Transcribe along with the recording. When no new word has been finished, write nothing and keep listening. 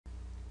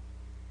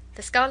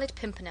The Scarlet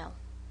Pimpernel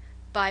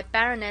by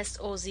Baroness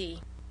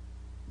Orczy.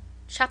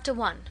 Chapter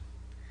 1.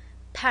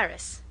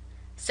 Paris,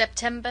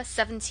 September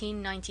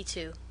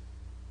 1792.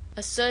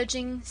 A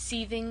surging,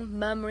 seething,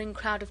 murmuring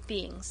crowd of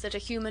beings that are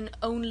human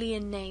only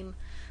in name,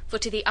 for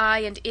to the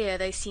eye and ear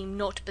they seem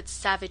naught but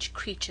savage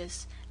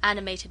creatures,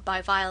 animated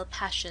by vile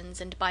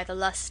passions and by the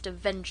lust of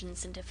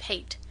vengeance and of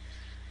hate.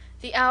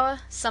 The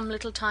hour some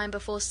little time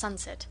before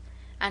sunset,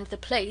 and the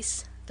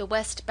place the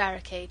West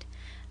Barricade,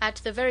 at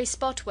the very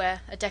spot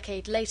where, a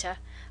decade later,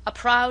 a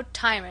proud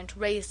tyrant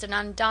raised an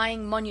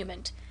undying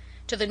monument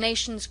to the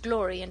nation's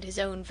glory and his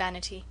own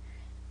vanity.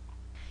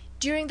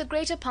 During the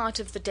greater part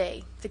of the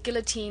day the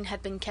guillotine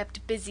had been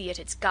kept busy at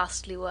its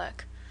ghastly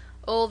work.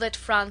 All that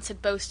France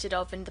had boasted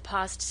of in the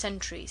past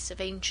centuries,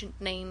 of ancient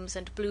names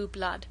and blue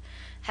blood,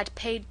 had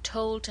paid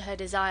toll to her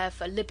desire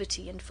for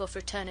liberty and for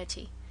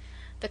fraternity.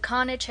 The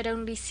carnage had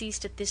only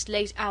ceased at this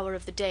late hour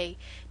of the day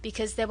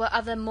because there were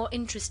other more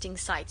interesting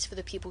sights for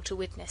the people to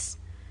witness.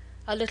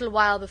 A little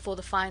while before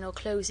the final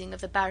closing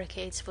of the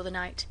barricades for the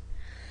night.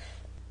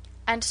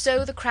 And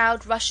so the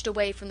crowd rushed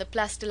away from the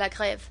Place de la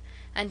Grève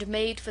and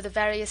made for the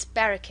various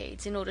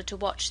barricades in order to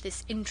watch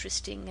this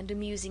interesting and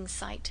amusing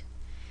sight.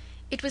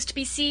 It was to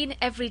be seen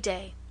every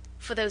day,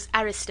 for those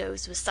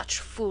aristos were such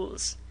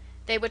fools.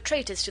 They were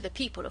traitors to the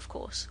people, of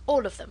course,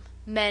 all of them,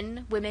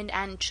 men, women,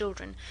 and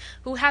children,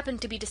 who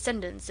happened to be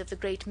descendants of the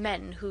great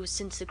men who,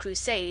 since the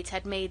Crusades,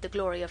 had made the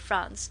glory of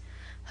France,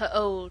 her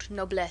old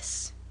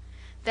noblesse.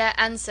 Their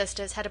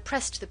ancestors had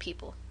oppressed the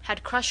people,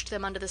 had crushed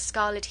them under the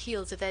scarlet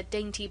heels of their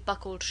dainty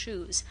buckled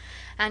shoes,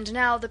 and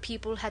now the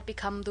people had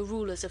become the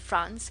rulers of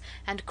France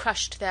and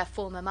crushed their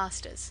former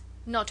masters,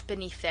 not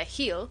beneath their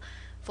heel,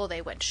 for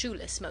they went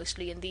shoeless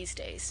mostly in these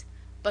days,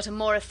 but a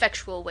more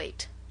effectual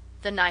weight,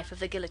 the knife of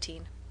the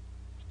guillotine.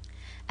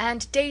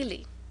 And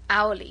daily,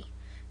 hourly,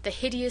 the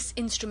hideous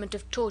instrument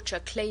of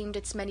torture claimed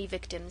its many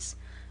victims,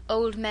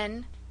 old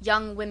men,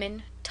 young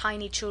women,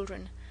 tiny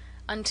children,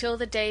 until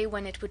the day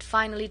when it would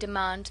finally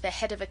demand the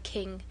head of a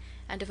king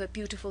and of a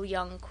beautiful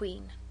young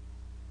queen.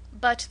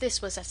 But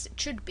this was as it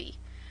should be.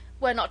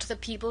 Were not the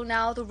people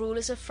now the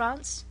rulers of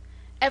France?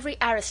 Every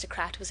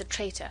aristocrat was a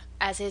traitor,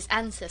 as his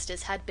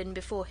ancestors had been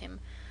before him.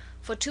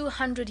 For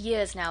 200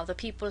 years now the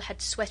people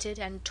had sweated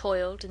and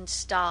toiled and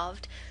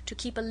starved to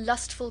keep a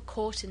lustful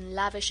court in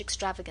lavish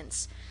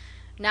extravagance.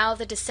 Now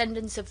the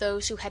descendants of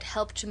those who had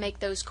helped to make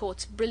those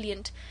courts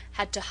brilliant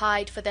had to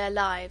hide for their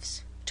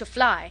lives, to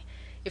fly,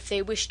 if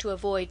they wished to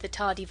avoid the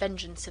tardy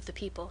vengeance of the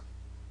people.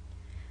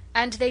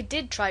 And they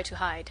did try to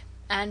hide,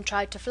 and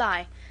tried to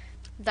fly.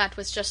 That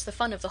was just the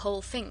fun of the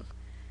whole thing.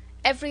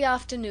 Every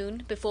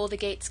afternoon, before the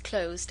gates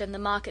closed and the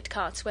market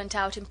carts went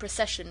out in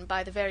procession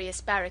by the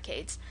various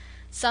barricades,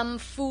 some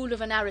fool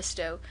of an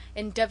aristo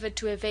endeavoured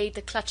to evade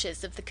the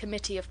clutches of the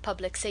Committee of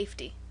Public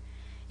Safety.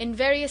 In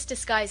various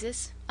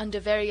disguises, under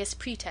various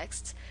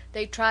pretexts,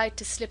 they tried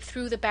to slip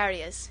through the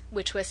barriers,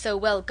 which were so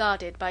well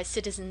guarded by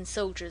citizen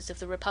soldiers of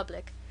the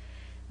Republic.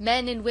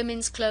 Men in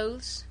women's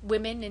clothes,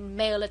 women in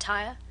male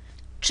attire,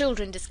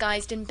 children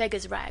disguised in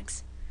beggars'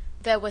 rags.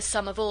 There were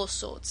some of all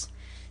sorts.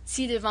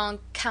 Ci-devant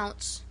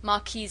counts,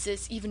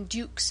 marquises, even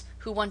dukes,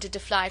 who wanted to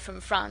fly from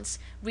France,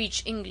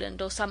 reach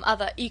England or some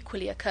other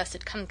equally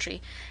accursed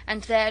country,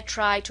 and there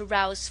try to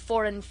rouse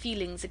foreign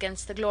feelings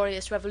against the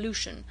glorious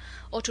Revolution,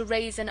 or to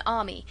raise an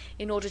army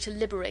in order to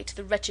liberate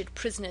the wretched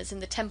prisoners in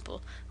the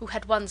Temple who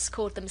had once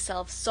called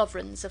themselves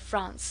sovereigns of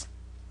France.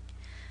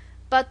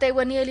 But they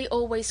were nearly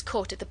always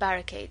caught at the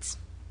barricades.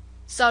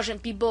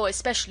 Sergeant Bibot,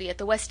 especially at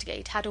the West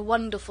Gate, had a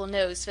wonderful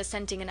nose for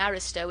scenting an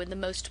aristo in the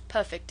most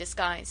perfect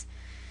disguise.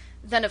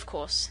 Then, of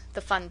course,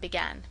 the fun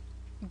began.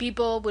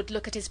 Bibot would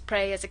look at his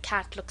prey as a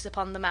cat looks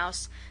upon the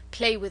mouse,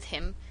 play with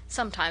him,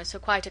 sometimes for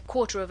quite a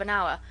quarter of an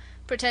hour,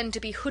 pretend to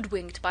be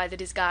hoodwinked by the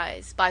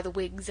disguise, by the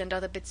wigs and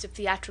other bits of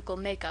theatrical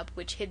make-up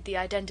which hid the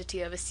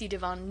identity of a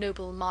ci-devant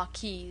noble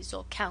marquise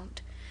or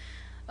count.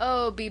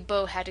 Oh,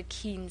 Bibot had a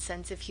keen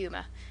sense of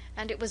humour,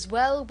 and it was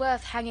well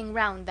worth hanging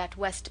round that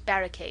West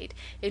Barricade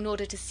in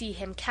order to see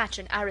him catch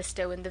an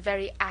aristo in the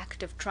very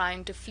act of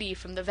trying to flee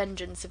from the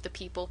vengeance of the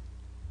people.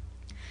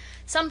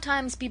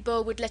 Sometimes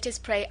Bibot would let his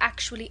prey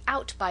actually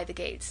out by the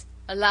gates,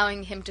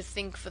 allowing him to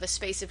think for the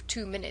space of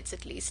 2 minutes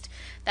at least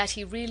that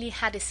he really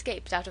had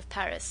escaped out of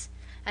Paris,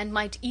 and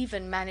might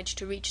even manage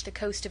to reach the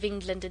coast of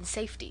England in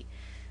safety.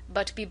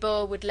 But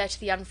Bibot would let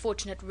the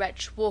unfortunate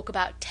wretch walk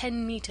about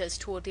 10 metres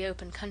toward the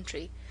open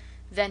country.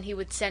 Then he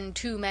would send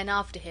 2 men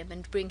after him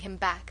and bring him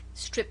back,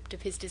 stripped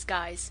of his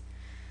disguise.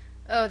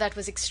 Oh, that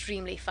was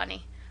extremely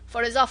funny,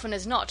 for as often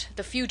as not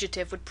the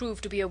fugitive would prove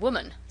to be a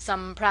woman,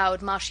 some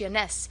proud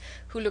marchioness,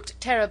 who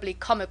looked terribly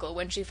comical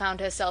when she found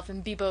herself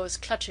in Bibot's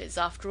clutches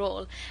after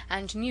all,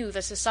 and knew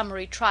that a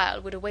summary trial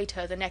would await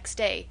her the next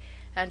day,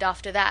 and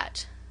after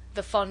that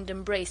the fond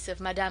embrace of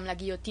Madame la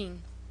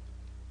Guillotine.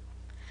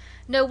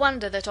 No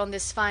wonder that on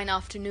this fine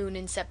afternoon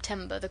in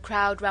September the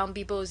crowd round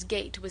Bibot's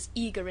gate was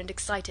eager and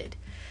excited.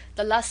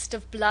 The lust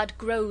of blood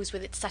grows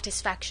with its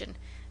satisfaction.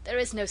 There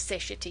is no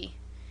satiety.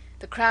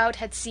 The crowd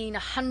had seen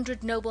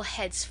 100 noble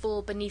heads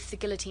fall beneath the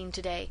guillotine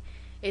today.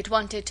 It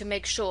wanted to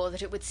make sure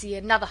that it would see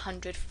another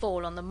 100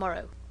 fall on the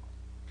morrow.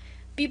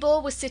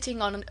 Bibot was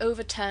sitting on an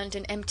overturned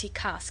and empty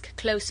cask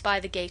close by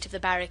the gate of the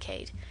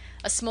barricade.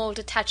 A small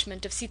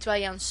detachment of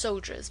citoyen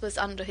soldiers was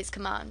under his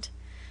command.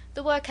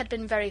 The work had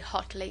been very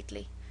hot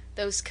lately.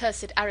 Those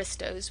cursed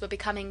aristos were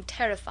becoming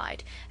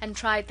terrified and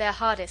tried their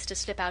hardest to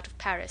slip out of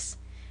Paris.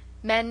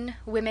 Men,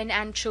 women,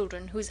 and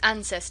children, whose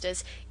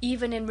ancestors,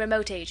 even in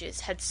remote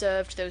ages, had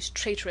served those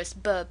traitorous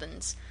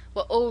Bourbons,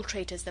 were all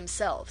traitors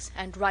themselves,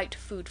 and ripe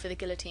food for the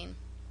guillotine.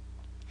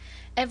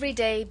 Every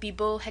day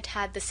Bibot had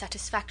had the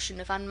satisfaction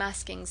of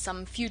unmasking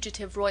some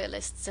fugitive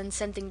royalists and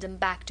sending them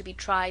back to be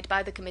tried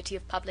by the Committee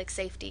of Public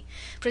Safety,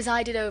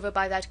 presided over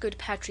by that good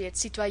patriot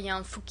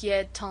citoyen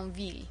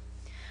Fouquier-Tinville.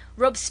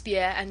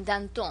 Robespierre and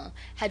Danton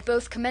had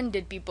both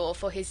commended Bibot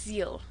for his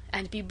zeal,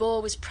 and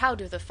Bibot was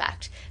proud of the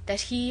fact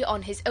that he,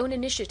 on his own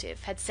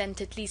initiative, had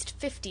sent at least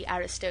 50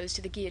 aristos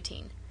to the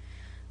guillotine.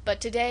 But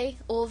today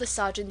all the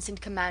sergeants in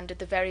command at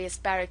the various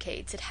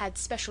barricades had had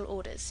special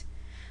orders.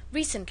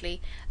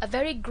 Recently, a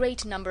very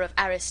great number of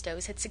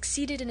aristos had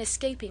succeeded in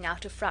escaping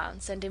out of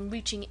France and in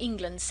reaching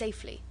England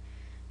safely.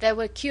 There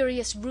were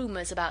curious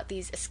rumours about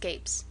these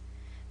escapes.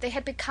 They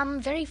had become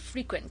very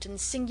frequent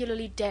and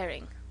singularly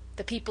daring.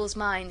 The people's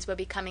minds were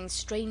becoming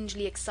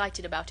strangely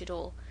excited about it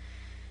all.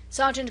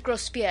 Sergeant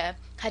Grospierre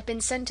had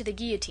been sent to the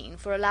guillotine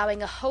for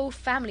allowing a whole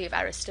family of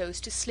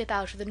aristos to slip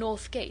out of the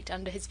north gate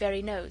under his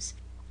very nose.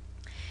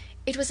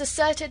 It was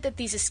asserted that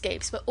these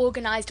escapes were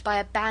organised by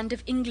a band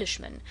of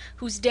Englishmen,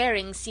 whose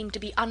daring seemed to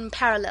be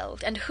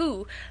unparalleled, and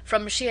who,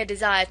 from sheer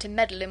desire to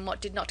meddle in what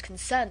did not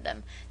concern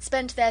them,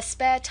 spent their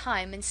spare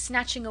time in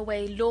snatching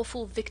away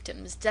lawful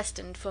victims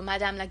destined for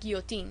Madame la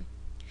Guillotine.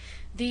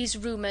 These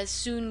rumours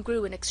soon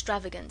grew in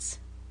extravagance.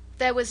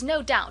 There was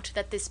no doubt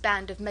that this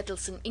band of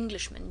meddlesome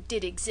Englishmen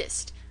did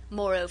exist.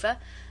 Moreover,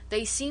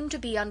 they seemed to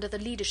be under the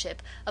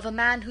leadership of a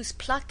man whose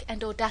pluck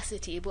and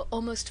audacity were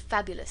almost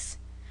fabulous.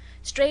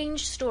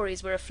 Strange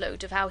stories were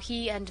afloat of how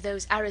he and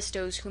those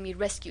aristos whom he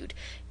rescued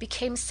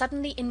became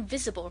suddenly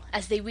invisible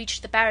as they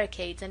reached the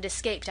barricades and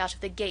escaped out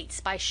of the gates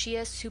by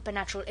sheer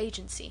supernatural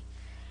agency.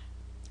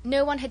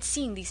 No one had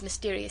seen these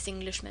mysterious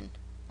Englishmen.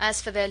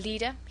 As for their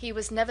leader, he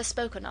was never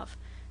spoken of,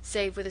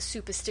 save with a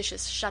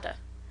superstitious shudder.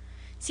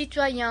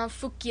 Citoyen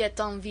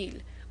Fouquier-Tinville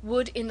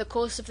would in the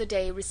course of the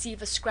day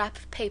receive a scrap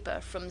of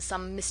paper from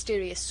some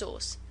mysterious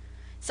source.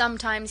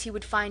 Sometimes he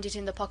would find it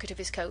in the pocket of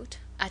his coat,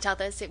 at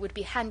others it would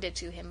be handed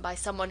to him by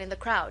someone in the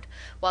crowd,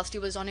 whilst he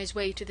was on his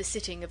way to the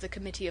sitting of the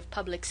Committee of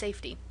Public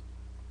Safety.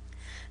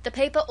 The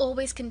paper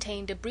always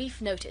contained a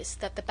brief notice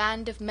that the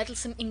band of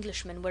meddlesome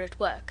Englishmen were at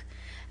work,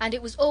 and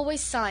it was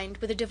always signed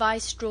with a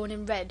device drawn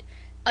in red,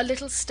 a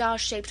little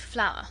star-shaped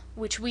flower,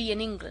 which we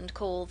in England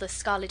call the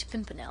Scarlet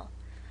Pimpernel.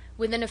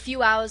 Within a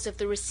few hours of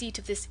the receipt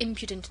of this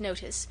impudent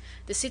notice,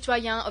 the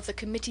citoyen of the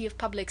Committee of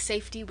Public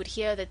Safety would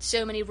hear that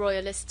so many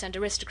royalists and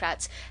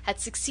aristocrats had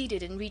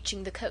succeeded in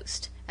reaching the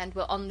coast, and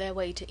were on their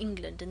way to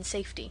England in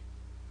safety.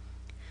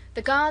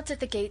 The guards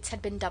at the gates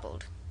had been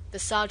doubled. The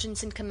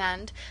sergeants in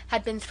command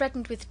had been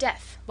threatened with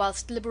death,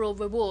 whilst liberal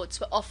rewards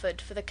were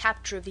offered for the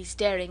capture of these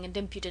daring and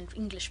impudent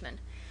Englishmen.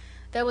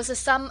 There was a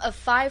sum of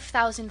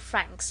 5,000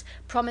 francs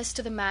promised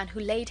to the man who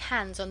laid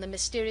hands on the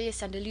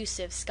mysterious and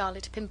elusive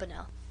Scarlet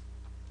Pimpernel.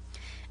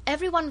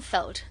 Everyone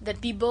felt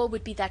that Bibot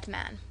would be that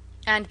man,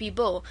 and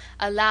Bibot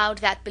allowed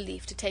that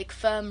belief to take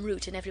firm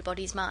root in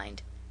everybody's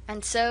mind.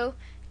 And so,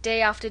 day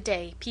after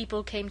day,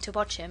 people came to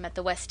watch him at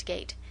the west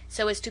gate,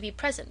 so as to be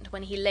present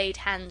when he laid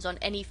hands on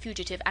any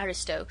fugitive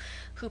aristo,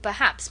 who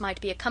perhaps might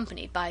be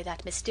accompanied by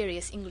that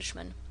mysterious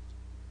Englishman.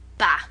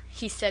 "Bah!"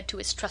 he said to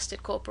his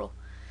trusted corporal.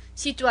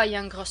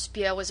 "Citoyen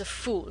Grospierre was a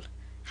fool.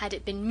 Had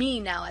it been me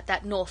now at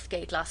that north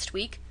gate last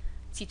week..."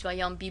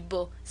 Citoyen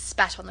Bibot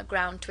spat on the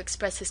ground to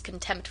express his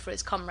contempt for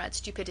his comrade's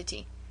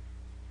stupidity.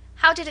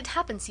 "How did it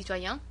happen,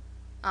 citoyen?"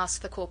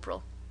 asked the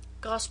corporal.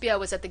 "Grospierre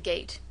was at the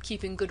gate,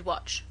 keeping good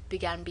watch,"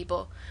 began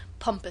Bibot,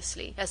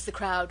 pompously, as the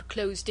crowd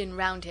closed in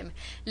round him,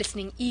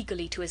 listening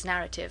eagerly to his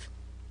narrative.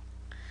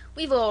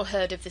 "We've all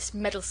heard of this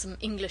meddlesome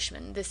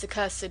Englishman, this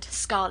accursed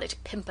Scarlet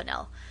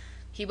Pimpernel.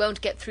 He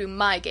won't get through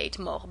my gate,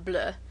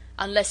 morbleu,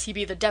 unless he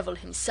be the devil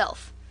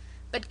himself.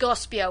 But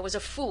Grospierre was a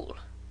fool.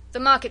 The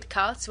market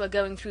carts were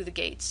going through the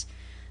gates.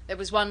 There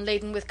was one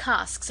laden with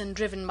casks and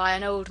driven by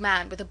an old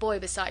man with a boy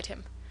beside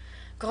him.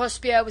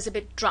 Grospierre was a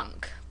bit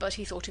drunk, but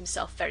he thought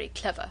himself very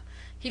clever.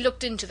 He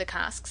looked into the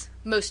casks,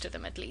 most of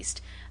them at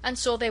least, and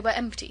saw they were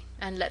empty,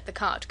 and let the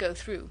cart go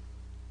through."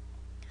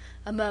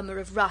 A murmur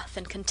of wrath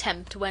and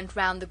contempt went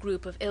round the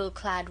group of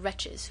ill-clad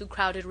wretches who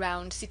crowded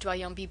round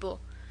Citoyen Bibot.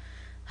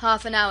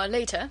 "Half an hour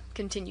later,"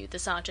 continued the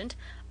sergeant,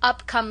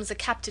 "up comes a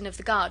captain of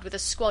the guard with a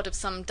squad of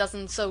some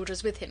dozen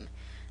soldiers with him.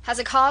 'Has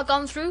a car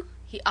gone through?'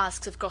 he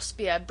asks of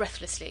Grospierre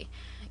breathlessly.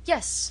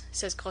 'Yes,'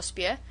 says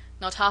Grospierre,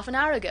 'not half an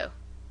hour ago.'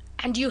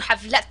 'And you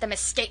have let them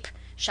escape!'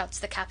 shouts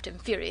the captain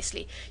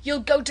furiously.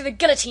 'You'll go to the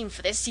guillotine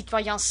for this,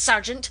 citoyen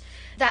sergeant!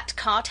 That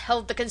cart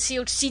held the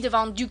concealed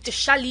ci-devant Duc de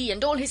Chaly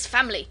and all his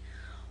family.'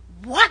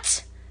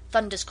 'What?'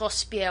 thunders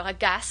Grospierre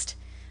aghast.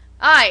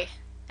 'Aye,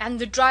 And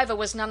the driver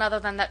was none other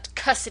than that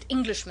cursed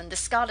Englishman, the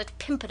Scarlet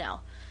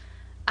Pimpernel.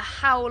 A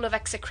howl of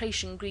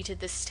execration greeted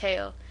this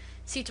tale.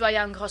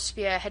 Citoyen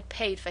Grospierre had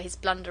paid for his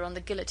blunder on the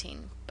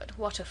guillotine. But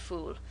what a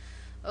fool!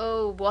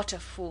 Oh, what a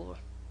fool!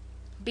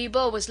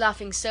 Bibot was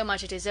laughing so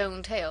much at his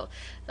own tale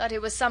that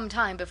it was some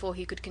time before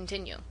he could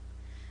continue.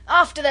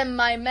 "After them,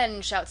 my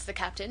men!" shouts the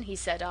captain, he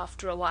said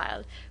after a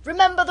while.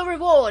 "Remember the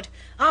reward!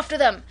 After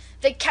them!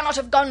 They cannot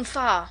have gone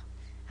far!"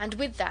 And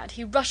with that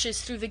he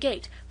rushes through the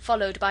gate,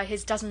 followed by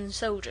his dozen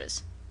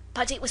soldiers.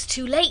 "But it was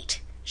too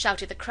late!"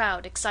 shouted the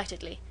crowd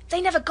excitedly.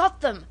 "They never got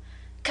them!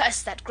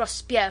 Curse that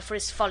Grospierre for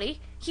his folly!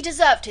 He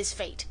deserved his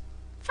fate!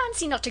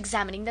 Fancy not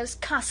examining those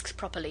casks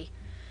properly!"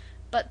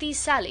 But these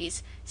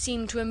sallies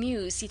seemed to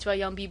amuse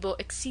Citoyen Bibot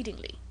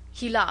exceedingly.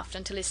 He laughed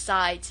until his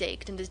sides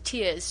ached and the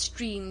tears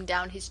streamed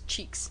down his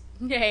cheeks.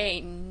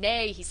 "Nay,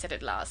 nay," he said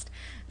at last.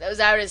 "Those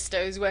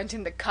aristos weren't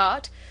in the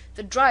cart.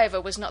 The driver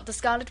was not the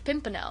Scarlet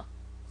Pimpernel."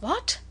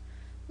 "What?"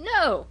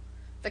 "No.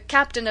 The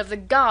captain of the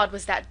guard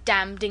was that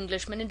damned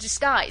Englishman in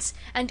disguise,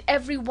 and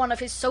every one of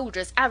his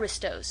soldiers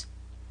aristos."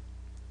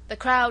 The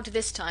crowd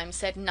this time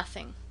said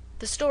nothing.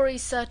 The story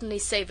certainly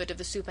savoured of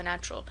the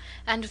supernatural,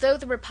 and though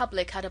the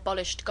Republic had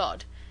abolished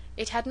God,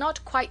 it had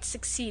not quite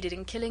succeeded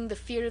in killing the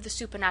fear of the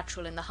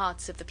supernatural in the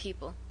hearts of the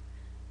people.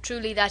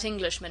 Truly that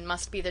Englishman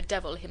must be the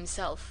devil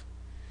himself.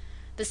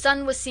 The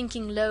sun was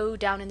sinking low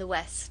down in the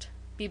west.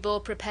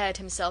 Bibot prepared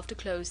himself to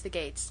close the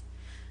gates.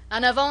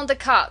 "En avant the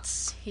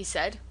carts!" he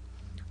said.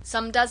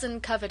 Some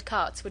dozen covered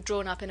carts were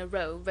drawn up in a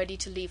row, ready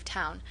to leave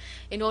town,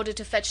 in order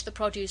to fetch the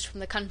produce from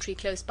the country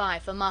close by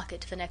for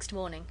market the next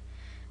morning.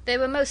 They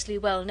were mostly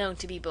well known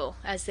to Bibot,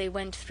 as they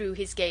went through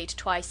his gate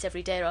twice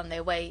every day on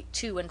their way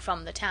to and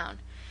from the town.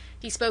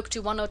 He spoke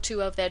to one or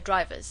two of their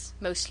drivers,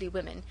 mostly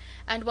women,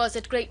 and was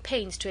at great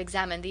pains to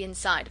examine the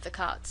inside of the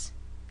carts.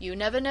 "You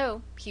never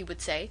know," he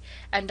would say,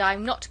 "and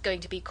I'm not going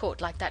to be caught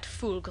like that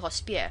fool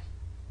Grospierre."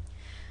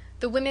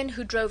 The women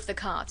who drove the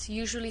carts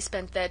usually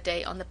spent their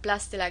day on the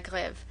Place de la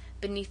Grève,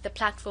 beneath the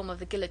platform of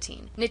the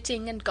guillotine,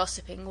 knitting and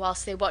gossiping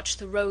whilst they watched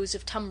the rows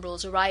of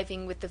tumbrils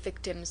arriving with the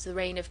victims the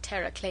reign of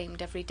terror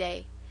claimed every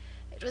day.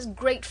 It was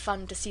great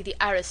fun to see the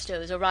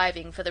aristos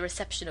arriving for the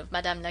reception of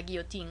Madame la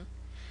Guillotine,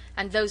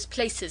 and those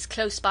places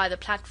close by the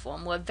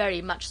platform were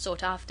very much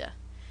sought after.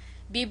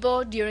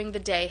 Bibot during the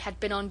day had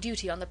been on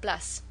duty on the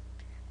Place.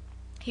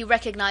 He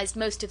recognized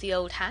most of the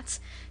old hats,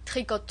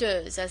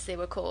 tricoteuses as they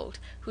were called,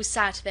 who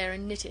sat there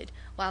and knitted,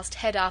 whilst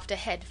head after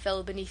head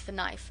fell beneath the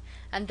knife,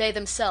 and they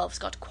themselves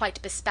got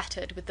quite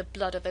bespattered with the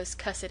blood of those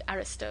cursed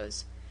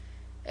aristos.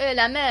 "Eh,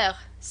 la mère,"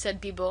 said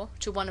Bibot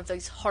to one of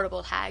those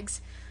horrible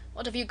hags,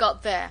 "what have you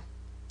got there?"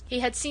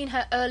 He had seen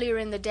her earlier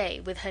in the day,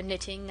 with her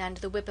knitting and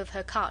the whip of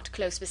her cart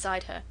close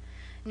beside her.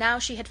 Now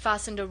she had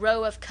fastened a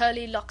row of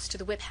curly locks to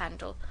the whip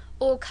handle,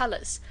 all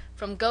colours,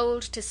 from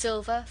gold to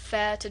silver,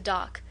 fair to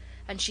dark,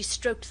 and she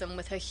stroked them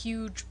with her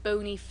huge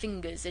bony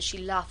fingers as she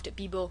laughed at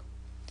Bibot.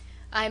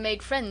 "I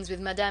made friends with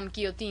Madame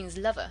Guillotine's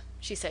lover,"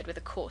 she said with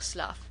a coarse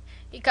laugh.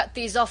 "He cut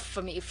these off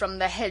for me from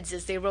their heads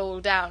as they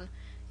rolled down.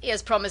 He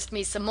has promised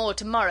me some more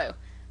tomorrow,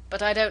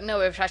 but I don't know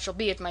if I shall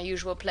be at my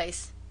usual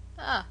place."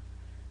 "Ah,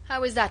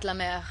 how is that, la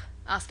mère?"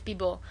 asked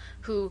Bibot,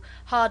 who,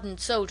 hardened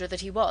soldier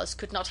that he was,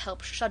 could not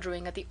help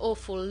shuddering at the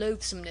awful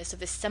loathsomeness of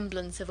this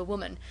semblance of a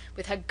woman,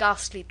 with her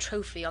ghastly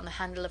trophy on the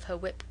handle of her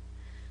whip.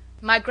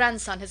 "My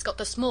grandson has got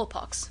the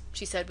smallpox,"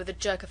 she said with a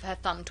jerk of her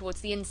thumb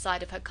towards the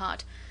inside of her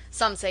cart.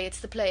 "Some say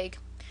it's the plague.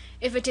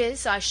 If it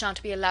is, I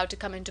shan't be allowed to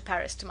come into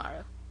Paris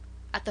tomorrow."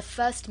 At the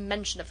first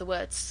mention of the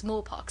word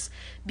smallpox,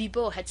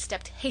 Bibot had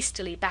stepped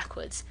hastily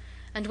backwards,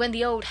 and when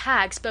the old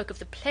hag spoke of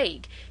the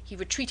plague, he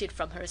retreated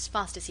from her as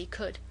fast as he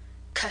could.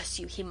 "Curse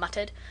you," he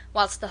muttered,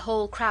 whilst the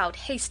whole crowd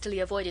hastily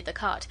avoided the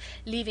cart,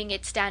 leaving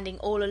it standing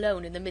all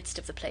alone in the midst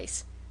of the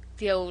place.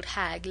 The old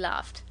hag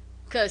laughed.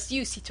 "Curse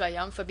you,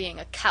 citoyen, for being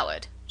a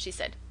coward," she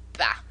said.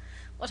 "Bah!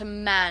 What a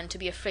man to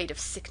be afraid of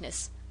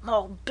sickness!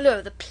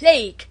 Morbleu, the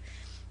plague!"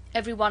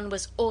 Everyone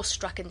was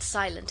awestruck and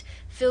silent,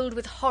 filled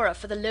with horror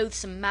for the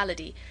loathsome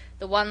malady,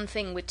 the one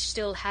thing which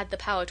still had the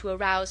power to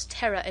arouse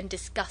terror and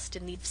disgust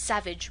in these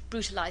savage,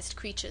 brutalized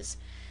creatures.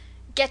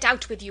 "Get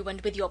out with you,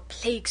 and with your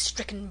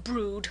plague-stricken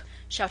brood!"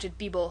 shouted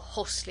Bibot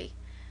hoarsely.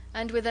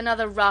 And with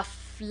another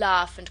rough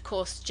laugh and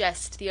coarse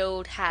jest, the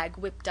old hag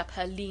whipped up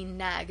her lean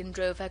nag and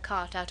drove her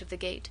cart out of the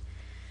gate.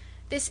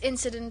 This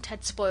incident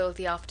had spoiled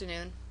the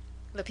afternoon.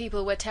 The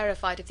people were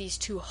terrified of these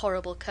two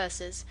horrible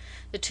curses,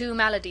 the two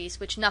maladies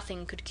which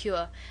nothing could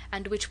cure,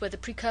 and which were the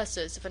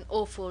precursors of an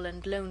awful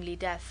and lonely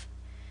death.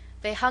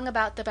 They hung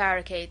about the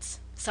barricades,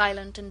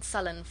 silent and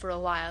sullen for a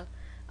while,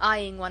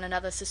 eyeing one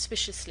another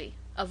suspiciously,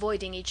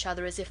 avoiding each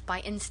other as if by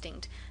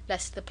instinct,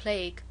 lest the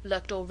plague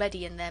lurked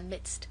already in their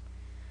midst.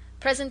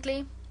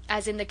 Presently,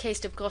 as in the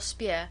case of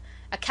Grospierre,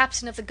 a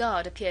captain of the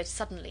guard appeared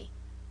suddenly.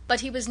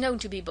 But he was known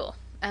to Bibot,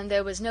 and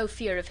there was no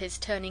fear of his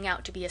turning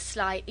out to be a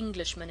sly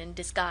Englishman in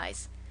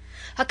disguise.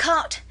 "A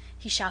cart!"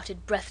 he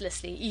shouted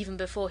breathlessly, even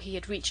before he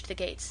had reached the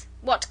gates.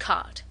 "What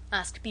cart?"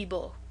 asked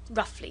Bibot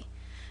roughly.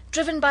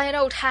 "Driven by an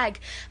old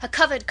hag, a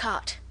covered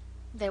cart."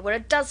 "There were a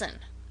dozen."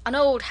 An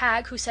old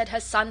hag who said her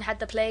son had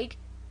the plague?"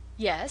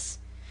 "Yes."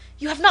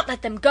 "You have not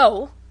let them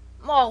go?"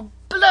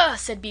 "Morbleu!"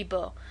 said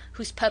Bibot,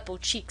 whose purple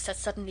cheeks had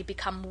suddenly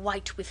become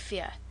white with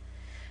fear.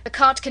 "The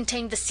cart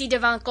contained the ci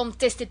devant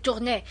Comtesse de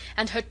Tournay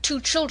and her 2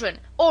 children,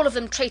 all of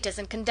them traitors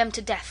and condemned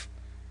to death."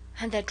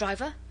 "And their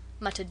driver?"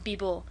 muttered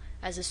Bibot,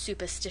 as a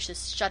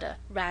superstitious shudder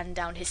ran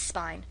down his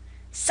spine.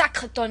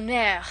 "Sacre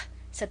tonnerre!"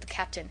 said the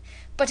captain,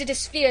 "but it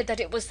is feared that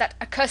it was that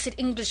accursed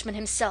Englishman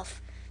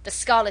himself, the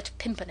Scarlet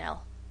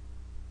Pimpernel."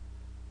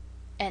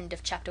 End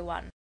of chapter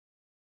 1.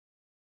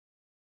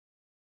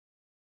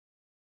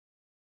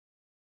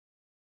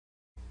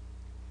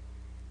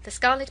 The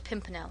Scarlet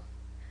Pimpernel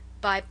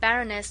by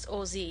Baroness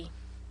Orczy.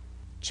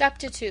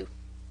 Chapter 2.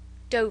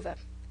 Dover.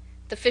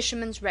 The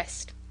Fisherman's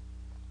Rest.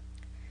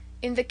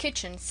 In the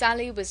kitchen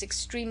Sally was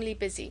extremely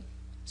busy.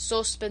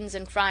 Saucepans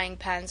and frying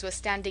pans were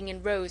standing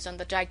in rows on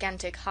the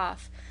gigantic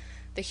hearth.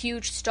 The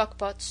huge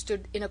stock-pot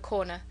stood in a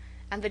corner,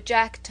 and the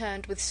jack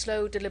turned with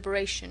slow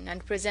deliberation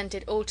and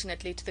presented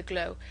alternately to the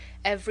glow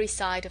every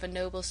side of a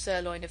noble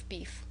sirloin of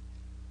beef.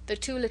 The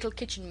 2 little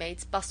kitchen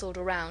maids bustled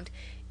around,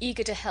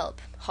 eager to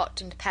help, hot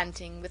and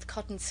panting, with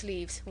cotton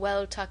sleeves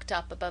well tucked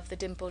up above the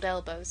dimpled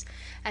elbows,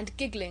 and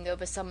giggling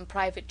over some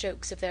private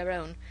jokes of their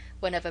own,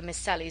 whenever Miss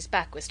Sally's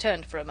back was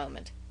turned for a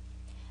moment.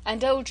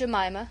 And old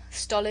Jemima,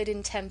 stolid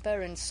in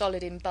temper and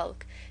solid in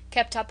bulk,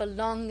 kept up a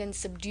long and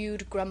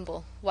subdued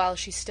grumble, while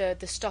she stirred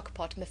the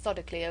stock-pot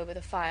methodically over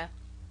the fire.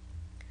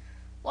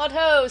 "What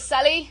ho,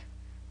 Sally!"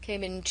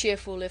 came in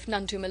cheerful, if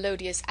none too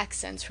melodious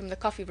accents from the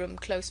coffee-room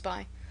close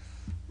by.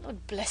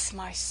 "Lord bless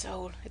my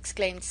soul!"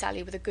 exclaimed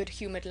Sally, with a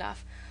good-humoured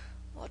laugh.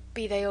 "What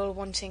be they all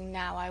wanting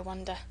now, I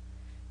wonder?"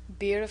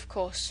 "Beer, of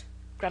course,"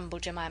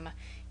 grumbled Jemima.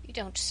 "You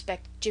don't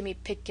expect Jimmy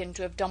Pitkin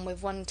to have done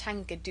with 1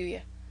 tankard, do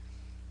you?"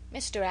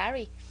 "Mr.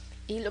 Harry,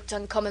 he looked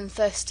uncommon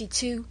thirsty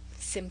too,"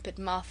 simpered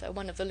Martha,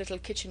 one of the little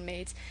kitchen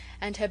maids,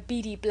 and her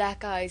beady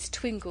black eyes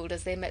twinkled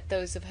as they met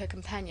those of her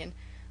companion,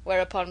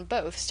 whereupon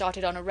both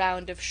started on a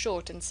round of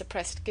short and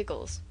suppressed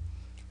giggles.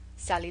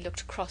 Sally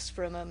looked cross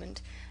for a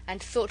moment,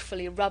 and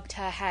thoughtfully rubbed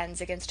her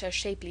hands against her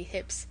shapely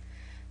hips.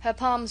 Her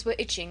palms were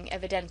itching,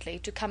 evidently,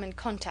 to come in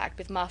contact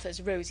with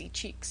Martha's rosy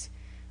cheeks.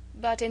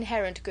 But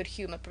inherent good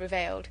humour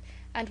prevailed,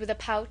 and with a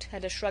pout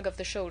and a shrug of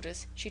the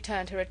shoulders she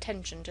turned her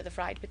attention to the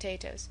fried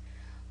potatoes.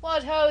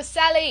 "What ho,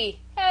 Sally!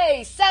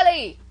 Hey,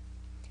 Sally!"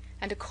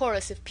 And a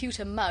chorus of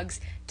pewter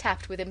mugs,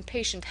 tapped with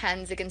impatient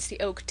hands against the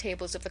oak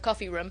tables of the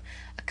coffee-room,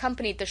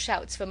 accompanied the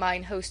shouts for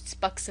mine host's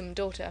buxom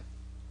daughter.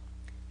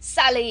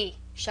 "Sally!"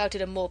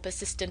 shouted a more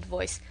persistent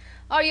voice,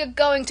 "are you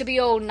going to be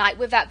all night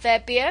with that there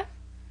beer?"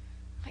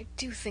 "I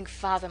do think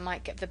Father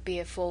might get the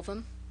beer for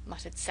them,"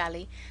 muttered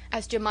Sally,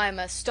 as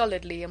Jemima,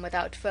 stolidly and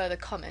without further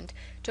comment,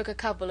 took a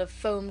couple of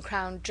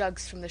foam-crowned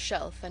jugs from the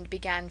shelf and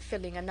began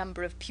filling a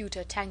number of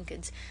pewter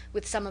tankards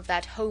with some of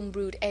that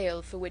home-brewed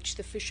ale for which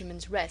the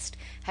Fisherman's Rest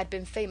had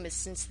been famous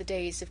since the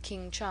days of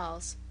King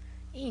Charles.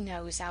 "He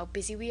knows how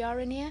busy we are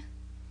in here."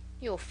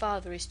 "Your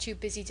father is too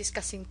busy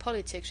discussing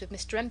politics with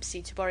Mr.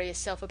 Empsey to worry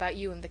himself about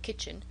you in the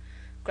kitchen,"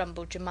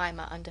 grumbled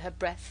Jemima under her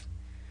breath.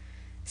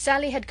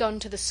 Sally had gone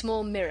to the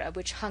small mirror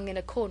which hung in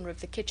a corner of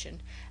the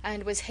kitchen,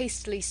 and was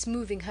hastily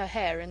smoothing her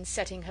hair and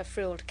setting her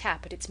frilled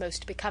cap at its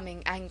most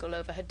becoming angle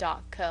over her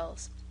dark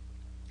curls.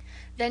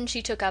 Then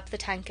she took up the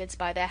tankards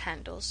by their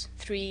handles,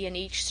 3 in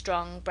each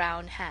strong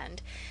brown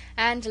hand,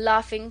 and,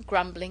 laughing,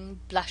 grumbling,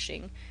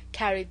 blushing,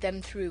 carried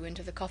them through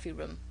into the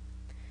coffee-room.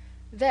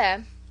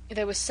 There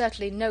was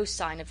certainly no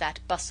sign of that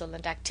bustle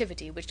and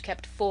activity which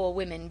kept 4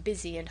 women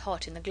busy and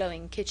hot in the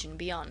glowing kitchen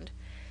beyond.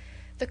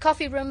 The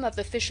coffee-room of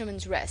the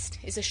Fisherman's Rest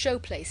is a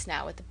show-place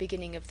now at the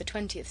beginning of the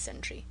 20th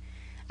century.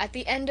 At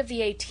the end of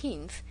the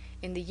 18th,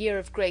 in the year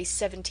of grace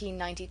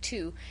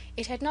 1792,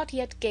 it had not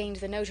yet gained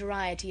the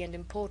notoriety and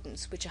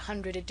importance which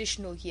 100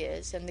 additional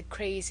years and the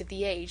craze of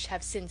the age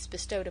have since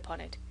bestowed upon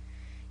it.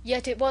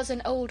 Yet it was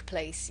an old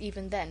place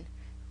even then,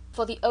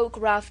 for the oak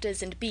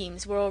rafters and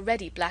beams were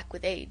already black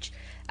with age,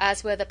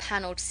 as were the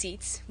panelled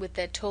seats, with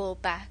their tall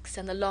backs,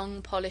 and the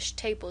long polished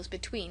tables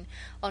between,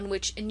 on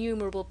which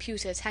innumerable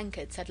pewter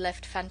tankards had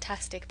left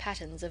fantastic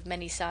patterns of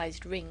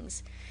many-sized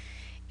rings.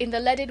 In the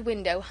leaded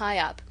window high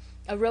up,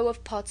 a row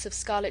of pots of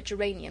scarlet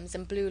geraniums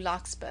and blue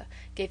larkspur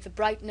gave the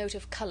bright note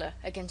of colour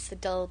against the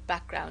dull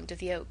background of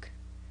the oak.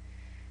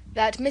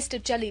 That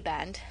Mr.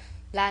 Jellyband,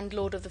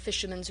 landlord of the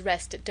Fisherman's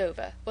Rest at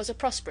Dover, was a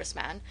prosperous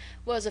man,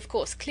 was of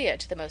course clear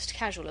to the most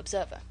casual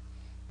observer.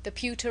 The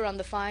pewter on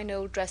the fine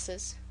old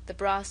dressers, the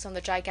brass on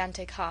the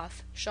gigantic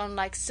hearth, shone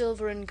like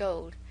silver and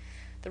gold.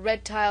 The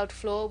red-tiled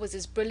floor was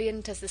as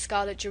brilliant as the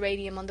scarlet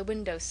geranium on the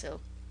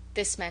window-sill.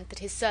 This meant that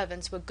his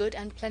servants were good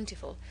and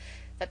plentiful,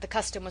 that the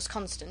custom was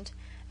constant,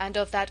 and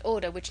of that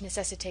order which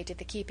necessitated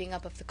the keeping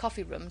up of the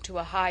coffee-room to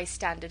a high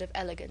standard of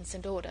elegance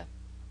and order.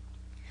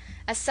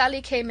 As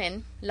Sally came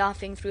in,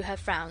 laughing through her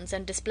frowns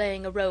and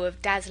displaying a row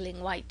of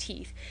dazzling white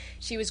teeth,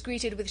 she was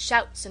greeted with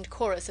shouts and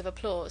chorus of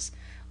applause.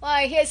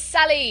 "Why, here's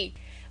Sally!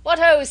 What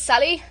ho,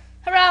 Sally!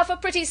 Hurrah for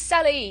pretty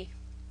Sally!"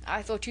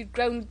 "I thought you'd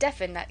grown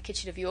deaf in that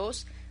kitchen of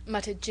yours,"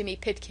 muttered Jimmy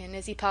Pitkin,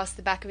 as he passed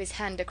the back of his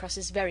hand across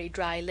his very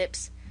dry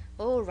lips.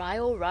 All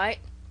right,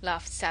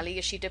 laughed Sally,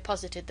 as she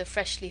deposited the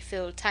freshly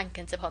filled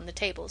tankards upon the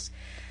tables.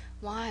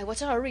 Why,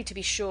 what a hurry, to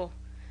be sure!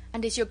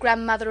 And is your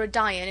grandmother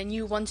a-dying, and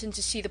you wanting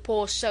to see the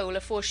poor soul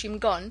afore she'm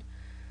gone?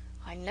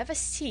 I never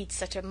seed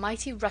such a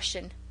mighty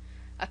Russian.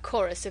 A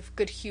chorus of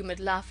good-humoured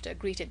laughter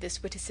greeted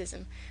this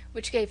witticism,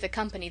 which gave the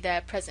company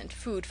there present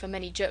food for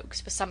many jokes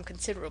for some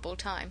considerable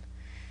time.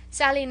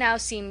 Sally now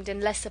seemed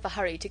in less of a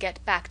hurry to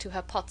get back to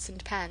her pots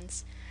and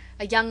pans.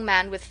 A young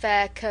man with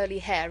fair curly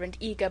hair and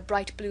eager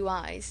bright blue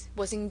eyes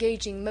was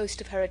engaging most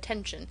of her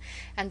attention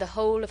and the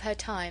whole of her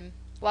time,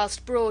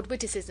 whilst broad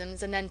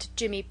witticisms anent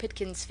Jimmy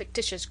Pitkin's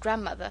fictitious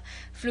grandmother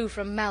flew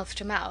from mouth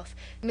to mouth,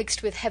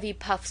 mixed with heavy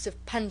puffs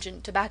of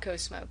pungent tobacco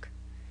smoke.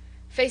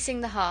 Facing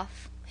the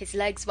hearth, his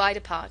legs wide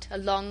apart, a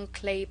long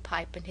clay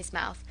pipe in his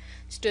mouth,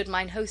 stood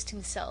mine host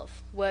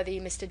himself, worthy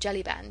Mr.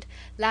 Jellyband,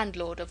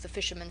 landlord of the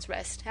Fisherman's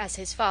Rest, as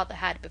his father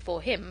had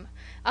before him,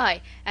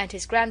 ay, and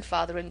his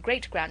grandfather and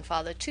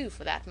great-grandfather too,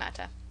 for that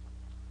matter.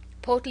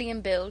 Portly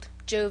in build,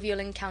 jovial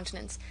in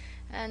countenance,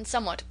 and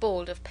somewhat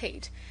bald of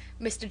pate,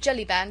 Mr.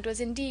 Jellyband was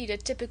indeed a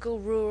typical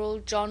rural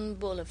John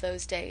Bull of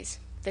those days,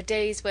 the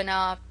days when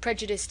our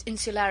prejudiced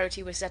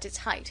insularity was at its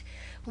height,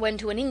 when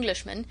to an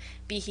Englishman,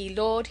 be he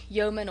lord,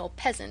 yeoman, or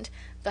peasant,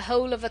 the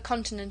whole of the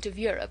continent of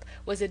Europe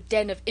was a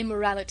den of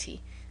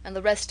immorality, and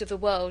the rest of the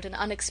world an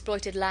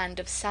unexploited land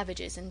of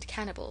savages and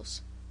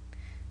cannibals.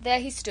 There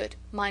he stood,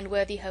 mine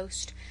worthy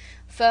host,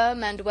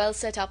 firm and well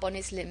set up on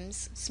his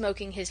limbs,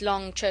 smoking his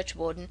long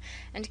churchwarden,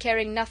 and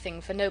caring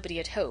nothing for nobody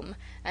at home,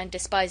 and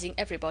despising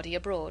everybody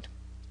abroad.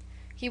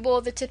 He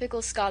wore the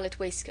typical scarlet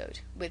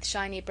waistcoat, with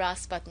shiny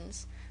brass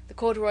buttons, the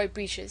corduroy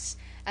breeches,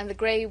 and the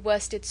grey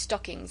worsted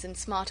stockings and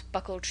smart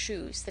buckled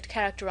shoes that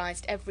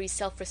characterized every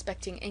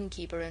self-respecting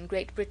innkeeper in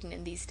Great Britain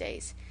in these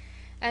days.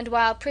 And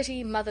while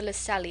pretty motherless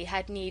Sally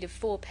had need of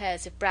 4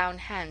 pairs of brown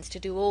hands to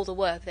do all the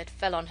work that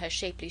fell on her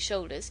shapely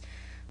shoulders,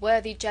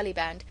 worthy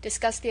Jellyband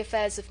discussed the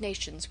affairs of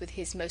nations with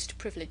his most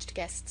privileged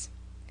guests.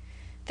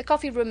 The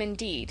coffee-room,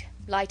 indeed,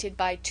 lighted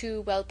by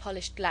 2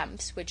 well-polished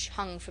lamps which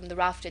hung from the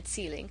raftered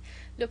ceiling,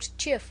 looked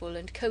cheerful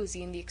and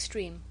cosy in the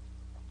extreme.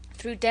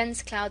 Through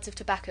dense clouds of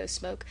tobacco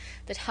smoke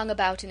that hung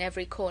about in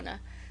every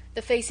corner,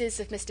 the faces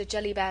of Mr.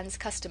 Jellyband's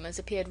customers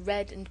appeared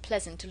red and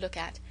pleasant to look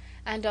at,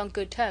 and on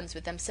good terms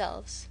with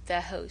themselves,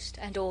 their host,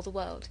 and all the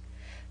world.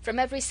 From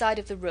every side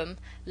of the room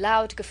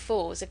loud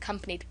guffaws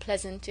accompanied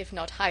pleasant, if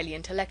not highly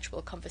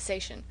intellectual,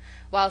 conversation,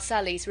 while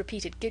Sally's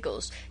repeated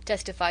giggles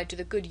testified to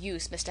the good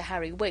use Mr.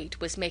 Harry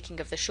Waite was making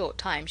of the short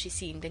time she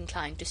seemed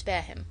inclined to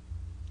spare him.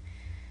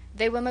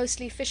 They were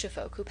mostly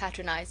fisher-folk who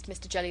patronized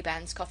Mr.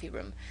 Jellyband's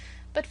coffee-room,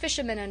 but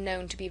fishermen are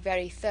known to be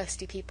very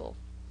thirsty people.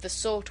 The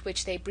salt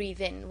which they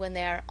breathe in when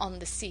they are on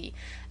the sea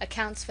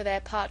accounts for their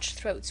parched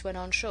throats when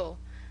on shore,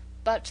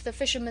 but the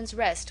Fisherman's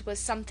Rest was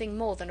something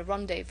more than a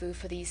rendezvous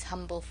for these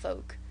humble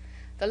folk.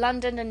 The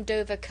London and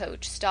Dover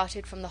coach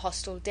started from the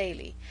hostel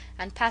daily,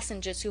 and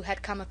passengers who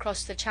had come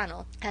across the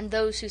Channel, and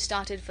those who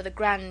started for the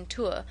grand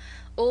tour,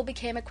 all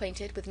became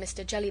acquainted with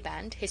Mr.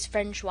 Jellyband, his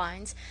French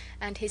wines,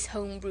 and his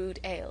home-brewed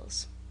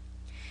ales.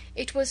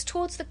 It was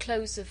towards the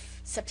close of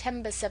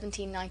September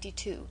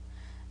 1792,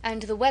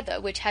 and the weather,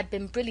 which had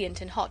been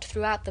brilliant and hot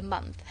throughout the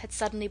month, had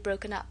suddenly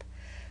broken up.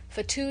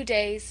 For 2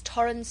 days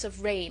torrents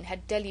of rain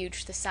had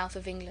deluged the south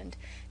of England,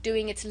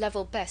 doing its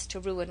level best to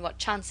ruin what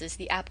chances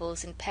the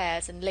apples and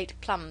pears and late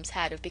plums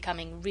had of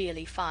becoming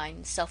really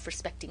fine,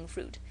 self-respecting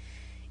fruit.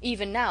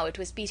 Even now it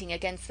was beating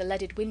against the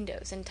leaded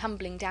windows and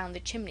tumbling down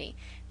the chimney,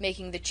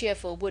 making the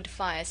cheerful wood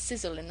fire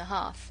sizzle in the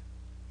hearth.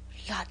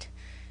 "Lud!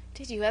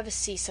 Did you ever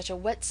see such a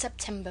wet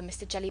September,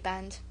 Mr.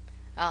 Jellyband?"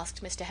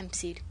 asked Mr.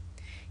 Hempseed.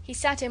 He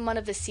sat in one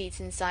of the seats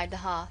inside the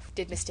hearth,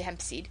 did Mr.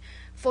 Hempseed,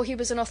 for he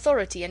was an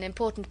authority and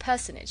important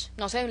personage,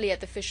 not only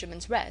at the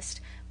Fisherman's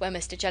Rest, where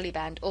Mr.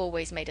 Jellyband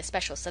always made a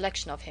special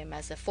selection of him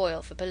as a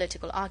foil for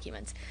political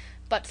arguments,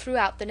 but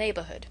throughout the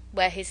neighbourhood,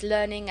 where his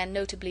learning, and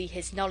notably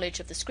his knowledge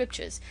of the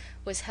Scriptures,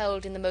 was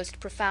held in the most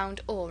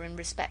profound awe and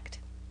respect.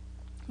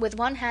 With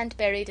one hand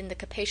buried in the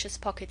capacious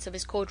pockets of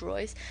his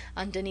corduroys,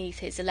 underneath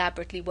his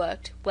elaborately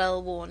worked,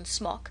 well-worn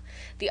smock,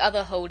 the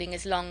other holding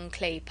his long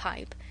clay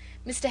pipe,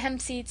 Mr.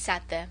 Hempseed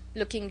sat there,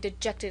 looking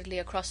dejectedly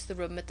across the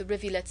room at the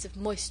rivulets of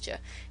moisture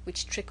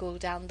which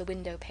trickled down the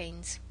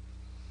window-panes.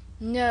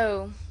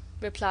 "No,"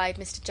 replied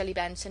Mr.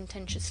 Jellyband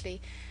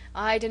sententiously,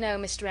 "I dunno,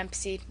 Mr.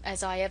 Hempseed,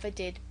 as I ever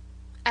did.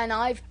 And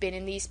I've been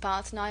in these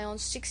parts nigh on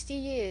 60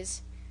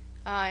 years.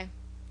 Aye,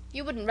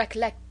 you wouldn't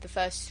recollect the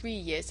first 3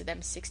 years of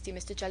them 60,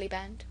 Mr.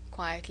 Jellyband,"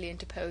 quietly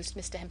interposed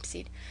Mr.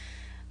 Hempseed.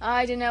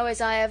 "I dunno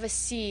as I ever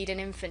seed an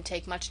infant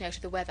take much note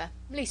of the weather,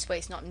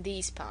 leastways not in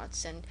these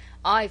parts, and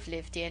I've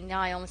lived here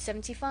nigh on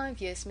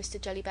 75 years, Mr.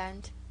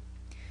 Jellyband."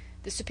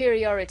 The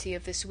superiority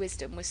of this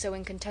wisdom was so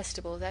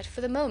incontestable that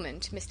for the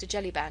moment Mr.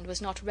 Jellyband was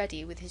not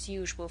ready with his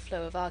usual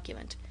flow of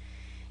argument.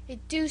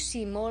 "It do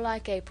seem more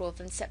like April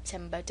than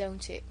September,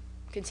 don't it?"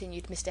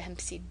 continued Mr.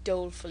 Hempseed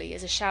dolefully,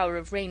 as a shower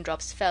of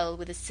raindrops fell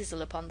with a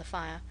sizzle upon the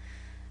fire.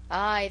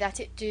 "Aye, that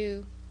it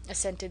do,"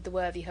 assented the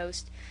worthy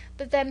host.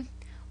 "But then,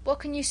 what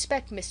can you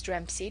 'spect, Mr.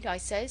 Hempseed, I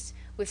says,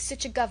 with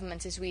sich a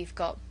government as we've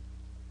got?"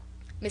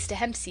 Mr.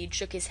 Hempseed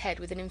shook his head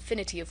with an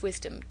infinity of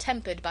wisdom,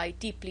 tempered by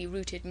deeply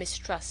rooted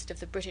mistrust of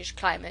the British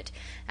climate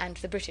and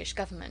the British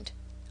government.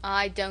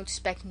 "I don't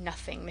expect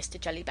nothing, Mr.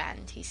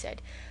 Jellyband," he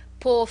said.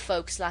 "Poor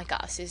folks like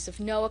us is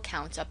of no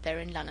account up there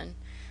in Lunnon.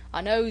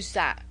 I knows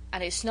that,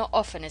 and it's not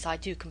often as I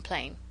do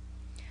complain.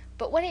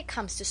 But when it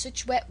comes to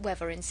such wet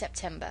weather in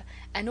September,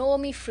 and all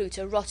me fruit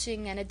a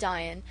rotting and a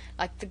dying,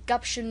 like the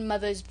gumption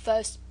mother's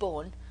first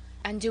born,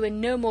 and doing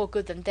no more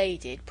good than they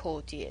did,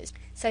 poor dears,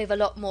 save a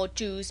lot more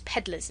Jews,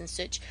 peddlers and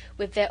such,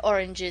 with their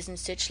oranges and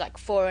such like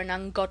foreign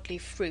ungodly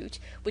fruit,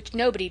 which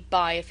nobody'd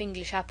buy if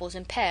English apples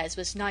and pears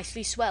was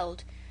nicely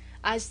swelled.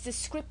 As the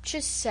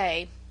Scriptures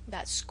say—"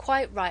 "That's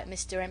quite right,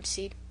 Mr.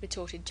 Hempseed,"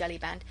 retorted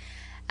Jellyband.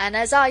 "And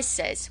as I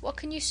says, what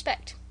can you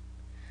 'spect?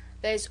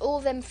 There's all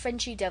them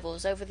Frenchy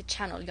devils over the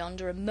Channel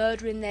yonder a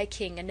murdering their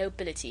king and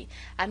nobility,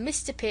 and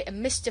Mr. Pitt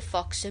and Mr.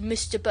 Fox and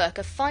Mr. Burke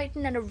a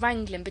fighting and a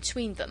wrangling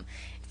between them,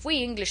 if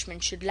we Englishmen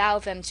should allow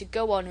them to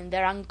go on in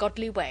their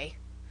ungodly way.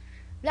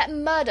 'Let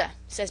 'em murder,'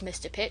 says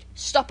Mr. Pitt.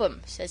 'Stop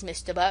 'em,' says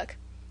Mr. Burke.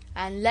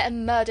 And 'let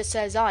 'em murder,'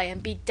 says I,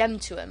 'and be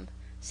demmed to 'em,'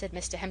 said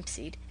Mr.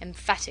 Hempseed,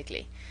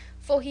 emphatically,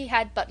 for he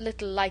had but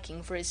little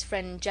liking for his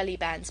friend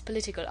Jellyband's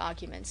political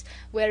arguments,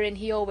 wherein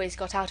he always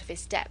got out of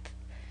his depth,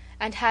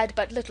 and had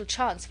but little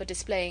chance for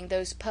displaying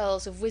those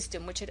pearls of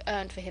wisdom which had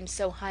earned for him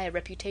so high a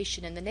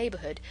reputation in the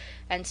neighbourhood,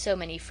 and so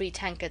many free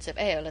tankards of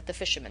ale at the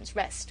Fisherman's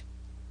Rest.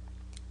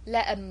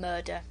 "Let 'em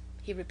murder,"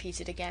 he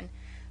repeated again,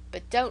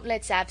 "but don't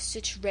let's have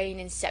such rain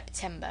in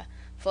September,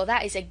 for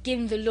that is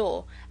agin the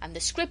law, and the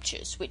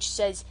Scriptures, which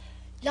says—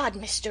 Lud,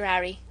 Mr.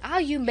 Harry, how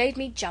you made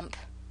me jump!"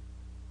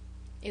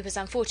 It was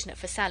unfortunate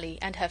for Sally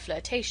and her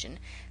flirtation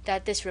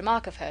that this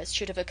remark of hers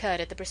should have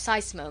occurred at the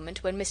precise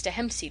moment when Mr.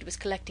 Hempseed was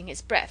collecting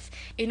his breath,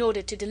 in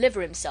order to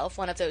deliver himself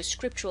one of those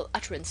scriptural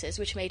utterances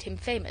which made him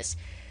famous,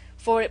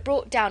 for it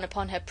brought down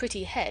upon her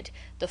pretty head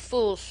the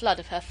full flood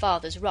of her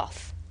father's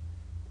wrath.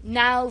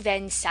 "Now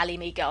then, Sally,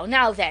 me girl,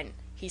 now then,"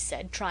 he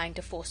said, trying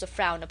to force a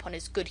frown upon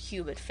his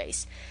good-humoured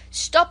face,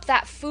 "stop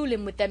that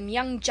fooling with them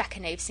young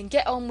jackanapes and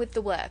get on with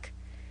the work."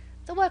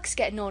 "The work's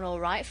getting on all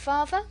right,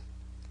 father."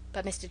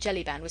 But Mr.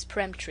 Jellyband was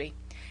peremptory.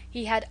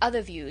 He had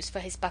other views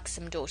for his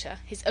buxom daughter,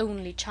 his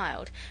only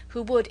child,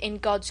 who would in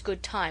God's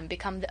good time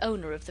become the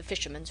owner of the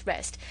Fisherman's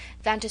Rest,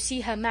 than to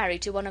see her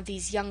married to one of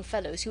these young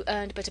fellows who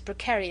earned but a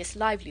precarious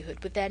livelihood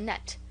with their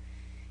net.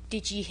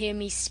 "Did ye hear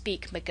me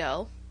speak, my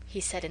girl?" he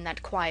said in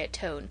that quiet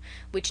tone,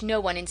 which no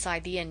one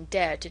inside the inn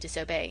dared to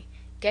disobey.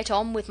 "Get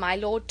on with my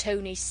Lord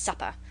Tony's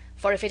supper,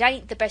 for if it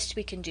ain't the best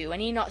we can do,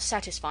 and he not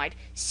satisfied,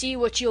 see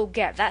what you'll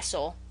get, that's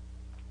all."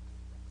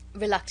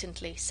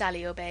 Reluctantly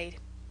Sally obeyed.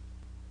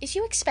 "Is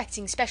you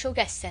expecting special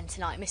guests then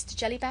tonight, Mr.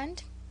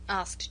 Jellyband?"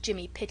 asked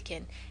Jimmy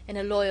Pitkin, in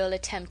a loyal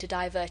attempt to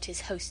divert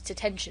his host's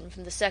attention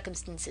from the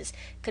circumstances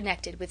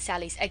connected with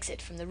Sally's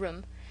exit from the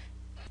room.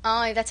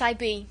 "Aye, that I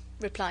be,"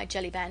 replied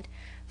Jellyband.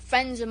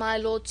 "Friends of my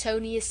Lord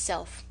Tony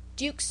hisself,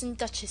 dukes and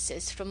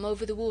duchesses from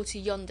over the water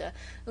yonder,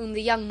 whom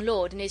the young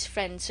lord and his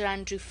friend Sir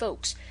Andrew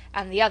Ffoulkes,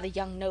 and the other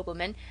young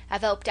noblemen,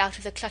 have helped out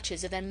of the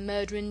clutches of them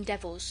murdering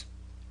devils."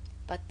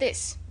 But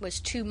this was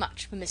too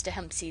much for Mr.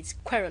 Hempseed's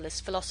querulous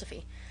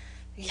philosophy.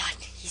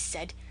 "Lud," he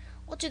said,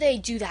 "what do they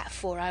do that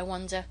for, I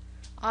wonder?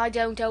 I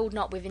don't hold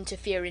not with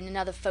interfering in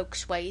other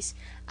folks' ways.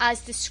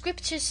 As the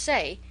Scriptures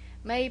say—"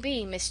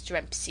 "Maybe, Mr.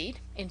 Hempseed,"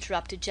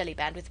 interrupted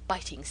Jellyband with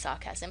biting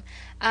sarcasm,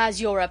 "as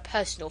you're a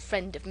personal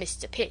friend of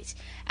Mr. Pitt,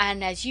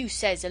 and as you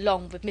says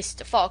along with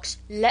Mr. Fox,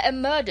 'Let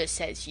 'em murder,'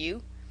 says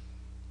you."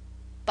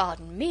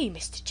 "Pardon me,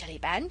 Mr.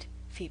 Jellyband,"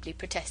 feebly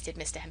protested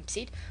Mr.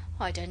 Hempseed,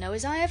 "I don't know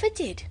as I ever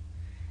did."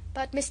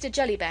 But Mr.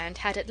 Jellyband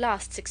had at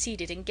last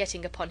succeeded in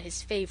getting upon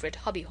his favourite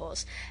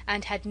hobby-horse,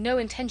 and had no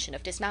intention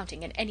of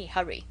dismounting in any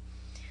hurry.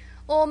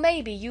 "Or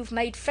maybe you've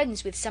made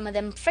friends with some of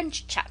them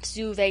French chaps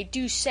who they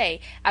do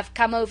say have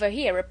come over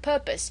here a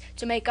purpose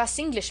to make us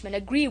Englishmen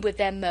agree with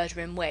their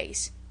murdering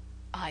ways."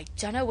 "I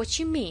dunno what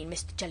you mean,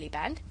 Mr.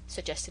 Jellyband,"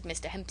 suggested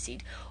Mr.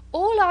 Hempseed.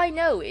 All I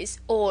know is,"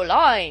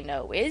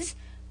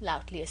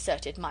 loudly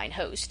asserted mine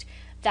host,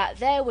 "that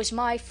there was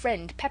my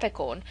friend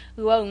Peppercorn,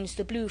 who owns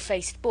the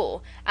Blue-Faced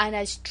Boar, and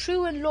as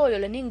true and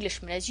loyal an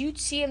Englishman as you'd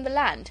see in the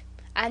land.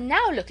 And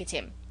now look at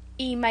him.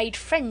 He made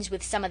friends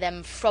with some of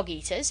them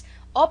frog-eaters,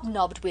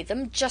 hobnobbed with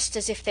them just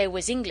as if they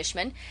was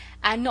Englishmen,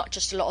 and not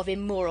just a lot of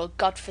immoral,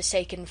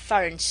 God-forsaken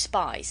foreign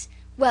spies.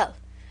 Well,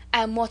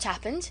 and what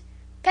happened?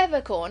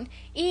 Peppercorn,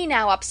 he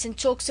now ups and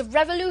talks of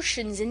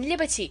revolutions and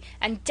liberty,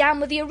 and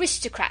down with the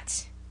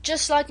aristocrats,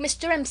 just like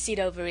Mr. Hempseed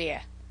over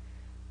here."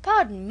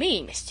 "Pardon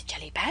me, Mr.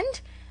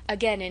 Jellyband,"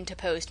 again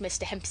interposed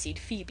Mr. Hempseed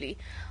feebly,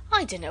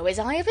 "I dunno as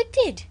I ever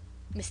did."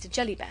 Mr.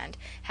 Jellyband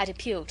had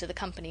appealed to the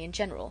company in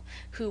general,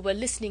 who were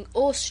listening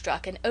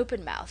awestruck and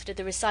open-mouthed at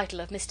the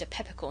recital of Mr.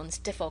 Peppercorn's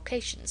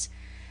defalcations.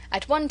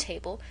 At one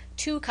table,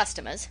 two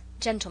customers,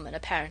 gentlemen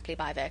apparently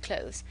by their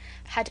clothes,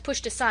 had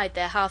pushed aside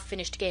their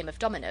half-finished game of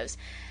dominoes,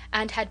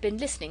 and had been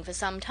listening for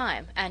some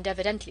time, and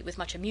evidently with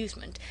much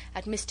amusement,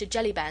 at Mr.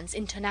 Jellyband's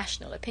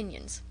international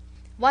opinions.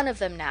 One of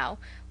them now,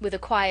 with a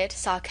quiet,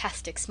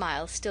 sarcastic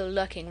smile still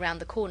lurking round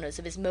the corners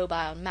of his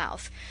mobile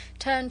mouth,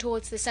 turned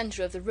towards the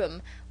centre of the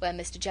room where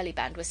Mr.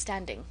 Jellyband was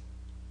standing.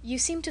 "You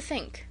seem to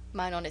think,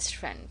 mine honest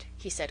friend,"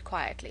 he said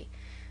quietly,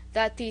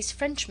 "that these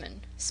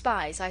Frenchmen,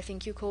 spies I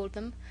think you called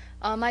them,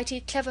 are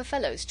mighty clever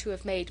fellows to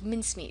have made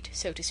mincemeat,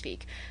 so to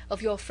speak,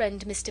 of your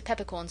friend Mr.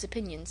 Peppercorn's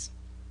opinions.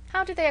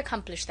 How did they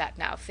accomplish that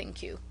now,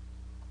 think you?"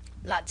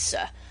 "Lud,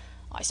 sir,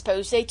 I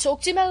suppose they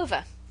talked him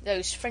over.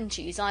 Those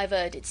Frenchies, I've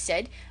heard it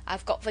said,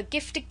 have got the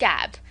gift of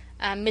gab,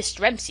 and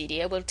Mr. Hempseed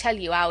here will tell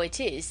you how it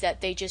is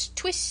that they just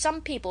twist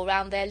some people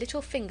round their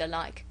little finger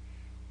like."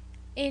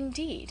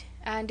 "Indeed,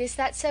 and is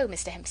that so,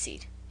 Mr.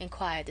 Hempseed?"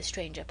 inquired the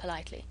stranger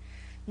politely.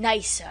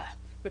 "Nay, sir,"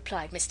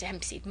 replied Mr.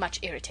 Hempseed, much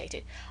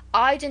irritated,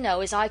 "I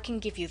dunno as I can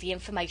give you the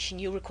information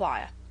you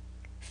require."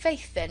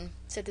 "Faith, then,"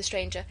 said the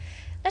stranger,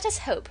 "let us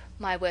hope,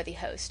 my worthy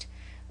host,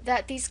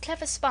 that these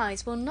clever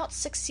spies will not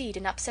succeed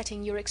in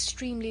upsetting your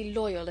extremely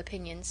loyal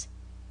opinions."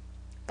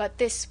 But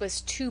this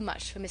was too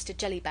much for Mr.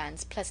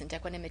 Jellyband's pleasant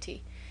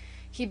equanimity.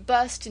 He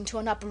burst into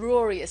an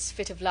uproarious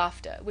fit of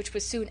laughter, which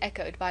was soon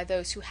echoed by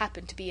those who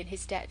happened to be in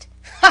his debt.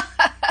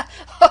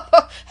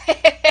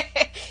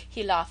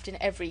 He laughed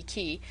in every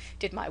key,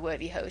 did my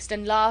worthy host,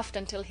 and laughed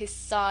until his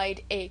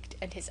side ached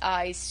and his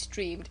eyes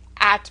streamed.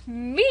 "At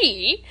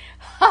me?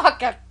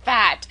 Hark at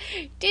that!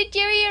 Did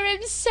you hear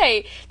him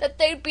say that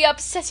they'd be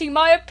upsetting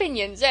my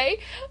opinions, eh?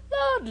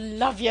 Lord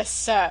love you,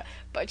 sir,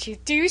 but you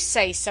do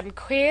say some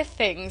queer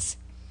things."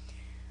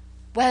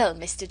 "Well,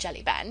 Mr.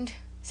 Jellyband,"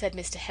 said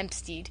Mr.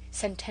 Hempseed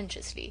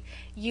sententiously,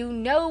 "you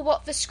know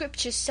what the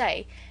Scriptures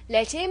say,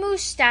 'Let him who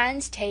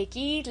stands take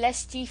heed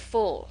lest he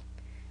fall.'"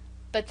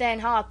 "But then,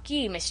 hark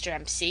ye, Mr.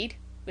 Hempseed,"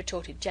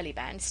 retorted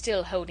Jellyband,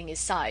 still holding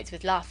his sides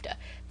with laughter,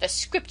 "the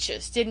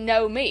Scriptures didn't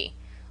know me.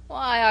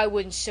 Why, I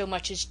wouldn't so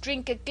much as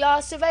drink a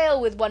glass of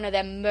ale with one of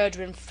them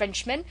murdering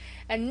Frenchmen,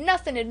 and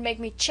nothing 'ud make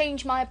me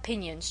change my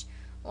opinions.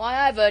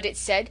 Why, I've heard it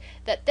said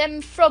that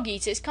them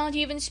frog-eaters can't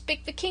even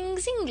speak the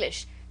King's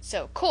English,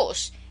 so, of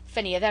course, if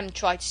any of them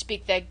tried to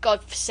speak their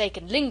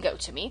God-forsaken lingo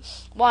to me,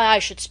 why, I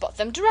should spot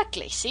them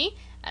directly, see?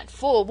 And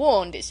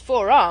forewarned is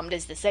forearmed,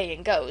 as the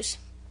saying goes."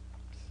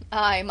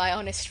 "Ay, my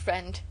honest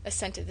friend,"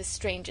 assented the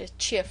stranger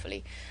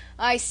cheerfully,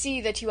 "I see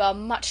that you are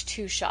much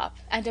too sharp,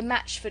 and a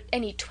match for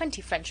any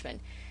 20 Frenchmen.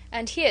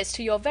 And here's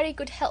to your very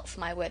good health,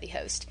 my worthy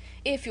host,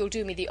 if you'll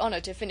do me the honour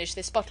to finish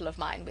this bottle of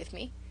mine with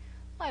me."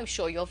 "I'm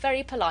sure you're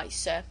very polite,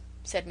 sir,"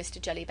 said Mr.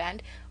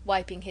 Jellyband,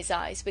 wiping his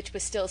eyes, which were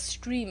still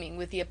streaming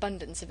with the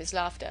abundance of his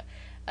laughter,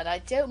 "and I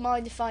don't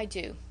mind if I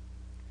do."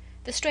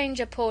 The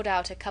stranger poured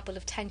out a couple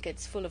of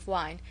tankards full of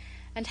wine,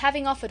 and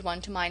having offered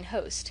one to mine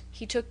host,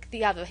 he took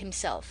the other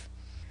himself.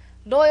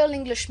 "Loyal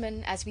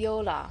Englishmen as we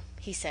all are,"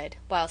 he said,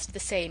 whilst the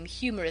same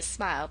humorous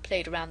smile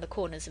played around the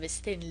corners of his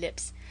thin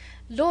lips,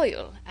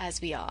 "loyal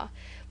as we are,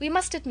 we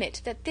must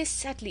admit that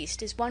this at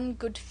least is one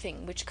good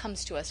thing which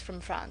comes to us from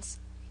France."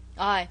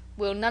 "Ay,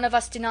 we'll none of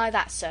us deny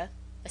that, sir,"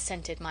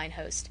 assented mine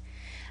host.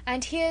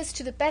 "And here's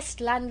to the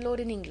best landlord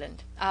in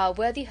England, our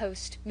worthy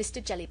host,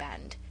 Mr.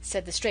 Jellyband,"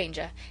 said the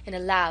stranger, in a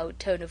loud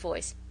tone of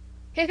voice.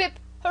 "Hip, hip,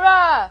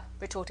 hurrah!"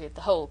 retorted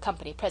the whole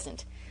company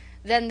present.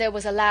 Then there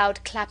was a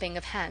loud clapping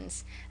of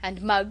hands,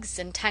 and mugs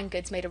and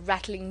tankards made a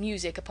rattling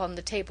music upon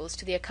the tables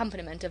to the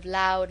accompaniment of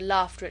loud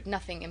laughter at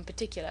nothing in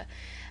particular,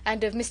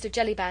 and of Mr.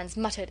 Jellyband's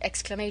muttered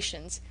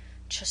exclamations,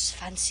 "Just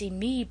fancy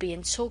me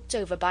being talked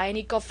over by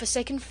any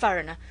God-forsaken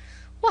foreigner!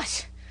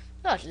 What?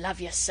 Lord love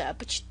you, sir,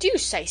 but you do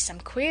say some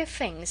queer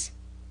things."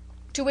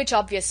 To which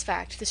obvious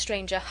fact the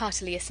stranger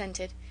heartily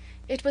assented.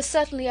 It was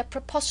certainly a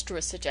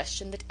preposterous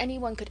suggestion that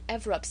anyone could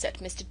ever upset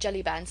Mr.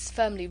 Jellyband's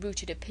firmly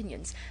rooted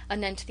opinions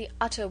anent the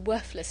utter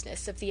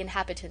worthlessness of the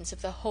inhabitants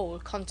of the whole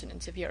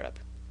continent of Europe.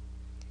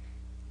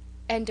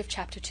 End of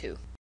chapter 2.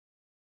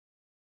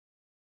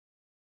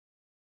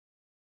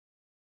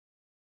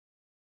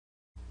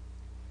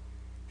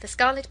 The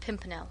Scarlet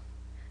Pimpernel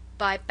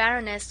by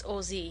Baroness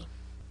Orczy.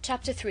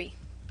 Chapter 3.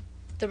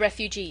 The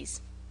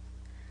Refugees.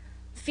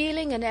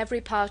 Feeling in every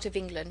part of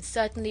England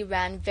certainly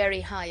ran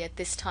very high at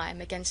this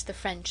time against the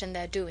French and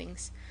their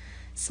doings.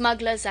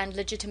 Smugglers and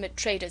legitimate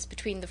traders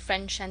between the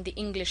French and the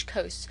English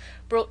coasts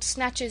brought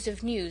snatches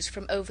of news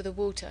from over the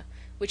water,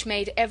 which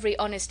made every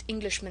honest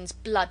Englishman's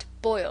blood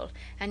boil,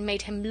 and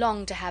made him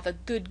long to have a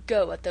good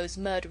go at those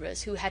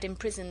murderers who had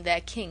imprisoned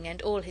their king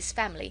and all his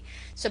family,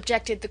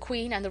 subjected the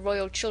Queen and the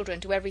royal children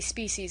to every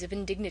species of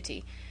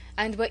indignity,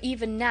 and were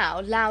even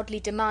now loudly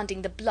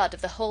demanding the blood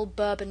of the whole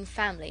Bourbon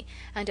family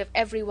and of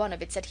every one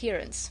of its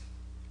adherents.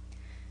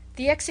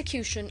 The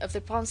execution of the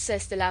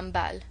Princesse de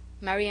Lamballe,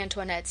 Marie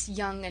Antoinette's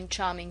young and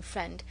charming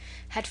friend,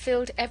 had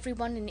filled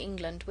everyone in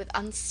England with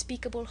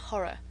unspeakable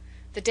horror.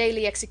 The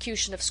daily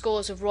execution of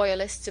scores of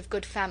royalists of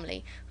good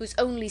family, whose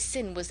only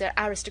sin was their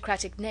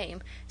aristocratic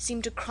name,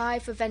 seemed to cry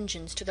for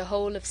vengeance to the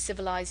whole of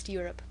civilized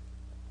Europe.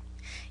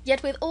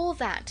 Yet with all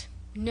that,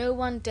 no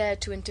one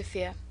dared to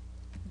interfere.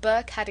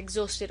 Burke had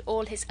exhausted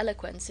all his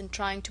eloquence in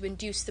trying to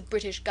induce the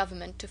British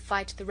government to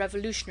fight the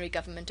revolutionary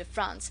government of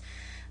France,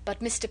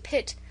 but Mr.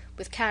 Pitt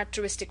with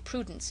characteristic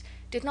prudence,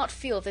 did not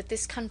feel that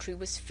this country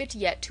was fit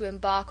yet to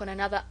embark on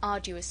another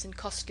arduous and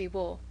costly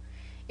war.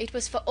 It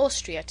was for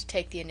Austria to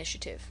take the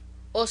initiative.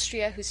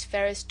 Austria, whose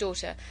fairest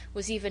daughter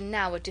was even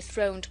now a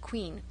dethroned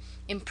queen,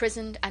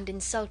 imprisoned and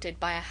insulted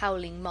by a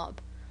howling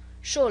mob.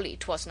 Surely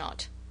 'twas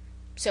not,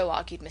 so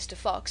argued Mr.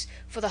 Fox,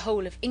 for the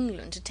whole of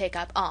England to take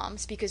up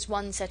arms because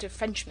one set of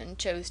Frenchmen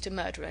chose to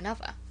murder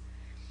another.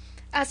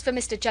 As for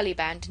Mr.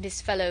 Jellyband and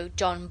his fellow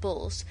John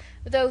Bulls,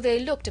 though they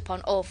looked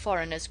upon all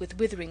foreigners with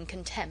withering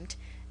contempt,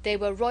 they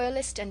were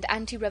royalist and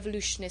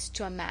anti-revolutionist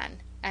to a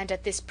man, and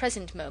at this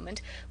present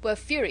moment were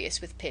furious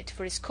with Pitt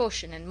for his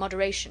caution and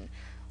moderation,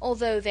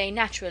 although they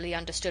naturally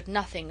understood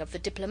nothing of the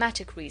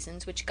diplomatic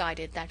reasons which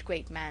guided that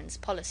great man's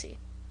policy.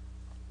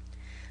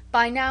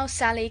 By now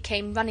Sally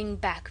came running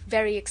back,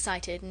 very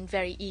excited and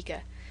very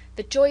eager.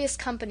 The joyous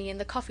company in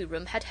the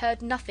coffee-room had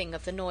heard nothing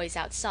of the noise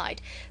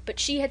outside, but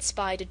she had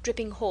spied a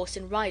dripping horse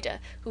and rider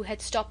who had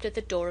stopped at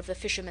the door of the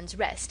Fisherman's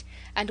Rest,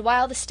 and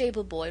while the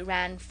stable-boy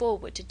ran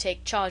forward to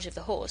take charge of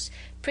the horse,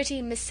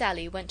 pretty Miss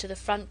Sally went to the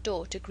front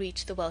door to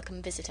greet the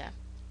welcome visitor.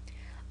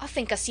 "I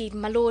think I seed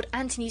my Lord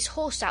Antony's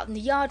horse out in the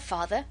yard,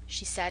 father,"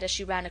 she said, as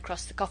she ran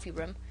across the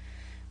coffee-room.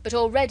 But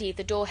already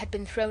the door had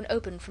been thrown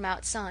open from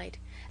outside,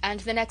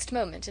 and the next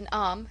moment an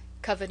arm,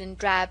 covered in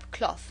drab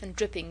cloth and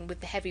dripping with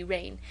the heavy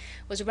rain,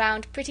 was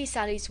round pretty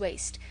Sally's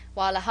waist,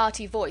 while a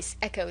hearty voice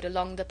echoed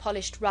along the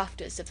polished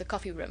rafters of the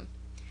coffee-room.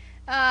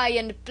 "Ay,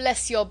 and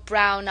bless your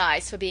brown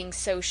eyes for being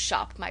so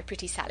sharp, my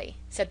pretty Sally,"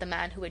 said the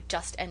man who had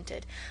just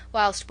entered,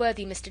 whilst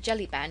worthy Mr.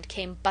 Jellyband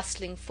came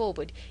bustling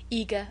forward,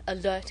 eager,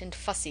 alert, and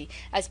fussy,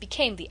 as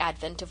became the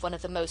advent of one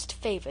of the most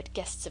favoured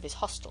guests of his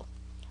hostel.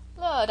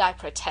 "Lord, I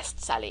protest,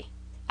 Sally,"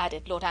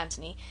 added Lord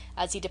Antony,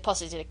 as he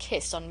deposited a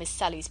kiss on Miss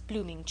Sally's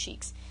blooming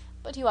cheeks,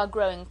 "but you are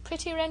growing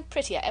prettier and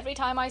prettier every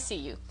time I see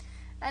you,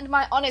 and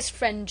my honest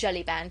friend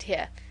Jellyband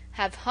here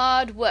have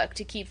hard work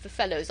to keep the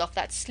fellows off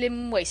that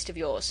slim waist of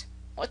yours.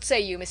 What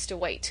say you, Mr.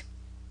 Waite?"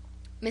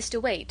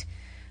 Mr. Waite,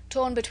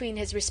 torn between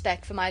his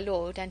respect for my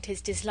lord and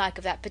his dislike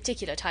of that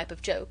particular type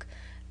of joke,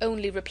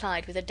 only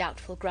replied with a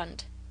doubtful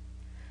grunt.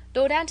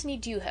 Lord Antony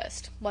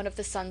Dewhurst, one of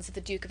the sons of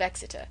the Duke of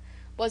Exeter,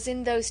 was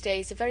in those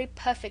days a very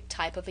perfect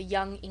type of a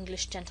young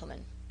English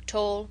gentleman.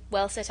 Tall,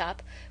 well set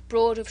up,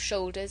 broad of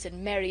shoulders,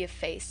 and merry of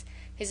face,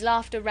 his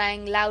laughter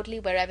rang loudly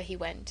wherever he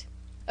went.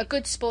 A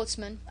good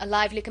sportsman, a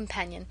lively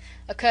companion,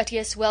 a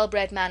courteous,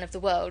 well-bred man of the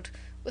world,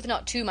 with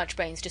not too much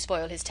brains to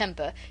spoil his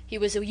temper, he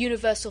was a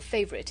universal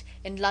favourite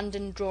in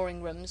London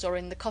drawing-rooms or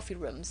in the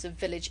coffee-rooms of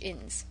village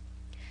inns.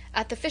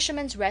 At the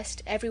Fisherman's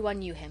Rest everyone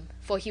knew him,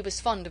 for he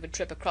was fond of a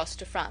trip across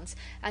to France,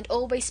 and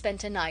always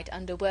spent a night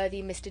under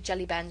worthy Mr.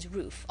 Jellyband's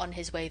roof on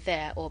his way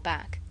there or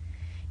back.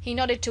 He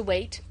nodded to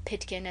Waite,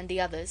 Pitkin, and the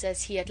others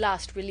as he at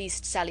last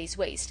released Sally's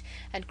waist,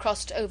 and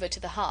crossed over to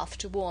the hearth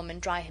to warm and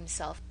dry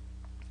himself.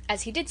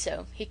 As he did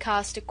so, he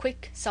cast a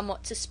quick,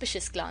 somewhat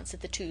suspicious glance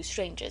at the two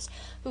strangers,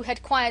 who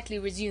had quietly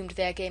resumed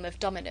their game of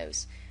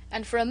dominoes,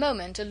 and for a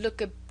moment a look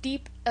of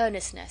deep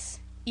earnestness,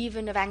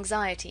 even of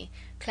anxiety,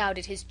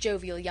 clouded his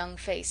jovial young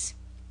face.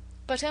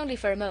 But only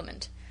for a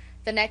moment.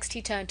 The next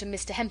he turned to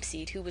Mr.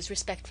 Hempseed, who was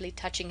respectfully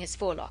touching his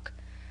forelock.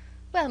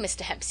 "Well,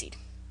 Mr. Hempseed,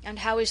 and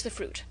how is the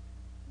fruit?"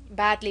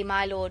 "Badly,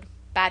 my lord,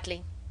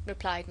 badly,"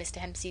 replied Mr.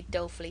 Hempseed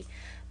dolefully.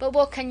 "But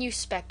what can you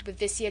 'spect with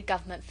this here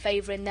government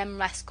favouring them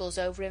rascals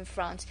over in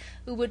France,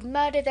 who would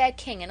murder their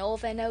king and all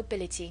their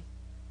nobility?"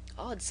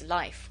 "Odds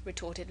life,"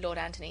 retorted Lord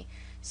Antony,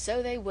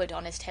 "so they would,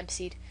 honest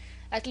Hempseed.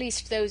 At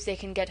least those they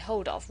can get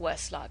hold of,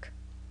 worse luck.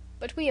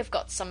 But we have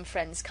got some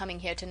friends coming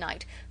here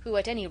tonight who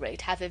at any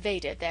rate have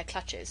evaded their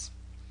clutches."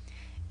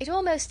 It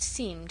almost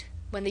seemed,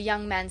 when the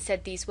young man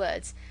said these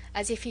words,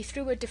 as if he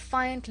threw a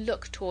defiant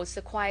look towards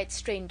the quiet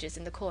strangers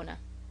in the corner.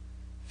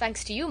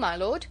 "Thanks to you, my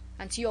lord,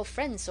 and to your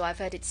friends, so I've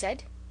heard it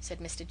said," said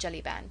Mr.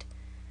 Jellyband.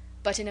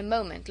 But in a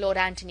moment Lord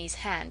Antony's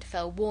hand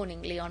fell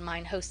warningly on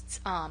mine host's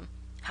arm.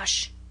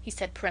 "Hush!" he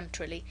said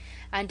peremptorily,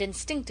 and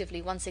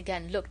instinctively once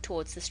again looked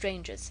towards the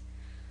strangers.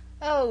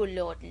 "Oh,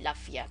 Lord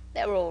love you,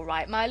 they're all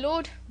right, my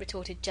lord,"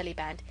 retorted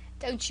Jellyband.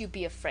 "Don't you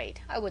be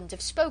afraid. I wouldn't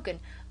have spoken,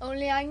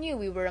 only I knew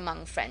we were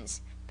among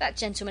friends. That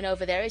gentleman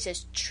over there is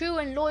as true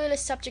and loyal a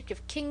subject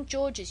of King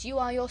George as you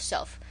are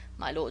yourself,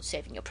 my lord,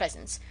 saving your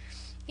presence.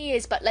 He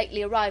is but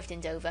lately arrived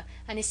in Dover,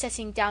 and is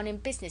setting down in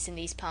business in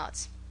these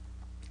parts."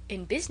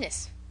 "In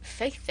business?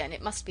 Faith, then,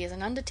 it must be as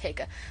an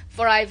undertaker,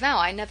 for I vow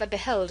I never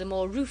beheld a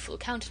more rueful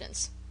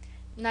countenance."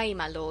 "Nay,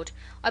 my lord,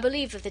 I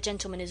believe that the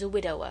gentleman is a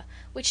widower,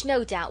 which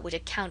no doubt would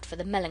account for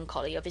the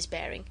melancholy of his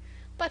bearing.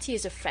 But he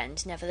is a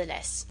friend,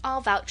 nevertheless,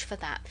 I'll vouch for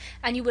that,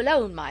 and you will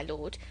own, my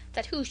lord,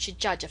 that who should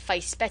judge a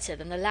face better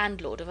than the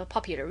landlord of a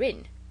popular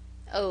inn?"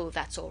 "Oh,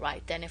 that's all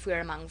right, then, if we're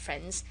among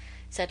friends,"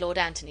 said Lord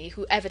Antony,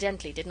 who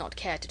evidently did not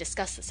care to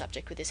discuss the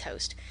subject with his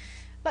host.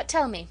 "But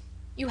tell me,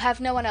 you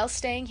have no one else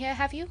staying here,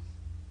 have you?"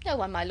 "No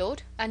one, my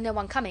lord, and no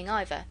one coming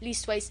either.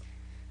 Leastways—"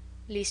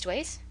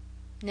 "Leastways?"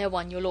 "No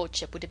one your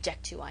lordship would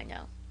object to, I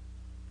know."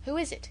 "Who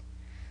is it?"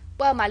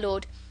 "Well, my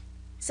lord,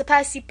 Sir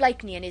Percy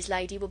Blakeney and his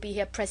lady will be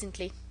here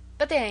presently,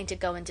 but they ain't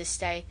a-going to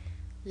stay."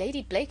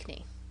 "Lady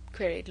Blakeney?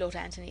 queried Lord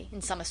Antony,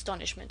 in some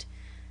astonishment.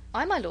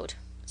 "Aye, my lord.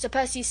 Sir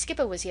Percy's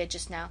skipper was here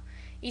just now.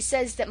 He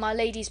says that my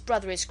lady's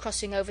brother is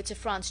crossing over to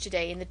France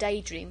today in the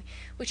Daydream,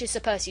 which is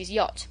Sir Percy's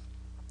yacht,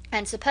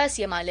 and Sir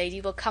Percy and my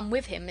lady will come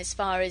with him as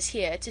far as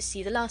here to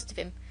see the last of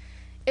him.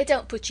 It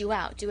don't put you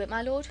out, do it,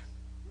 my lord?"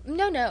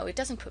 "No, no, it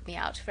doesn't put me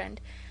out, friend.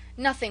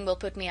 Nothing will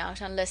put me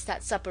out unless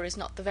that supper is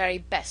not the very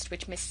best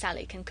which Miss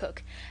Sally can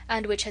cook,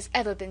 and which has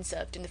ever been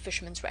served in the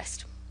Fisherman's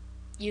Rest."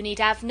 "You need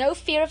have no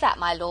fear of that,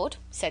 my lord,"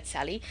 said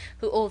Sally,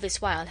 who all this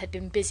while had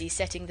been busy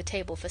setting the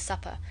table for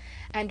supper,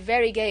 and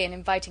very gay and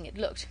inviting it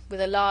looked, with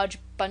a large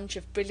bunch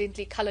of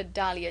brilliantly coloured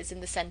dahlias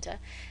in the centre,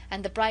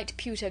 and the bright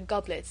pewter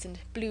goblets and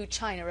blue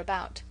china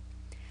about.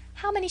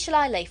 "How many shall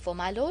I lay for,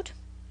 my lord?"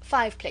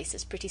 "5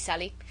 places, pretty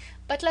Sally,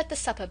 but let the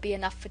supper be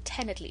enough for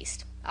 10 at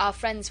least. Our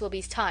friends will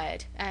be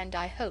tired, and,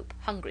 I hope,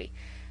 hungry.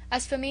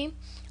 As for me,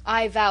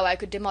 I vow I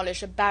could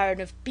demolish a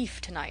baron of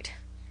beef tonight."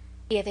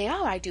 "Here they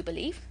are, I do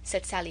believe,"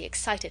 said Sally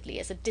excitedly,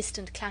 as a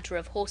distant clatter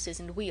of horses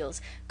and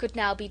wheels could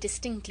now be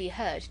distinctly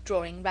heard,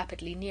 drawing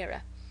rapidly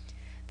nearer.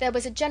 There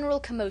was a general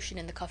commotion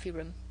in the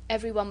coffee-room.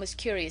 Everyone was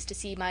curious to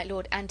see my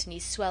Lord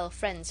Antony's swell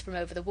friends from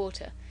over the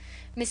water.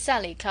 Miss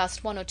Sally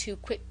cast 1 or 2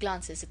 quick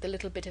glances at the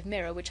little bit of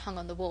mirror which hung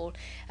on the wall,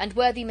 and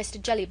worthy Mr.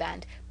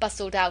 Jellyband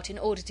bustled out in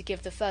order to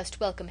give the first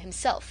welcome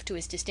himself to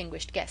his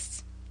distinguished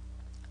guests.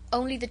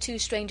 Only the 2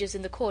 strangers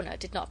in the corner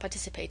did not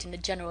participate in the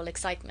general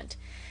excitement.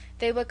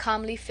 They were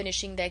calmly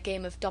finishing their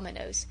game of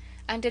dominoes,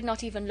 and did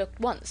not even look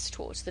once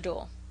towards the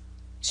door.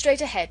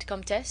 "Straight ahead,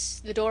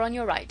 Comtesse, the door on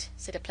your right,"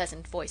 said a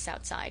pleasant voice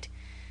outside.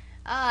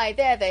 "Aye,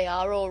 there they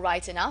are, all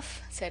right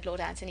enough," said Lord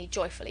Antony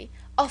joyfully.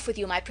 "Off with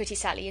you, my pretty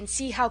Sally, and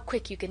see how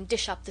quick you can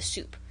dish up the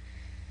soup."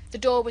 The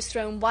door was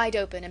thrown wide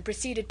open, and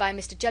preceded by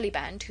Mr.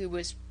 Jellyband, who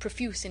was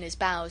profuse in his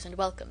bows and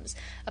welcomes,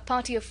 a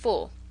party of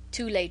 4,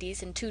 2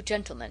 ladies and 2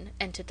 gentlemen,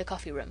 entered the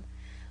coffee-room.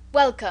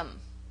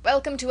 "Welcome,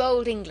 welcome to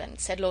old England,"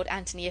 said Lord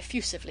Antony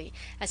effusively,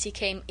 as he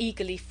came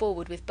eagerly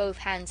forward with both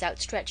hands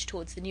outstretched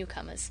towards the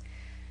newcomers.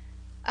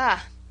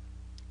 "Ah,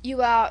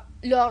 you are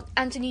Lord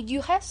Antony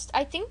Dewhurst,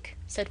 I think?"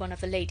 said one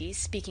of the ladies,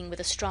 speaking with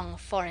a strong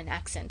foreign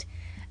accent.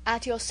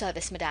 "At your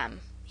service,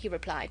 madame," he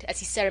replied, as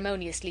he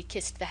ceremoniously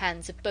kissed the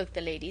hands of both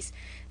the ladies,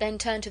 then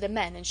turned to the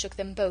men and shook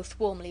them both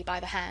warmly by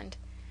the hand.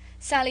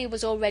 Sally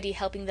was already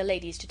helping the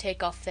ladies to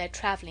take off their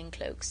travelling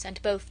cloaks,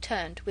 and both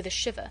turned, with a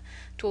shiver,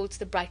 towards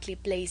the brightly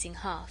blazing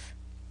hearth.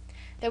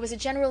 There was a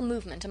general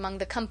movement among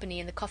the company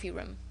in the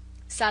coffee-room.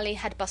 Sally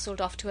had bustled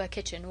off to her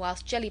kitchen,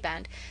 whilst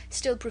Jellyband,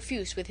 still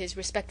profuse with his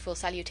respectful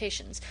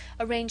salutations,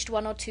 arranged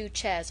 1 or 2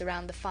 chairs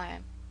around the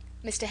fire.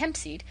 Mr.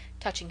 Hempseed,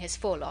 touching his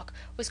forelock,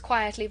 was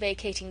quietly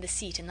vacating the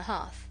seat in the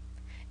hearth.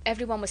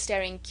 Everyone was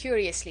staring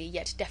curiously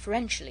yet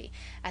deferentially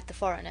at the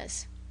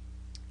foreigners.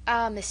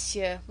 "Ah,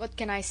 monsieur, what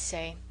can I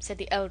say?" said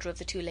the elder of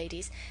the 2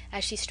 ladies,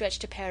 as she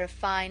stretched a pair of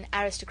fine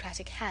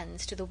aristocratic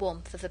hands to the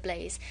warmth of the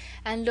blaze,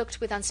 and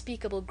looked with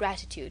unspeakable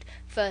gratitude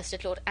first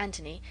at Lord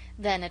Antony,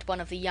 then at one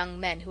of the young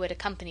men who had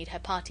accompanied her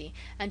party,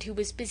 and who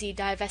was busy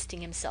divesting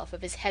himself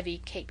of his heavy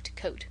caped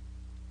coat.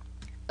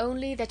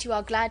 "Only that you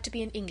are glad to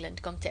be in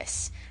England,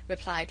 Comtesse,"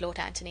 replied Lord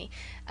Antony,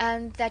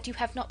 "and that you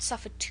have not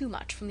suffered too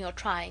much from your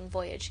trying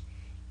voyage."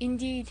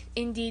 "Indeed,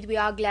 indeed, we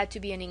are glad to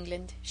be in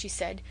England," she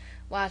said,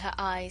 while her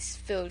eyes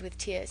filled with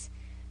tears,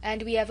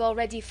 "and we have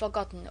already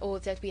forgotten all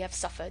that we have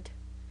suffered."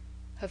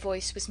 Her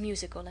voice was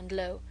musical and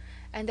low,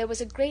 and there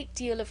was a great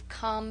deal of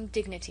calm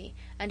dignity,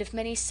 and of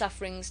many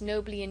sufferings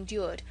nobly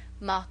endured,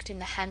 marked in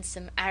the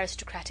handsome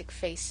aristocratic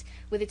face,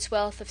 with its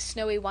wealth of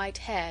snowy white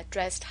hair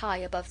dressed high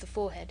above the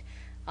forehead,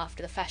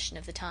 after the fashion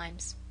of the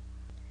times.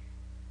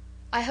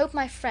 "I hope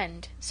my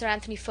friend, Sir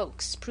Anthony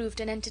Ffoulkes, proved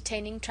an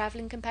entertaining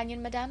travelling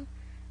companion, madame?"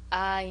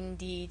 "Ah,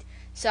 indeed,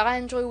 Sir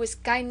Andrew was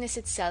kindness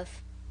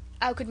itself.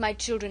 How could my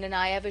children and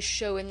I ever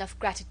show enough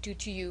gratitude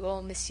to you,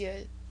 oh,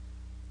 monsieur?"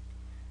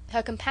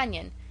 Her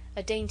companion,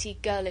 a dainty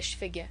girlish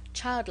figure,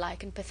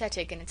 childlike and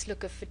pathetic in its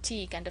look of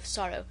fatigue and of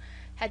sorrow,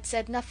 had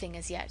said nothing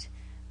as yet,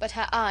 but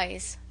her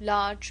eyes,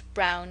 large,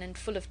 brown, and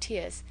full of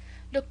tears,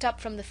 looked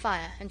up from the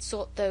fire and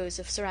sought those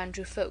of Sir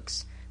Andrew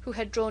Ffoulkes, who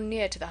had drawn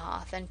near to the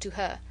hearth and to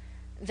her.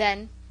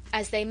 Then,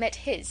 as they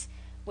met his,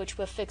 which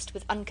were fixed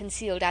with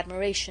unconcealed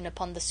admiration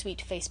upon the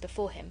sweet face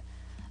before him,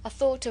 a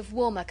thought of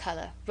warmer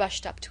colour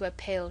rushed up to her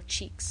pale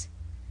cheeks.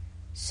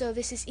 "So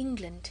this is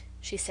England,"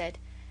 she said,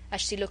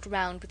 as she looked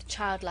round with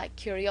childlike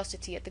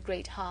curiosity at the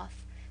great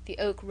hearth, the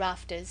oak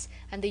rafters,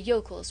 and the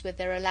yokels with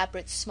their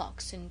elaborate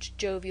smocks and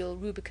jovial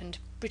rubicund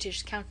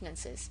British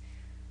countenances.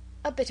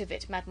 "A bit of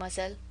it,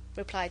 mademoiselle,"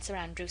 replied Sir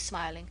Andrew,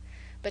 smiling,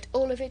 "but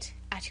all of it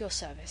at your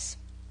service."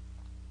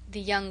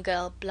 The young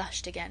girl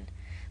blushed again,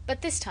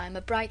 but this time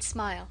a bright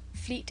smile,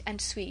 fleet and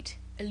sweet,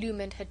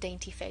 illumined her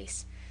dainty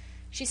face.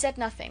 She said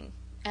nothing,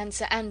 and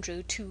Sir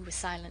Andrew too was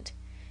silent.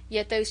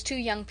 Yet those 2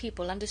 young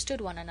people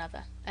understood one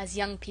another, as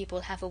young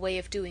people have a way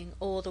of doing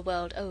all the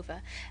world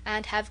over,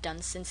 and have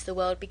done since the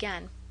world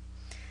began.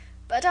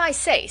 "But I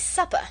say,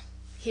 supper!"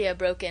 here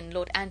broke in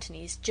Lord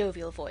Antony's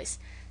jovial voice.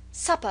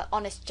 "Supper,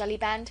 honest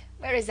Jellyband!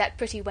 Where is that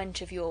pretty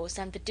wench of yours,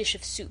 and the dish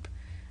of soup?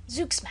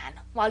 Zooks,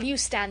 man, while you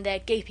stand there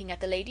gaping at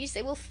the ladies,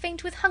 they will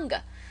faint with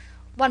hunger.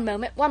 One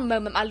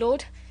moment, my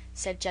lord,"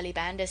 said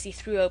Jellyband, as he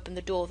threw open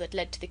the door that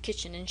led to the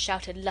kitchen and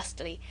shouted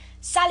lustily,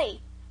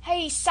 "Sally!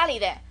 Hey, Sally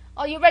there!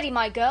 Are you ready,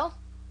 my girl?"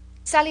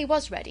 Sally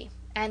was ready,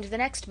 and the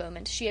next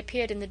moment she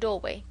appeared in the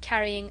doorway,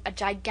 carrying a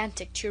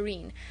gigantic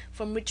tureen,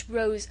 from which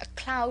rose a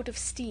cloud of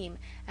steam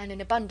and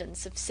an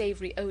abundance of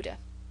savoury odour.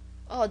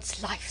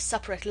 "Odds life,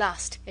 supper at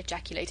last!"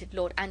 ejaculated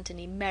Lord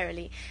Anthony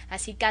merrily,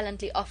 as he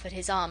gallantly offered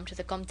his arm to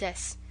the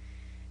Comtesse.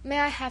 "May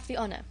I have the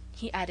honour?"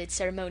 he added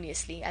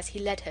ceremoniously, as he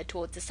led her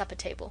towards the supper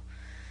table.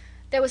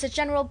 There was a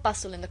general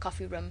bustle in the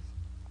coffee room.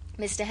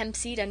 Mr.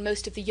 Hempseed and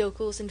most of the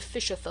yokels and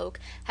fisher folk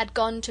had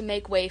gone to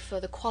make way for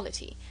the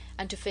quality,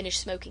 and to finish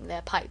smoking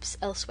their pipes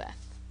elsewhere.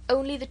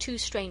 Only the two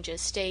strangers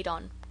stayed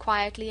on,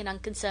 quietly and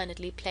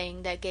unconcernedly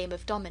playing their game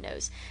of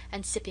dominoes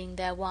and sipping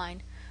their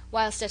wine,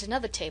 whilst at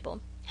another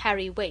table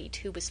Harry Waite,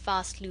 who was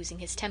fast losing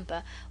his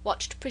temper,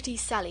 watched pretty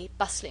Sally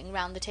bustling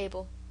round the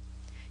table.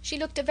 She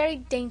looked a very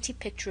dainty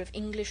picture of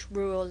English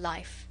rural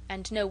life,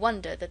 and no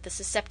wonder that the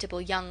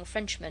susceptible young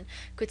Frenchman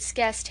could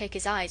scarce take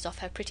his eyes off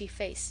her pretty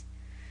face.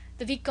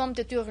 The Vicomte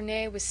de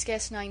Tournay was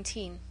scarce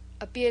 19,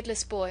 a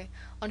beardless boy,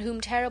 on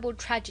whom terrible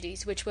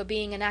tragedies which were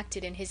being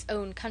enacted in his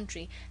own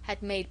country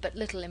had made but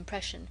little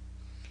impression.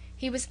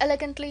 He was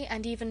elegantly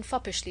and even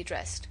foppishly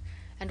dressed,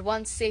 and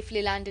once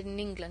safely landed in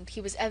England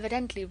he was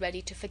evidently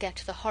ready to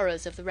forget the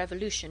horrors of the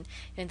Revolution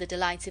in the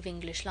delights of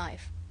English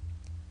life.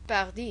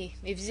 "Pardi,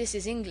 if this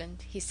is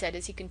England," he said,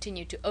 as he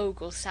continued to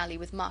ogle Sally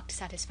with marked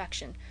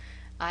satisfaction,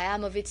 "I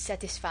am of it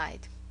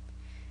satisfied."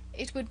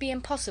 It would be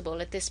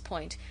impossible at this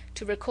point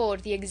to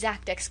record the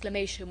exact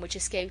exclamation which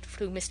escaped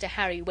through Mr.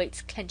 Harry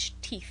Waite's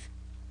clenched teeth.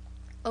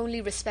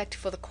 Only respect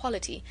for the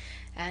quality,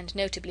 and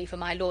notably for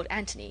my Lord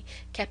Anthony,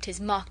 kept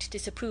his marked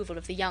disapproval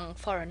of the young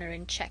foreigner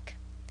in check.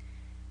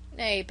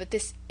 "Nay, but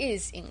this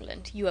is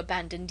England, you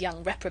abandoned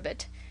young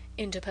reprobate,"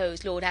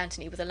 interposed Lord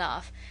Anthony with a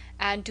laugh,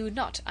 "and do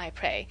not, I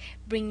pray,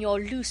 bring your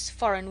loose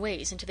foreign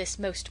ways into this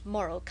most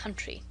moral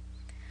country."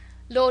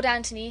 Lord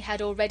Anthony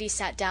had already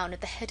sat down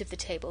at the head of the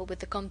table with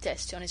the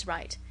Comtesse on his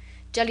right.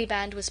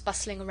 Jellyband was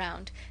bustling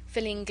around,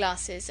 filling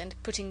glasses and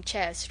putting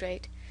chairs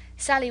straight.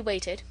 Sally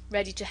waited,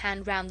 ready to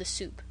hand round the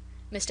soup.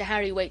 Mr.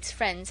 Harry Waite's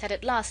friends had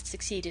at last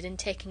succeeded in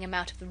taking him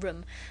out of the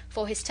room,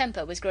 for his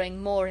temper was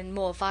growing more and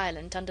more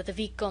violent under the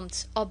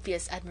Vicomte's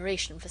obvious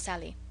admiration for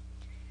Sally.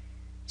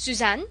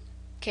 "Suzanne?"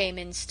 came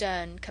in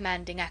stern,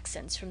 commanding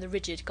accents from the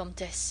rigid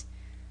Comtesse.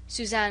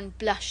 Suzanne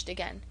blushed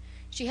again.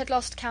 She had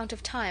lost count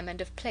of time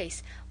and of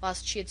place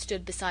whilst she had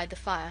stood beside the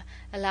fire,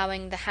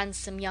 allowing the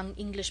handsome young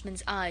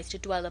Englishman's eyes to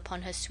dwell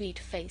upon her sweet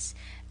face,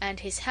 and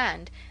his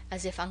hand,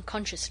 as if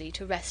unconsciously,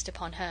 to rest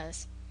upon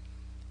hers.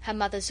 Her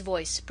mother's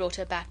voice brought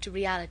her back to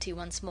reality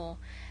once more,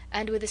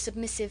 and with a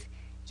submissive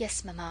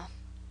 "Yes, mamma,"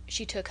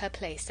 she took her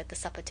place at the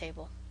supper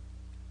table.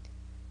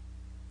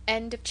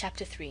 End of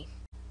chapter 3.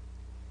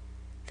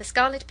 The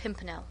Scarlet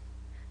Pimpernel,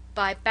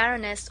 by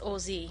Baroness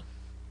Orczy.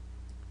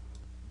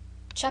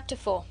 Chapter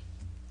 4.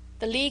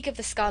 The League of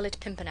the Scarlet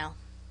Pimpernel.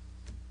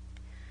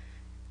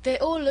 They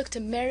all looked a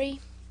merry,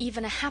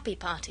 even a happy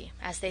party,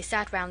 as they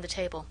sat round the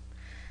table.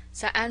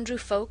 Sir Andrew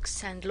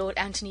Ffoulkes and Lord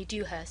Anthony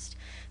Dewhurst,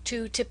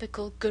 two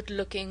typical,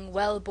 good-looking,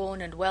 well-born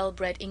and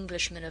well-bred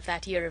Englishmen of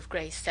that year of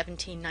grace,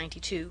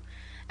 1792,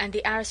 and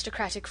the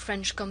aristocratic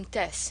French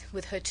Comtesse,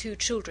 with her two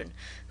children,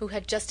 who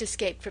had just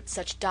escaped from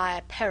such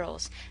dire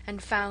perils,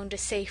 and found a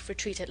safe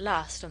retreat at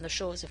last on the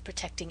shores of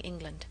protecting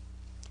England.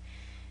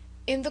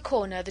 In the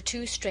corner the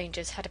two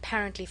strangers had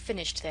apparently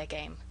finished their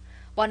game.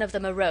 One of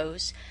them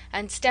arose,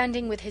 and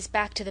standing with his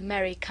back to the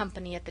merry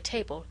company at the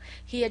table,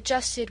 he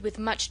adjusted with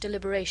much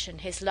deliberation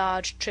his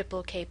large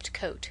triple-caped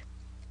coat.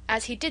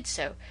 As he did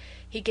so,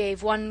 he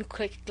gave one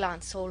quick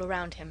glance all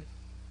around him.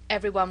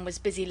 Everyone was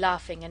busy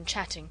laughing and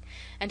chatting,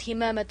 and he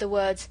murmured the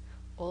words,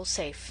 "All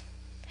safe."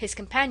 His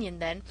companion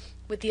then,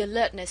 with the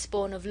alertness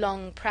born of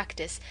long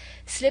practice,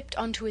 slipped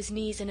on to his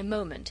knees in a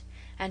moment,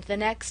 and the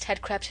next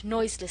had crept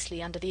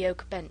noiselessly under the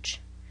oak bench.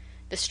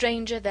 The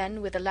stranger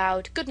then, with a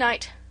loud "Good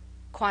night,"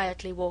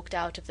 quietly walked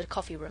out of the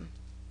coffee-room.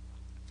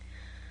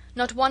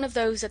 Not one of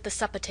those at the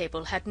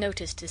supper-table had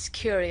noticed this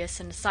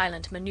curious and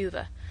silent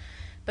manoeuvre,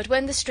 but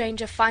when the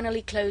stranger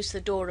finally closed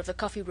the door of the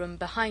coffee-room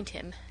behind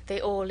him, they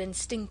all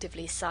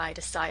instinctively sighed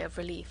a sigh of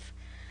relief.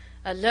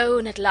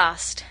 "Alone at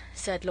last,"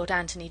 said Lord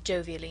Anthony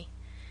jovially.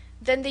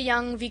 Then the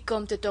young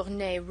Vicomte de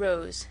Tournay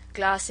rose,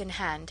 glass in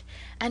hand,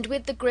 and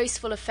with the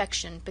graceful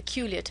affection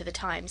peculiar to the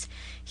times,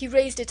 he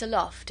raised it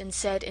aloft, and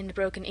said in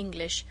broken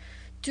English,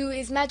 "To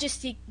His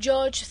Majesty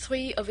George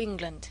III of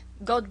England.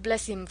 God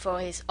bless him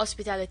for his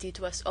hospitality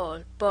to us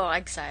all, poor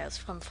exiles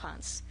from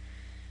France."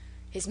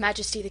 "His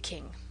Majesty the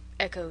King,"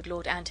 echoed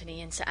Lord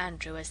Anthony and Sir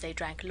Andrew as they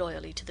drank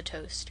loyally to the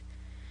toast.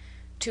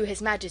 "To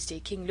His Majesty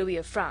King Louis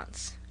of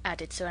France,"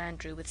 added Sir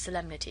Andrew with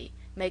solemnity.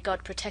 "May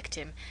God protect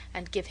him,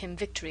 and give him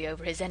victory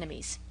over his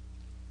enemies."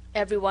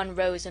 Every one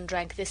rose and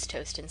drank this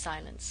toast in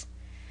silence.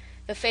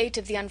 The fate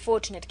of the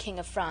unfortunate King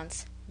of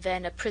France,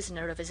 then a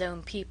prisoner of his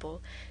own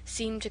people,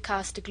 seemed to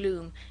cast a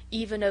gloom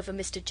even over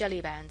Mr.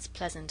 Jellyband's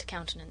pleasant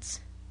countenance.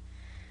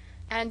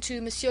 "And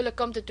to Monsieur le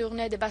Comte de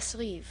Tournay de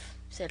Basserive,"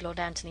 said Lord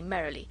Antony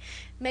merrily.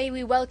 "May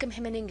we welcome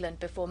him in England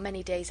before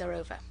many days are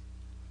over."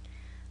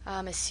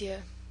 "Ah,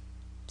 monsieur,"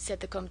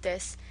 said the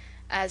Comtesse,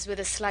 as with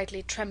a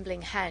slightly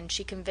trembling hand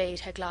she conveyed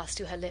her glass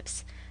to her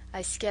lips,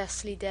 "I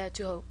scarcely dare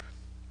to hope."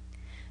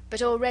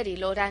 But already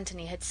Lord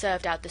Antony had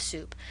served out the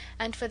soup,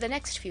 and for the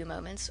next few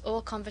moments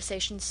all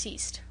conversation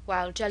ceased,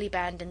 while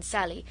Jellyband and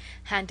Sally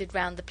handed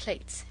round the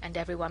plates, and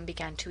everyone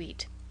began to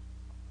eat.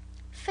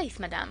 "Faith,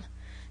 madame,"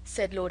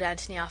 said Lord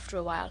Antony after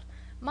a while,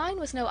 "mine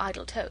was no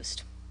idle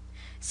toast.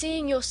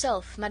 Seeing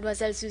yourself,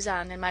 Mademoiselle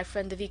Suzanne, and my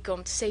friend the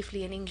Vicomte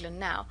safely in England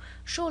now,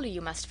 surely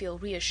you must feel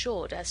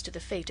reassured as to the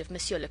fate of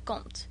Monsieur le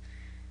Comte."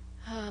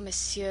 "Ah,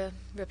 monsieur,"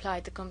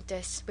 replied the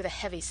Comtesse, with a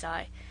heavy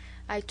sigh,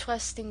 "I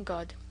trust in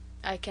God.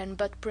 I can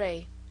but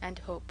pray and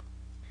hope."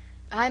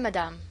 "Aye,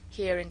 madame,"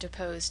 here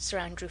interposed Sir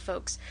Andrew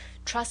Ffoulkes,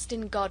 "trust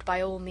in God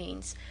by all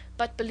means,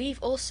 but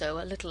believe also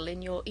a little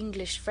in your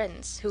English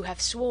friends, who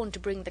have sworn to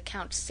bring the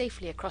Count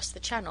safely across the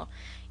Channel,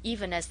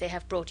 even as they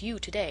have brought you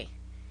today."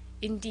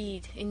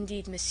 "Indeed,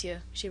 indeed,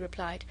 monsieur," she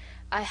replied,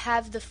 "I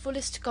have the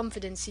fullest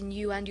confidence in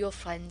you and your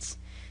friends.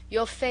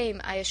 Your fame,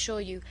 I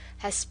assure you,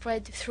 has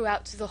spread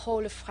throughout the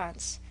whole of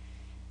France.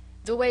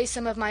 The way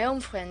some of my own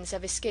friends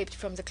have escaped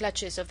from the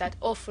clutches of that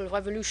awful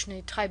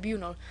revolutionary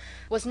tribunal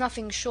was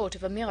nothing short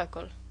of a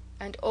miracle,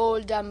 and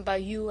all done by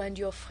you and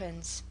your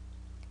friends.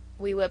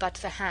 We were but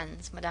the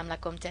hands, Madame la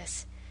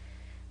Comtesse."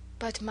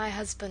 "But my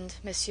husband,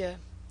 monsieur,"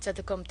 said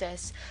the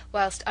Comtesse,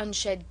 whilst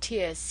unshed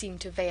tears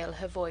seemed to veil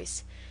her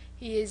voice,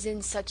 "he is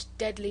in such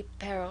deadly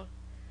peril.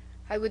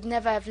 I would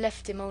never have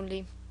left him,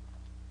 only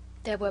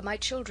there were my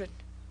children.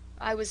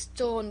 I was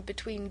torn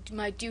between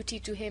my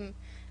duty to him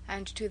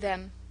and to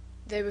them.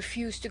 They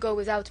refused to go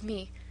without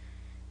me,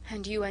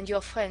 and you and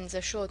your friends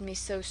assured me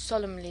so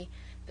solemnly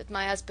that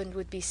my husband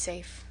would be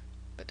safe.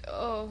 But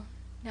oh,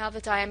 now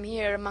that I am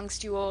here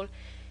amongst you all,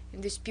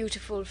 in this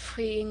beautiful,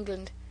 free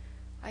England,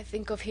 I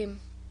think of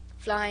him,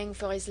 flying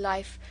for his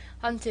life,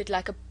 hunted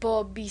like a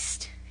poor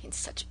beast, in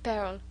such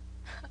peril.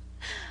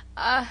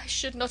 Ah, I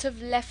should not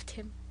have left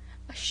him.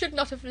 I should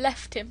not have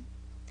left him."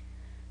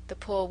 The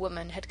poor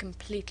woman had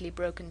completely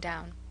broken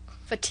down.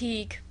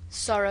 Fatigue,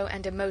 sorrow,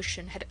 and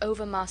emotion had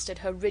overmastered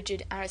her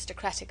rigid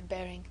aristocratic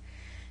bearing.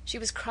 She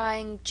was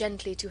crying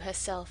gently to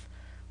herself,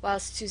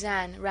 whilst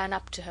Suzanne ran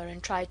up to her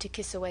and tried to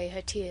kiss away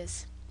her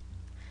tears.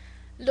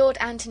 Lord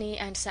Antony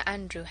and Sir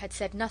Andrew had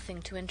said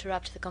nothing to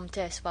interrupt the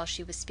Comtesse while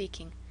she was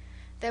speaking.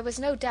 There was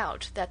no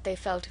doubt that they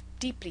felt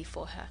deeply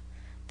for her.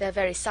 Their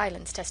very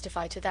silence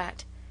testified to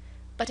that.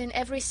 But in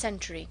every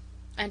century,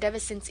 and ever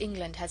since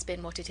England has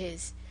been what it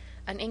is,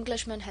 an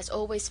Englishman has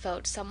always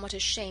felt somewhat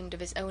ashamed of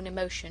his own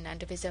emotion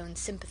and of his own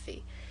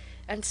sympathy,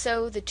 and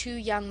so the two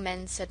young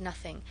men said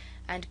nothing,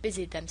 and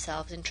busied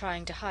themselves in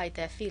trying to hide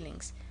their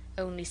feelings,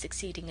 only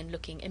succeeding in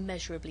looking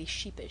immeasurably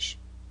sheepish.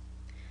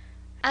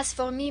 "As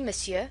for me,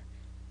 monsieur,"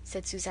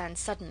 said Suzanne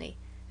suddenly,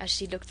 as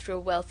she looked through a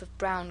wealth of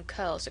brown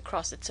curls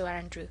across at Sir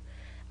Andrew,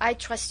 "I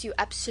trust you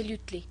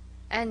absolutely,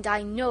 and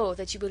I know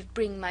that you will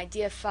bring my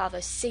dear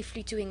father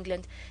safely to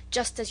England,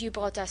 just as you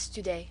brought us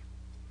today."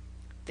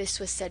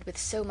 This was said with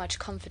so much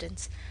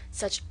confidence,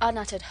 such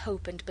unuttered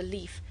hope and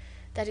belief,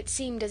 that it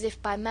seemed as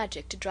if by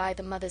magic to dry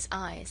the mother's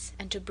eyes,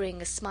 and to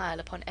bring a smile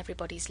upon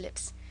everybody's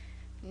lips.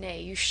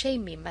 "Nay, you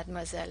shame me,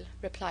 mademoiselle,"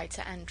 replied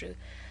Sir Andrew.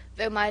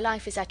 "Though my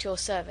life is at your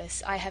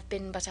service, I have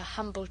been but a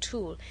humble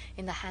tool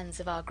in the hands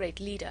of our great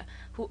leader,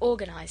 who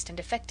organized and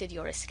effected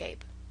your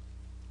escape."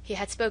 He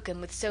had spoken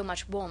with so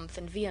much warmth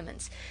and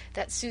vehemence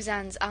that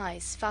Suzanne's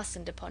eyes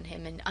fastened upon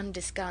him in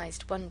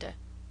undisguised wonder.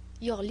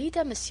 "Your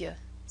leader, monsieur?"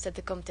 said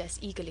the Comtesse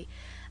eagerly.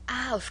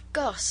 "Ah, of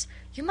course,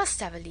 you must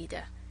have a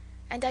leader,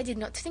 and I did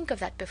not think of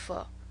that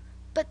before.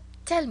 But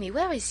tell me,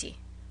 where is he?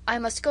 I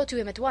must go to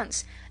him at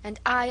once, and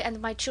I and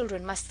my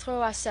children must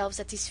throw ourselves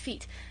at his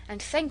feet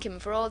and thank him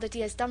for all that he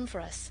has done for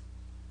us."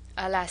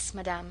 "Alas,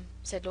 madame,"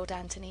 said Lord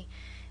Antony,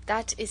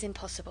 "that is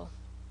impossible."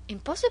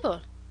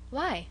 "Impossible?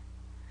 Why?"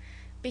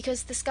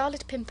 "Because the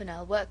Scarlet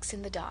Pimpernel works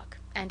in the dark,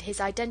 and his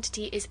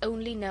identity is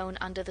only known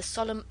under the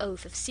solemn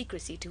oath of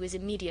secrecy to his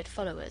immediate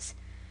followers."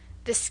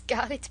 "The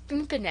Scarlet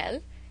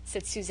Pimpernel?"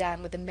 said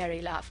Suzanne with a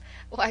merry laugh.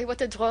 "Why,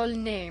 what a droll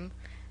name!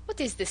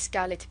 What is the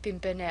Scarlet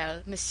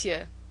Pimpernel,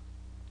 monsieur?"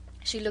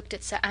 She looked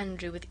at Sir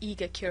Andrew with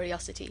eager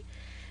curiosity.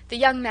 The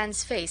young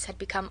man's face had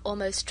become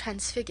almost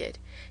transfigured.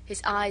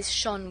 His eyes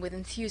shone with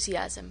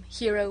enthusiasm,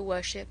 hero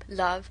worship,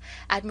 love,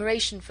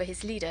 admiration for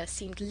his leader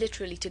seemed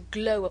literally to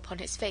glow upon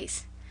his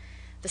face.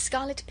 "The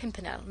Scarlet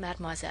Pimpernel,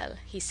 mademoiselle,"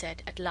 he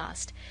said at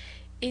last,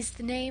 "is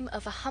the name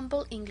of a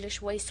humble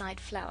English wayside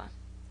flower.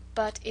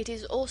 But it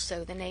is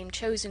also the name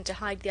chosen to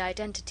hide the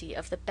identity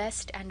of the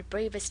best and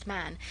bravest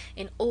man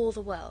in all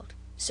the world,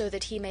 so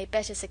that he may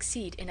better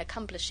succeed in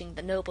accomplishing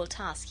the noble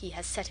task he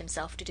has set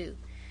himself to do."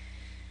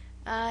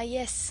 "Ah,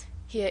 yes,"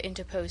 here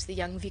interposed the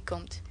young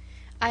Vicomte,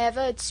 "I have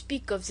heard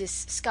speak of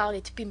this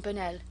Scarlet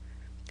Pimpernel.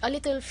 A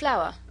little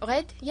flower,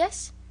 red,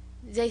 yes?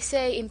 They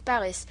say in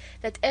Paris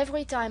that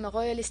every time a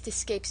royalist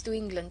escapes to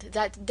England,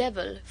 that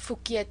devil,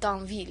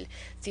 Fouquier-Tinville,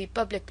 the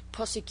public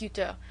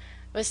prosecutor,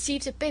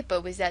 received a paper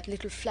with that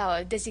little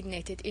flower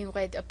designated in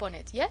red upon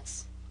it,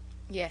 yes?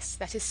 Yes,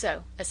 that is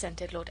so,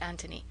 assented Lord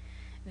Antony.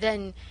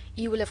 Then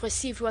you will have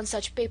received one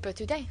such paper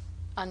today?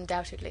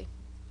 Undoubtedly.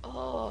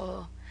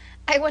 Oh,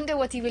 I wonder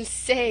what he will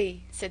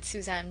say, said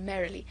Suzanne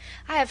merrily.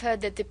 I have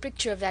heard that the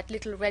picture of that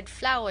little red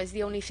flower is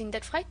the only thing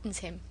that frightens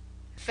him.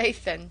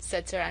 Faith, then,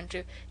 said Sir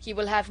Andrew, he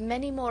will have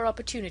many more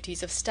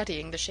opportunities of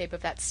studying the shape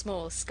of that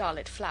small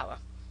scarlet flower.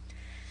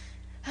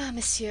 Ah,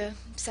 monsieur,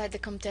 sighed the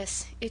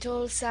Comtesse, it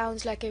all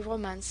sounds like a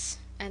romance,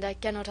 and I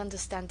cannot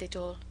understand it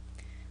all.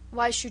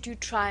 Why should you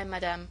try,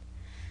 madame?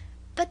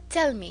 But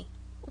tell me,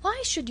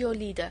 why should your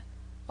leader,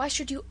 why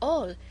should you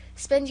all,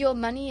 spend your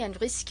money and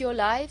risk your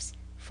lives,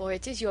 for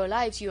it is your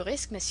lives you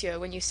risk, monsieur,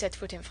 when you set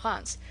foot in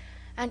France,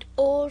 and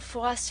all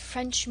for us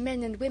French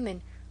men and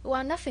women, who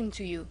are nothing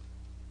to you?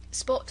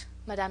 Sport,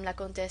 Madame la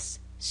Comtesse,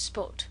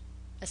 sport,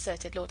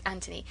 asserted Lord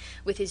Antony,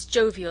 with his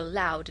jovial,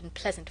 loud, and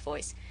pleasant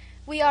voice.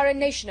 We are a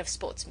nation of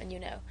sportsmen, you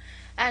know,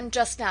 and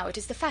just now it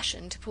is the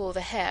fashion to pull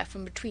the hare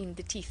from between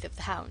the teeth of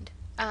the hound.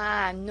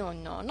 Ah, no,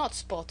 not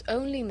sport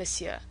only,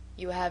 monsieur.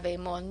 You have a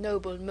more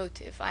noble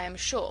motive, I am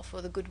sure,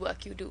 for the good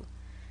work you do.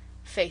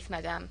 Faith,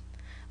 madame,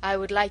 I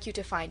would like you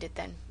to find it,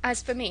 then.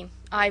 As for me,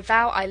 I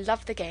vow I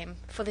love the game,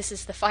 for this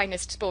is the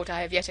finest sport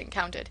I have yet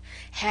encountered.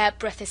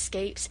 Hairbreadth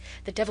escapes,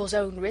 the devil's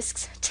own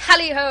risks,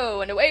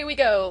 tally-ho, and away we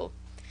go!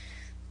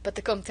 But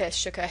the Comtesse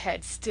shook her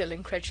head, still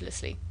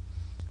incredulously.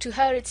 To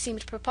her it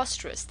seemed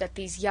preposterous that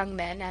these young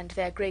men and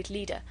their great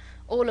leader,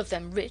 all of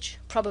them rich,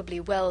 probably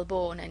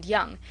well-born and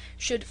young,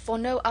 should, for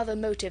no other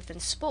motive than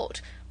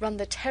sport, run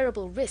the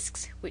terrible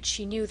risks which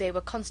she knew they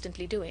were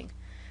constantly doing.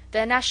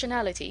 Their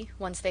nationality,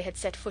 once they had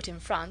set foot in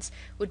France,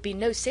 would be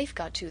no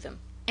safeguard to them.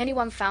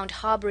 Anyone found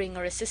harbouring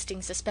or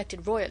assisting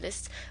suspected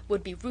royalists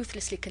would be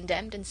ruthlessly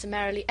condemned and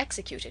summarily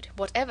executed,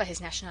 whatever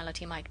his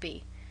nationality might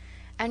be.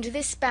 And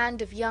this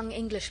band of young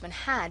Englishmen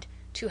had,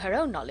 to her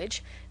own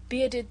knowledge,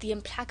 bearded the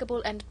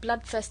implacable and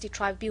bloodthirsty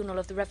tribunal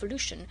of the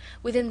Revolution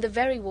within the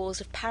very walls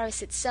of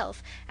Paris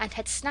itself, and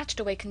had snatched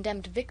away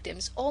condemned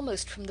victims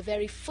almost from the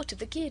very foot of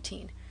the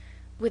guillotine.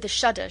 With a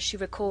shudder she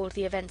recalled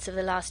the events of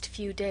the last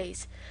few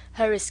days,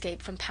 her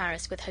escape from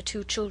Paris with her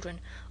 2 children,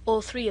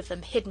 all 3 of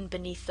them hidden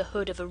beneath the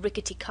hood of a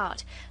rickety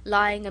cart,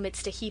 lying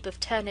amidst a heap of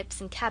turnips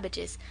and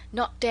cabbages,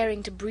 not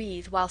daring to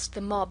breathe whilst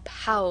the mob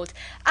howled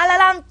 "A la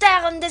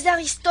lanterne des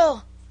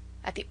aristos!"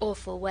 at the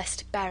awful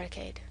west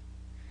barricade.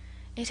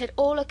 It had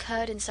all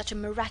occurred in such a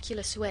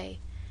miraculous way.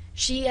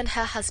 She and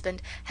her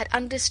husband had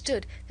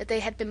understood that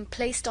they had been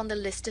placed on the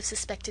list of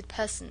suspected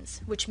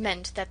persons, which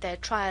meant that their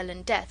trial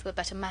and death were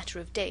but a matter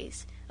of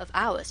days, of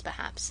hours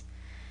perhaps.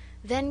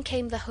 Then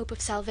came the hope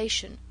of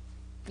salvation,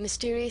 the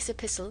mysterious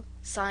epistle,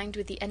 signed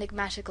with the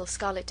enigmatical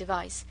scarlet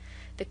device,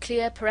 the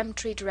clear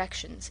peremptory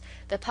directions,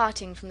 the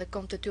parting from the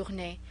Comte de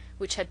Tournay,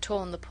 which had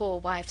torn the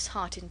poor wife's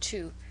heart in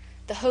 2,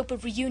 the hope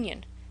of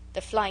reunion, the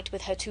flight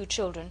with her 2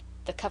 children,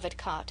 the covered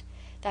cart,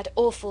 that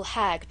awful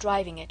hag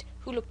driving it,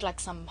 who looked like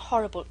some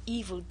horrible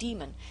evil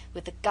demon,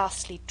 with the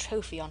ghastly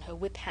trophy on her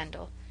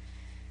whip-handle.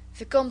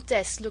 The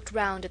Comtesse looked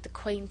round at the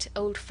quaint,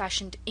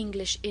 old-fashioned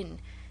English inn,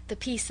 the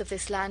peace of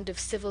this land of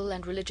civil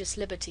and religious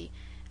liberty,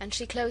 and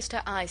she closed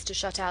her eyes to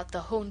shut out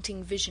the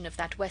haunting vision of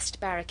that west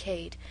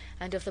barricade,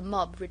 and of the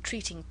mob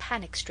retreating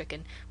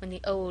panic-stricken when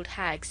the old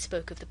hag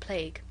spoke of the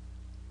plague.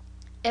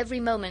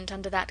 Every moment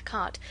under that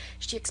cart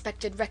she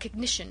expected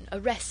recognition,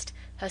 arrest,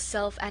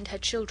 herself and her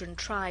children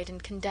tried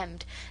and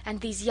condemned,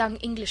 and these young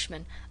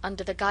Englishmen,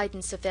 under the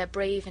guidance of their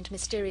brave and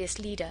mysterious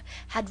leader,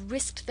 had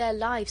risked their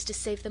lives to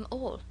save them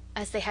all,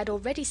 as they had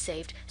already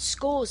saved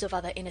scores of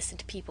other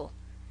innocent people.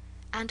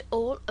 And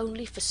all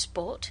only for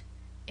sport?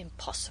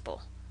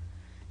 Impossible.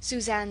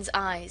 Suzanne's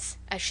eyes,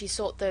 as she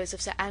sought those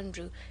of Sir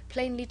Andrew,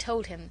 plainly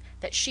told him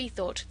that she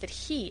thought that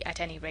he, at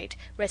any rate,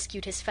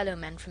 rescued his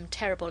fellow-men from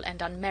terrible and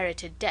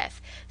unmerited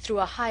death through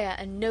a higher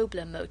and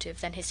nobler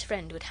motive than his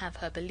friend would have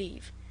her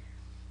believe.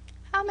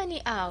 "How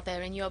many are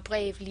there in your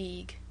brave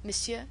league,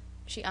 monsieur?"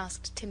 she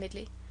asked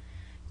timidly.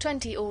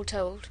 20 all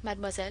told,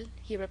 mademoiselle,"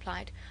 he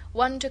replied.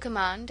 1 to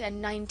command, and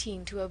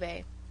 19 to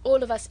obey.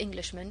 All of us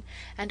Englishmen,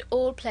 and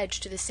all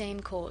pledged to the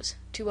same cause,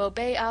 to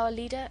obey our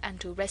leader and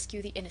to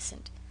rescue the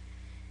innocent."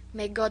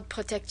 "May God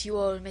protect you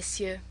all,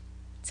 messieurs,"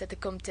 said the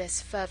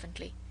Comtesse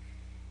fervently.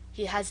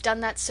 "He has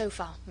done that so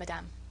far,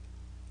 madame."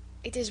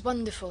 "It is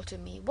wonderful to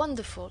me,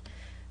 wonderful,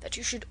 that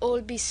you should all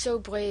be so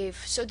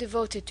brave, so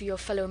devoted to your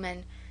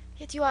fellow-men,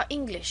 yet you are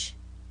English,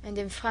 and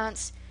in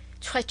France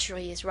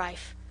treachery is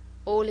rife,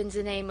 all in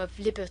the name of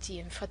liberty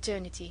and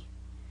fraternity.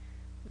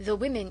 The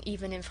women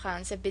even in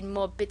France have been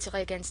more bitter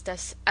against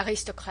us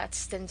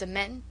aristocrats than the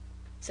men,"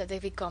 said the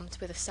Vicomte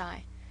with a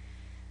sigh.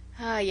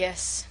 "Ah,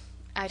 yes,"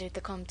 added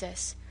the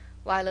Comtesse,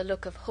 while a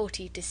look of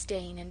haughty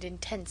disdain and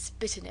intense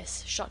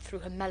bitterness shot through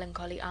her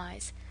melancholy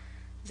eyes.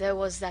 "There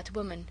was that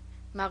woman,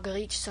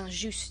 Marguerite St.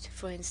 Just,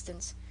 for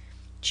instance.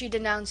 She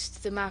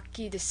denounced the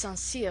Marquis de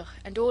Saint-Cyr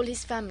and all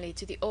his family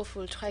to the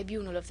awful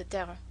tribunal of the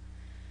Terror."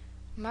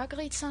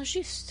 "Marguerite St.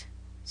 Just?"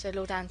 said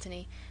Lord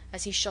Antony,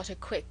 as he shot a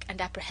quick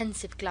and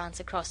apprehensive glance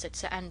across at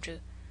Sir Andrew.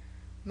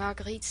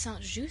 "Marguerite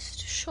St.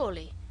 Just,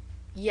 surely.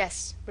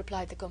 "Yes,"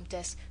 replied the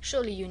Comtesse.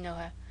 "Surely you know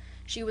her.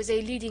 She was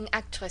a leading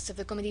actress of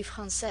the Comédie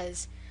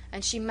Française,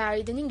 and she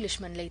married an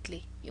Englishman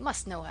lately. You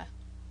must know her."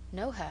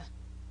 "Know her?"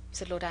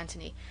 said Lord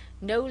Anthony.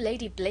 "Know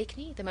Lady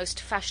Blakeney, the most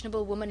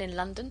fashionable woman in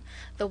London,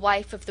 the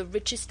wife of the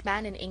richest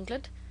man in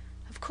England?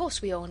 Of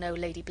course we all know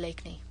Lady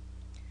Blakeney."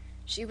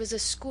 "She was a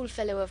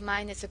schoolfellow of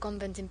mine at the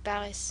convent in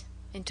Paris,"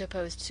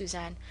 interposed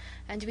Suzanne,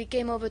 "and we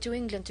came over to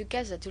England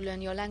together to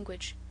learn your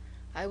language.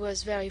 I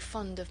was very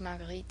fond of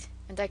Marguerite,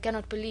 and I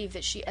cannot believe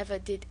that she ever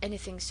did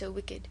anything so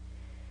wicked."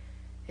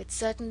 "It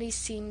certainly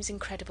seems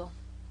incredible,"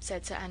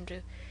 said Sir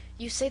Andrew.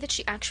 "You say that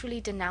she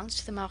actually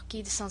denounced the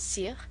Marquis de St.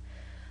 Cyr?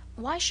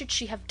 Why should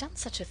she have done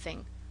such a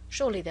thing?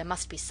 Surely there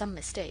must be some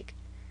mistake."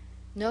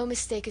 "No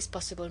mistake is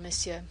possible,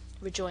 monsieur,"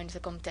 rejoined the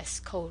Comtesse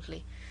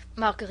coldly.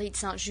 "Marguerite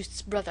St.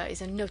 Just's brother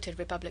is a noted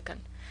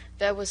Republican.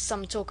 There was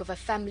some talk of a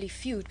family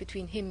feud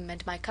between him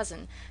and my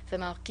cousin, the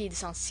Marquis de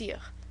St.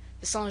 Cyr.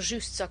 The St.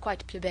 Justes are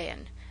quite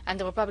plebeian, and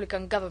the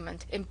Republican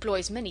government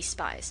employs many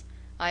spies.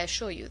 I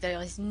assure you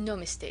there is no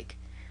mistake.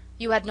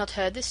 You had not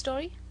heard this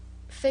story?"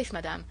 "Faith,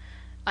 madame,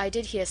 I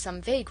did hear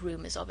some vague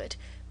rumours of it,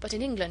 but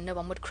in England no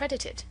one would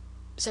credit it.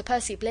 Sir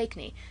Percy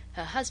Blakeney,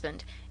 her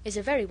husband, is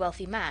a very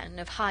wealthy man,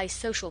 of high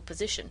social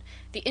position,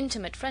 the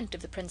intimate friend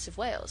of the Prince of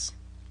Wales.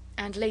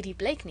 And Lady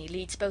Blakeney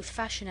leads both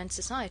fashion and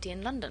society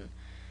in London."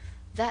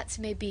 "That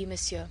may be,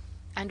 monsieur,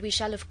 and we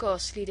shall of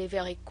course lead a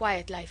very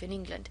quiet life in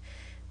England,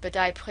 but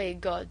I pray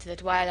God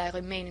that while I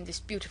remain in this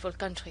beautiful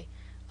country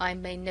I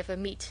may never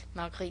meet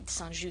Marguerite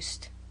St.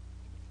 Just."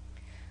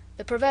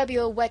 The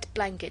proverbial wet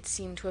blanket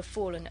seemed to have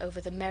fallen over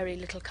the merry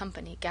little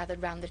company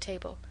gathered round the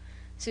table.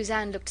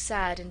 Suzanne looked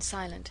sad and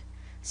silent.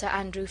 Sir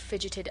Andrew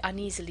fidgeted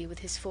uneasily with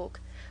his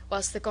fork,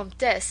 whilst the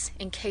Comtesse,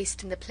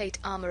 encased in the plate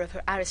armour of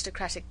her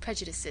aristocratic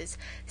prejudices,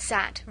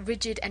 sat,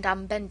 rigid and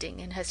unbending,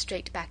 in her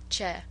straight-backed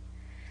chair.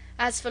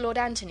 As for Lord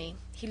Anthony,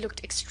 he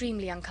looked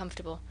extremely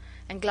uncomfortable,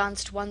 and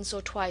glanced once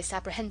or twice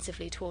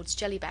apprehensively towards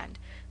Jellyband,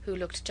 who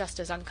looked just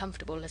as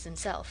uncomfortable as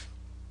himself.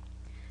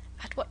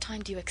 "At what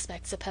time do you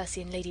expect Sir Percy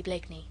and Lady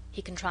Blakeney?"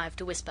 he contrived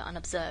to whisper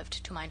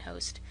unobserved to mine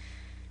host.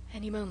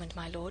 "Any moment,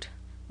 my lord,"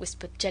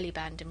 whispered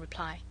Jellyband in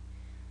reply.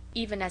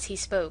 Even as he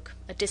spoke,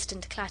 a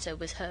distant clatter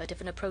was heard of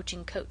an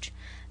approaching coach.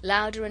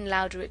 Louder and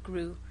louder it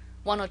grew.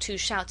 One or two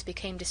shouts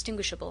became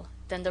distinguishable,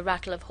 then the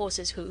rattle of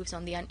horses' hoofs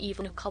on the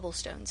uneven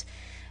cobblestones,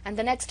 and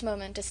the next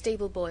moment a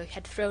stable boy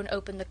had thrown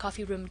open the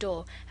coffee-room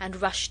door and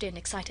rushed in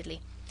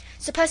excitedly.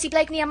 "Sir Percy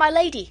Blakeney and my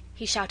lady!"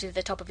 he shouted at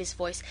the top of his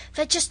voice.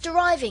 "They're just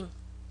arriving!"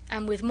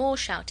 And with more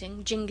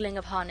shouting, jingling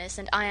of harness,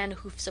 and iron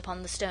hoofs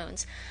upon the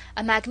stones,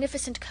 a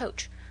magnificent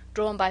coach,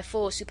 drawn by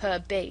 4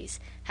 superb bays,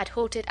 had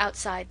halted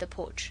outside the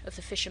porch of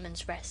the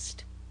Fisherman's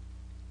Rest.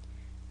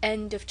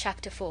 End of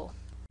Chapter 4.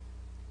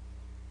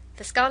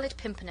 The Scarlet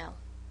Pimpernel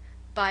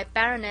by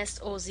Baroness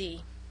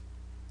Orczy.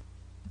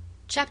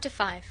 Chapter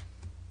 5.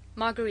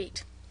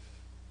 Marguerite.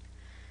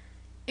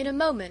 In a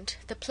moment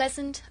the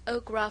pleasant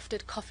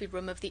oak-raftered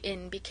coffee-room of the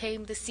inn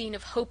became the scene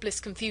of hopeless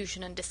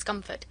confusion and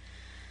discomfort.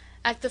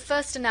 At the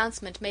first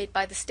announcement made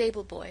by the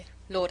stable-boy,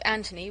 Lord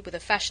Anthony, with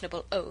a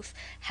fashionable oath,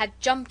 had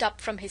jumped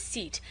up from his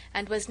seat,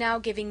 and was now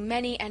giving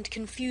many and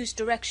confused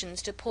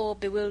directions to poor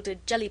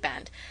bewildered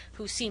Jellyband,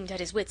 who seemed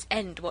at his wits'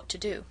 end what to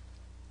do.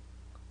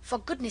 "For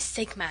goodness'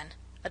 sake, man,"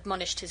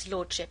 admonished his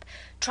lordship,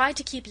 "try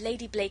to keep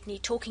Lady Blakeney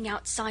talking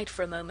outside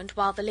for a moment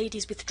while the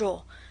ladies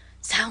withdraw.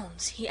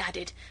 Zounds!" he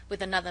added,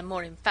 with another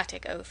more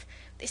emphatic oath,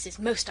 "this is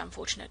most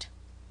unfortunate."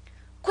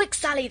 "Quick,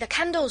 Sally, the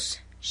candles!"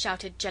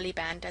 shouted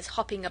Jellyband, as,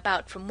 hopping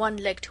about from one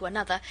leg to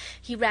another,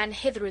 he ran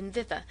hither and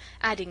thither,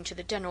 adding to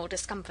the general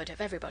discomfort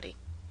of everybody.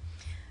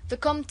 The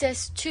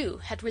Comtesse, too,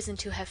 had risen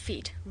to her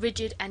feet,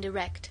 rigid and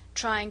erect,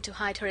 trying to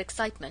hide her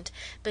excitement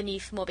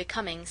beneath more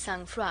becoming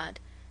sang-froid.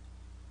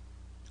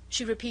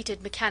 She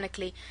repeated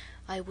mechanically,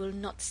 "I will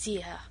not see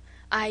her.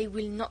 I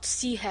will not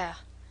see her."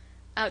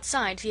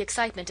 Outside, the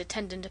excitement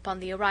attendant upon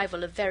the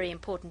arrival of very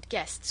important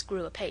guests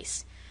grew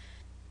apace.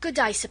 "Good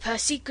day, Sir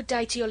Percy, good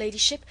day to your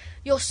ladyship.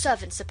 Your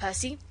servant, Sir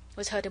Percy,"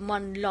 was heard in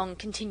one long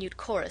continued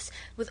chorus,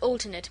 with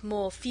alternate,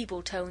 more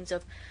feeble tones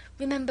of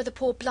 "Remember the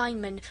poor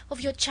blind man, of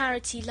your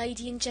charity,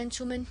 lady and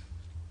gentlemen."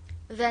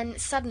 Then,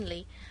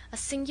 suddenly, a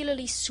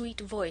singularly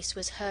sweet voice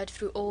was heard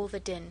through all the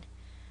din.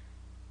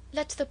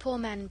 "Let the poor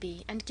man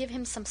be, and give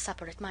him some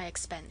supper at my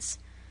expense."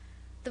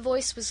 The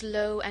voice was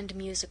low and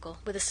musical,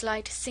 with a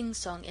slight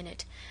sing-song in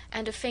it,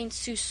 and a faint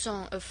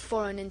soupçon of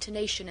foreign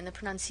intonation in the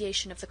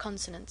pronunciation of the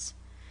consonants.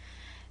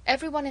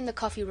 Everyone in the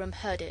coffee-room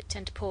heard it,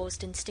 and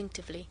paused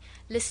instinctively,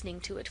 listening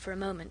to it for a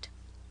moment.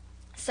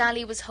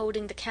 Sally was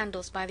holding the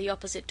candles by the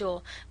opposite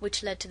door,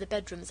 which led to the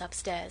bedrooms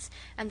upstairs,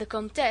 and the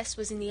Comtesse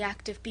was in the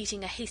act of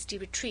beating a hasty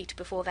retreat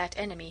before that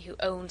enemy who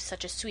owned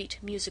such a sweet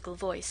musical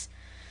voice.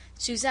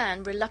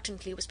 Suzanne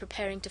reluctantly was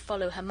preparing to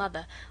follow her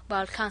mother,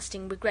 while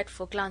casting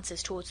regretful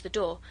glances towards the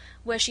door,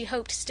 where she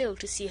hoped still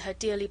to see her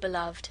dearly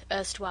beloved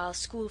erstwhile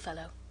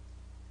schoolfellow.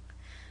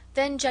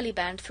 Then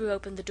Jellyband threw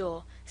open the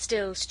door,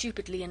 still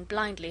stupidly and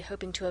blindly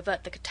hoping to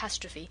avert the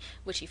catastrophe,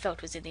 which he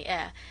felt was in the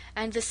air,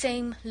 and the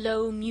same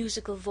low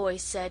musical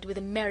voice said, with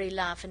a merry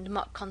laugh and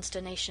mock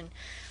consternation,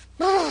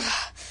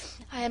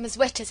 I am as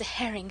wet as a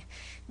herring.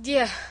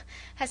 Dieu,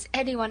 has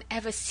anyone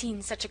ever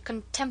seen such a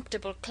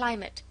contemptible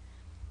climate?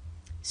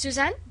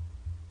 Suzanne,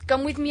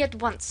 come with me at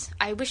once.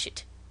 I wish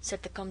it,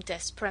 said the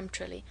Comtesse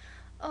peremptorily.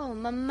 Oh,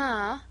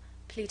 mamma,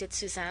 pleaded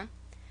Suzanne.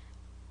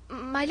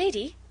 My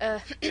lady,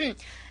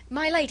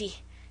 my lady,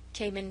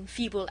 came in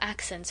feeble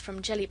accents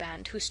from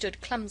Jellyband, who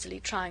stood clumsily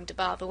trying to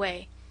bar the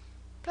way.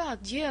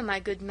 Pardieu, my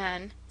good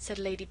man, said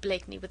Lady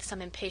Blakeney with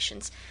some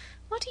impatience.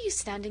 What are you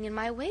standing in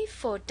my way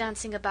for,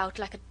 dancing about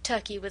like a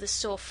turkey with a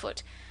sore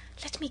foot?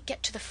 Let me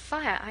get to the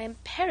fire. I am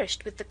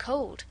perished with the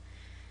cold.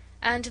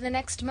 And in the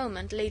next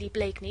moment Lady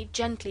Blakeney,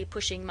 gently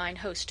pushing mine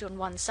host on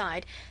one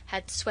side,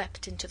 had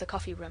swept into the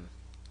coffee-room.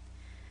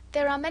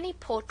 There are many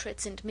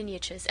portraits and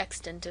miniatures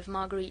extant of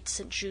Marguerite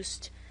St.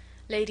 Just,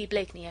 Lady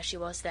Blakeney as she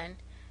was then,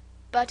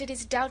 but it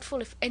is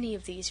doubtful if any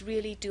of these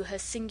really do her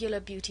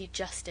singular beauty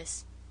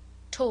justice.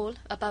 Tall,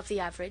 above the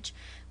average,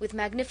 with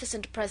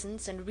magnificent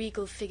presence and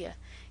regal figure,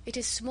 it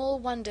is small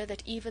wonder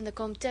that even the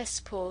Comtesse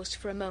paused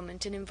for a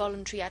moment in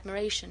involuntary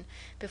admiration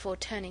before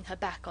turning her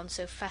back on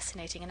so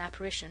fascinating an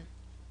apparition.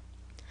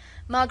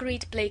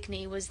 Marguerite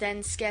Blakeney was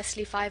then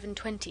scarcely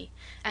 25,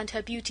 and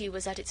her beauty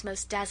was at its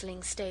most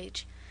dazzling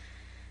stage.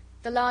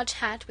 The large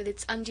hat, with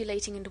its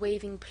undulating and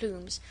waving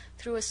plumes,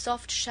 threw a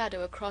soft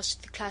shadow across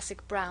the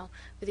classic brow,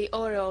 with the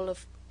aureole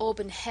of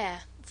auburn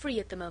hair, free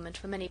at the moment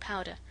from any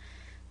powder.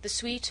 The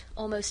sweet,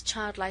 almost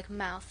childlike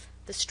mouth,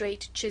 the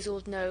straight,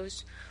 chiselled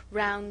nose,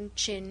 round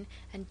chin,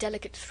 and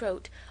delicate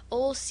throat,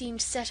 all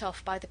seemed set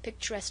off by the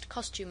picturesque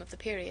costume of the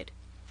period.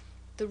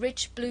 The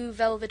rich blue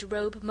velvet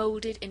robe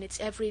moulded in its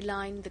every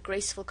line the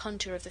graceful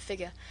contour of the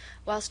figure,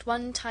 whilst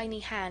one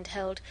tiny hand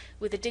held,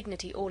 with a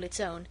dignity all its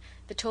own,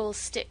 the tall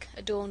stick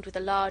adorned with a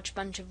large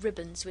bunch of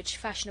ribbons which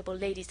fashionable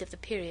ladies of the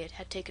period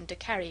had taken to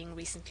carrying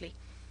recently.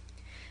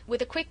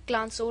 With a quick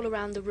glance all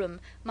around the room,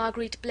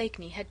 Marguerite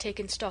Blakeney had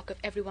taken stock of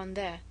everyone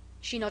there.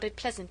 She nodded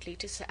pleasantly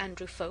to Sir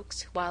Andrew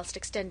Ffoulkes, whilst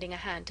extending a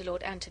hand to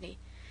Lord Anthony.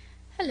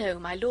 "Hello,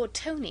 my Lord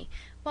Tony!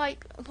 Why,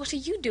 what are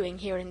you doing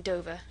here in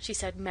Dover?" she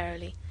said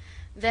merrily.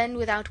 Then,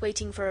 without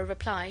waiting for a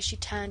reply, she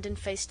turned and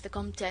faced the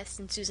Comtesse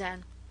and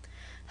Suzanne.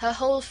 Her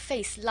whole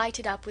face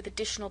lighted up with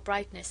additional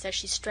brightness as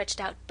she stretched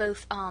out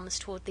both arms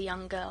toward the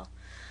young girl.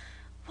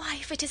 "Why,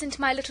 if it isn't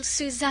my little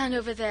Suzanne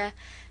over there!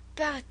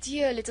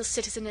 Pardieu, little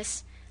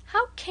citizeness!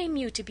 How came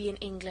you to be in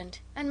England?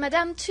 And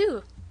Madame,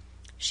 too?"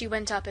 She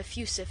went up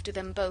effusive to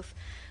them both,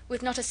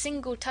 with not a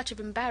single touch of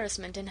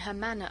embarrassment in her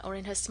manner or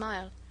in her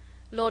smile.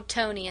 Lord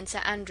Tony and Sir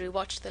Andrew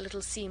watched the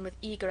little scene with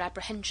eager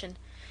apprehension.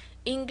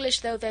 English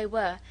though they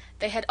were,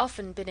 they had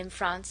often been in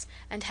France,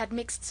 and had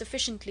mixed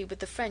sufficiently with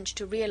the French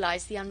to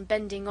realize the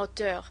unbending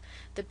hauteur,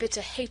 the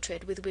bitter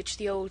hatred with which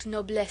the old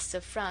noblesse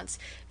of France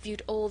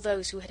viewed all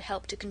those who had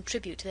helped to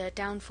contribute to their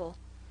downfall.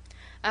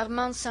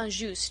 Armand St.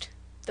 Just,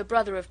 the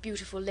brother of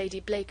beautiful Lady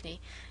Blakeney,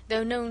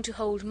 though known to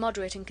hold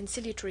moderate and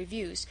conciliatory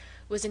views,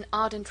 was an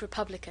ardent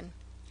republican.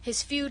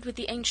 His feud with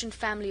the ancient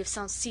family of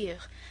St. Cyr,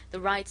 the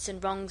rights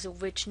and wrongs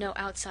of which no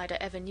outsider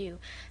ever knew,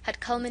 had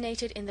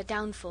culminated in the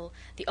downfall,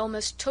 the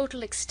almost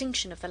total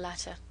extinction of the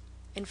latter.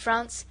 In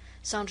France,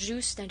 St.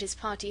 Just and his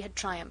party had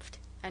triumphed,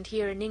 and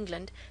here in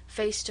England,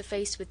 face to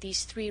face with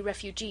these three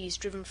refugees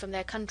driven from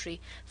their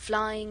country,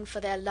 flying for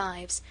their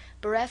lives,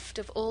 bereft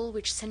of all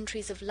which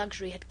centuries of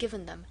luxury had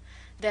given them,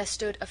 there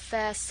stood a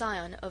fair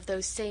scion of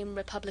those same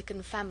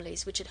republican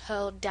families which had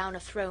hurled down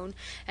a throne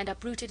and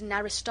uprooted an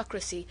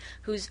aristocracy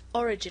whose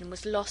origin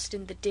was lost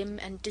in the dim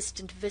and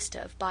distant vista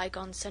of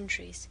bygone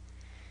centuries.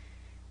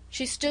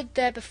 She stood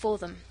there before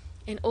them,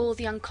 in all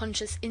the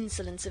unconscious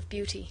insolence of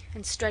beauty,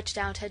 and stretched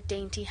out her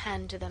dainty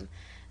hand to them,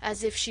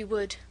 as if she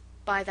would,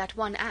 by that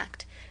one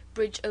act,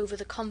 bridge over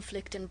the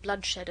conflict and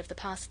bloodshed of the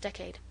past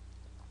decade.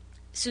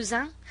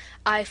 "Suzanne,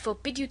 I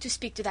forbid you to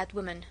speak to that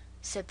woman,"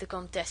 said the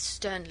Comtesse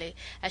sternly,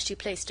 as she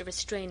placed a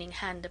restraining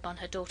hand upon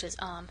her daughter's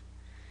arm.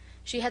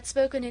 She had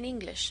spoken in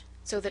English,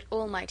 so that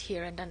all might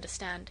hear and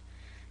understand.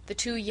 The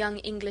two young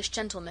English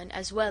gentlemen,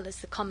 as well as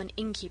the common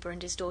innkeeper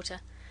and his daughter.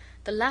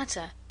 The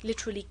latter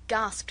literally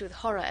gasped with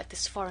horror at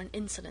this foreign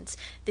insolence,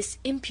 this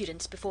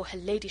impudence before her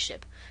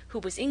ladyship, who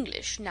was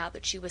English, now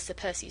that she was Sir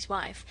Percy's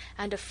wife,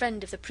 and a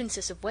friend of the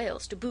Princess of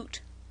Wales to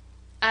boot.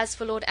 As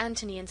for Lord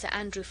Anthony and Sir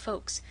Andrew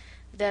Ffoulkes,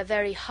 their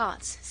very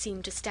hearts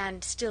seemed to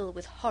stand still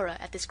with horror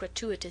at this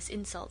gratuitous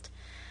insult.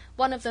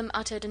 One of them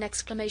uttered an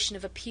exclamation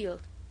of appeal,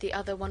 the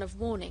other one of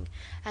warning,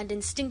 and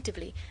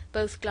instinctively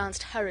both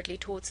glanced hurriedly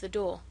towards the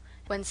door,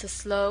 whence a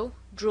slow,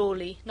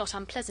 drawly, not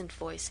unpleasant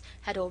voice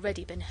had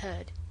already been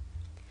heard.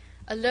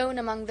 Alone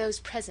among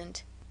those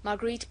present,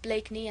 Marguerite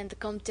Blakeney and the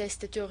Comtesse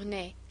de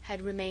Tournay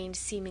had remained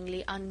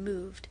seemingly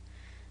unmoved.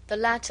 The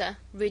latter,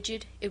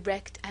 rigid,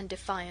 erect, and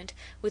defiant,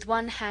 with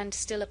one hand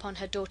still upon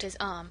her daughter's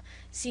arm,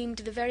 seemed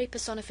the very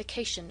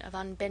personification of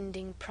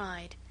unbending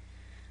pride.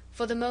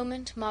 For the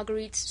moment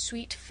Marguerite's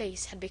sweet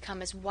face had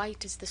become as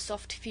white as the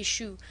soft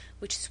fichu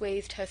which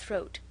swathed her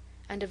throat,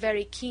 and a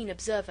very keen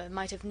observer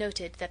might have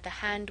noted that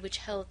the hand which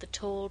held the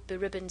tall,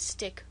 beribboned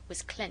stick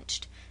was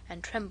clenched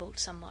and trembled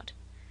somewhat.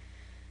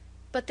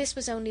 But this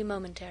was only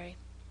momentary.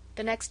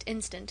 The next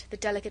instant the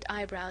delicate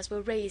eyebrows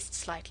were raised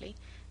slightly,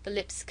 the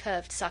lips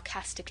curved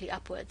sarcastically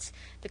upwards,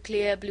 the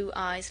clear blue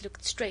eyes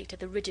looked straight at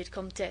the rigid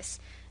Comtesse,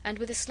 and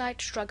with a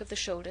slight shrug of the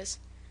shoulders,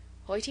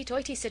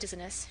 "Hoity-toity,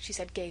 citizeness," she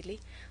said gaily.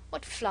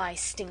 "What fly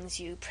stings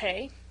you,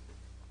 pray?"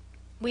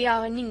 "We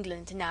are in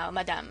England now,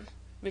 madame,"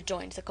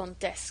 rejoined the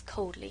Comtesse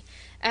coldly,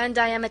 "and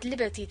I am at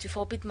liberty to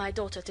forbid my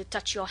daughter to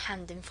touch your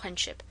hand in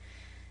friendship.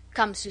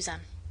 Come,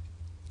 Suzanne."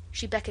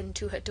 She beckoned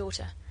to her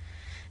daughter,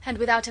 and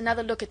without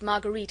another look at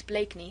Marguerite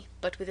Blakeney,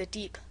 but with a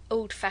deep,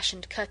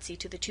 old-fashioned curtsy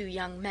to the two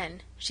young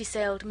men, she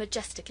sailed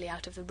majestically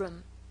out of the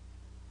room.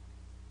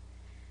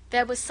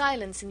 There was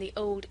silence in the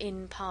old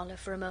inn parlour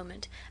for a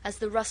moment, as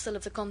the rustle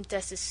of the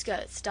Comtesse's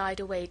skirts died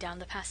away down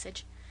the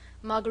passage.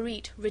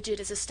 Marguerite, rigid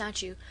as a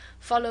statue,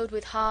 followed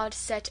with hard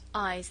set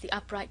eyes the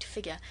upright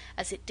figure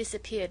as it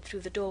disappeared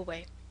through the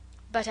doorway.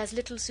 But as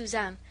little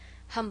Suzanne,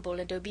 humble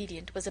and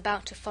obedient, was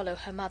about to follow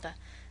her mother,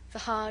 the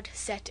hard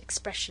set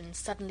expression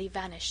suddenly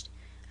vanished,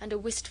 and a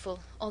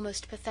wistful,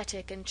 almost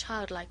pathetic and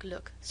childlike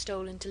look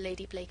stole into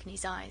Lady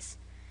Blakeney's eyes.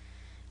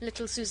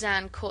 Little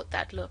Suzanne caught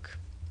that look.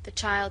 The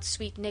child's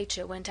sweet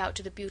nature went out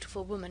to the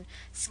beautiful woman,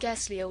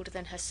 scarcely older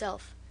than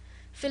herself.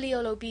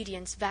 Filial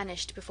obedience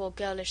vanished before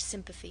girlish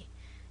sympathy.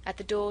 At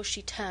the door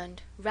she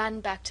turned, ran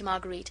back to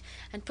Marguerite,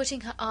 and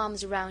putting her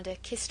arms round her,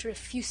 kissed her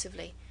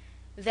effusively.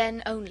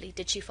 Then only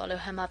did she follow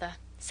her mother,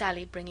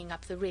 Sally bringing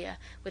up the rear,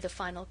 with a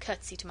final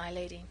curtsy to my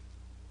lady.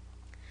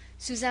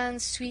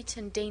 Suzanne's sweet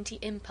and dainty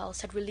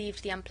impulse had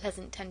relieved the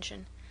unpleasant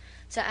tension.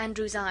 Sir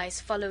Andrew's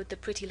eyes followed the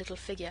pretty little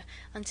figure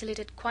until it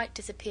had quite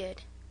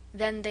disappeared.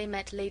 Then they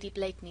met Lady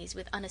Blakeney's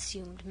with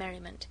unassumed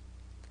merriment.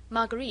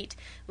 Marguerite,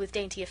 with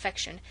dainty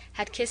affection,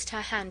 had kissed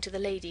her hand to the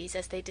ladies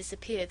as they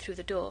disappeared through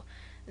the door.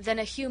 Then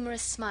a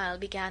humorous smile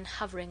began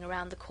hovering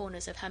around the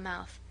corners of her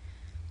mouth.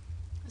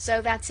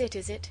 "So that's it,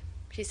 is it?"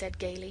 she said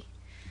gaily.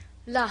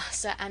 "La,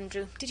 Sir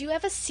Andrew, did you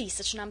ever see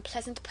such an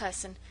unpleasant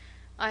person?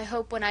 I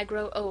hope when I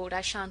grow old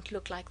I shan't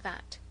look like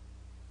that."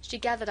 She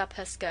gathered up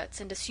her skirts,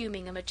 and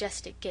assuming a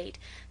majestic gait,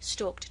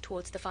 stalked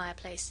towards the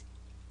fireplace.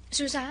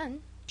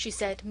 "Suzanne," she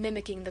said,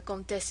 mimicking the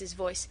Comtesse's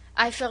voice,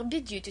 "I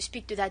forbid you to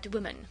speak to that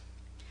woman."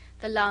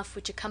 The laugh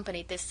which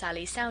accompanied this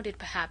sally sounded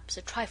perhaps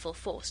a trifle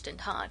forced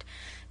and hard,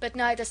 but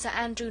neither Sir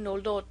Andrew nor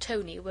Lord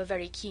Tony were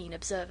very keen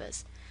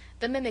observers.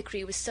 The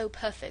mimicry was so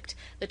perfect,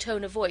 the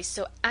tone of voice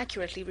so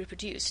accurately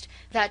reproduced,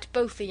 that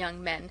both the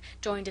young men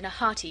joined in a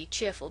hearty,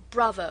 cheerful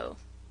 "Bravo!"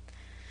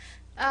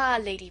 "Ah,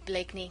 Lady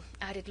Blakeney,"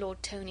 added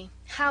Lord Tony,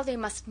 "how they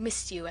must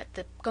miss you at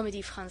the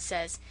Comédie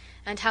Française,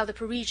 and how the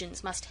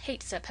Parisians must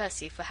hate Sir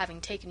Percy for having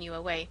taken you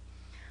away."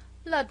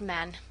 "Lud,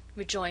 man,"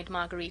 rejoined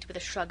Marguerite with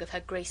a shrug of her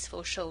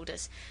graceful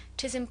shoulders,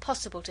 "'tis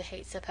impossible to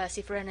hate Sir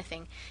Percy for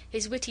anything.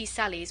 His witty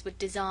sallies would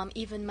disarm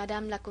even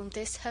Madame la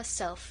Comtesse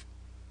herself."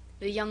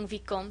 The young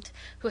Vicomte,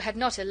 who had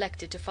not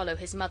elected to follow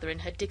his mother in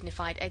her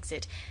dignified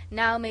exit,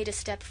 now made a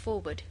step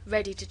forward,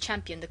 ready to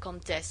champion the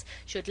Comtesse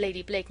should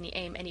Lady Blakeney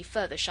aim any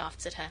further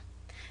shafts at her.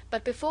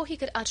 But before he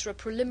could utter a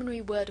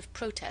preliminary word of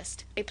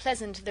protest, a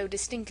pleasant though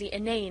distinctly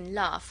inane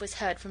laugh was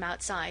heard from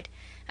outside,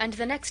 and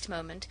the next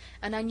moment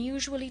an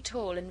unusually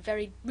tall and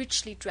very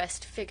richly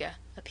dressed figure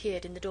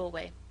appeared in the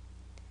doorway.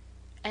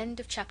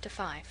 End of chapter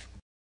 5.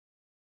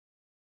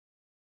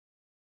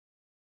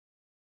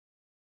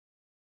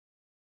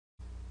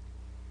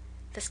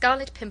 The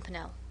Scarlet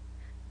Pimpernel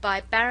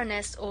by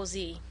Baroness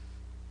Orczy.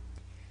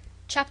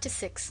 Chapter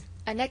 6.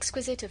 An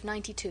Exquisite of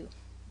 92.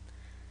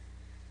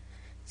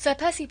 Sir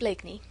Percy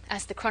Blakeney,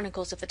 as the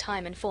chronicles of the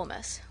time inform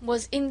us,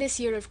 was in this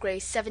year of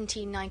grace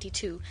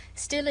 1792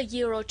 still a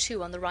year or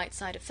two on the right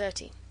side of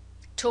 30.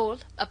 Tall,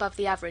 above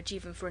the average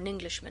even for an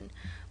Englishman,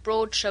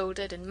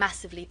 broad-shouldered and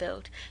massively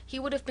built, he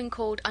would have been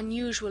called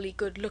unusually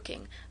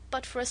good-looking,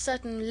 but for a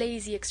certain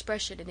lazy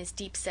expression in his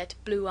deep-set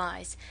blue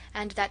eyes,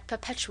 and that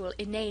perpetual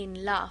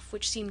inane laugh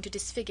which seemed to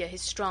disfigure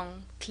his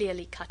strong,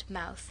 clearly cut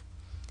mouth.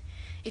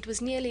 It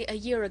was nearly a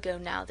year ago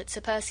now that Sir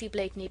Percy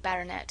Blakeney,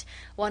 Baronet,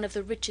 one of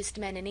the richest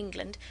men in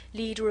England,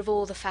 leader of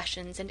all the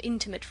fashions, and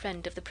intimate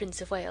friend of the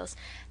Prince of Wales,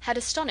 had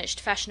astonished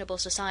fashionable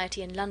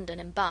society in London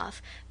and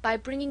Bath by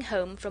bringing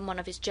home from one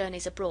of his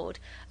journeys abroad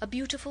a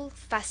beautiful,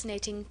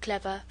 fascinating,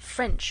 clever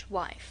French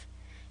wife.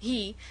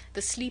 He,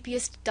 the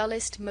sleepiest,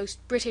 dullest,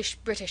 most British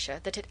Britisher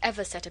that had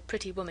ever set a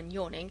pretty woman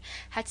yawning,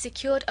 had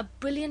secured a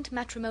brilliant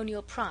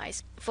matrimonial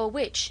prize, for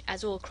which,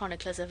 as all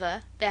chroniclers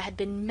aver, there had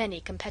been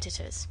many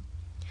competitors.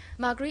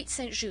 Marguerite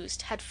St.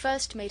 Just had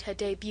first made her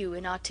debut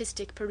in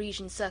artistic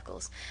Parisian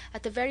circles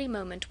at the very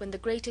moment when the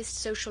greatest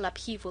social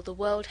upheaval the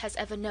world has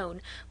ever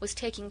known was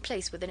taking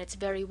place within its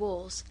very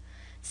walls.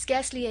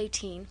 Scarcely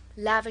 18,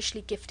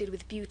 lavishly gifted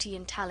with beauty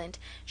and talent,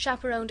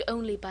 chaperoned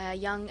only by a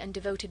young and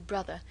devoted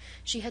brother,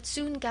 she had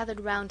soon gathered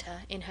round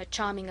her, in her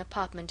charming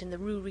apartment in the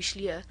Rue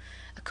Richelieu,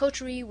 a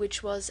coterie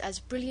which was as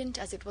brilliant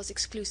as it was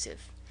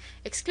exclusive.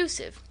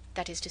 Exclusive,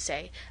 that is to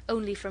say,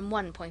 only from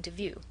one point of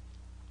view.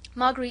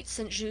 Marguerite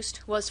St.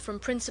 Just was from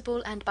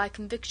principle and by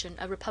conviction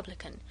a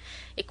republican.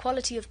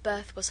 Equality of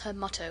birth was her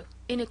motto,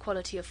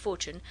 inequality of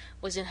fortune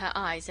was in her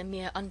eyes a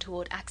mere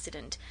untoward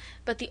accident,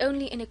 but the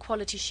only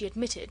inequality she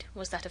admitted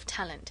was that of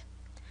talent.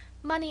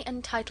 Money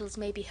and titles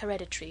may be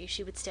hereditary,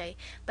 she would say,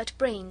 but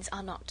brains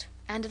are not,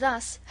 and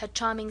thus her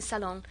charming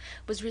salon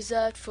was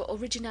reserved for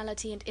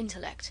originality and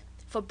intellect,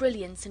 for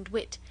brilliance and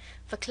wit,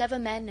 for clever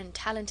men and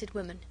talented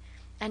women,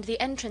 and the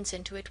entrance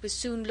into it was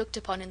soon looked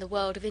upon in the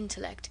world of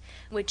intellect,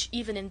 which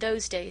even in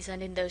those days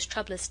and in those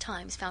troublous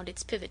times found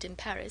its pivot in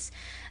Paris,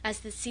 as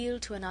the seal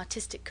to an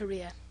artistic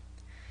career.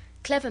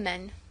 Clever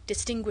men,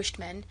 distinguished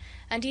men,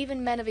 and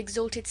even men of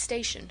exalted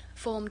station,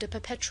 formed a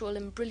perpetual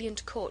and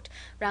brilliant court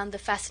round the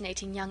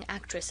fascinating young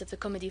actress of the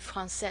Comédie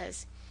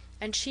Française,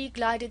 and she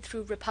glided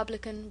through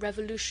republican,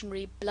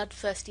 revolutionary,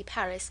 bloodthirsty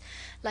Paris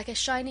like a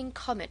shining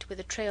comet with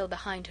a trail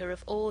behind her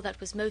of all that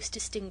was most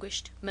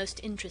distinguished, most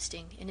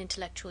interesting in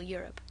intellectual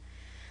Europe.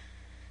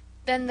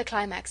 Then the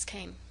climax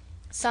came.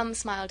 Some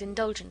smiled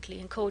indulgently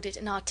and called it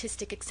an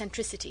artistic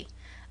eccentricity.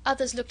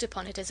 Others looked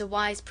upon it as a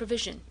wise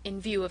provision, in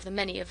view of the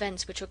many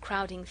events which were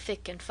crowding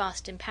thick and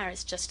fast in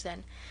Paris just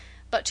then.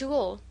 But to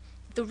all,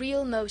 the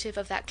real motive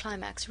of that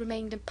climax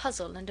remained a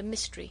puzzle and a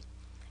mystery.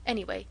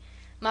 Anyway,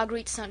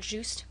 Marguerite St.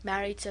 Just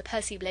married Sir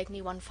Percy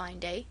Blakeney one fine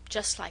day,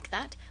 just like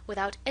that,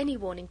 without any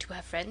warning to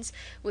her friends,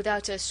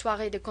 without a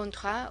soirée de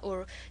contrat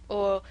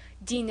or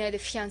dîner de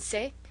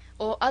fiançailles,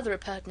 or other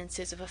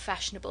appurtenances of a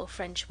fashionable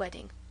French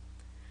wedding.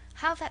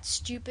 How that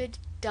stupid,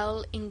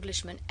 dull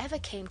Englishman ever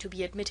came to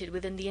be admitted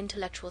within the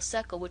intellectual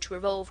circle which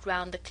revolved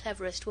round the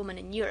cleverest woman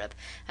in Europe,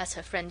 as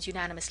her friends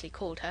unanimously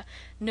called her,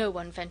 no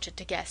one ventured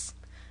to guess.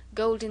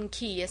 Golden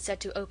key is said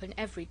to open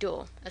every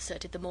door,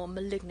 asserted the more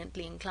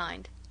malignantly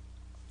inclined.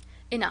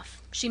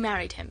 Enough, she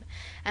married him,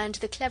 and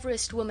the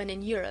cleverest woman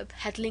in Europe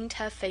had linked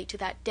her fate to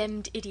that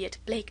demmed idiot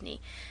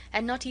Blakeney,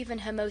 and not even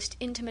her most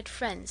intimate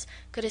friends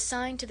could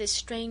assign to this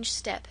strange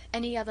step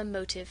any other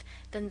motive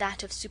than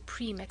that of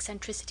supreme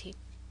eccentricity.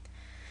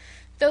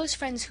 Those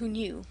friends who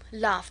knew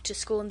laughed to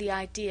scorn the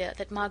idea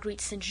that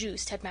Marguerite St.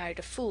 Just had married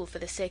a fool for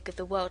the sake of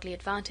the worldly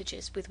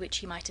advantages with which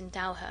he might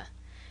endow her.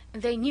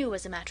 They knew,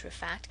 as a matter of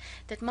fact,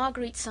 that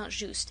Marguerite St.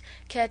 Just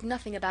cared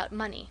nothing about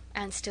money,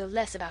 and still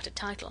less about a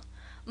title.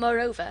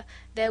 Moreover,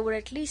 there were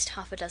at least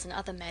half a dozen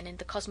other men in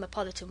the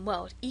cosmopolitan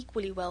world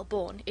equally well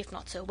born, if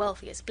not so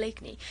wealthy as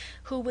Blakeney,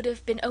 who would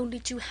have been only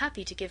too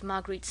happy to give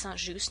Marguerite St.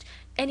 Just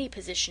any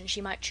position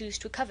she might choose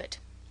to covet.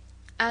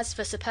 As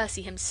for Sir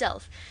Percy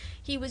himself,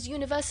 he was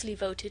universally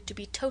voted to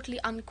be totally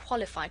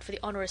unqualified for the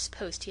onerous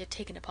post he had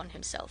taken upon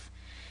himself.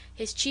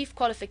 His chief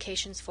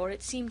qualifications for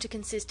it seemed to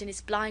consist in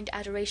his blind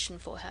adoration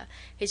for her,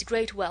 his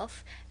great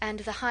wealth, and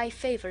the high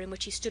favour in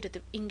which he stood at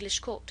the English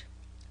court.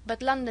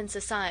 But London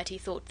society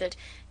thought that,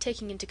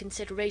 taking into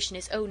consideration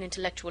his own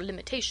intellectual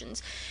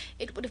limitations,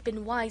 it would have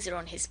been wiser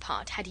on his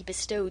part had he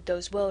bestowed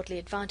those worldly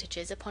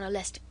advantages upon a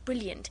less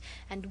brilliant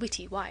and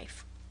witty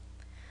wife.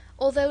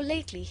 Although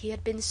lately he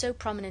had been so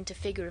prominent a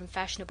figure in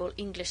fashionable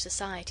English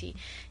society,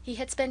 he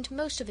had spent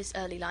most of his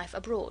early life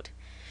abroad.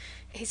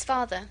 His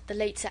father, the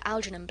late Sir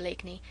Algernon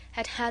Blakeney,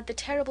 had had the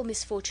terrible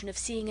misfortune of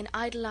seeing an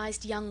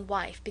idolized young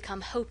wife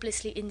become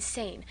hopelessly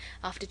insane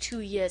after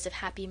 2 years of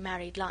happy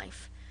married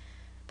life.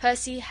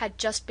 Percy had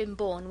just been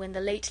born when the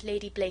late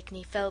Lady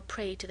Blakeney fell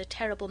prey to the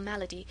terrible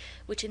malady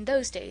which in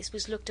those days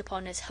was looked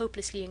upon as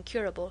hopelessly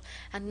incurable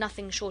and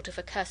nothing short of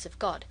a curse of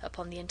God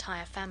upon the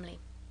entire family.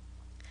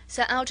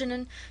 Sir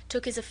Algernon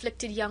took his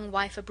afflicted young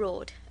wife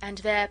abroad, and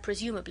there,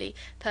 presumably,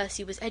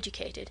 Percy was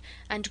educated,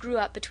 and grew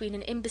up between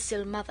an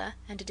imbecile mother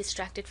and a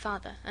distracted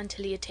father,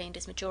 until he attained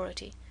his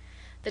majority.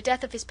 The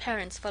death of his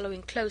parents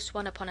following close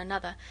one upon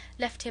another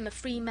left him a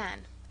free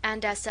man,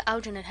 and as Sir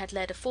Algernon had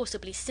led a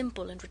forcibly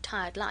simple and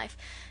retired life,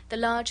 the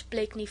large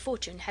Blakeney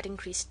fortune had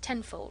increased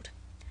tenfold.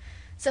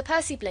 Sir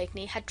Percy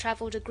Blakeney had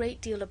travelled a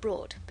great deal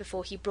abroad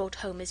before he brought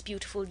home his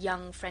beautiful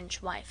young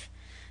French wife.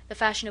 The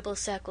fashionable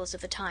circles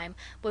of the time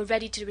were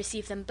ready to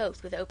receive them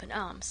both with open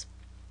arms.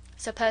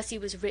 Sir Percy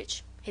was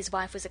rich, his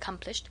wife was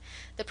accomplished,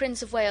 the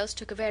Prince of Wales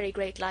took a very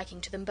great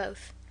liking to them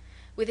both.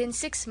 Within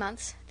 6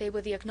 months they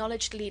were the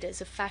acknowledged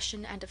leaders of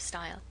fashion and of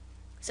style.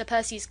 Sir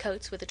Percy's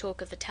coats were the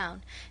talk of the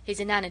town, his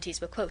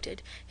inanities were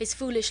quoted, his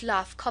foolish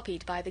laugh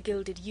copied by the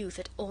gilded youth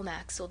at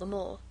Almack's or the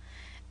Mall.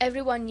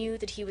 Everyone knew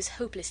that he was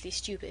hopelessly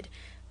stupid,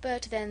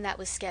 but then that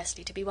was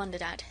scarcely to be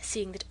wondered at,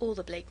 seeing that all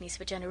the Blakeneys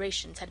for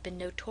generations had been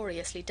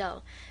notoriously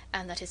dull,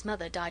 and that his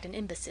mother died an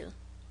imbecile.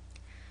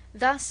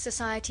 Thus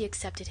society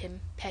accepted him,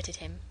 petted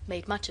him,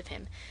 made much of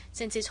him,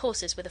 since his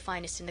horses were the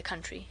finest in the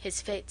country,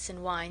 his fetes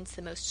and wines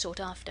the most sought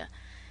after.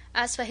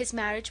 As for his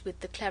marriage with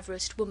the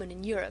cleverest woman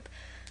in Europe,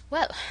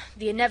 well,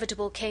 the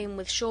inevitable came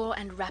with sure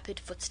and rapid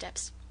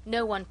footsteps.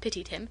 No one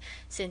pitied him,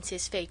 since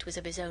his fate was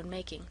of his own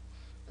making.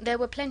 There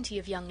were plenty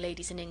of young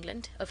ladies in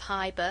England, of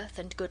high birth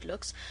and good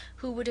looks,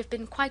 who would have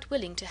been quite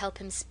willing to help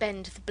him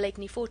spend the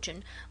Blakeney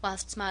fortune,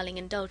 whilst smiling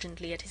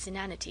indulgently at his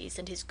inanities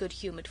and his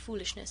good-humoured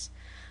foolishness.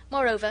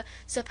 Moreover,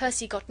 Sir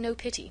Percy got no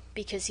pity,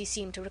 because he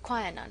seemed to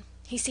require none.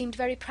 He seemed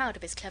very proud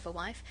of his clever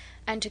wife,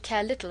 and to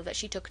care little that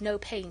she took no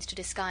pains to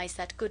disguise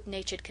that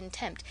good-natured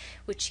contempt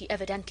which she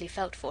evidently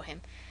felt for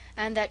him,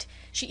 and that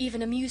she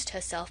even amused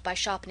herself by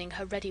sharpening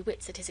her ready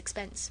wits at his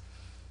expense.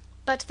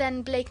 But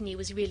then Blakeney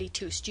was really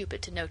too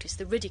stupid to notice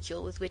the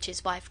ridicule with which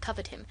his wife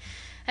covered him,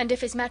 and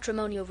if his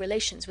matrimonial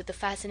relations with the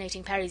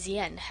fascinating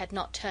Parisienne had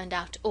not turned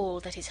out all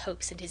that his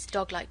hopes and his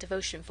dog-like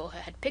devotion for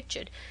her had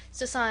pictured,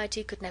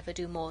 society could never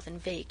do more than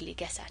vaguely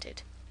guess at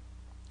it.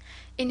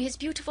 In his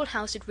beautiful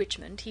house at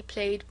Richmond he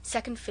played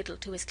second fiddle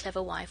to his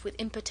clever wife with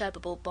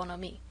imperturbable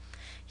bonhomie.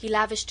 He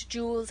lavished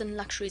jewels and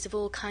luxuries of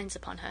all kinds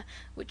upon her,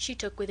 which she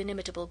took with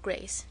inimitable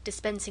grace,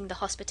 dispensing the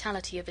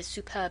hospitality of his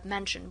superb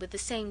mansion with the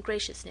same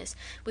graciousness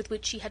with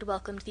which she had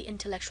welcomed the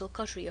intellectual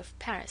coterie of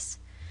Paris.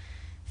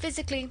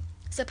 Physically,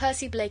 Sir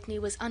Percy Blakeney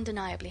was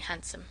undeniably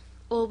handsome,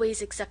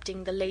 always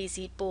excepting the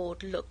lazy,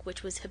 bored look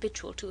which was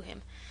habitual to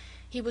him.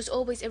 He was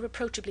always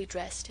irreproachably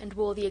dressed, and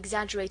wore the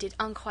exaggerated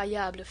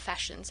incroyable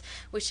fashions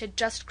which had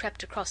just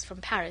crept across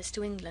from Paris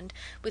to England,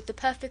 with the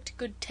perfect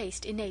good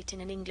taste innate in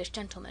an English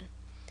gentleman.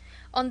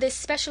 On this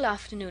special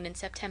afternoon in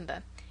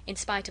September, in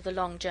spite of the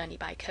long journey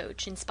by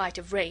coach, in spite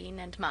of rain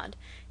and mud,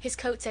 his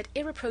coat set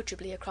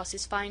irreproachably across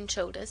his fine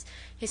shoulders,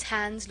 his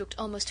hands looked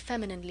almost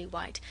femininely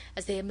white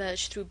as they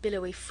emerged through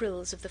billowy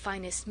frills of the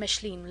finest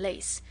Mechlin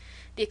lace.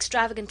 The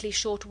extravagantly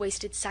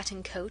short-waisted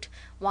satin coat,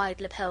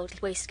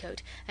 wide-lapelled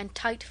waistcoat, and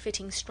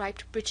tight-fitting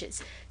striped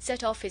breeches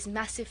set off his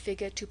massive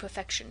figure to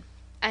perfection,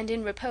 and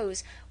in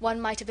repose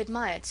one might have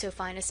admired so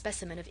fine a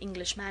specimen of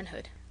English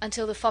manhood,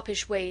 until the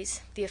foppish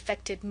ways, the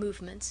affected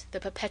movements, the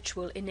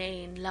perpetual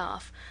inane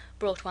laugh,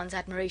 brought one's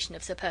admiration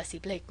of Sir Percy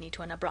Blakeney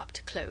to an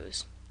abrupt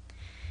close.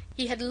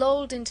 He had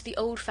lolled into the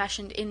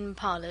old-fashioned inn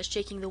parlour,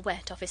 shaking the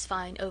wet off his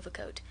fine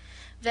overcoat.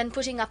 Then,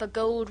 putting up a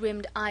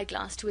gold-rimmed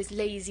eyeglass to his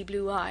lazy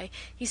blue eye,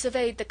 he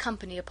surveyed the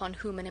company upon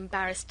whom an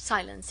embarrassed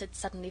silence had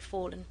suddenly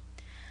fallen.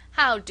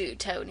 "How do,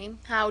 Tony?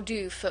 How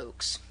do,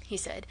 folks?" he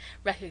said,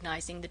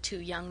 recognizing the two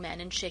young men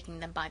and shaking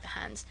them by the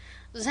hands.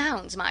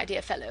 "Zounds, my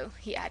dear fellow,"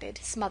 he added,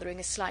 smothering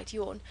a slight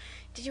yawn,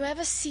 "did you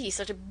ever see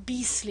such a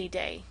beastly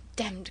day?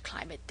 Demmed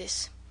climate,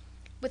 this."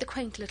 With a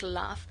quaint little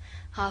laugh,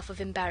 half of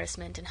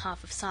embarrassment and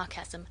half of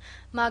sarcasm,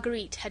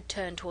 Marguerite had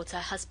turned towards her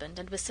husband,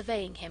 and was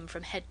surveying him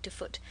from head to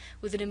foot,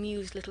 with an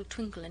amused little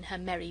twinkle in her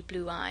merry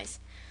blue eyes.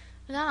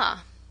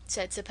 "Ah,"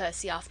 said Sir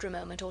Percy, after a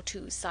moment or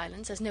two's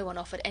silence, as no one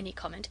offered any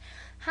comment,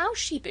 "how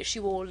sheepish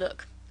you all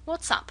look.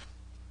 What's up?"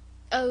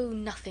 "Oh,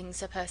 nothing,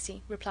 Sir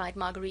Percy," replied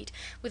Marguerite,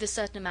 with a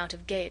certain amount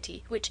of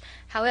gaiety, which,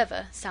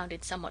 however,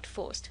 sounded somewhat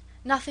forced.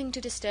 "Nothing to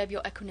disturb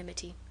your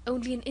equanimity.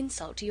 Only an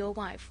insult to your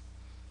wife."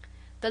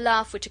 The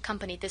laugh which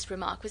accompanied this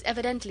remark was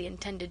evidently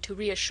intended to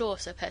reassure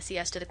Sir Percy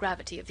as to the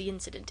gravity of the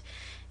incident.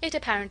 It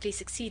apparently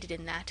succeeded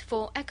in that,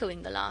 for,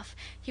 echoing the laugh,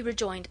 he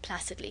rejoined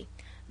placidly,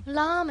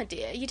 "La, my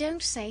dear, you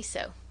don't say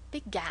so.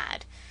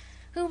 Begad,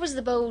 who was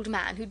the bold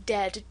man who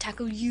dared to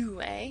tackle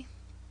you, eh?"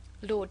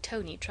 Lord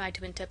Tony tried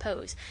to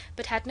interpose,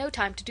 but had no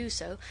time to do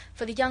so,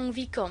 for the young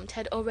Vicomte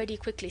had already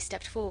quickly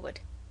stepped forward.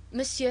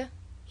 "Monsieur,"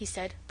 he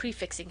said,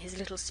 prefixing his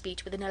little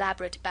speech with an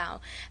elaborate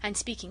bow, and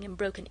speaking in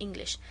broken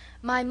English,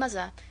 "my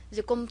mother,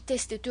 the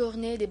Comtesse de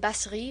Tournay de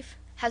Basserive,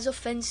 has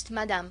offensed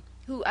madame,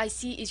 who, I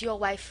see, is your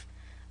wife.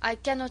 I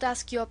cannot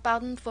ask your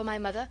pardon for my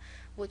mother,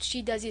 what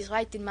she does is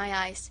right in my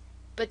eyes,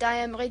 but I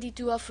am ready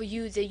to offer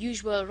you the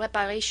usual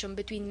reparation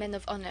between men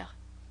of honour."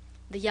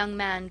 The young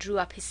man drew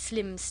up his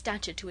slim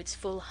stature to its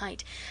full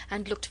height,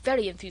 and looked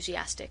very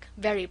enthusiastic,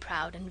 very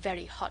proud, and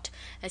very hot,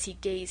 as he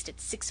gazed at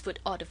 6 foot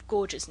odd of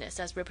gorgeousness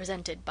as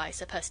represented by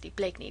Sir Percy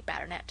Blakeney,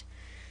 Baronet.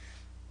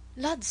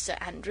 "Lud, Sir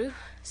Andrew,"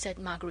 said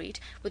Marguerite,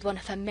 with one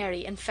of her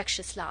merry,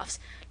 infectious laughs,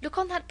 "look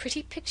on that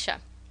pretty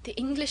picture, the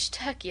English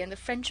turkey and the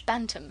French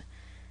bantam."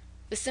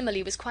 The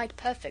simile was quite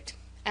perfect,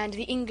 and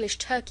the English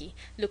turkey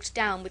looked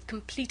down with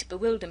complete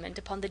bewilderment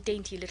upon the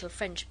dainty little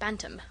French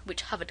bantam,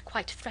 which hovered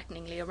quite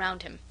threateningly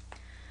around him.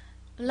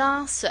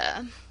 "La,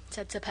 sir,"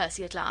 said Sir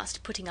Percy at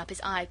last, putting up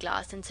his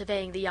eyeglass and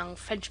surveying the young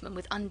Frenchman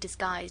with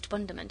undisguised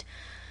wonderment,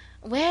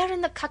 "where in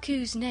the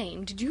cuckoo's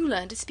name did you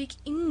learn to speak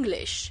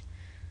English?"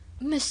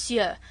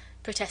 "Monsieur,"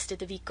 protested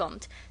the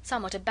Vicomte,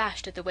 somewhat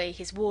abashed at the way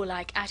his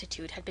warlike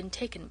attitude had been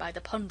taken by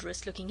the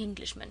ponderous-looking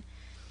Englishman.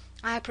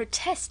 "I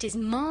protest 'tis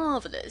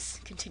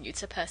marvellous," continued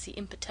Sir Percy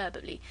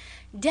imperturbably.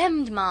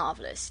 "Demmed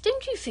marvellous.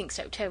 Don't you think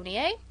so, Tony,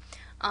 eh?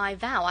 I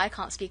vow I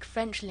can't speak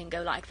French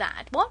lingo like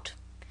that. What?"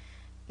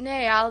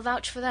 "Nay, I'll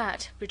vouch for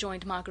that,"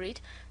 rejoined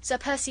Marguerite. "Sir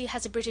Percy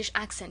has a British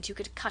accent you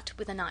could cut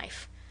with a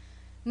knife."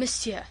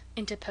 "Monsieur,"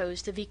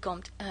 interposed the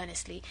Vicomte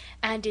earnestly,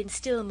 and in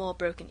still more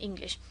broken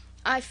English,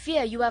 "I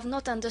fear you have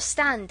not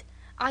understand.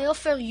 I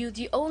offer you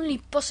the only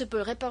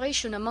possible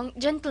reparation among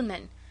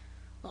gentlemen."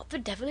 "What the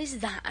devil is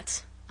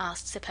that?"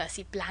 asked Sir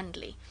Percy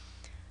blandly.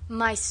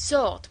 "My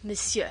sword,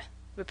 monsieur,"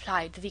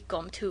 replied the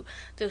Vicomte, who,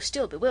 though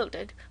still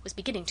bewildered, was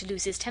beginning to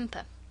lose his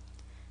temper.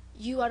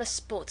 "You are a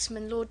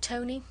sportsman, Lord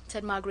Tony,"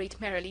 said Marguerite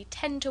merrily,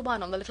 10 to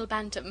 1 on the little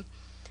bantam.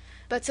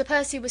 But Sir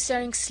Percy was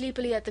staring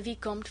sleepily at the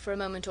Vicomte for a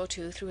moment or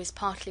two through his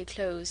partly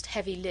closed,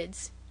 heavy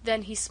lids.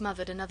 Then he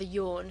smothered another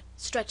yawn,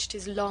 stretched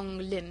his long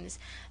limbs,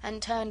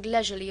 and turned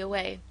leisurely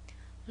away.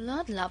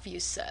 "Lord love you,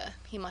 sir,"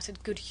 he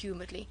muttered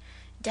good-humouredly,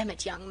 "demn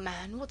it, young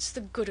man, what's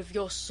the good of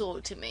your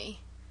sword to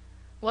me?"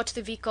 What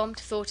the Vicomte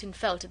thought and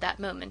felt at that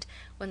moment,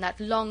 when that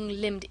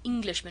long-limbed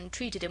Englishman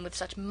treated him with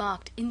such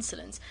marked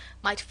insolence,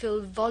 might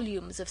fill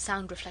volumes of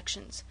sound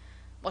reflections.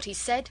 What he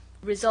said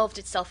resolved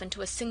itself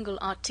into a single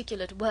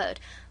articulate word,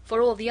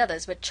 for all the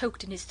others were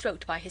choked in his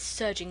throat by his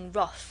surging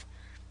wrath.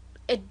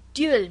 "A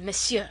duel,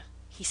 monsieur,"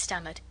 he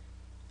stammered.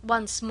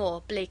 Once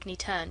more Blakeney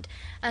turned,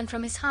 and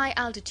from his high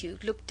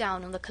altitude looked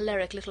down on the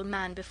choleric little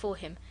man before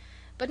him.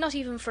 But not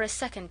even for a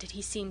second did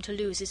he seem to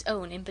lose his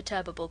own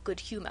imperturbable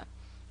good humour.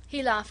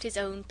 He laughed his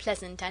own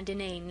pleasant and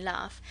inane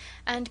laugh,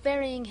 and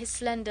burying his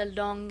slender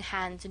long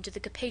hands into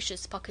the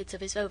capacious pockets of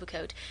his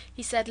overcoat,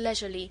 he said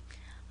leisurely,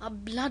 "A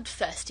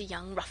bloodthirsty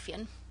young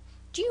ruffian.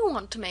 Do you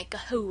want to make a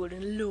hole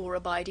in a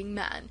law-abiding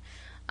man?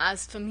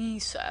 As for me,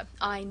 sir,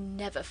 I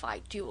never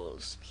fight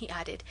duels," he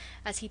added,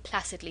 as he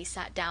placidly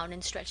sat down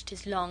and stretched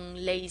his long,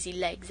 lazy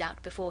legs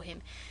out before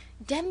him.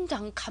 "Demmed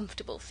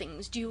uncomfortable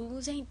things,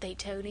 duels, ain't they,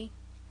 Tony?"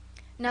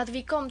 Now the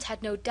Vicomte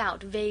had no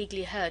doubt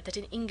vaguely heard that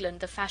in England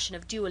the fashion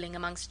of duelling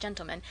amongst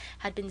gentlemen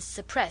had been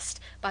suppressed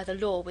by the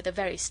law with a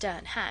very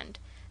stern hand.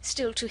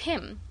 Still, to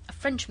him, a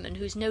Frenchman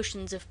whose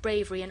notions of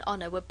bravery and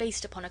honour were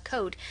based upon a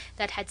code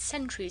that had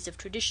centuries of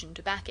tradition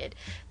to back it,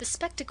 the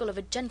spectacle of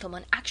a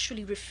gentleman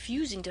actually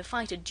refusing to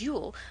fight a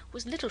duel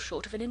was little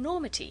short of an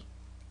enormity.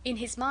 In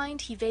his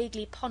mind he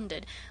vaguely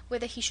pondered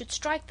whether he should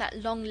strike that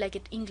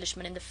long-legged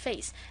Englishman in the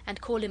face and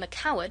call him a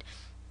coward,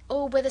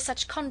 or whether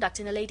such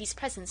conduct in a lady's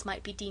presence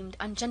might be deemed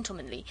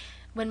ungentlemanly,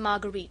 when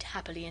Marguerite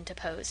happily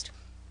interposed.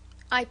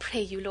 "I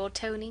pray you, Lord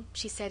Tony,"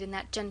 she said in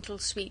that gentle,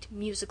 sweet,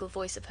 musical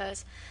voice of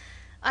hers,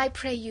 "I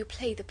pray you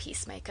play the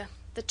peacemaker.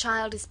 The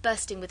child is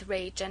bursting with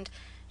rage, and,"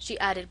 she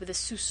added with a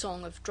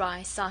soupçon of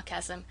dry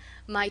sarcasm,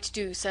 "might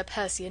do Sir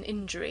Percy an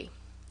injury."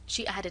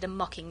 She added a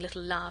mocking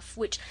little laugh,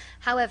 which,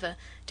 however,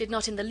 did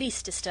not in the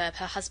least disturb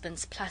her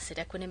husband's placid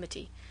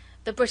equanimity.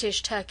 "The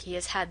British turkey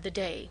has had the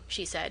day,"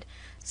 she said.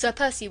 "Sir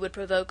Percy would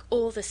provoke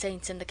all the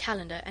saints in the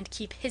calendar, and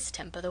keep his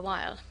temper the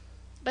while."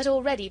 But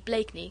already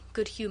Blakeney,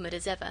 good-humoured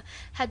as ever,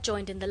 had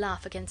joined in the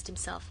laugh against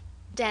himself.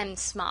 "Damned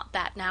smart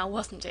that, now,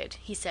 wasn't it?"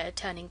 he said,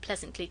 turning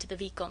pleasantly to the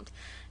Vicomte.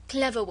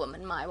 "Clever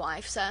woman, my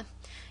wife, sir.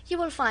 You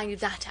will find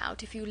that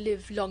out if you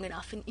live long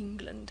enough in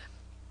England."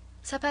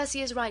 "Sir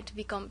Percy is right,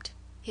 Vicomte,"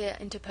 here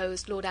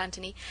interposed Lord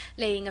Anthony,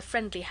 laying a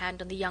friendly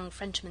hand on the young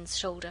Frenchman's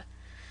shoulder.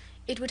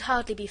 "It would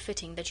hardly be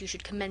fitting that you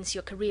should commence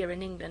your career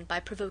in England by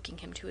provoking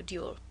him to a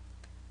duel."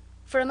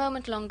 For a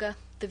moment longer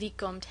the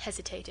Vicomte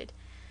hesitated.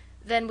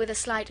 Then, with a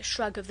slight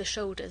shrug of the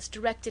shoulders,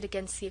 directed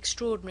against the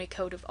extraordinary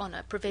code of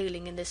honour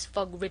prevailing in this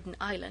fog-ridden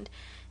island,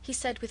 he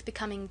said with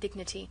becoming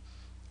dignity,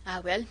 "Ah,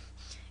 well,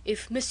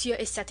 if monsieur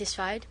is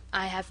satisfied,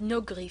 I have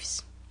no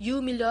griefs.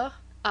 You, milord,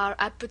 are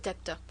our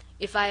protector.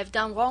 If I have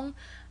done wrong,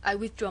 I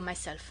withdraw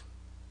myself."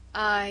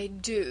 "I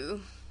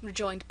do,"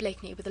 rejoined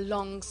Blakeney with a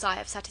long sigh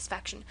of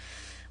satisfaction.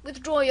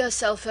 "Withdraw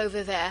yourself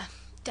over there.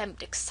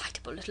 Demmed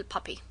excitable little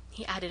puppy,"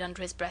 he added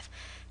under his breath.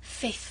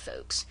 "Faith,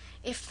 folks,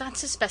 if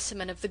that's a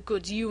specimen of the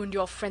goods you and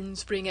your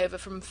friends bring over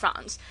from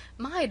France,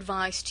 my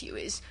advice to you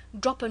is,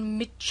 drop 'em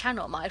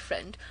mid-channel, my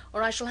friend,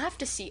 or I shall have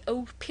to see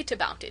old Pitt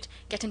about it,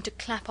 get him to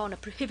clap on a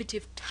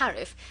prohibitive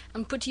tariff,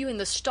 and put you in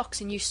the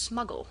stocks and you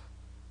smuggle."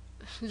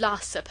 "La,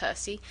 Sir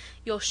Percy,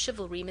 your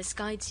chivalry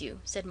misguides you,"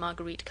 said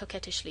Marguerite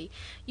coquettishly.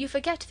 "You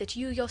forget that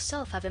you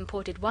yourself have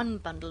imported one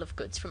bundle of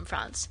goods from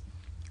France."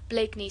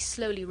 Blakeney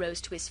slowly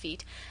rose to his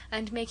feet,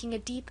 and making a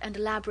deep and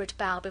elaborate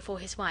bow before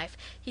his wife,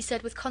 he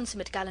said with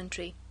consummate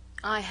gallantry,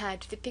 "I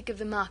had the pick of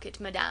the market,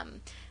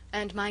 madame,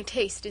 and my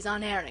taste is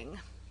unerring."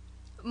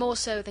 "More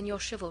so than your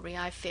chivalry,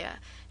 I fear,"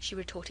 she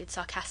retorted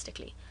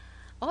sarcastically.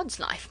 "Odds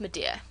life, my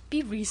dear,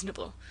 be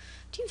reasonable.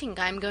 Do you think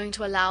I am going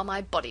to allow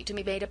my body to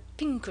be made a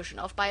pincushion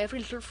of by every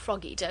little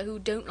frog-eater who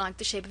don't like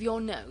the shape of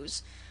your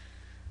nose?"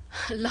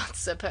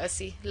 "Lots, Sir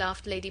Percy,"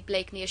 laughed Lady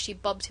Blakeney as she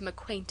bobbed him a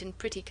quaint and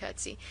pretty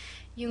curtsy.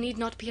 "You need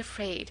not be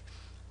afraid.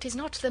 'Tis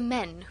not the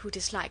men who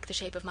dislike the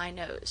shape of my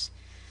nose."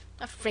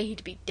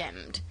 "Afraid be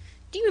demmed.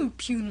 Do you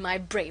impugn my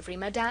bravery,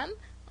 madame?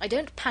 I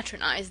don't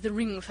patronize the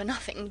ring for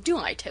nothing, do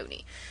I,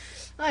 Tony?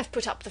 I've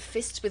put up the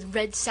fists with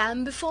Red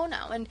Sam before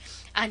now,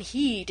 and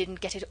he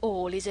didn't get it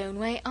all his own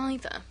way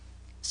either."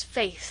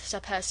 "Faith, Sir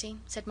Percy,"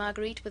 said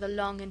Marguerite, with a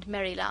long and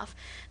merry laugh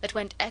that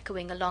went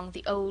echoing along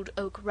the old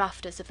oak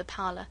rafters of the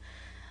parlour,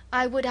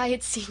 "I would I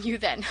had seen you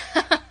then.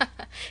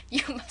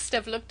 You must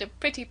have looked a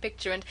pretty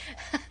picture,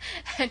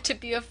 and to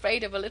be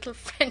afraid of a little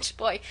French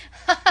boy.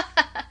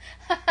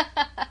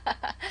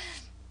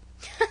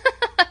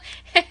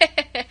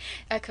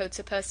 Echoed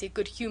Sir Percy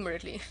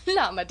good-humouredly.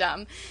 "La,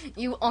 madame,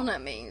 you honour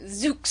me.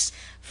 Zooks!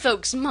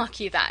 Folks, mark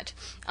ye that.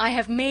 I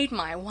have made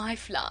my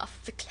wife laugh,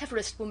 the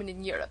cleverest woman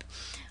in Europe.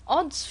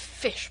 Odds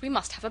fish, we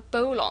must have a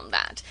bowl on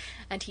that."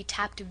 And he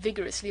tapped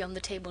vigorously on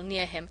the table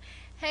near him.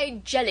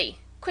 "Hey, Jelly!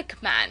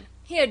 Quick, man!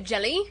 Here,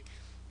 Jelly!"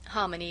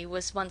 Harmony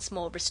was once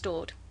more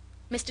restored.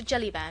 Mr.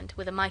 Jellyband,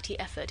 with a mighty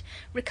effort,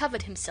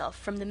 recovered himself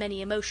from the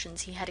many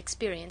emotions he had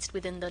experienced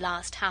within the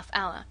last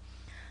half-hour.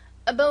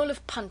 "A bowl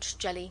of punch,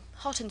 Jelly,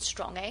 hot and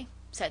strong, eh?"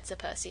 said Sir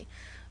Percy.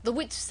 "The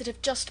wits that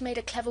have just made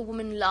a clever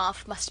woman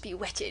laugh must be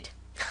whetted.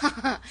 Ha,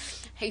 ha!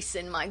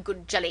 Hasten, my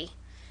good Jelly."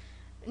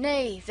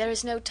 "Nay, there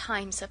is no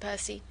time, Sir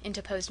Percy,"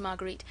 interposed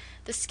Marguerite.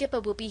 "The skipper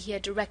will be here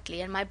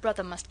directly, and my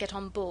brother must get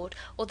on board,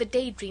 or the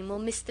Day Dream will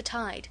miss the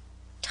tide."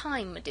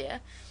 "Time, m'dear?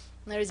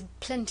 There is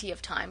plenty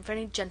of time for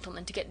any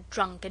gentleman to get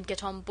drunk and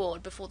get on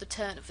board before the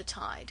turn of the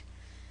tide."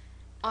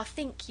 "I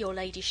think, your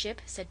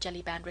ladyship," said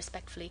Jellyband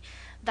respectfully,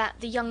 "that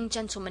the young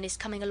gentleman is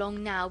coming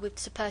along now with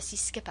Sir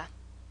Percy's skipper."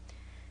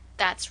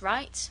 "That's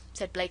right,"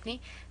 said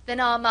Blakeney. "Then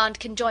Armand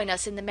can join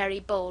us in the merry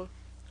bowl.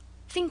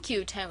 Think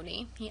you,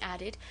 Tony," he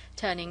added,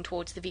 turning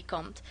towards the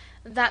Vicomte,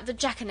 "that the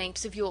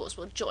jackanapes of yours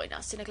will join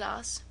us in a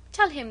glass?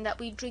 Tell him that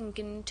we drink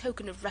in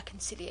token of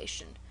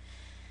reconciliation."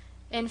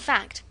 "In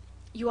fact,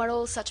 you are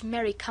all such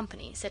merry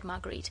company," said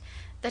Marguerite,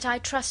 "that I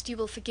trust you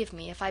will forgive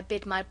me if I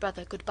bid my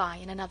brother good-bye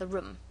in another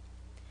room."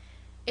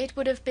 It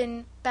would have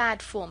been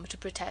bad form to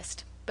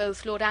protest.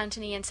 Both Lord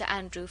Anthony and Sir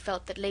Andrew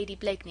felt that Lady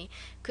Blakeney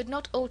could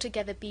not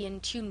altogether be in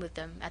tune with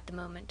them at the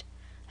moment.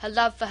 Her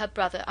love for her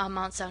brother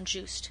Armand St.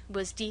 Just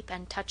was deep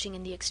and touching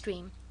in the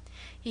extreme.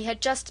 He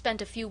had just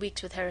spent a few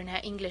weeks with her in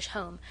her English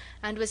home,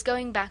 and was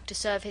going back to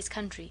serve his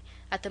country,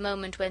 at the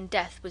moment when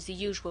death was the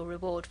usual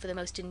reward for the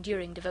most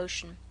enduring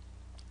devotion.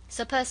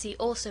 Sir Percy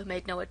also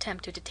made no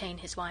attempt to detain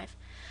his wife.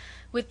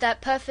 With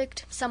that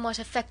perfect, somewhat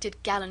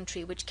affected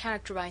gallantry which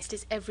characterized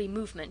his every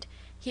movement,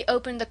 he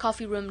opened the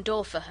coffee-room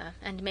door for her,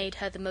 and made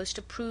her the most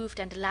approved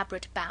and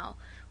elaborate bow,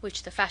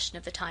 which the fashion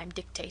of the time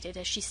dictated,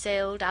 as she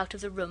sailed out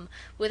of the room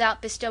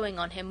without bestowing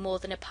on him more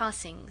than a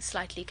passing,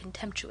 slightly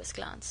contemptuous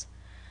glance.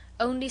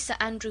 Only Sir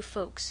Andrew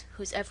Ffoulkes,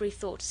 whose every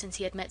thought since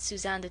he had met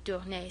Suzanne de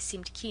Tournay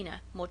seemed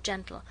keener, more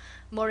gentle,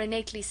 more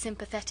innately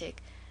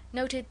sympathetic,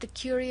 noted the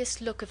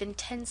curious look of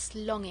intense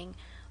longing,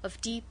 of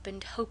deep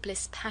and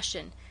hopeless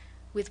passion,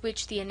 with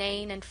which the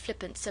inane and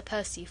flippant Sir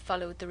Percy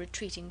followed the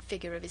retreating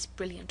figure of his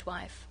brilliant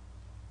wife.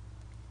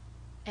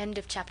 End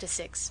of chapter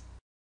 6.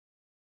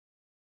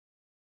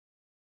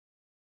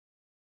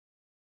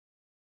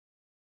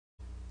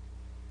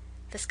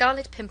 The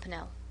Scarlet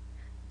Pimpernel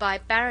by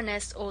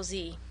Baroness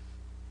Orczy.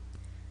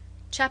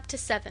 Chapter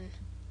 7.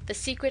 The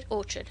Secret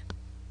Orchard.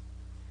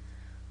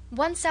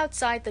 Once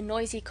outside the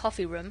noisy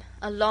coffee-room,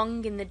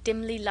 along in the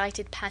dimly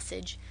lighted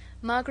passage,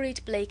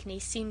 Marguerite Blakeney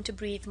seemed to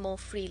breathe more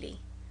freely.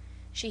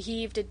 She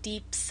heaved a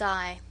deep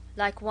sigh,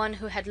 like one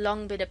who had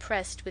long been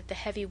oppressed with the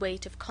heavy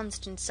weight of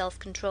constant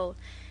self-control,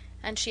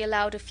 and she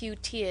allowed a few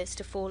tears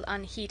to fall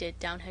unheeded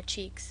down her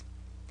cheeks.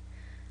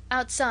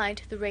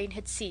 Outside the rain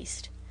had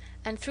ceased,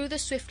 and through the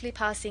swiftly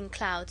passing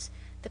clouds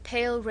the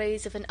pale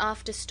rays of an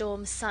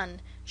after-storm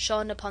sun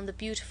shone upon the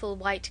beautiful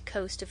white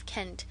coast of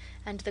Kent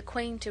and the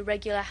quaint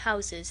irregular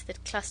houses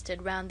that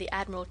clustered round the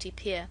Admiralty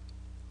Pier.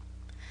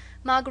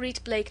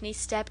 Marguerite Blakeney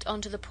stepped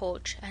onto the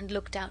porch and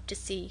looked out to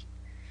sea.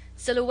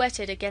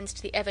 Silhouetted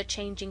against the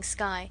ever-changing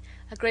sky,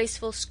 a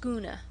graceful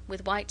schooner,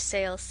 with white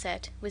sails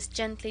set, was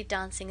gently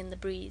dancing in the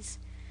breeze.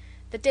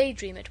 The Day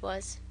Dream it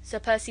was, Sir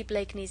Percy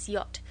Blakeney's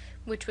yacht,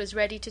 which was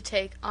ready to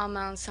take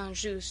Armand St.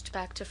 Just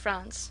back to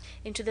France,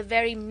 into the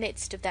very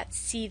midst of that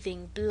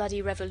seething,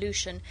 bloody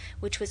revolution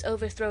which was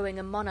overthrowing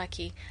a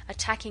monarchy,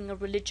 attacking a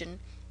religion,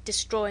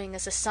 destroying a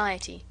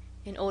society,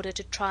 in order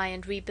to try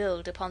and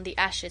rebuild upon the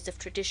ashes of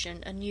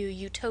tradition a new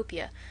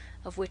Utopia,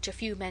 of which a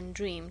few men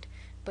dreamed,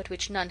 but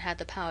which none had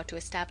the power to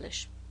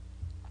establish.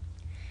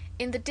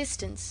 In the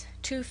distance,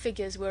 two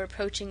figures were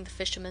approaching the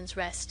Fisherman's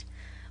Rest.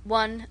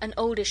 One, an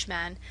oldish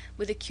man,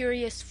 with a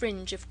curious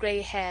fringe of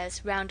grey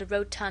hairs round a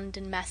rotund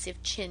and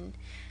massive chin,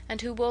 and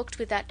who walked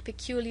with that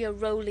peculiar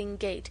rolling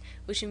gait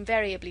which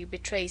invariably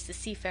betrays the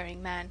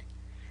seafaring man.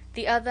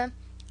 The other,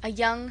 a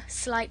young,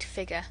 slight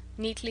figure,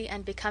 neatly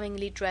and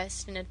becomingly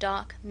dressed in a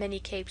dark,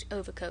 many-caped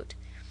overcoat.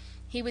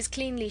 He was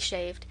cleanly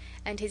shaved,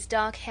 and his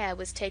dark hair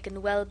was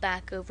taken well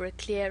back over a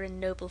clear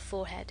and noble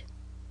forehead.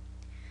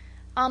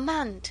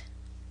 "Armand!"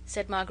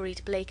 said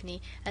Marguerite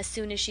Blakeney, as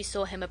soon as she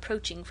saw him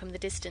approaching from the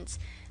distance,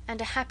 and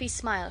a happy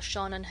smile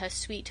shone on her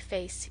sweet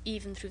face,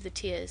 even through the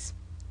tears.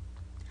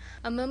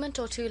 A moment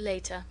or two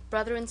later,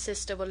 brother and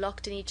sister were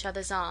locked in each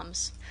other's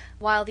arms,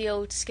 while the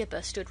old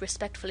skipper stood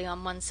respectfully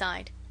on one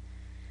side.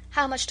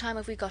 "How much time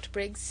have we got,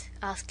 Briggs?"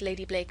 asked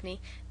Lady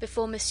Blakeney,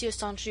 "before Monsieur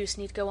St. Just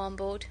need go on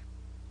board?"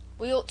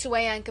 "We ought to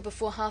weigh anchor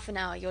before half an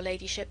hour, your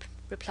ladyship,"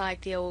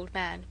 replied the old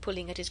man,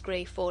 pulling at his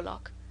grey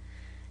forelock.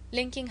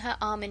 Linking her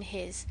arm in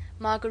his,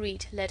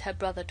 Marguerite led her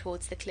brother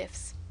towards the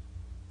cliffs.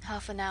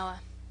 "Half an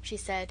hour," she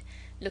said,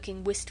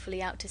 looking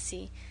wistfully out to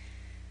sea.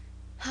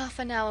 "Half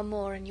an hour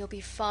more, and you'll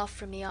be far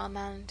from me,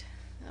 Armand.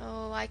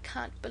 Oh, I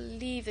can't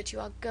believe that you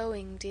are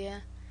going,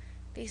 dear.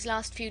 These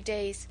last few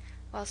days,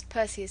 whilst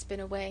Percy has been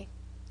away,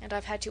 and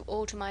I've had you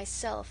all to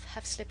myself,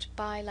 have slipped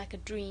by like a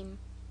dream."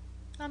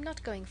 "I'm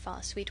not going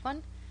far, sweet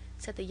one,"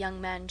 said the young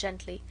man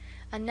gently.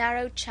 "A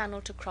narrow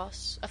channel to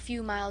cross, a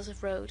few miles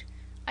of road.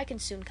 I can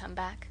soon come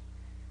back.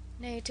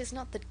 Nay, it is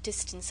not the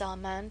distance,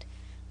 Armand,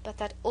 but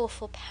that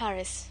awful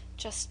Paris,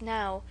 just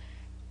now."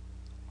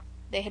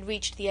 They had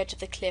reached the edge of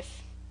the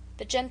cliff.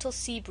 The gentle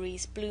sea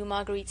breeze blew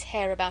Marguerite's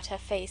hair about her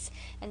face,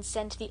 and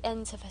sent the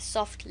ends of her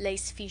soft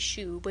lace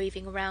fichu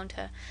waving around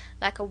her,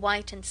 like a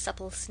white and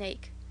supple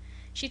snake.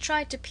 She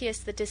tried to pierce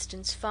the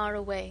distance far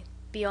away,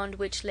 beyond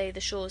which lay the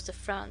shores of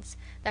France,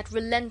 that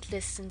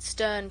relentless and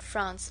stern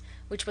France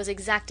which was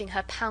exacting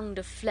her pound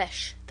of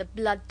flesh, the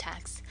blood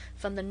tax,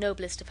 from the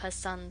noblest of her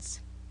sons.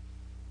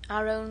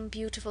 "Our own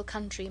beautiful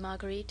country,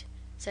 Marguerite,"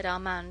 said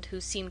Armand,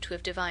 who seemed to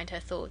have divined her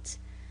thoughts.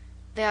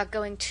 "They are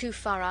going too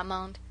far,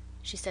 Armand,"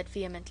 she said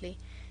vehemently.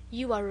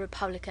 "You are a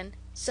republican,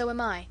 so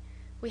am I.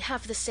 We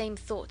have the same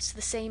thoughts,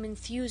 the same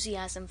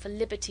enthusiasm for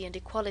liberty and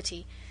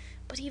equality,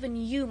 but even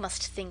you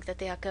must think that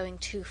they are going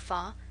too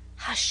far."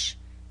 "Hush!"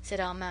 said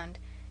Armand,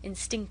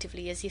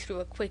 instinctively, as he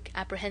threw a quick,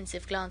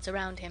 apprehensive glance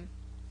around him.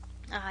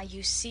 "Ah,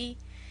 you see,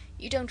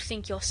 you don't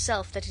think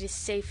yourself that it is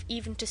safe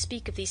even to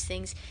speak of these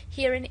things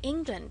here in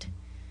England."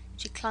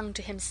 She clung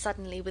to him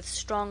suddenly with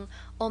strong,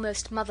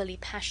 almost motherly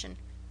passion.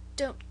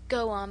 "Don't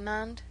go,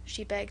 Armand,"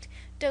 she begged.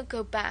 "Don't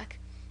go back.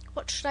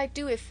 What should I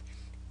do if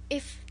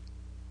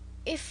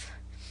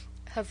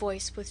Her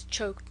voice was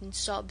choked in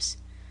sobs.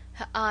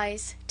 Her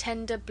eyes,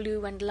 tender,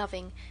 blue, and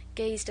loving,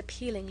 gazed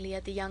appealingly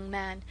at the young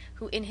man,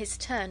 who in his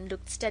turn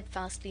looked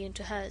steadfastly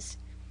into hers.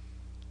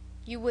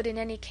 "You would in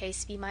any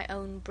case be my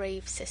own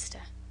brave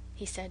sister,"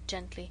 he said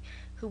gently,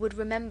 "who would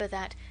remember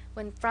that,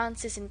 when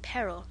France is in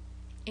peril,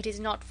 it is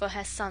not for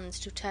her sons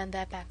to turn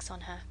their backs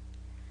on her."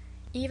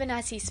 Even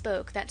as he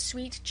spoke, that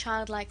sweet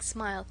childlike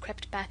smile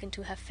crept back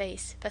into her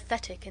face,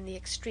 pathetic in the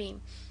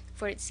extreme,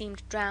 for it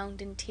seemed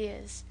drowned in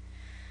tears.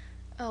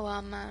 "Oh,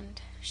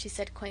 Armand," she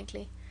said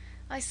quaintly,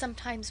 "I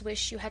sometimes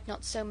wish you had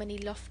not so many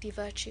lofty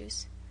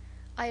virtues.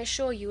 I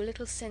assure you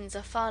little sins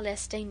are far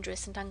less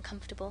dangerous and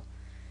uncomfortable.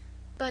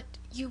 But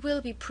you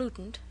will be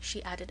prudent,"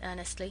 she added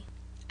earnestly.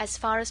 "As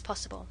far as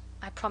possible,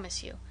 I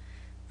promise you.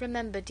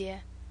 Remember,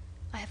 dear,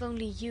 I have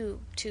only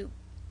you to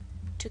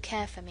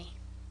care for me."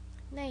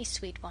 "Nay,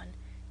 sweet one,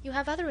 you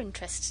have other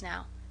interests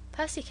now.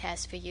 Percy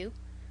cares for you."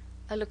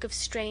 A look of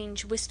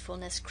strange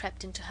wistfulness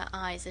crept into her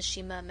eyes as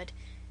she murmured,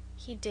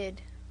 "He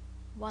did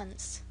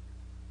once.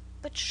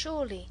 But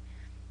surely—"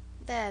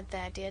 "There,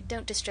 dear,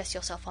 don't distress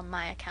yourself on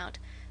my account.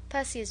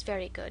 Percy is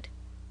very good."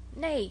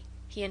 "Nay,"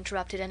 he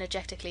interrupted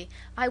energetically,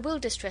 "I will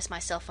distress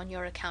myself on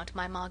your account,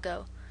 my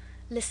Margot.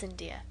 Listen,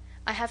 dear,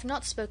 I have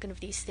not spoken of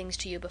these things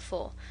to you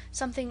before.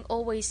 Something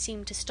always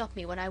seemed to stop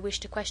me when I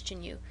wished to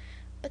question you.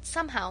 But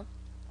somehow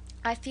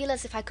I feel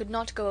as if I could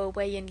not go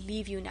away and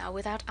leave you now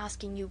without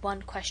asking you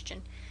one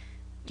question.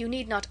 You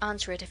need not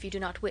answer it if you do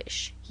not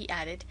wish," he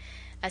added,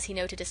 as he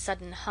noted a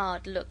sudden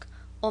hard look,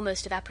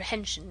 almost of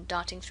apprehension,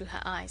 darting through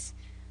her eyes.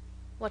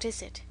 "What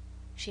is it?"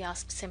 she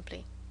asked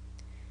simply.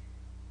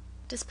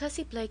 "Does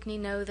Percy Blakeney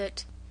know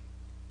that...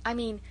 I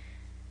mean,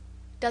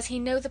 does he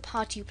know the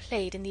part you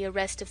played in the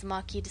arrest of the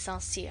Marquis de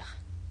St. Cyr?"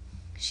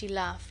 She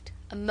laughed,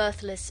 a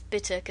mirthless,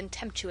 bitter,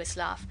 contemptuous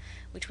laugh,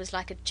 which was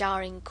like a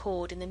jarring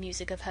chord in the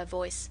music of her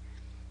voice.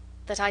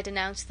 "That I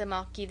denounced the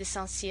Marquis de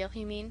St. Cyr,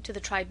 you mean, to the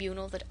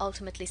tribunal that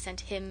ultimately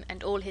sent him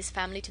and all his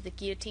family to the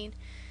guillotine?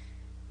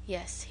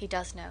 Yes, he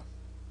does know.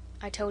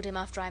 I told him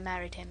after I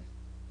married him."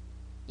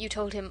 "You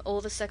told him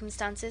all the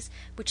circumstances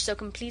which so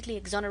completely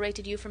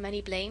exonerated you from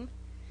any blame?"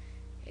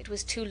 "It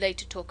was too late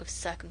to talk of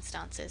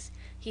circumstances.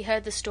 He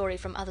heard the story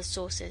from other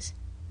sources.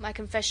 My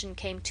confession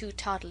came too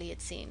tardily,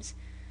 it seems.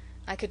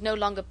 I could no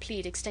longer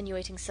plead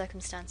extenuating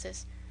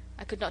circumstances.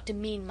 I could not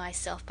demean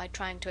myself by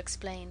trying to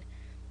explain.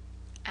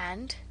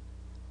 And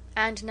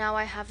now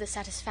I have the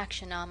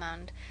satisfaction,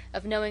 Armand,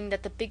 of knowing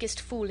that the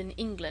biggest fool in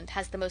England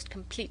has the most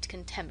complete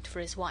contempt for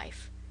his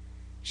wife."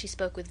 She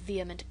spoke with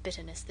vehement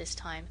bitterness this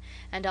time,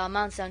 and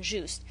Armand St.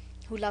 Just,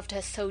 who loved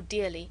her so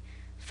dearly,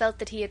 felt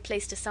that he had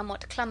placed a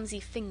somewhat clumsy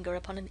finger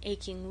upon an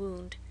aching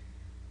wound.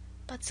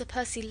 "But Sir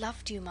Percy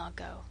loved you,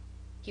 Margot,"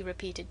 he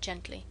repeated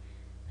gently.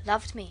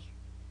 "Loved me?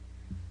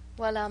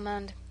 Well,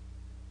 Armand,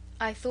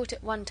 I thought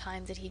at one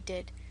time that he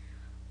did,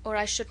 or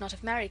I should not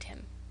have married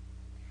him.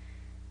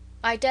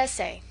 I dare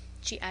say,"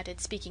 she added,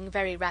 speaking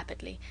very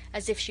rapidly,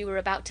 as if she were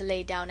about to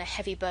lay down a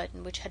heavy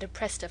burden which had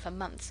oppressed her for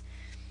months,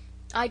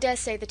 "I dare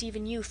say that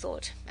even you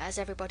thought, as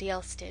everybody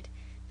else did,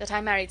 that I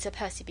married Sir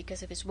Percy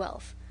because of his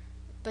wealth.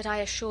 But I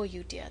assure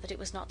you, dear, that it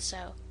was not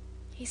so.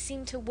 He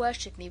seemed to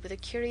worship me with a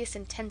curious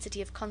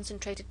intensity of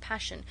concentrated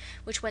passion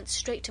which went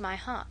straight to my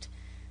heart.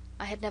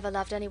 I had never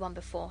loved anyone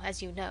before,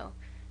 as you know,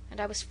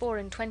 and I was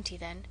 24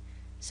 then,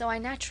 so I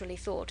naturally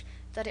thought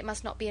that it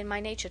must not be in my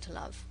nature to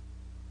love.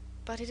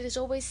 But it has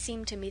always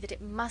seemed to me that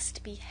it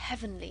must be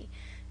heavenly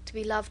to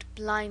be loved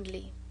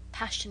blindly,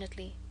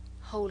 passionately,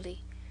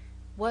 wholly,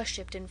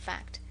 worshipped, in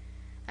fact,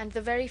 and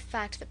the very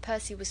fact that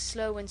Percy was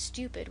slow and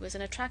stupid was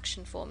an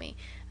attraction for me,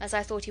 as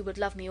I thought he would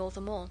love me all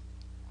the more.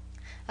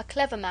 A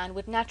clever man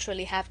would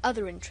naturally have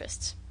other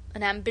interests,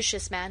 an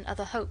ambitious man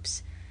other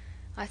hopes.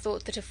 I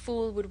thought that a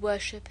fool would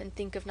worship and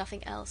think of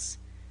nothing else,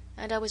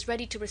 and I was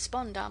ready to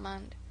respond,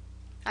 Armand.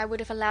 I would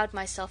have allowed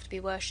myself to be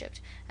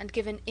worshipped, and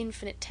given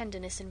infinite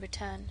tenderness in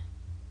return."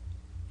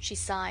 She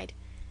sighed,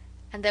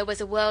 and there was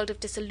a world of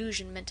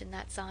disillusionment in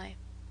that sigh.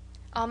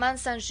 Armand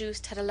St.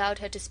 Just had allowed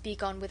her to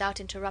speak on without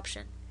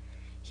interruption.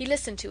 He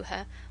listened to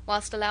her,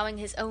 whilst allowing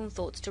his own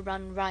thoughts to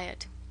run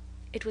riot.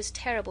 It was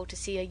terrible to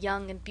see a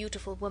young and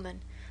beautiful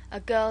woman, a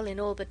girl in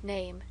all but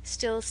name,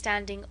 still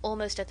standing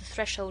almost at the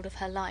threshold of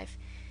her life,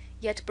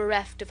 yet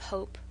bereft of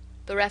hope,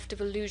 bereft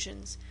of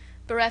illusions,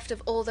 bereft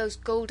of all those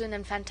golden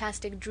and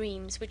fantastic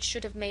dreams which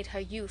should have made her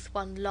youth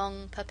one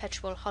long,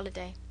 perpetual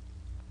holiday.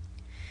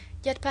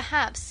 Yet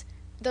perhaps,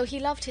 though he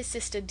loved his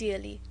sister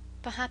dearly,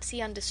 perhaps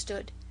he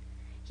understood.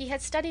 He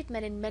had studied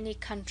men in many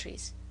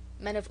countries,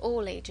 men of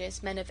all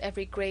ages, men of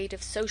every grade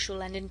of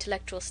social and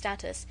intellectual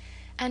status,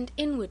 and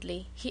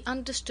inwardly he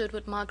understood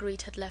what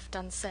Marguerite had left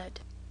unsaid.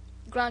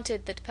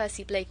 Granted that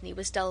Percy Blakeney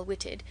was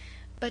dull-witted,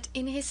 but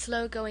in his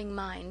slow-going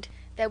mind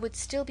there would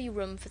still be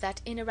room for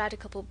that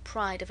ineradicable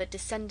pride of a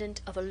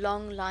descendant of a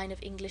long line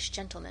of English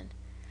gentlemen.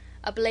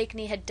 A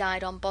Blakeney had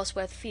died on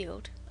Bosworth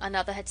Field,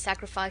 another had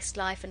sacrificed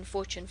life and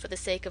fortune for the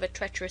sake of a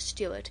treacherous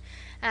Stuart,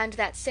 and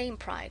that same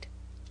pride,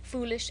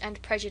 foolish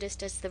and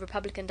prejudiced as the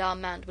Republican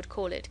Armand would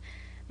call it,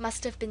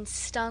 must have been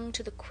stung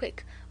to the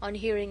quick on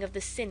hearing of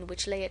the sin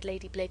which lay at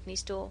Lady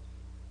Blakeney's door.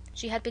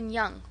 She had been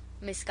young,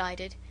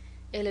 misguided,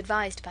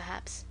 ill-advised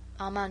perhaps.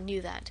 Armand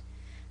knew that.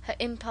 Her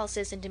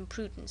impulses and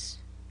imprudence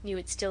knew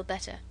it still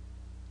better.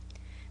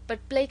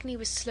 But Blakeney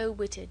was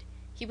slow-witted.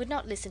 He would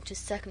not listen to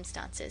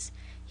circumstances.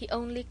 He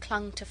only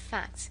clung to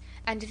facts,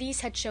 and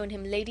these had shown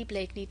him Lady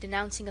Blakeney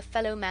denouncing a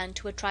fellow man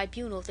to a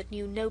tribunal that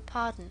knew no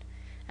pardon,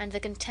 and the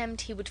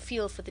contempt he would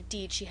feel for the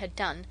deed she had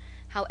done,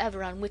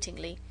 however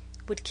unwittingly,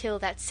 would kill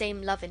that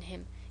same love in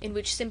him, in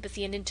which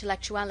sympathy and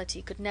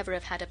intellectuality could never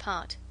have had a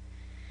part.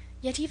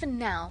 Yet even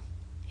now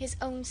his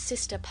own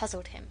sister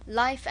puzzled him.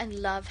 Life and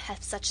love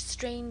have such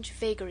strange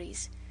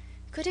vagaries.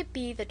 Could it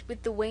be that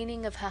with the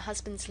waning of her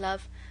husband's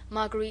love,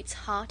 Marguerite's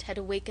heart had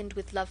awakened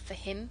with love for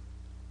him?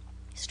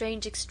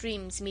 Strange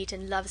extremes meet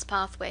in love's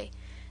pathway.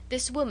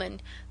 This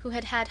woman, who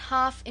had had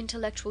half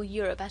intellectual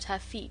Europe at her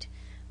feet,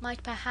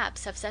 might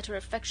perhaps have set her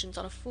affections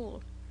on a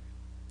fool.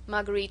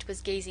 Marguerite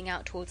was gazing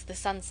out towards the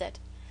sunset.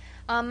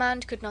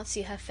 Armand could not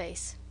see her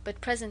face,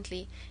 but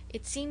presently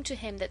it seemed to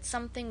him that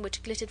something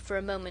which glittered for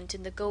a moment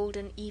in the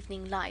golden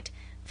evening light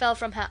fell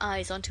from her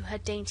eyes onto her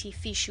dainty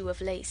fichu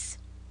of lace.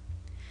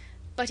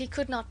 But he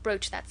could not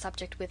broach that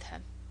subject with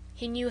her.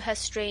 He knew her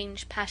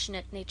strange,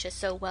 passionate nature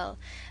so well,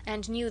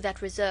 and knew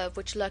that reserve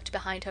which lurked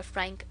behind her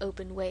frank,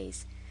 open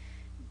ways.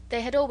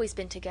 They had always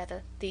been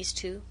together, these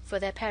two, for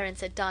their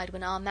parents had died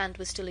when Armand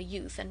was still a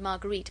youth and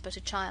Marguerite but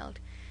a child.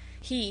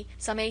 He,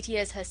 some 8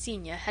 years her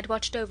senior, had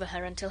watched over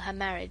her until her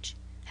marriage,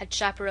 had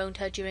chaperoned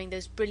her during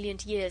those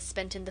brilliant years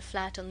spent in the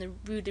flat on the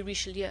Rue de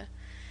Richelieu,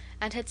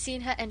 and had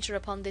seen her enter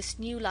upon this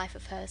new life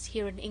of hers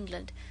here in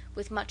England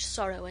with much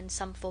sorrow and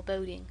some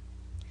foreboding.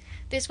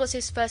 This was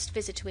his first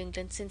visit to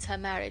England since her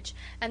marriage,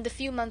 and the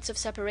few months of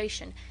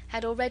separation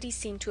had already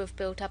seemed to have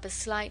built up a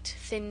slight,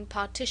 thin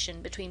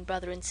partition between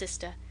brother and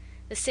sister.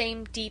 The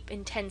same deep,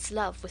 intense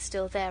love was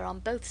still there on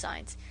both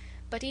sides,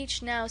 but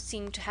each now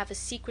seemed to have a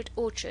secret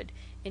orchard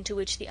into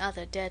which the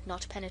other dared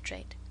not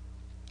penetrate.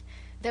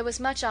 There was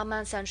much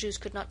Armand St. Just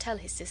could not tell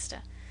his sister.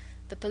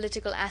 The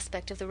political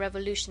aspect of the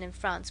Revolution in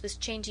France was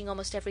changing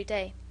almost every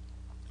day.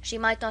 She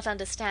might not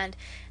understand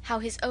how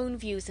his own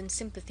views and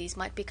sympathies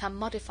might become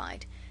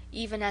modified,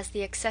 even as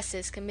the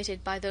excesses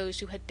committed by those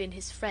who had been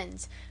his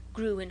friends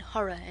grew in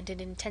horror and in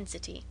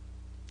intensity.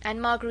 And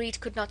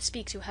Marguerite could not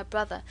speak to her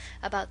brother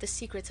about the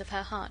secrets of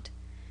her heart.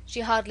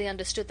 She hardly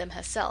understood them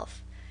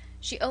herself.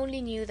 She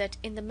only knew that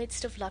in the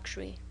midst of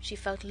luxury she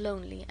felt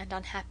lonely and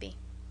unhappy.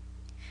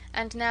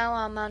 And now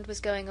Armand was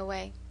going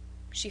away.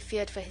 She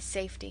feared for his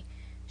safety.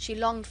 She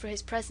longed for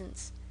his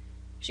presence.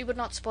 She would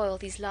not spoil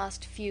these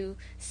last few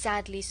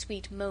sadly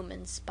sweet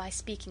moments by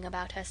speaking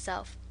about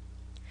herself.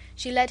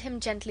 She led him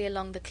gently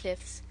along the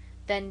cliffs,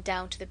 then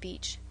down to the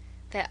beach.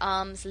 Their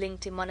arms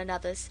linked in one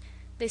another's,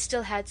 they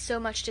still had so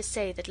much to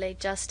say that lay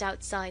just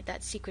outside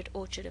that secret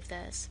orchard of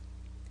theirs.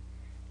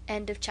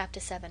 End of chapter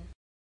 7.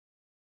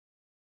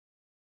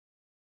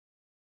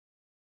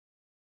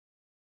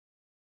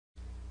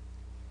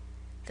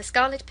 The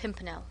Scarlet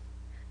Pimpernel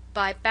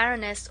by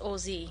Baroness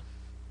Orczy.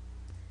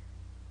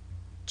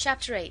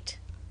 Chapter 8.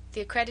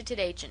 The Accredited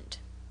Agent.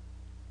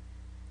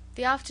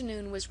 The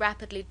afternoon was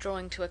rapidly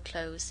drawing to a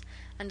close,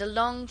 and a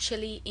long,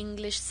 chilly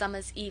English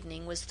summer's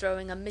evening was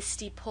throwing a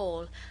misty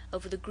pall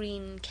over the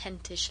green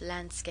Kentish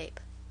landscape.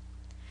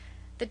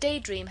 The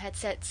Daydream had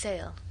set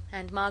sail,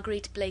 and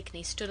Marguerite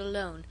Blakeney stood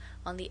alone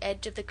on the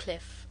edge of the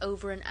cliff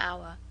over an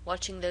hour,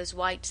 watching those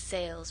white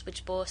sails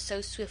which bore so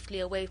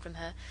swiftly away from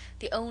her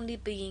the only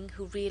being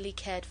who really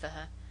cared for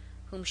her,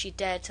 whom she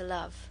dared to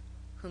love,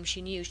 whom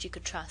she knew she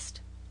could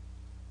trust.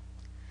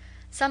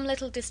 Some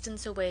little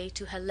distance away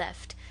to her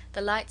left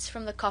the lights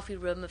from the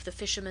coffee-room of the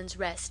Fisherman's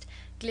Rest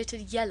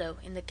glittered yellow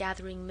in the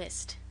gathering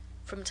mist.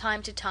 From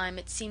time to time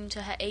it seemed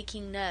to her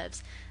aching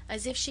nerves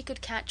as if she could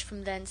catch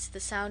from thence the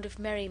sound of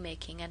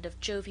merry-making and of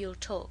jovial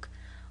talk,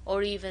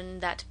 or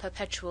even that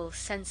perpetual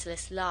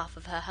senseless laugh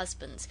of her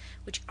husband's,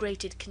 which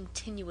grated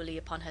continually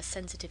upon her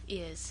sensitive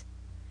ears.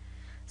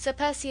 Sir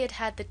Percy had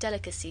had the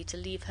delicacy to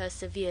leave her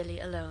severely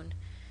alone.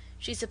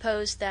 She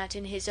supposed that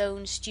in his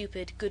own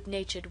stupid,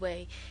 good-natured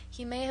way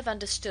he may have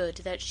understood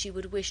that she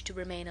would wish to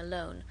remain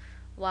alone,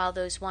 while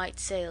those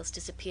white sails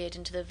disappeared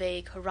into the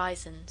vague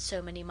horizon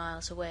so many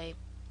miles away.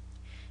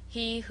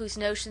 He, whose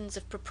notions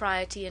of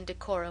propriety and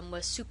decorum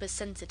were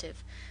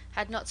supersensitive,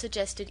 had not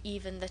suggested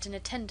even that an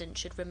attendant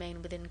should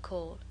remain within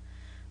call.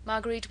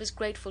 Marguerite was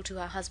grateful to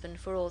her husband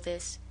for all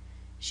this.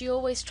 She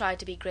always tried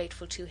to be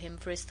grateful to him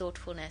for his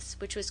thoughtfulness,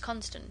 which was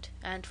constant,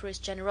 and for his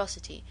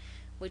generosity,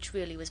 which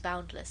really was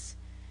boundless.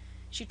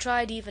 She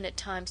tried even at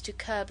times to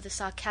curb the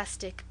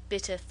sarcastic,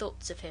 bitter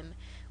thoughts of him,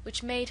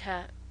 which made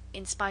her,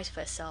 in spite of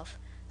herself,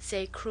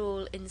 say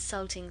cruel,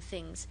 insulting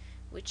things,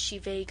 which she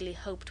vaguely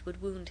hoped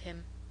would wound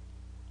him.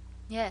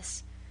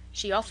 Yes,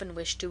 she often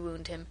wished to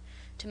wound him,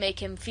 to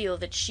make him feel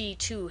that she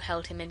too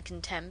held him in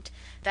contempt,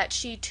 that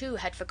she too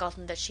had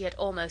forgotten that she had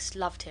almost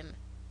loved him,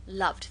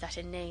 loved that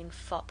inane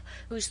fop,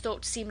 whose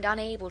thoughts seemed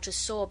unable to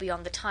soar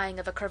beyond the tying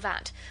of a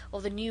cravat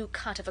or the new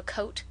cut of a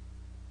coat.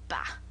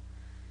 Bah!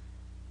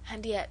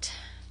 And yet,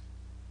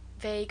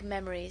 vague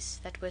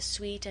memories that were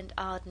sweet and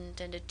ardent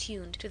and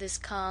attuned to this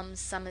calm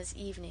summer's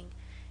evening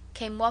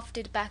came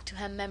wafted back to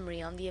her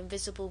memory on the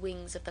invisible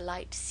wings of the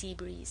light sea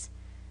breeze.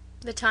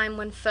 The time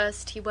when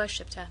first he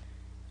worshipped her.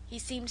 He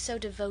seemed so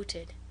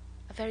devoted,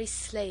 a very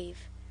slave,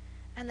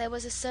 and there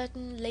was a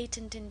certain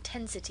latent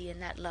intensity in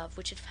that love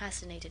which had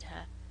fascinated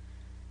her.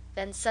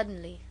 Then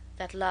suddenly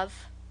that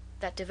love,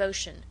 that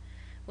devotion,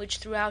 which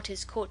throughout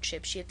his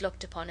courtship she had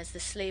looked upon as the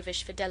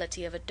slavish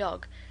fidelity of a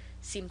dog,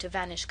 seemed to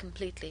vanish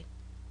completely.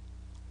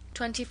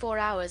 24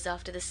 hours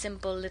after the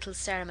simple little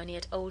ceremony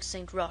at Old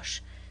St.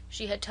 Roch,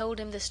 she had told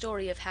him the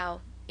story of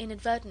how,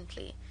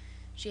 inadvertently,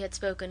 she had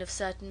spoken of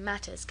certain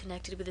matters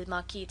connected with the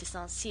Marquis de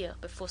St. Cyr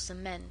before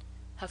some men,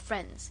 her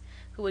friends,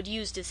 who had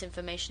used this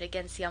information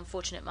against the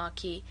unfortunate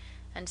Marquis,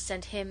 and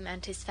sent him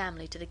and his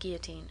family to the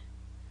guillotine.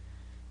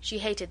 She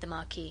hated the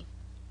Marquis.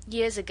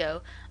 Years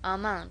ago,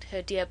 Armand,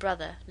 her dear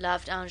brother,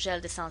 loved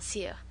Angele de St.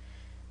 Cyr,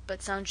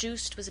 but St.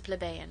 Just was a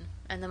plebeian,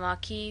 and the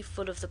Marquis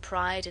full of the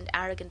pride and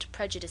arrogant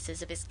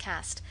prejudices of his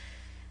caste.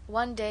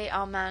 One day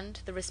Armand,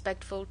 the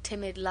respectful,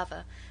 timid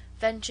lover,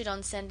 ventured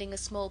on sending a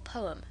small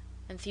poem,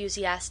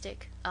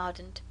 enthusiastic,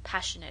 ardent,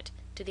 passionate,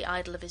 to the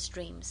idol of his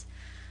dreams.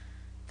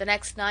 The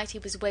next night he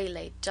was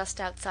waylaid just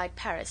outside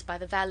Paris by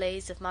the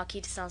valets of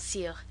Marquis de St.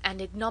 Cyr,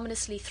 and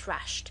ignominiously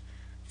thrashed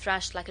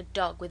like a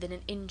dog within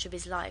an inch of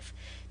his life,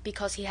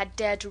 because he had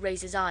dared to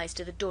raise his eyes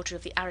to the daughter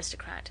of the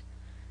aristocrat.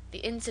 The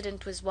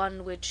incident was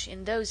one which,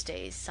 in those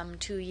days, some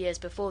 2 years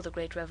before the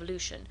Great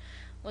Revolution,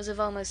 was of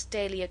almost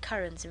daily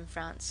occurrence in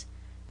France.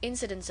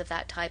 Incidents of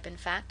that type, in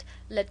fact,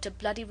 led to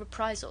bloody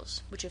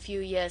reprisals, which a few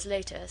years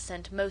later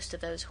sent most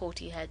of those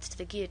haughty heads to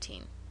the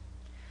guillotine.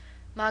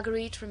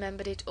 Marguerite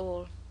remembered it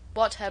all.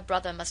 What her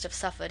brother must have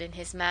suffered in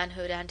his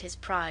manhood and his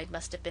pride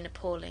must have been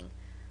appalling.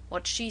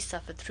 What she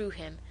suffered through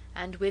him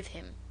and with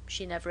him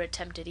she never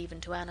attempted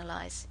even to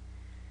analyze.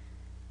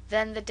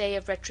 Then the day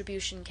of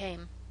retribution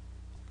came.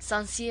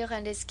 St. Cyr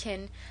and his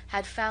kin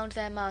had found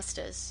their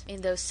masters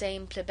in those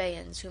same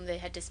plebeians whom they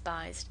had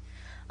despised.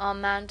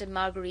 Armand and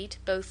Marguerite,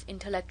 both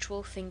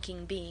intellectual,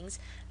 thinking beings,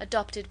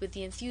 adopted with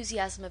the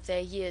enthusiasm of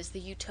their years the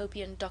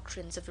utopian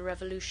doctrines of the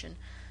Revolution,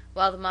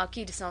 while the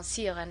Marquis de St.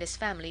 Cyr and his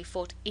family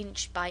fought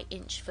inch by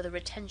inch for the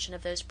retention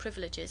of those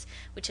privileges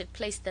which had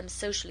placed them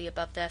socially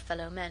above their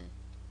fellow men.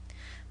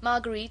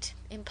 Marguerite,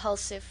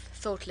 impulsive,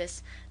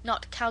 thoughtless,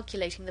 not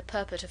calculating the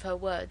purport of her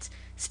words,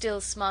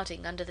 still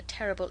smarting under the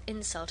terrible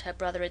insult her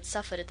brother had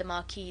suffered at the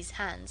Marquis's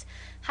hands,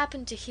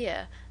 happened to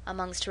hear,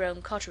 amongst her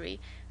own coterie,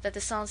 that the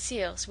St.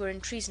 Cyrs were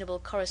in treasonable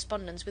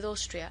correspondence with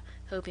Austria,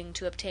 hoping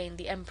to obtain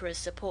the Emperor's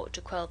support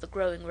to quell the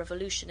growing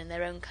revolution in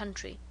their own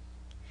country.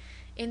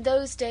 In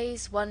those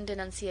days one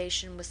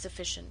denunciation was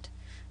sufficient.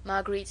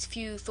 Marguerite's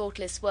few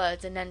thoughtless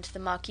words anent the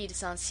Marquis de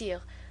St.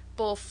 Cyr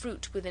bore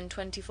fruit within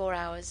 24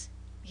 hours.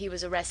 He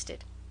was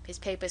arrested, his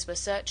papers were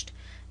searched,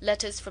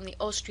 letters from the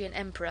Austrian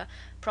Emperor,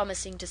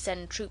 promising to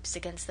send troops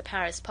against the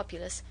Paris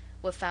populace,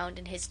 were found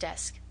in his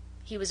desk.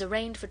 He was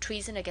arraigned for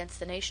treason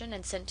against the nation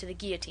and sent to the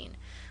guillotine,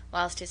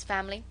 whilst his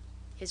family,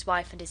 his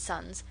wife and his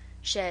sons,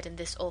 shared in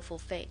this awful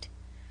fate.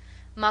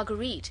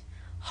 Marguerite,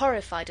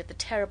 horrified at the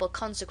terrible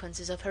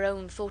consequences of her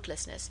own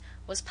thoughtlessness,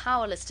 was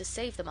powerless to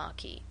save the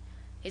Marquis.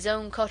 His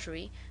own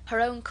coterie,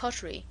 her own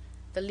coterie,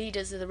 the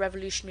leaders of the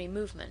revolutionary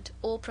movement,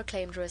 all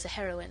proclaimed her as a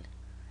heroine.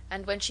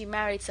 And when she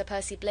married Sir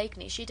Percy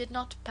Blakeney she did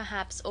not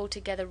perhaps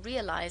altogether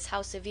realize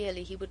how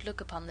severely he would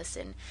look upon the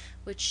sin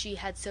which she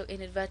had so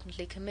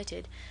inadvertently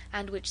committed,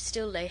 and which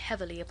still lay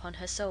heavily upon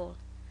her soul.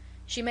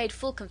 She made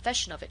full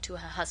confession of it to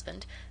her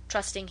husband,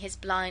 trusting his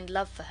blind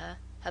love for her,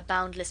 her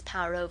boundless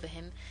power over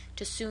him,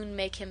 to soon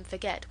make him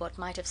forget what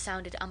might have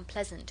sounded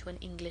unpleasant to an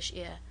English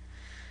ear.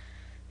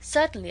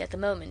 Certainly at the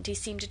moment he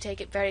seemed to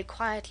take it very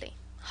quietly.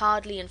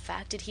 Hardly, in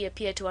fact, did he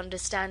appear to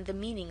understand the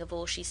meaning of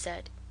all she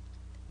said.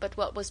 But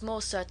what was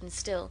more certain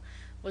still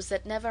was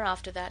that never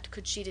after that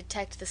could she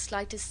detect the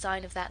slightest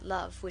sign of that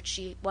love which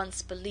she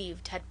once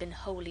believed had been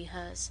wholly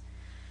hers.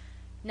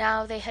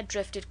 Now they had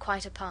drifted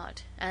quite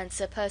apart, and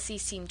Sir Percy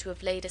seemed to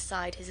have laid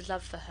aside his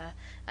love for her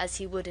as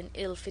he would an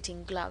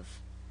ill-fitting glove.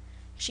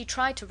 She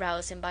tried to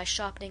rouse him by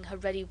sharpening her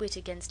ready wit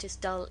against his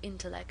dull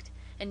intellect,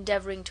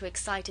 endeavouring to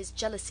excite his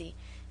jealousy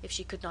if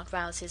she could not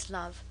rouse his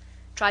love,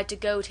 tried to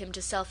goad him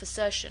to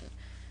self-assertion,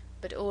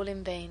 but all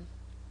in vain.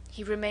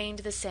 He remained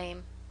the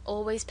same,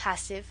 always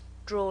passive,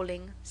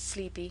 drawling,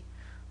 sleepy,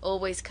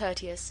 always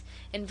courteous,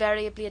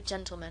 invariably a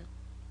gentleman.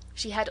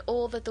 She had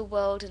all that the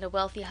world and a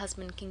wealthy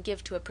husband can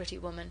give to a pretty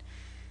woman,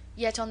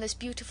 yet on this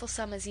beautiful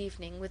summer's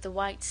evening, with the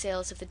white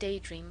sails of the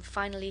Daydream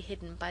finally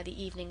hidden by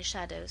the evening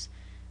shadows,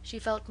 she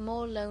felt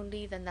more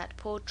lonely than that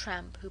poor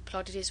tramp who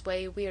plodded his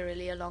way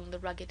wearily along the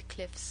rugged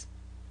cliffs.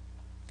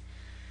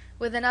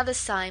 With another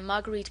sigh,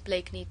 Marguerite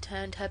Blakeney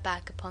turned her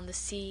back upon the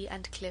sea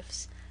and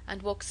cliffs,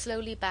 and walked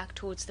slowly back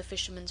towards the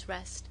Fisherman's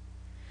Rest.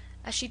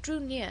 As she drew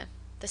near,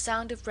 the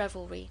sound of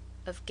revelry,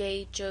 of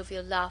gay,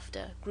 jovial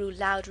laughter, grew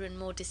louder and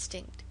more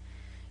distinct.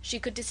 She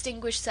could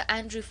distinguish Sir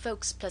Andrew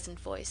Ffoulkes' pleasant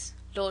voice,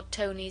 Lord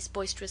Tony's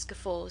boisterous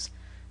guffaws,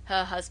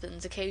 her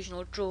husband's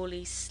occasional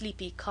drawly,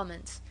 sleepy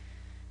comments.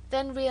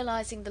 Then,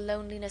 realizing the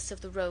loneliness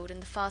of the road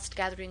and the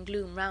fast-gathering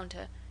gloom round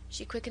her,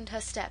 she quickened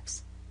her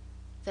steps.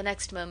 The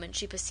next moment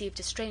she perceived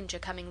a stranger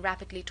coming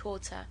rapidly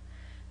towards her.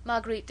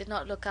 Marguerite did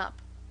not look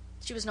up.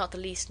 She was not the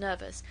least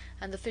nervous,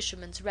 and the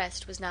Fisherman's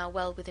Rest was now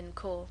well within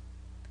call.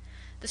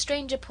 The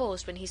stranger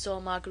paused when he saw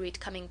Marguerite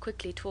coming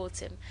quickly towards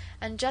him,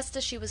 and just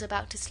as she was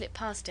about to slip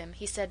past him,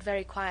 he said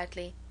very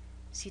quietly,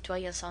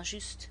 "Citoyen St.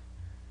 Just."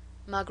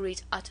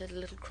 Marguerite uttered a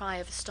little cry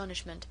of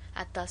astonishment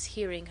at thus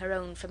hearing her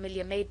own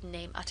familiar maiden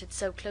name uttered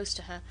so close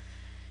to her.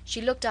 She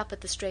looked up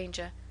at the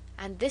stranger,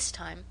 and this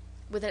time,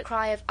 with a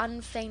cry of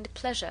unfeigned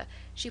pleasure,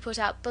 she put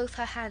out both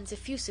her hands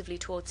effusively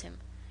towards him.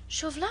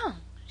 "Chauvelin!"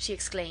 she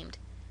exclaimed.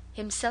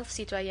 "Himself,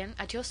 citoyen,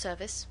 at your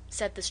service,"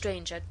 said the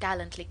stranger,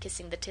 gallantly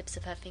kissing the tips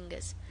of her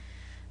fingers.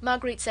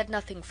 Marguerite said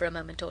nothing for a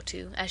moment or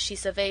two, as she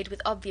surveyed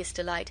with obvious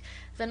delight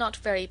the not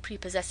very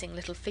prepossessing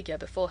little figure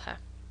before her.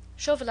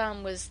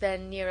 Chauvelin was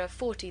then nearer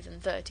 40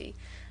 than 30,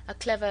 a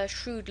clever,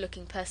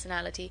 shrewd-looking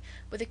personality,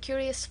 with a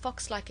curious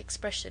fox-like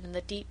expression in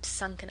the deep,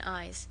 sunken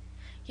eyes.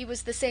 He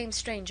was the same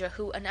stranger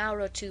who, an hour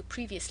or two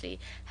previously,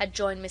 had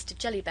joined Mr.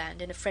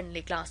 Jellyband in a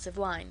friendly glass of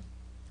wine.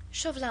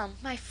 "Chauvelin,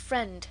 my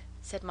friend,"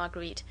 said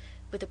Marguerite,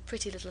 with a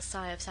pretty little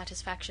sigh of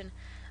satisfaction,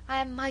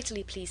 "I am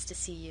mightily pleased to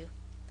see you."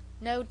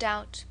 No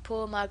doubt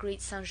poor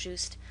Marguerite St.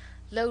 Just,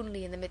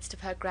 lonely in the midst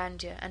of her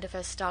grandeur and of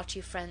her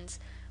starchy friends,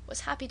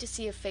 was happy to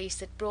see a face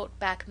that brought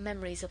back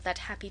memories of that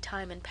happy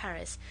time in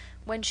Paris,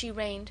 when she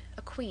reigned,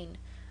 a queen,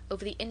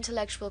 over the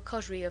intellectual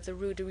coterie of the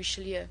Rue de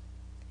Richelieu.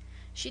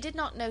 She did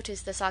not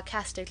notice the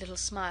sarcastic little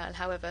smile,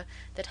 however,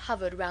 that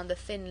hovered round the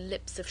thin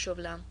lips of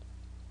Chauvelin.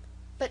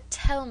 "But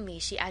tell me,"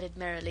 she added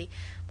merrily,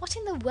 "what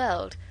in the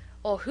world,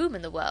 or whom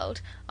in the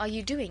world, are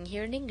you doing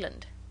here in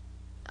England?"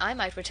 "I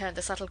might return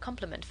the subtle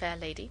compliment, fair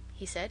lady,"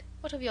 he said.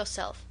 "What of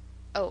yourself?"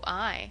 "Oh,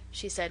 I,"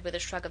 she said, with a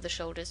shrug of the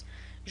shoulders,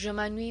 "je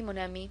m'ennuie, mon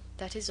ami,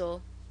 that is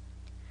all."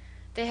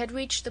 They had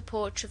reached the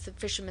porch of the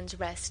Fisherman's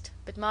Rest,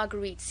 but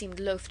Marguerite seemed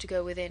loath to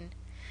go within.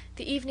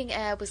 The evening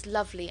air was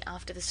lovely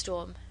after the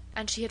storm,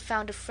 and she had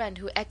found a friend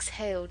who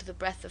exhaled the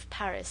breath of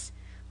Paris,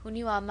 who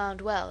knew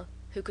Armand well,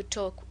 who could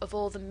talk of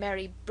all the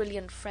merry,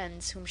 brilliant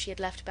friends whom she had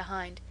left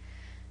behind.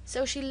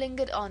 So she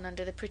lingered on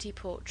under the pretty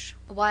porch,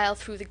 while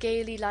through the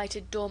gaily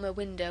lighted dormer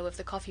window of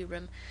the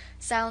coffee-room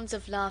sounds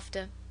of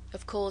laughter,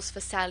 of calls for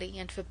Sally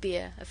and for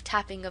beer, of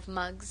tapping of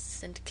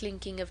mugs and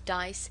clinking of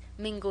dice,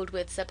 mingled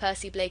with Sir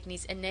Percy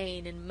Blakeney's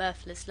inane and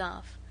mirthless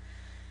laugh.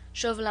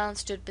 Chauvelin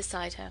stood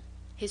beside her,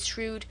 his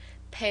shrewd,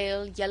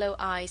 pale, yellow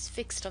eyes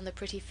fixed on the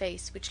pretty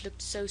face which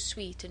looked so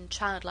sweet and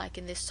childlike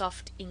in this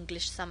soft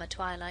English summer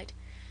twilight.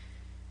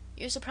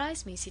 "You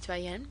surprise me,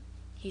 citoyenne,"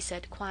 he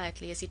said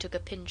quietly as he took a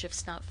pinch of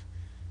snuff.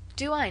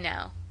 "Do I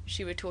now?"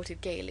 she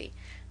retorted gaily.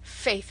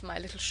 "Faith, my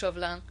little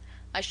Chauvelin,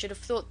 I should have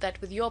thought that,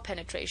 with your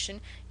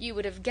penetration, you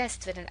would have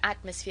guessed that an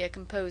atmosphere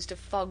composed of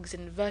fogs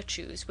and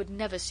virtues would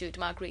never suit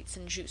Marguerite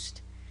St.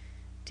 Just."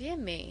 "Dear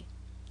me,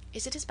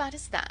 is it as bad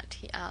as that?"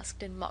 he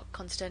asked, in mock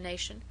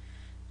consternation.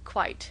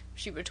 "Quite,"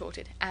 she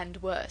retorted,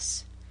 "and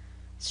worse."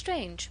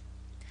 "Strange.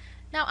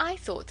 Now I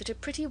thought that a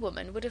pretty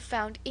woman would have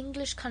found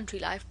English country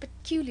life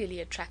peculiarly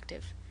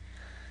attractive."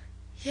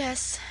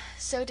 "Yes,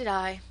 so did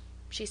I,"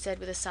 she said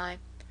with a sigh.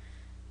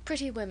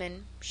 "Pretty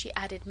women," she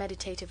added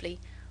meditatively,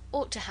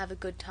 "ought to have a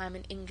good time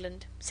in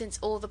England, since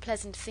all the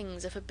pleasant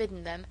things are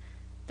forbidden them,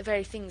 the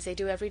very things they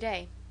do every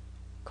day."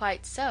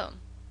 "Quite so.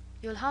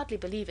 You'll hardly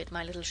believe it,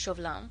 my little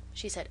Chauvelin,"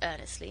 she said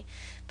earnestly,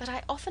 "but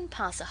I often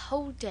pass a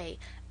whole day,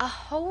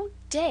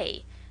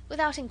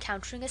 without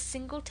encountering a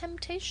single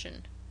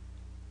temptation."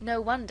 "No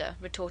wonder,"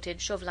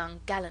 retorted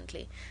Chauvelin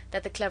gallantly,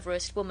 "that the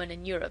cleverest woman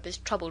in Europe is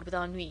troubled with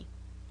ennui."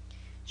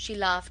 She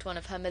laughed one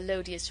of her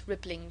melodious,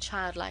 rippling,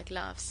 childlike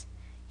laughs.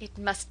 "It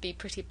must be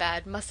pretty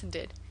bad, mustn't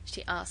it?"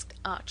 she asked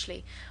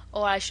archly,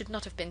 "or I should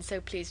not have been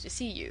so pleased to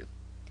see you."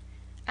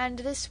 "And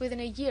this within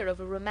a year of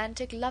a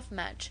romantic love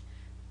match.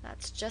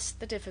 That's just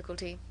the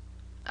difficulty."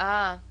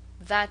 "Ah,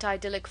 that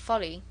idyllic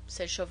folly,"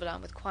 said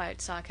Chauvelin with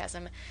quiet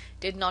sarcasm,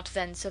 "did not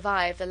then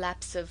survive the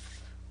lapse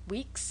of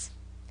weeks?"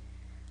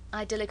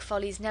 "Idyllic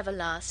follies never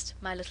last,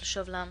 my little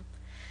Chauvelin.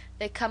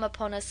 They come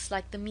upon us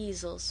like the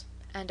measles,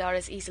 and are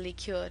as easily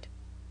cured."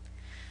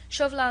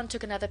 Chauvelin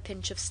took another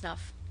pinch of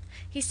snuff.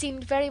 He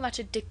seemed very much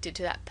addicted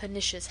to that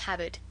pernicious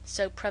habit,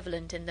 so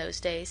prevalent in those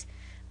days,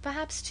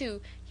 Perhaps,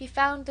 too, he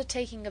found the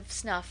taking of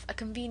snuff a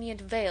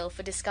convenient veil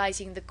for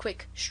disguising the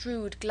quick,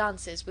 shrewd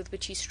glances with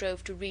which he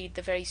strove to read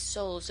the very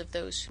souls of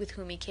those with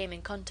whom he came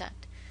in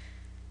contact.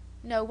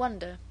 No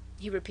wonder,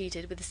 he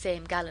repeated with the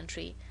same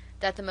gallantry,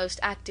 that the most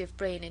active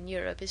brain in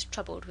Europe is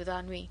troubled with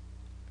ennui.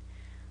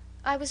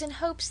 I was in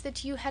hopes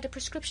that you had a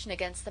prescription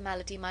against the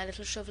malady, my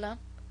little Chauvelin.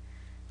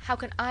 How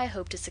can I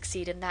hope to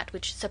succeed in that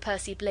which Sir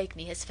Percy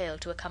Blakeney has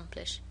failed to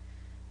accomplish?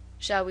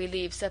 Shall we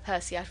leave Sir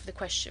Percy out of the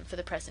question for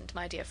the present,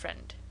 my dear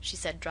friend? She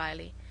said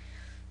dryly.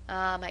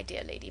 Ah, my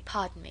dear lady,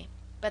 pardon me,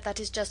 but that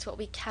is just what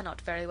we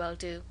cannot very well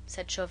do,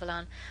 said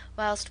Chauvelin,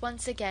 whilst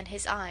once again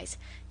his eyes,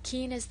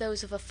 keen as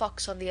those of a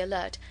fox on the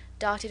alert,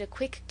 darted a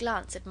quick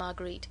glance at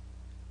Marguerite.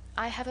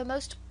 I have a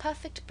most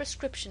perfect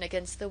prescription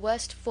against the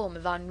worst form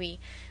of ennui,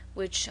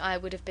 which I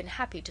would have been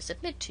happy to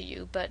submit to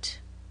you, but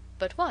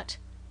what?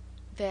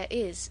 There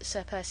is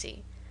Sir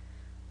Percy.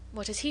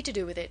 What has he to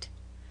do with it?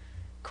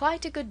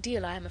 Quite a good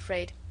deal, I am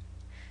afraid.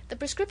 The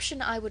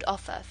prescription I would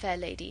offer, fair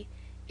lady,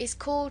 is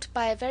called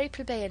by a very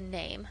plebeian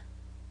name,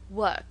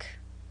 work.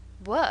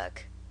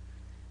 Work?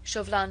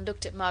 Chauvelin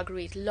looked at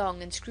Marguerite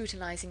long and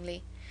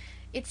scrutinizingly.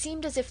 It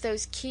seemed as if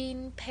those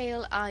keen,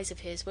 pale eyes of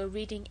his were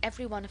reading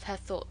every one of her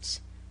thoughts.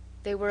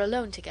 They were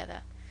alone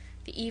together.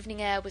 The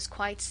evening air was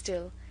quite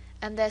still,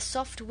 and their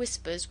soft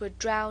whispers were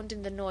drowned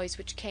in the noise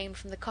which came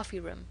from the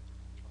coffee-room.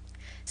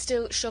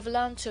 Still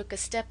Chauvelin took a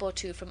step or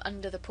two from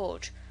under the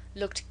porch,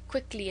 looked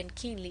quickly and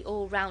keenly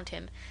all round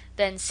him,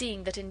 then,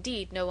 seeing that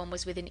indeed no one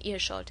was within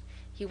earshot,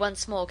 he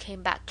once more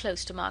came back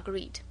close to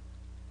Marguerite.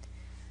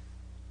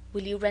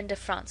 "Will you render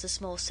France a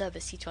small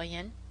service,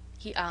 citoyenne?"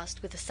 he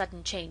asked with a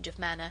sudden change of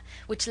manner,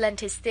 which lent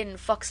his thin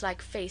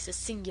fox-like face a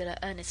singular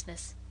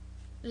earnestness.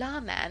 "La,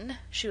 man,"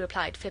 she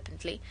replied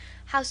flippantly,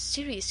 "how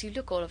serious you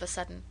look all of a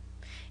sudden.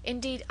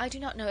 Indeed, I do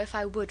not know if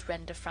I would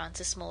render France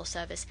a small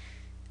service.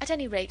 At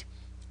any rate,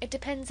 it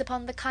depends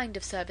upon the kind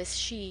of service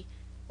she,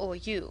 or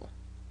you,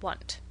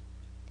 want."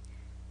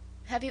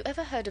 "Have you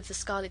ever heard of the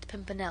Scarlet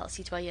Pimpernel,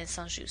 citoyen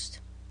St. Just?"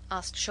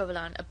 asked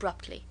Chauvelin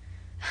abruptly.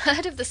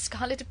 "Heard of the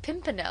Scarlet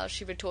Pimpernel?"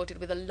 she retorted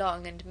with a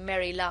long and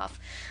merry laugh.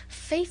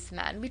 "Faith,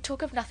 man, we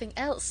talk of nothing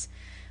else.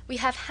 We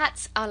have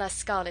hats a la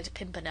Scarlet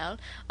Pimpernel,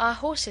 our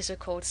horses are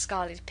called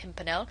Scarlet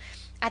Pimpernel.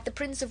 At the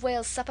Prince of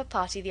Wales' supper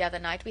party the other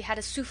night we had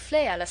a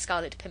souffle a la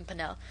Scarlet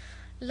Pimpernel.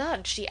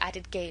 Lud," she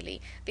added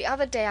gaily, "the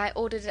other day I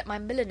ordered at my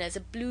milliner's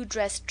a blue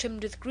dress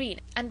trimmed with green,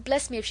 and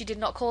bless me if she did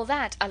not call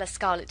that a la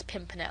Scarlet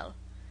Pimpernel."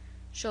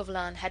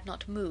 Chauvelin had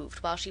not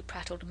moved while she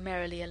prattled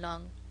merrily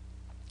along.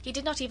 He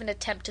did not even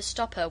attempt to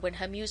stop her when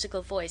her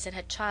musical voice and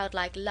her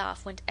childlike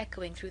laugh went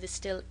echoing through the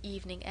still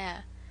evening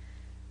air.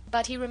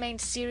 But he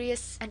remained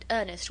serious and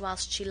earnest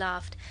whilst she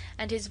laughed,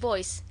 and his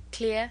voice,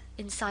 clear,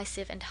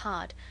 incisive, and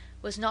hard,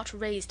 was not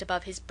raised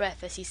above his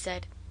breath as he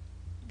said,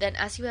 "Then,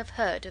 as you have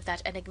heard of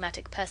that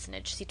enigmatic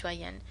personage,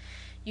 citoyenne,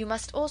 you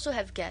must also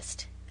have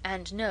guessed,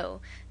 and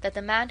know, that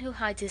the man who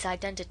hides his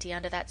identity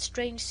under that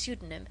strange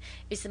pseudonym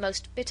is the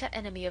most bitter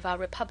enemy of our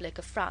Republic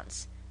of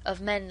France,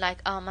 of men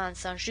like Armand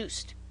St.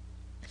 Just."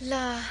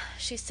 "La,"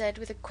 she said,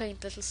 with a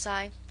quaint little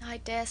sigh, "I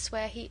dare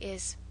swear he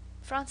is.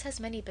 France has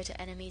many bitter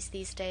enemies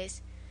these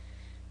days.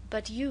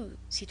 But you,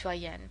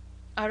 citoyenne,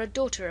 are a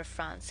daughter of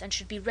France, and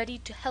should be ready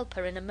to help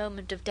her in a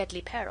moment of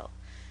deadly peril."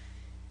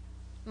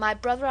 "My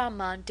brother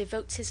Armand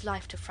devotes his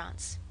life to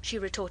France," she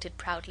retorted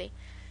proudly.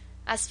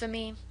 "As for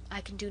me, I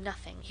can do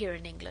nothing here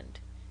in England."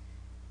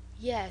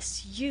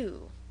 "Yes,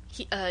 you,"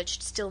 he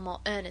urged still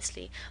more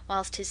earnestly,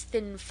 whilst his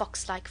thin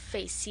fox-like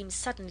face seemed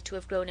suddenly to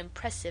have grown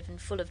impressive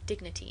and full of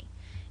dignity.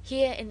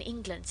 "Here in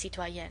England,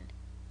 citoyenne,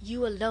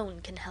 you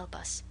alone can help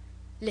us.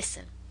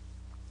 Listen.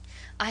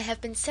 I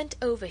have been sent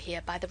over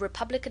here by the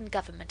Republican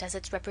government as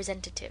its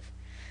representative.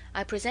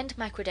 I present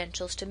my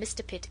credentials to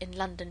Mr. Pitt in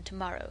London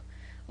tomorrow.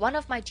 One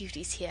of my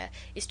duties here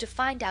is to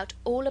find out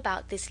all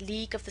about this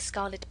League of the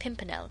Scarlet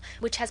Pimpernel,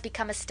 which has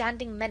become a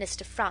standing menace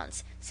to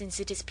France, since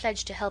it is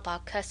pledged to help our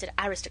cursed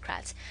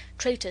aristocrats,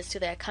 traitors to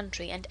their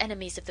country and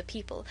enemies of the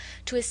people,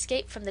 to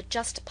escape from the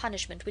just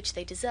punishment which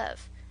they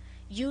deserve.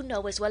 You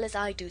know as well as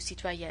I do,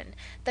 citoyenne,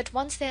 that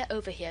once they are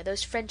over here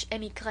those French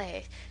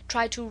émigrés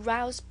try to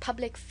rouse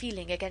public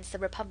feeling against the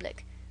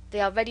Republic.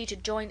 They are ready to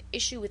join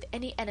issue with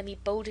any enemy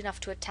bold enough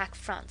to attack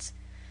France.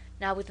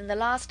 Now, within the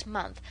last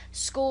month,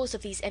 scores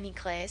of these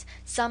émigrés,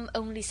 some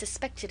only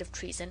suspected of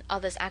treason,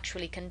 others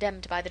actually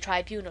condemned by the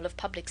Tribunal of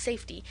Public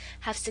Safety,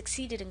 have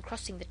succeeded in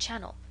crossing the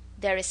Channel.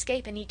 Their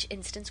escape in each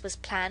instance was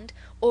planned,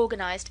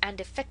 organized, and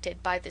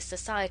effected by this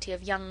society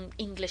of young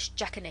English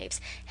jackanapes,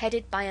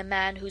 headed by a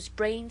man whose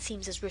brain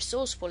seems as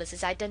resourceful as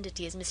his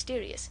identity is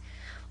mysterious.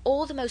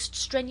 All the most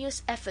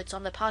strenuous efforts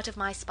on the part of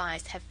my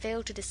spies have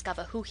failed to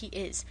discover who he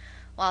is,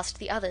 whilst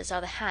the others are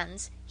the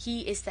hands,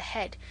 he is the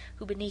head,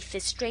 who beneath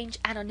this strange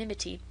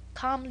anonymity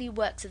calmly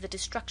works at the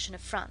destruction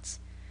of France.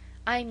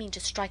 I mean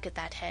to strike at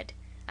that head,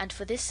 and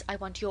for this I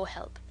want your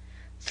help.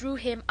 Through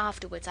him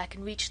afterwards I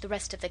can reach the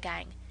rest of the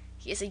gang.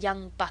 He is a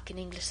young buck in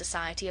English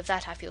society, of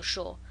that I feel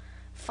sure.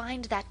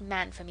 Find that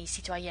man for me,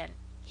 citoyenne,"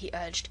 he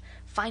urged.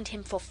 "Find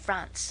him for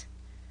France."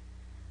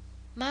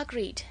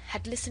 Marguerite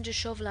had listened to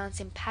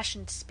Chauvelin's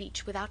impassioned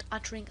speech without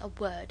uttering a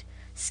word,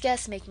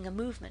 scarce making a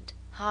movement,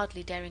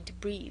 hardly daring to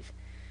breathe.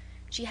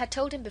 She had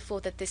told him before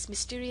that this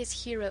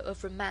mysterious hero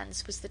of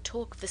romance was the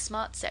talk of the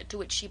smart set to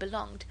which she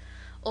belonged.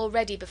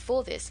 Already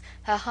before this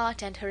her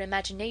heart and her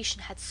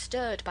imagination had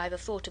stirred by the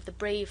thought of the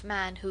brave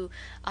man who,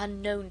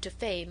 unknown to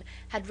fame,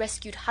 had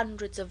rescued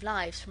hundreds of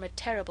lives from a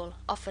terrible,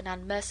 often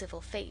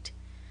unmerciful fate.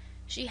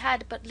 She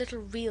had but little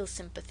real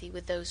sympathy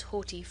with those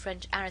haughty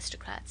French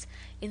aristocrats,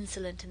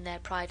 insolent in their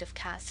pride of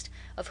caste,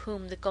 of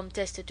whom the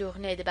Comtesse de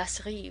Tournay de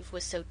Basserive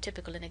was so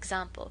typical an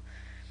example.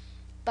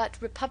 But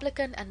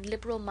republican and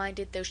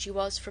liberal-minded though she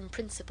was from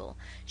principle,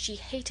 she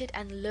hated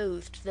and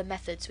loathed the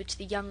methods which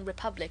the young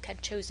republic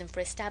had chosen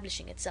for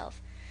establishing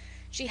itself.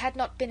 She had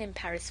not been in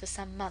Paris for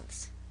some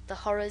months. The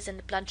horrors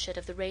and bloodshed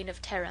of the Reign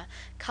of Terror,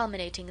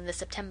 culminating in the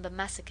September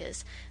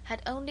massacres,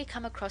 had only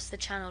come across the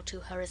Channel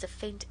to her as a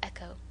faint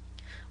echo.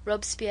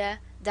 Robespierre,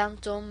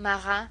 Danton,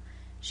 Marat,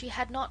 she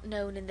had not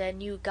known in their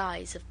new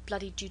guise of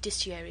bloody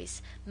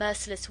justiciaries,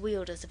 merciless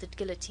wielders of the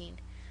guillotine.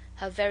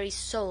 Her very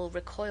soul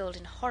recoiled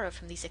in horror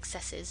from these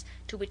excesses,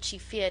 to which she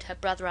feared her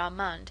brother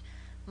Armand,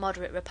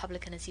 moderate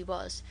republican as he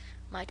was,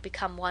 might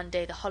become one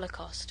day the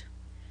Holocaust.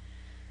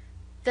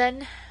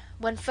 Then,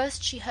 when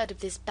first she heard of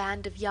this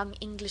band of young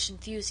English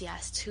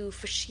enthusiasts who,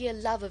 for sheer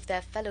love of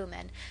their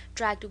fellow-men,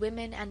 dragged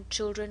women and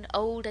children,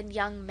 old and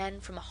young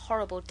men, from a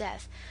horrible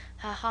death,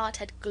 her heart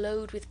had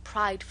glowed with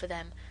pride for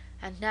them,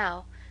 and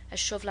now, as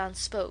Chauvelin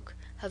spoke,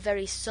 her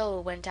very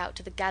soul went out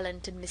to the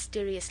gallant and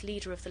mysterious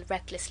leader of the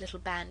reckless little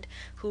band,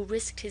 who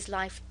risked his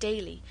life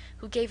daily,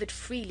 who gave it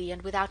freely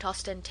and without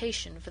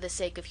ostentation for the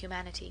sake of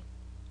humanity.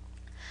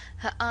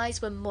 Her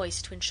eyes were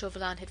moist when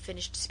Chauvelin had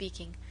finished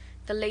speaking.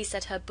 The lace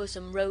at her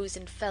bosom rose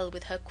and fell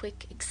with her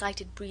quick,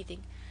 excited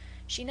breathing.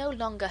 She no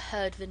longer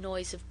heard the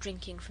noise of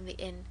drinking from the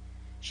inn.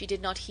 She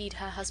did not heed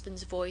her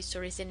husband's voice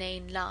or his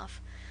inane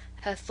laugh.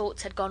 Her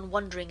thoughts had gone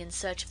wandering in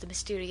search of the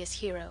mysterious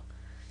hero.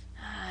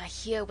 Ah,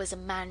 here was a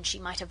man she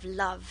might have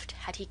loved,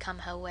 had he come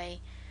her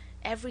way.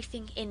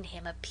 Everything in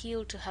him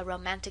appealed to her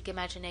romantic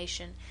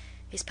imagination: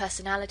 his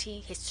personality,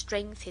 his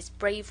strength, his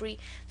bravery,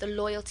 the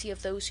loyalty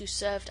of those who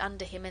served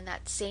under him in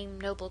that same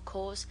noble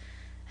cause,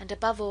 and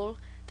above all,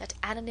 that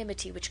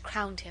anonymity which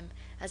crowned him,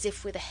 as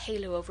if with a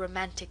halo of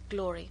romantic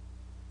glory.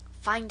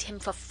 "Find him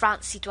for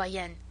France,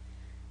 citoyenne!"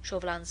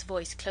 Chauvelin's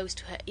voice, close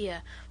to her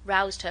ear,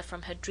 roused her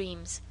from her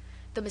dreams.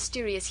 The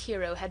mysterious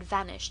hero had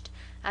vanished,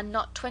 and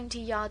not 20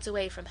 yards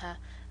away from her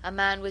a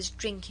man was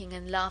drinking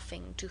and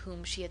laughing to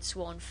whom she had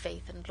sworn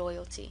faith and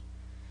loyalty.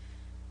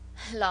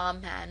 "La,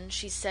 man,"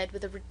 she said,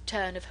 with a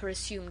return of her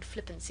assumed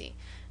flippancy,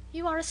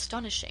 "you are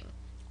astonishing.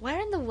 Where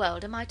in the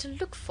world am I to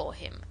look for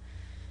him?"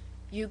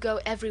 "You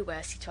go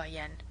everywhere,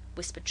 citoyenne,"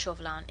 whispered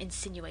Chauvelin,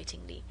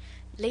 insinuatingly.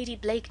 "Lady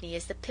Blakeney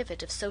is the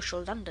pivot of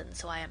social London,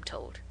 so I am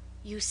told.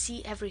 You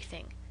see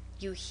everything.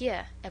 You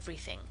hear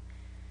everything."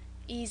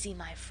 "Easy,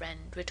 my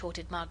friend,"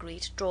 retorted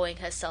Marguerite, drawing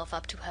herself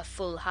up to her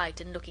full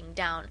height and looking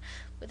down,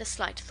 with a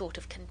slight thought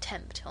of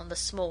contempt, on the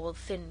small,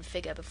 thin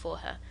figure before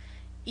her.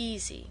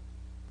 "Easy.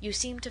 You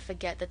seem to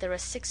forget that there are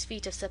 6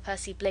 feet of Sir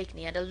Percy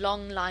Blakeney and a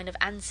long line of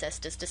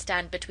ancestors to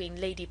stand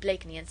between Lady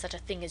Blakeney and such a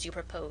thing as you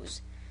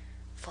propose."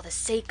 "For the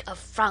sake of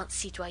France,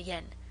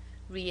 citoyenne,"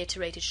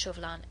 reiterated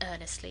Chauvelin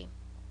earnestly.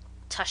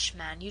 "Tush,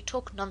 man, you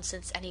talk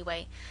nonsense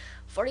anyway,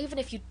 for even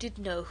if you did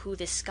know who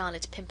this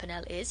Scarlet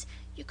Pimpernel is,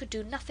 you could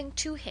do nothing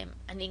to him,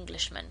 an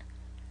Englishman."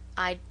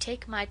 "I'd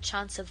take my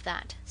chance of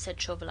that," said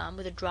Chauvelin,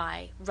 with a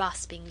dry,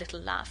 rasping little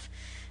laugh.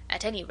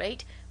 "At any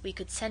rate, we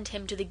could send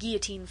him to the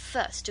guillotine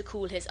first to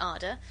cool his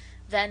ardour.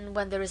 Then,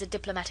 when there is a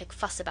diplomatic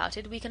fuss about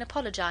it, we can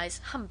apologize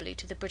humbly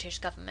to the British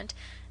government,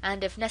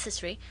 and, if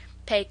necessary,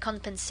 pay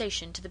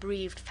compensation to the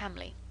bereaved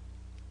family."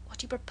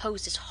 "What you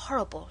propose is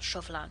horrible,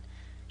 Chauvelin,"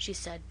 she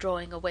said,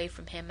 drawing away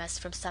from him as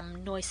from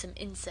some noisome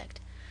insect.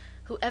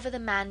 "Whoever the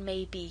man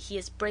may be, he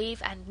is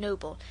brave and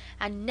noble,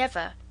 and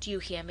never, do you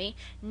hear me,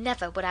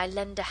 never would I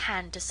lend a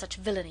hand to such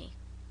villainy."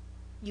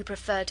 "You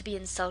prefer to be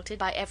insulted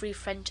by every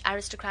French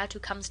aristocrat who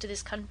comes to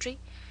this country?"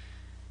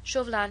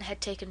 Chauvelin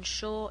had taken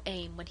sure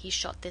aim when he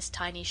shot this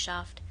tiny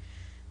shaft.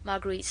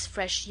 Marguerite's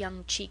fresh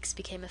young cheeks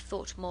became a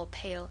thought more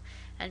pale,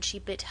 and she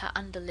bit her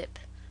under lip,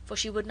 for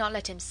she would not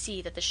let him see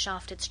that the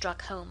shaft had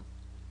struck home.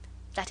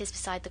 "That is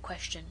beside the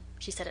question,"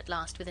 she said at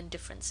last, with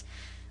indifference.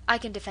 "I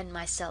can defend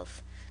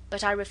myself,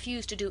 but I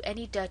refuse to do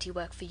any dirty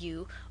work for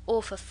you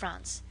or for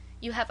France.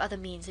 You have other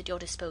means at your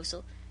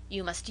disposal.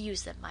 You must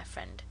use them, my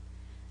friend."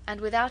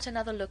 And without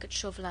another look at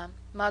Chauvelin,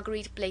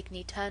 Marguerite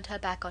Blakeney turned her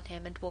back on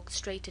him and walked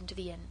straight into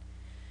the inn.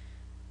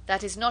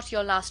 "That is not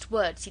your last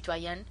word,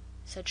 citoyenne,"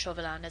 said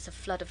Chauvelin, as a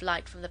flood of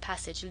light from the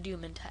passage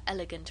illumined her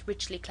elegant,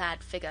 richly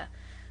clad figure.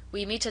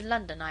 "We meet in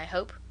London, I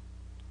hope."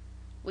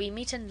 "We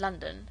meet in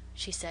London,"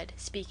 she said,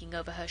 speaking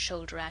over her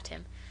shoulder at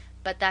him,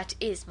 "but that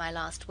is my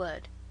last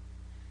word."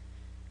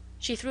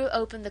 She threw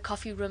open the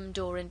coffee-room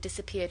door and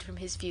disappeared from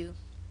his view,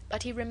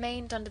 but he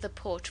remained under the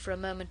porch for a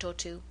moment or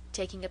two,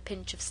 taking a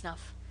pinch of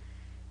snuff.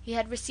 He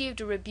had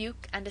received a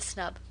rebuke and a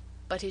snub,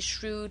 but his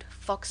shrewd,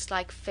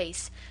 fox-like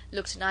face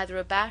looked neither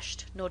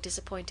abashed nor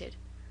disappointed.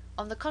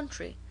 On the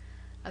contrary,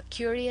 a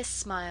curious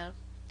smile,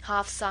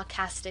 half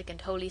sarcastic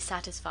and wholly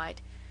satisfied,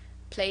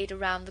 played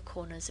around the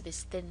corners of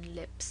his thin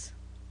lips.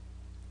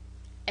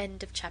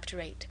 End of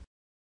chapter 8.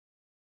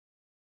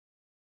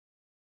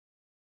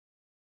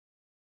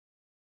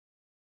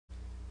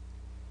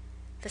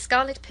 The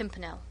Scarlet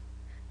Pimpernel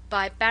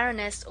by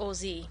Baroness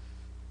Orczy.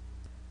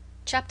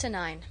 Chapter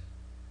 9.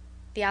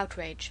 The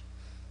Outrage.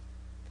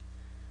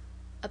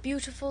 A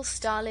beautiful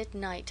starlit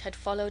night had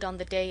followed on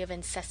the day of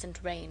incessant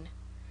rain.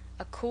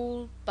 A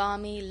cool,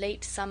 balmy,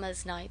 late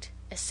summer's night,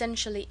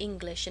 essentially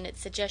English in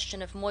its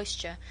suggestion of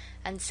moisture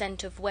and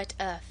scent of wet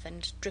earth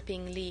and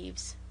dripping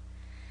leaves.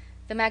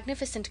 The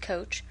magnificent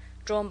coach,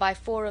 drawn by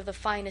 4 of the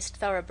finest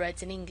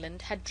thoroughbreds in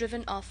England, had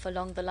driven off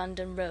along the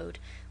London road,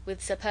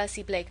 with Sir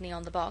Percy Blakeney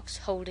on the box,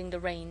 holding the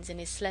reins in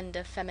his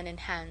slender feminine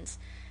hands,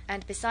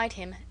 and beside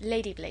him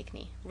Lady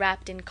Blakeney,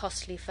 wrapped in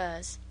costly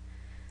furs.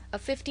 A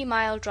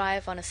 50-mile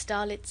drive on a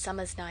starlit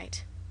summer's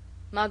night.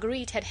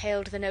 Marguerite had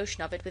hailed the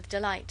notion of it with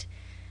delight.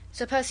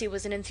 Sir Percy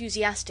was an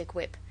enthusiastic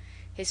whip.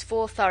 His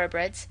 4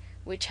 thoroughbreds,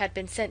 which had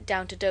been sent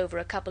down to Dover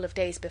a couple of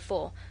days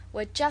before,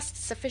 were just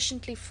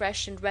sufficiently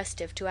fresh and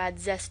restive to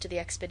add zest to the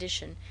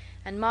expedition,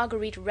 and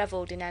Marguerite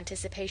revelled in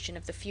anticipation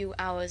of the few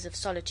hours of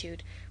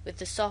solitude, with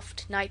the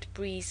soft night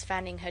breeze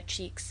fanning her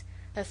cheeks,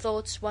 her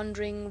thoughts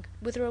wandering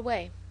whither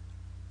away.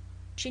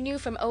 She knew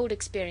from old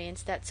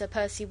experience that Sir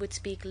Percy would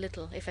speak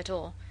little, if at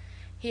all.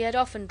 He had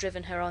often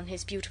driven her on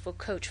his beautiful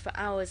coach for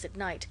hours at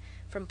night,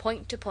 from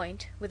point to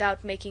point,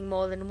 without making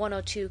more than 1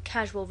 or 2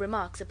 casual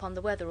remarks upon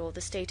the weather or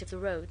the state of the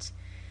roads.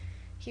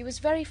 He was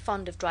very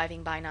fond of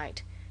driving by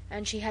night,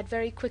 and she had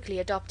very quickly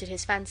adopted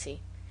his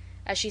fancy.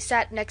 As she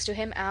sat next to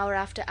him hour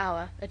after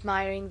hour,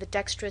 admiring the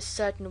dexterous,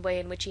 certain way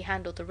in which he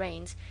handled the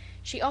reins,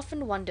 she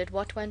often wondered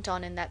what went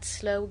on in that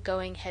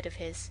slow-going head of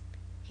his.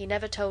 He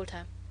never told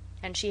her,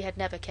 and she had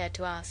never cared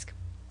to ask.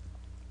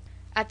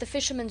 At the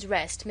Fisherman's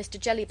Rest Mr.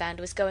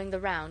 Jellyband was going the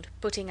round,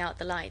 putting out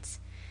the lights.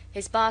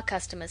 His bar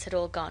customers had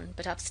all gone,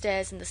 but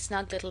upstairs in the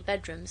snug little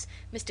bedrooms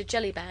Mr.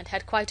 Jellyband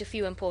had quite a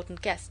few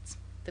important guests,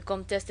 the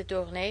Comtesse de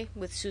Tournay,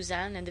 with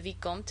Suzanne and the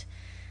Vicomte,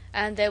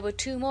 and there were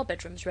 2 more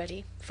bedrooms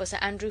ready, for Sir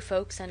Andrew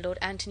Ffoulkes and Lord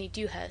Anthony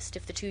Dewhurst,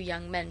 if the 2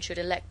 young men should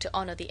elect to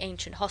honour the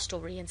ancient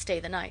hostelry and stay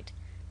the night.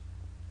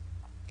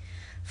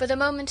 For the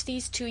moment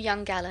these 2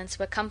 young gallants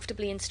were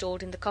comfortably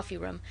installed in the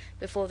coffee-room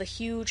before the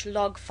huge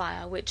log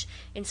fire which,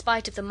 in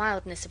spite of the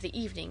mildness of the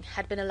evening,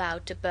 had been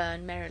allowed to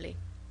burn merrily.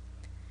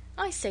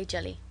 "I say,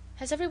 Jelly,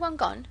 has every one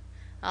gone?"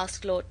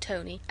 asked Lord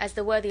Tony, as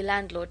the worthy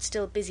landlord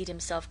still busied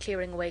himself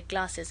clearing away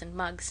glasses and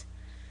mugs.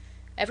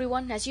 "Every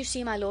one, as you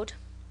see, my lord."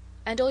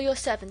 "And all your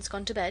servants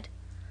gone to bed?"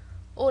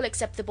 "All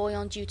except the boy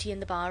on duty in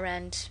the bar,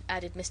 and,"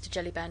 added Mr.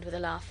 Jellyband with a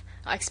laugh,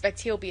 "I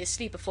expect he'll be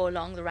asleep before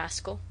long, the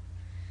rascal."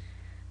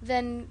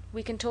 "Then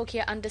we can talk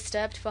here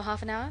undisturbed for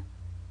half an hour?"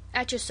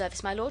 "At your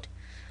service, my lord.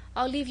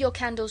 I'll leave your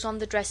candles on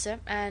the dresser,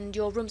 and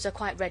your rooms are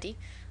quite ready.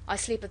 I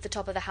sleep at the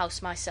top of the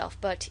house myself,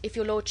 but if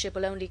your lordship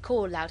will only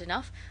call loud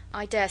enough,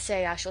 I dare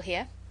say I shall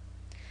hear."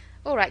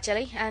 "All right,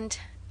 Jelly, and,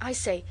 I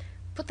say,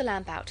 put the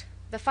lamp out.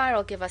 The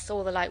fire'll give us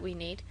all the light we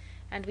need,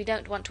 and we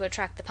don't want to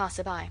attract the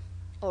passer-by."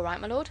 "All right,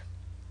 my lord."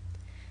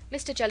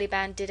 Mr.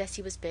 Jellyband did as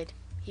he was bid.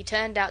 He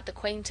turned out the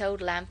quaint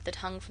old lamp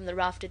that hung from the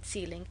raftered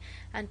ceiling,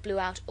 and blew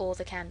out all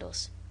the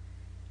candles.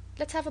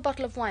 "Let's have a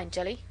bottle of wine,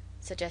 Jelly,"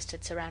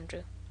 suggested Sir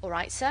Andrew. "All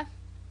right, sir."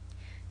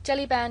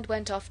 Jellyband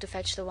went off to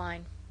fetch the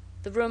wine.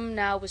 The room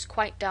now was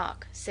quite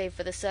dark, save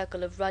for the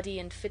circle of ruddy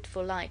and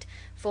fitful light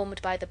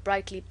formed by the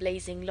brightly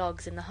blazing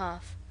logs in the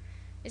hearth.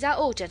 "Is that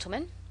all,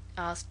 gentlemen?"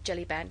 asked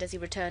Jellyband as he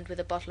returned with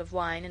a bottle of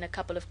wine and a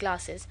couple of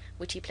glasses,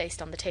 which he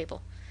placed on the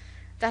table.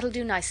 "That'll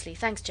do nicely,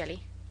 thanks,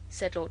 Jelly,"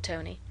 said Lord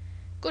Tony.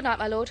 "Good night,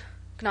 my lord."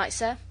 "Good night,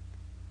 sir."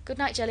 "Good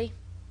night, Jelly."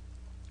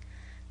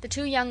 The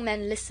 2 young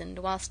men listened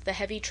whilst the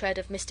heavy tread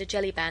of Mr.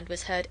 Jellyband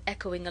was heard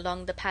echoing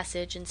along the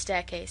passage and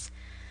staircase.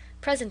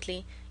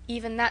 Presently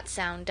even that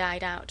sound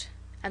died out,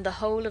 and the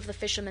whole of the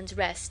Fisherman's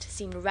Rest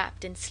seemed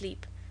wrapped in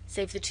sleep,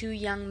 save the 2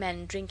 young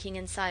men drinking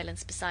in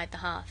silence beside the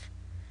hearth.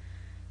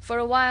 For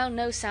a while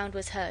no sound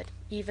was heard,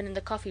 even in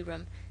the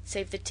coffee-room,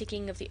 save the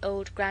ticking of the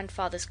old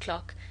grandfather's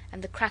clock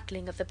and the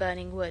crackling of the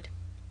burning wood.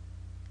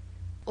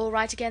 "All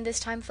right again this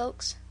time,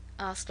 Ffoulkes?"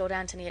 asked Lord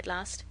Anthony at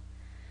last.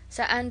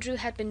 Sir Andrew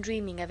had been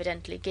dreaming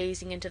evidently,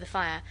 gazing into the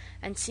fire,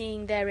 and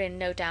seeing therein,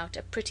 no doubt,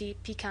 a pretty,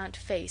 piquant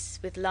face,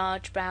 with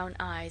large brown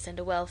eyes and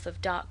a wealth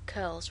of dark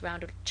curls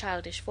round a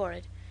childish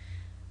forehead.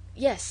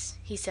 "Yes,"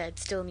 he said,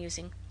 still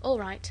musing. "All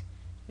right."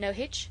 "No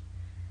hitch?"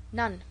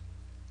 "None."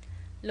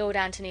 Lord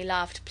Anthony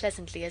laughed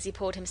pleasantly as he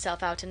poured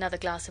himself out another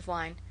glass of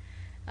wine.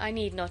 "I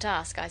need not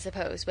ask, I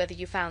suppose, whether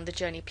you found the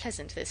journey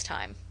pleasant this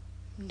time?"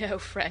 "No,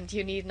 friend,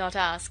 you need not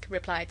ask,"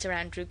 replied Sir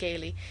Andrew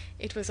gaily.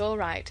 "It was all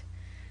right."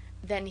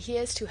 "Then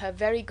here's to her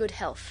very good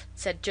health,"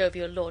 said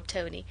jovial Lord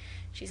Tony.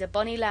 "She's a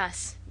bonny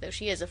lass, though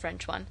she is a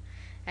French one.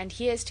 And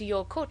here's to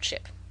your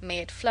courtship. May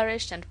it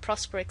flourish and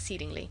prosper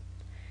exceedingly."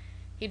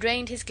 He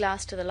drained his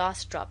glass to the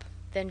last drop,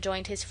 then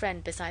joined his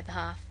friend beside the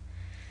hearth.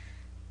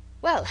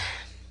 "Well,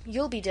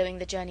 you'll be doing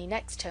the journey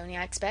next, Tony,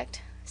 I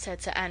expect,"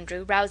 said Sir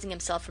Andrew, rousing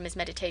himself from his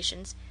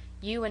meditations.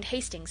 You and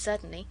Hastings,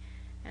 certainly,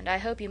 and I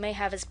hope you may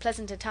have as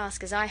pleasant a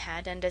task as I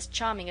had, and as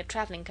charming a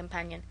travelling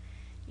companion.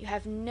 You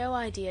have no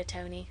idea,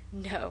 Tony—"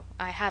 "No,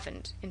 I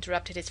haven't,"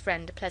 interrupted his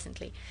friend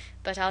pleasantly,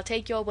 "but I'll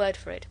take your word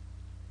for it.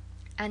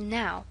 And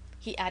now,"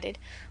 he added,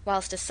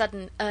 whilst a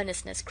sudden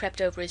earnestness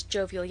crept over his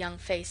jovial young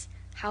face,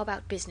 "how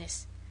about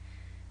business?"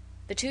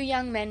 The two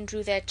young men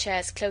drew their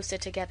chairs closer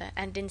together,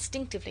 and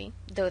instinctively,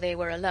 though they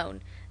were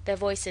alone, their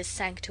voices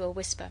sank to a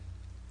whisper.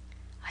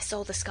 "I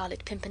saw the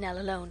Scarlet Pimpernel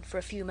alone for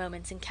a few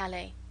moments in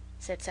Calais,"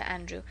 said Sir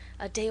Andrew,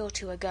 "a day or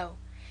two ago.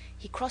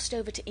 He crossed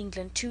over to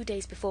England 2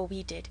 days before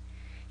we did.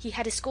 He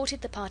had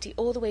escorted the party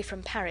all the way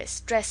from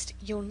Paris, dressed,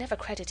 you'll never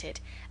credit it,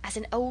 as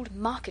an old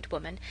market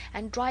woman,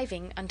 and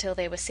driving, until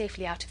they were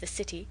safely out of the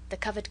city, the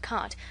covered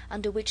cart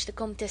under which the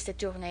Comtesse de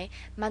Tournay,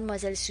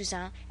 Mademoiselle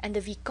Suzanne, and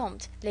the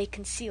Vicomte lay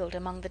concealed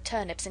among the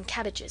turnips and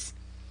cabbages.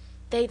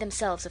 They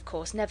themselves, of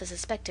course, never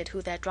suspected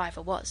who their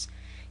driver was.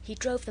 He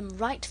drove them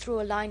right through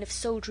a line of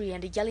soldiery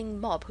and a yelling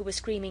mob who were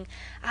screaming,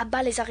 'A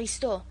bas les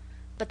aristos!'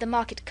 But the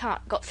market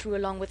cart got through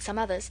along with some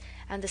others,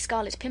 and the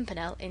Scarlet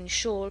Pimpernel, in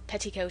shawl,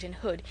 petticoat, and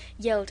hood,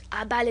 yelled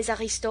 'A bas les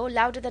aristos!'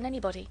 louder than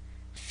anybody.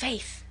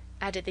 Faith,"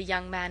 added the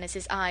young man, as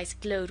his eyes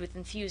glowed with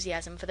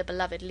enthusiasm for the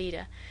beloved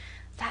leader,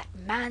 "that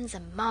man's a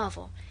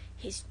marvel.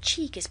 His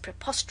cheek is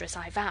preposterous,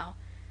 I vow,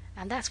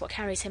 and that's what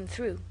carries him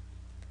through."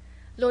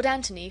 Lord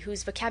Anthony,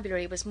 whose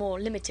vocabulary was more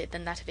limited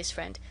than that of his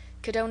friend,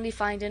 could only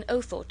find an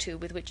oath or two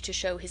with which to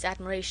show his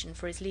admiration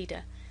for his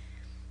leader.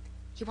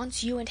 "He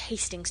wants you and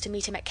Hastings to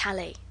meet him at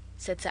Calais,"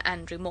 said Sir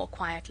Andrew more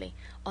quietly,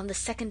 "on the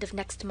 2nd of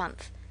next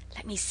month.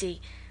 Let me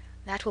see,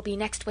 that will be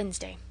next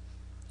Wednesday.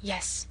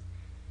 Yes.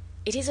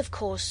 It is, of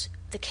course,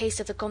 the case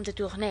of the Comte de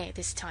Tournay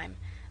this time,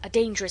 a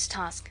dangerous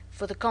task,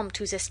 for the Comte,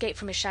 whose escape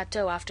from his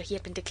chateau after he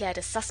had been declared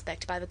a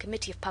suspect by the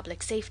Committee of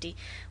Public Safety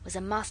was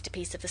a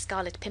masterpiece of the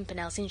Scarlet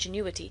Pimpernel's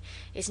ingenuity,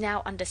 is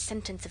now under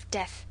sentence of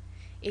death.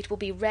 It will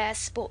be rare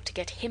sport to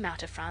get him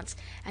out of France,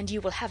 and you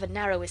will have a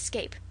narrow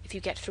escape, if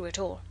you get through at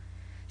all.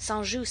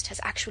 St. Just has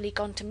actually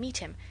gone to meet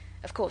him.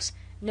 Of course,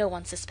 no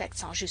one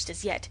suspects St. Just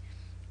as yet,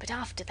 but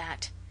after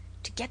that,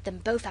 to get them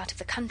both out of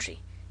the country,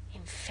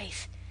 in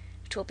faith,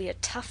 it will be a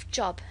tough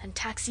job, and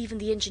tax even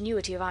the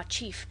ingenuity of our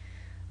chief.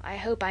 I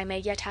hope I may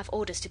yet have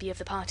orders to be of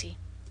the party."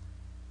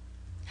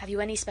 "Have you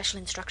any special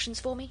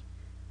instructions for me?"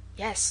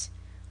 "Yes,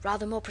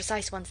 rather more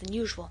precise ones than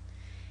usual.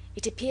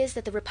 It appears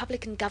that the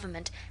Republican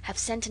government have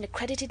sent an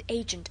accredited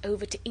agent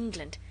over to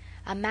England,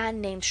 a man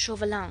named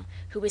Chauvelin,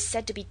 who is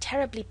said to be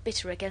terribly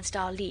bitter against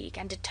our League,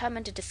 and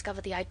determined to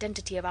discover the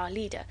identity of our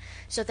leader,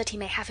 so that he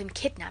may have him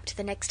kidnapped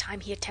the next time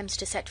he attempts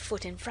to set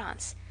foot in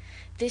France.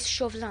 This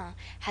Chauvelin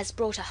has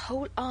brought a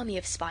whole army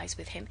of spies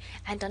with him,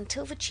 and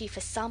until the chief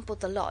has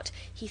sampled the lot,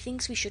 he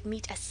thinks we should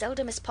meet as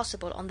seldom as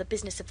possible on the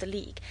business of the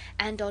League,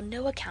 and on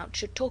no account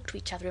should talk to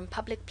each other in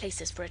public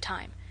places for a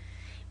time.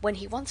 When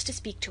he wants to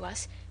speak to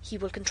us, he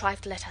will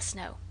contrive to let us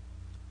know."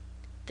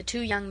 The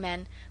two young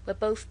men were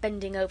both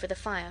bending over the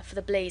fire, for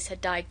the blaze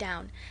had died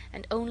down,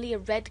 and only a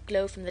red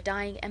glow from the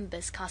dying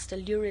embers cast a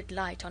lurid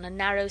light on a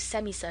narrow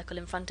semicircle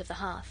in front of the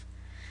hearth.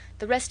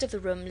 The rest of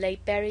the room lay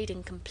buried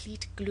in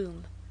complete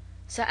gloom.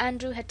 Sir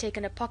Andrew had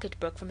taken a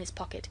pocket-book from his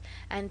pocket,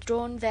 and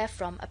drawn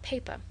therefrom a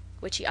paper,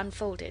 which he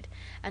unfolded,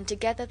 and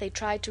together they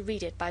tried to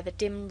read it by the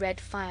dim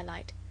red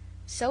firelight.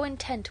 So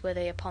intent were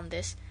they upon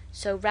this,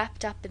 so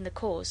wrapped up in the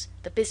cause,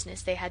 the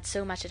business they had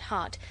so much at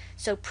heart,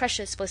 so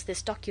precious was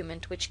this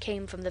document which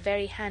came from the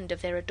very hand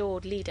of their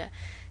adored leader,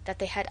 that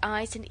they had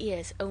eyes and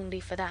ears only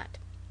for that.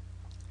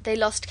 They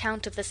lost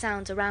count of the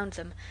sounds around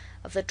them,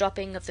 of the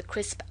dropping of the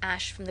crisp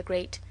ash from the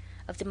grate,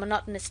 of the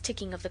monotonous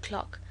ticking of the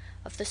clock,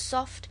 of the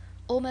soft,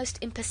 almost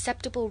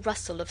imperceptible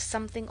rustle of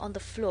something on the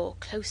floor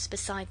close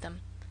beside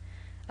them.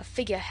 A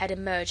figure had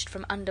emerged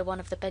from under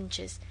one of the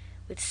benches.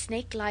 With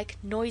snake-like,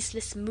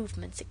 noiseless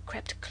movements it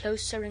crept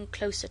closer and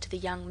closer to the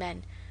young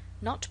men,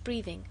 not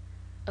breathing,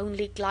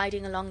 only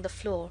gliding along the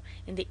floor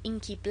in the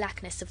inky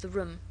blackness of the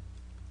room.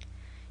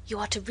 "You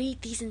are to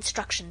read these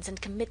instructions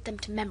and commit them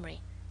to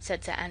memory,"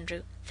 said Sir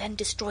Andrew, "then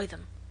destroy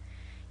them."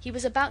 He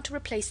was about to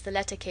replace the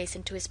letter case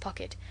into his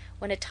pocket,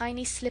 when a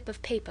tiny slip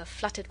of paper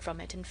fluttered from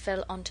it and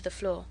fell onto the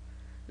floor.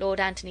 Lord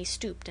Anthony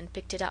stooped and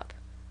picked it up.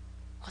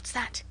 "What's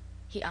that?"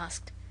 he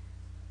asked.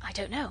 "I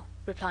don't know,"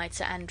 replied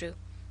Sir Andrew.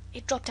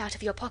 "It dropped out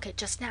of your pocket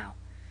just now.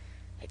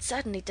 It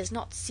certainly does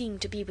not seem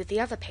to be with the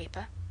other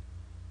paper.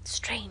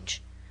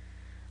 Strange.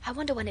 I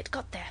wonder when it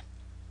got there.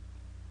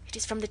 It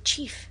is from the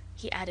chief,"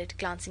 he added,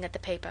 glancing at the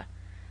paper.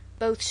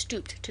 Both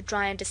stooped to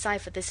try and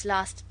decipher this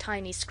last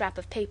tiny scrap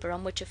of paper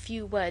on which a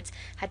few words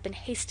had been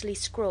hastily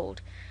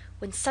scrawled,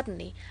 when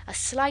suddenly a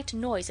slight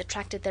noise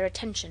attracted their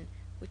attention,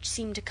 which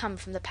seemed to come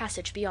from the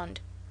passage beyond.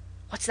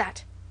 "What's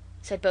that?"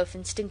 said both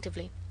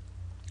instinctively.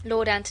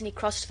 Lord Anthony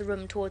crossed the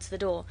room towards the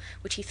door,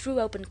 which he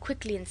threw open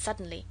quickly and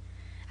suddenly.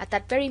 At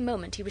that very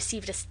moment he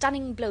received a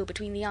stunning blow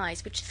between the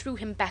eyes, which threw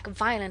him back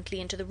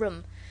violently into the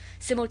room.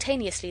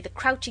 Simultaneously the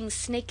crouching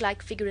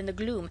snake-like figure in the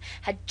gloom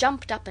had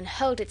jumped up and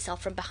hurled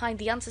itself from behind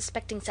the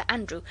unsuspecting Sir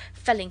Andrew,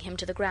 felling him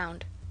to the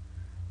ground.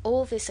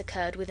 All this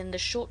occurred within the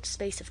short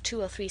space of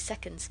 2 or 3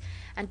 seconds,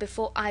 and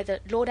before either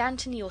Lord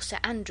Antony or Sir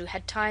Andrew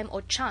had time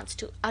or chance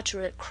to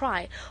utter a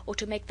cry or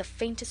to make the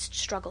faintest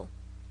struggle.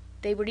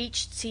 They were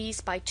each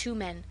seized by 2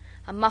 men,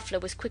 a muffler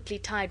was quickly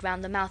tied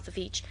round the mouth of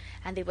each,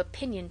 and they were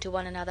pinioned to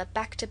one another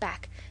back to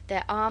back,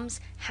 their arms,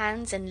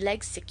 hands, and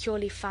legs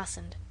securely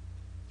fastened.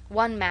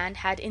 One man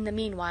had in the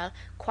meanwhile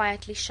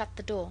quietly shut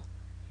the door.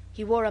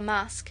 He wore a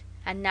mask,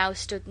 and now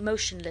stood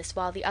motionless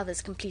while the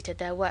others completed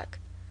their work.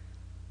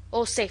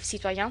 "All safe,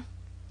 citoyens,"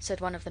 said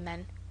one of the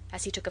men,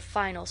 as he took a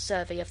final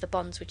survey of the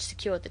bonds which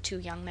secured the 2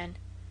 young men.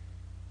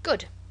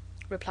 "Good,"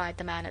 replied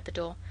the man at the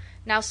door.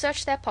 "Now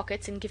search their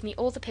pockets and give me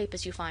all the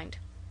papers you find."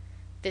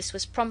 This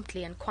was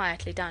promptly and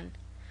quietly done.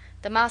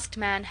 The masked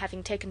man,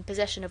 having taken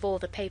possession of all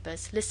the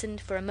papers, listened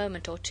for a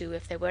moment or two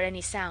if there were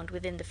any sound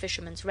within the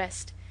Fisherman's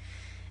Rest.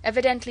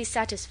 Evidently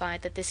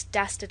satisfied that this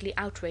dastardly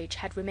outrage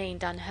had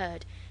remained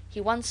unheard, he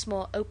once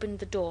more opened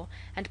the door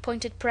and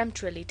pointed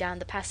peremptorily down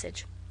the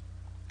passage.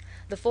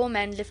 The 4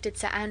 men lifted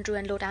Sir Andrew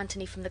and Lord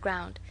Antony from the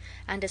ground,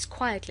 and as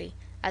quietly,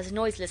 as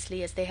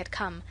noiselessly as they had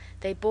come,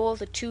 they bore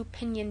the 2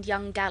 pinioned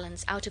young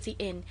gallants out of the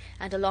inn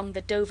and along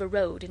the Dover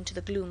road into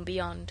the gloom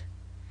beyond.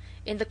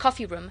 In the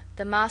coffee-room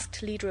the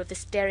masked leader of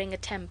this daring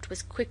attempt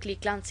was quickly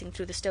glancing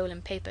through the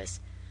stolen papers.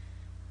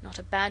 "Not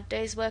a bad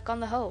day's work on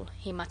the whole,"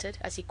 he muttered,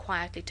 as he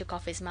quietly took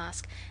off his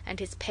mask, and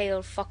his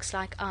pale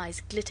fox-like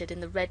eyes glittered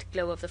in the red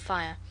glow of the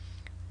fire.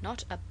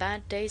 "Not a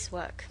bad day's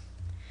work."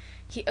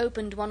 He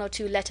opened 1 or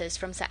 2 letters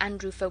from Sir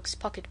Andrew Ffoulkes'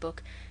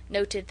 pocket-book,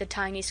 noted the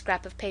tiny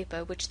scrap of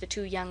paper which the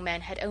 2 young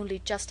men had only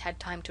just had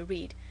time to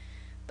read.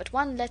 But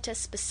one letter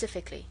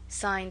specifically,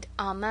 signed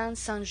Armand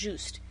St.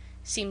 Just,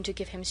 seemed to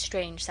give him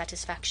strange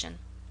satisfaction.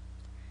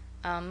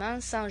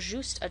 "Armand St.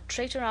 Just, a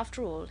traitor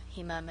after all,"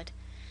 he murmured.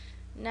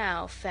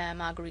 "Now, fair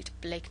Marguerite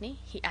Blakeney,"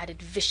 he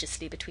added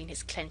viciously between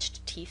his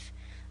clenched teeth,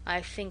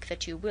 "I think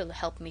that you will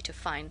help me to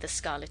find the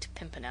Scarlet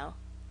Pimpernel."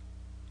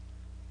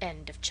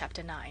 End of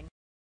chapter 9.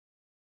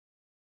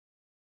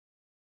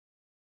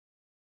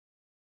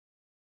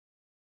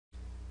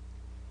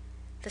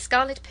 The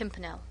Scarlet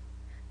Pimpernel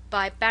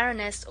by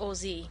Baroness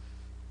Orczy.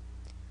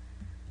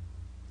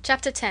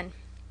 Chapter 10.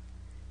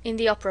 In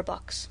the Opera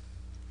Box.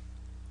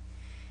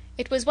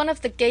 It was one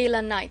of the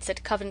gala nights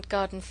at Covent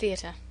Garden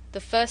Theatre,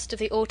 the first of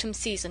the autumn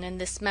season in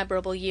this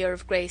memorable year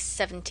of grace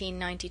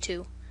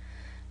 1792.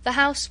 The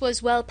house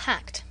was well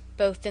packed,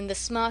 both in the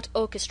smart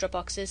orchestra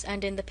boxes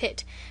and in the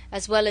pit,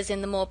 as well as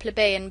in the more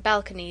plebeian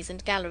balconies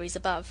and galleries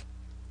above.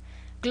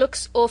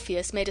 Gluck's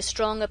Orpheus made a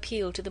strong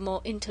appeal to the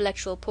more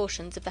intellectual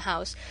portions of the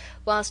house,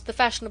 whilst the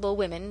fashionable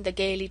women, the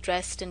gaily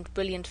dressed and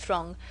brilliant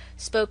throng,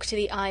 spoke to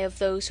the eye of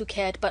those who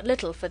cared but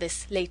little for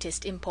this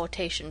latest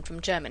importation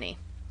from Germany.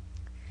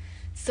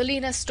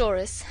 Selina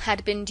Storace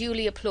had been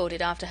duly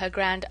applauded after her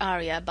grand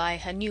aria by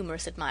her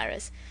numerous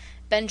admirers.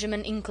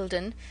 Benjamin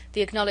Incledon,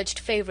 the acknowledged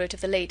favourite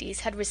of the ladies,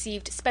 had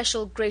received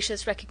special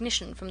gracious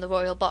recognition from the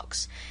royal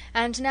box,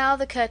 and now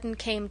the curtain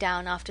came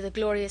down after the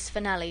glorious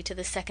finale to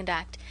the 2nd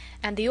act,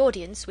 and the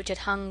audience, which had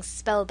hung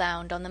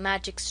spellbound on the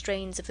magic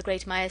strains of the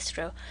great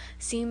maestro,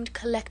 seemed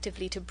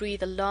collectively to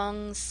breathe a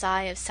long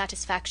sigh of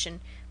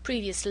satisfaction,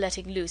 previous to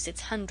letting loose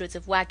its hundreds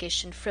of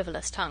waggish and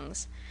frivolous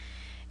tongues.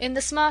 In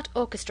the smart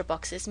orchestra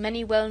boxes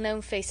many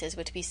well-known faces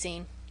were to be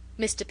seen.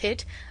 Mr.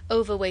 Pitt,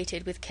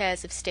 overweighted with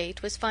cares of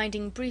state, was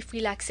finding brief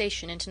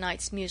relaxation in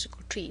tonight's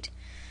musical treat.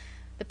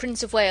 The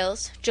Prince of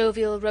Wales,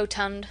 jovial,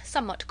 rotund,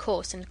 somewhat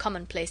coarse and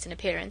commonplace in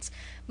appearance,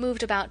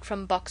 moved about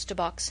from box to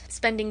box,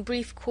 spending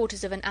brief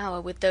quarters of an hour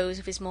with those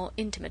of his more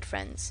intimate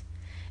friends.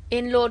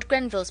 In Lord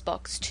Grenville's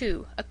box,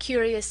 too, a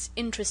curious,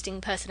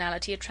 interesting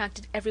personality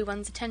attracted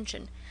everyone's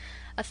attention.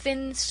 A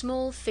thin,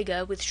 small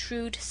figure with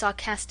shrewd,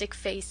 sarcastic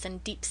face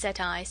and deep-set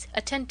eyes,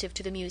 attentive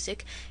to the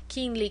music,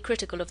 keenly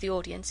critical of the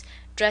audience,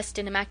 dressed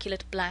in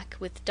immaculate black,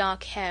 with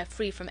dark hair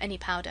free from any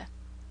powder.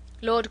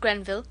 Lord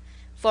Grenville,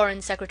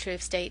 Foreign Secretary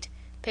of State,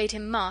 paid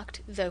him marked,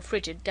 though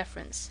frigid,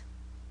 deference.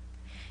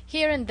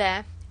 Here and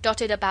there,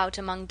 dotted about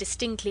among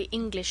distinctly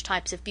English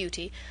types of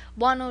beauty,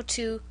 1 or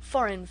 2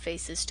 foreign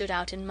faces stood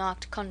out in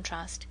marked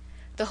contrast.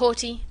 The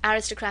haughty,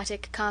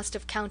 aristocratic cast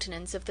of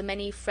countenance of the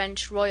many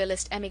French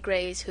royalist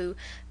emigres who,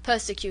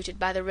 persecuted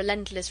by the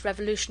relentless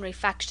revolutionary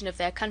faction of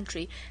their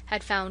country,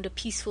 had found a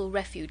peaceful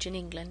refuge in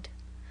England.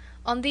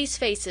 On these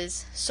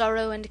faces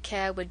sorrow and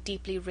care were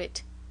deeply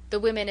writ. The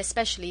women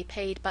especially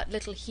paid but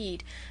little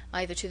heed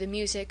either to the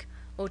music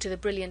or to the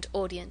brilliant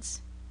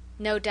audience.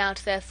 No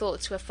doubt their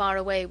thoughts were far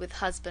away with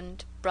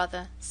husband,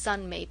 brother,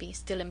 son maybe,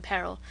 still in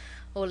peril,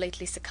 or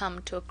lately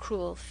succumbed to a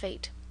cruel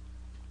fate.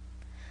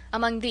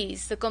 Among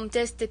these, the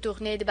Comtesse de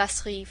Tournay de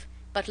Basserive,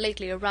 but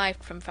lately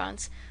arrived from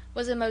France,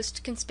 was a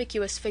most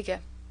conspicuous figure.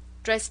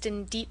 Dressed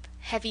in deep,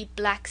 heavy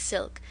black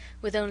silk,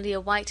 with only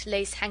a white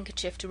lace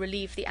handkerchief to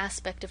relieve the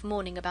aspect of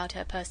mourning about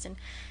her person,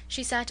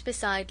 she sat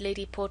beside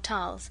Lady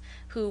Portals,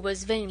 who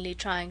was vainly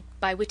trying,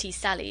 by witty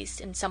sallies,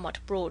 in somewhat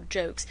broad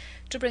jokes,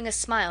 to bring a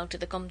smile to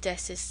the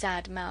Comtesse's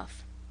sad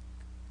mouth.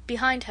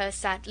 Behind her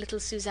sat little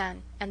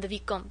Suzanne and the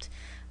Vicomte,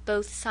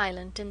 both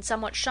silent and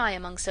somewhat shy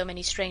among so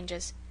many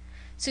strangers.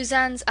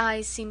 Suzanne's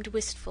eyes seemed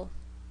wistful.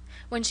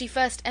 When she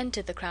first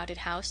entered the crowded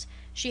house,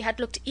 she had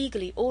looked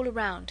eagerly all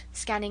around,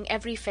 scanning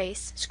every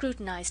face,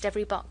 scrutinized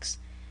every box.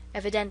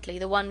 Evidently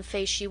the one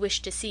face she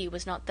wished to see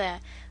was not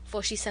there,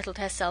 for she settled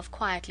herself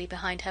quietly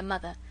behind her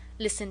mother,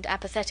 listened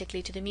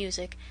apathetically to the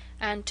music,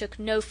 and took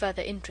no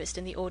further interest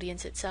in the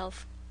audience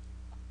itself.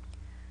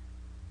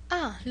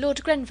 "Ah,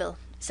 Lord Grenville,"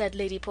 said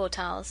Lady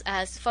Portarles,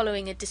 as,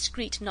 following a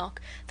discreet knock,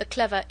 the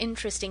clever,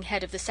 interesting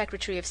head of the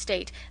Secretary of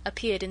State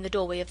appeared in the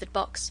doorway of the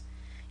box.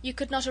 "You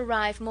could not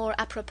arrive more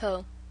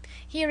apropos.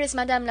 Here is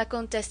Madame la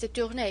Comtesse de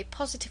Tournay,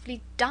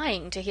 positively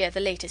dying to hear the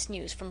latest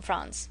news from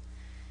France."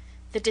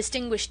 The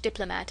distinguished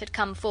diplomat had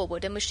come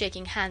forward and was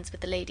shaking hands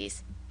with the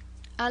ladies.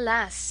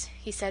 "Alas,"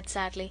 he said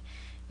sadly,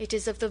 "it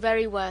is of the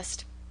very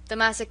worst. The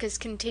massacres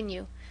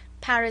continue.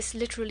 Paris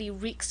literally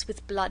reeks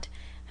with blood,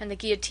 and the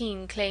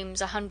guillotine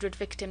claims 100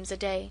 victims a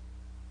day."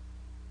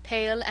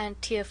 Pale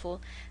and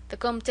tearful, the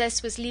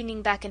Comtesse was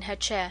leaning back in her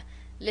chair,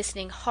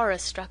 listening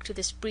horror-struck to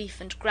this brief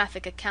and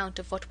graphic account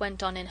of what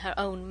went on in her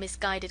own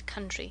misguided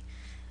country.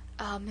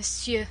 "Ah,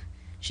 monsieur,"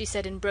 she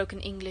said in broken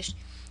English,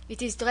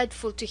 "it is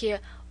dreadful to hear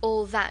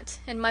all that,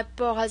 and my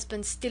poor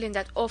husband still in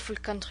that awful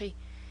country.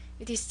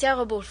 It is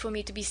terrible for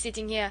me to be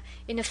sitting here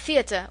in a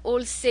theatre,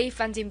 all safe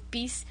and in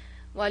peace,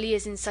 while he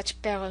is in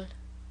such peril."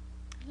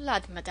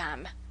 "Lud,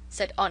 madame,"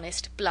 said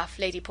honest, bluff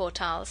Lady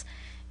Portarles,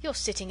 "your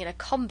sitting in a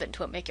convent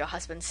won't make your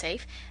husband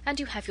safe, and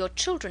you have your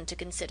children to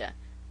consider.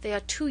 They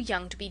are too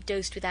young to be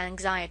dosed with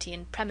anxiety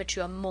and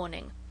premature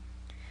mourning."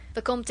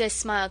 The Comtesse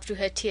smiled through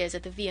her tears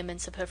at the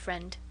vehemence of her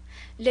friend.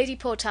 Lady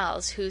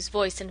Portarles, whose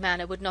voice and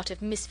manner would not have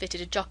misfitted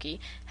a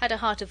jockey, had a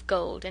heart of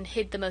gold, and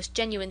hid the most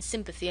genuine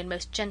sympathy and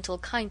most gentle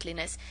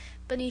kindliness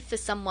beneath the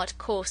somewhat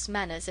coarse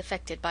manners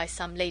affected by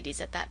some ladies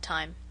at that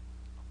time.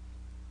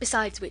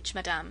 "Besides which,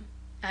 madame,"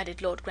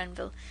 added Lord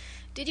Grenville,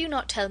 "did you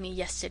not tell me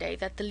yesterday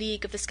that the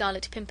League of the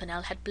Scarlet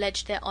Pimpernel had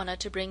pledged their honour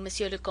to bring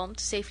Monsieur le Comte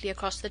safely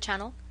across the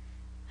Channel?"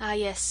 "Ah,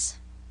 yes,"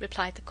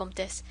 replied the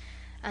Comtesse,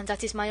 "and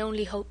that is my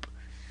only hope.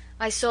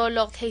 I saw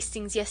Lord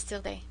Hastings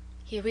yesterday.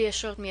 He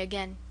reassured me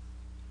again."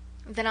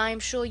 "Then I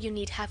am sure you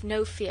need have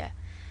no fear.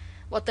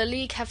 What the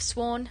League have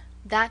sworn,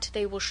 that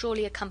they will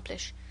surely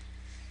accomplish.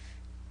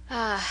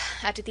 Ah,"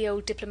 added the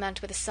old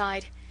diplomat with a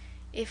sigh,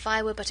 "if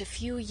I were but a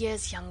few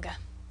years younger."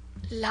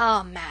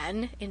 "La,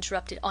 man,"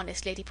 interrupted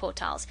honest Lady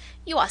Portarles,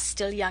 "you are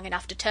still young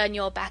enough to turn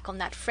your back on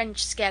that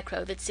French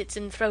scarecrow that sits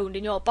enthroned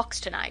in your box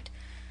tonight."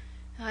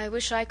 "I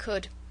wish I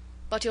could.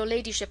 But your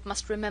ladyship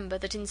must remember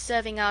that in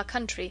serving our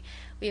country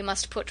we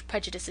must put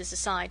prejudices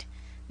aside.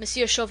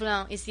 Monsieur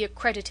Chauvelin is the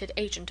accredited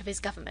agent of his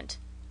government."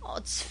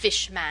 "Odds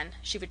fish, man,"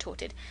 she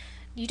retorted,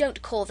 "you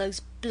don't call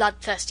those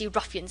bloodthirsty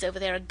ruffians over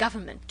there a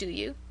government, do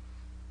you?"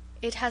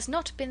 "It has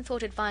not been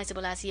thought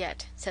advisable as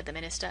yet," said the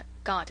minister,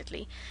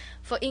 guardedly,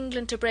 "for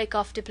England to break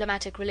off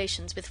diplomatic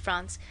relations with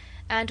France,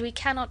 and we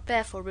cannot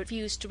therefore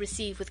refuse to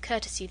receive with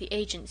courtesy the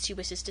agents she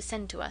wishes to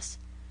send to us."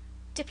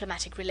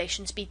 "Diplomatic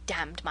relations be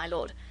damned, my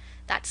lord.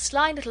 That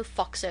sly little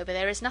fox over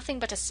there is nothing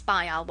but a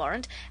spy, I'll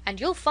warrant, and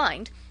you'll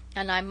find,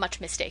 and I'm much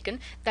mistaken,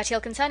 that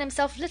he'll concern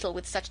himself little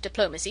with such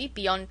diplomacy,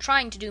 beyond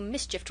trying to do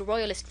mischief to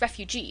royalist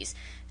refugees,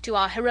 to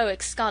our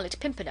heroic Scarlet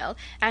Pimpernel,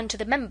 and to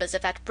the members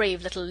of that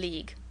brave little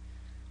league."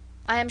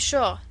 "I am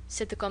sure,"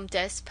 said the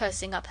Comtesse,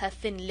 pursing up her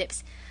thin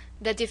lips,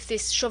 "that if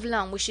this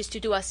Chauvelin wishes to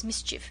do us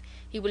mischief,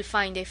 he will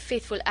find a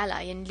faithful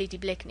ally in Lady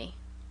Blakeney."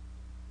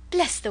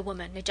 "Bless the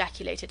woman!"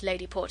 ejaculated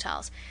Lady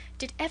Portarles.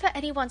 "Did ever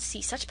anyone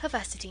see such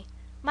perversity?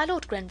 My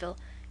Lord Grenville,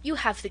 you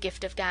have the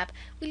gift of gab.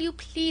 Will you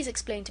please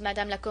explain to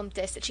Madame la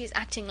Comtesse that she is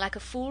acting like a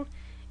fool?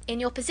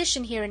 In your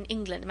position here in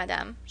England,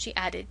 madame," she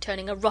added,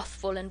 turning a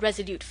wrathful and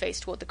resolute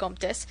face toward the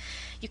Comtesse,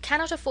 "you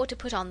cannot afford to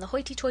put on the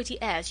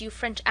hoity-toity airs you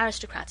French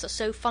aristocrats are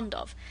so fond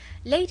of.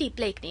 Lady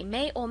Blakeney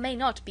may or may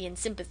not be in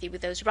sympathy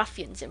with those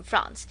ruffians in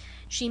France.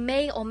 She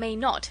may or may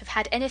not have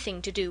had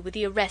anything to do with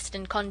the arrest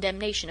and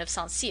condemnation of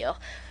St. Cyr,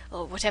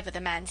 or whatever the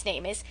man's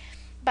name is,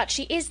 but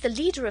she is the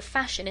leader of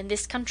fashion in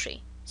this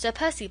country. Sir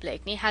Percy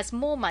Blakeney has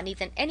more money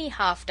than any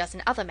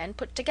half-dozen other men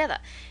put together.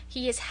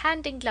 He is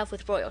hand in glove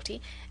with royalty,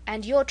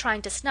 and your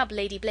trying to snub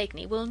Lady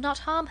Blakeney will not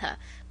harm her,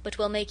 but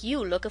will make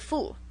you look a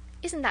fool.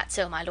 Isn't that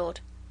so, my lord?"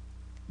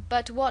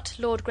 But what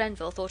Lord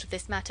Grenville thought of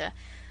this matter,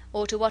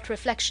 or to what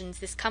reflections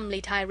this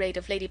comely tirade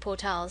of Lady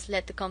Portarles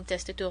led the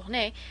Comtesse de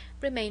Tournay,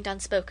 remained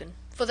unspoken,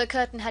 for the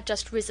curtain had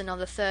just risen on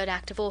the third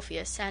act of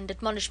Orpheus, and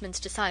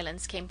admonishments to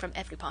silence came from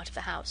every part of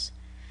the house.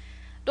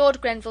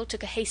 Lord Grenville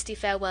took a hasty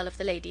farewell of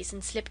the ladies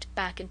and slipped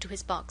back into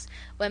his box,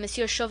 where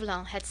Monsieur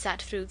Chauvelin had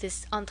sat through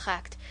this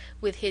entr'acte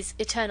with his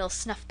eternal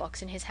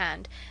snuff-box in his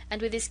hand,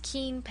 and with his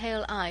keen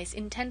pale eyes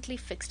intently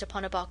fixed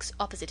upon a box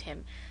opposite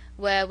him,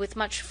 where, with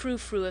much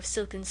frou-frou of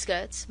silken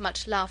skirts,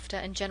 much laughter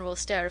and general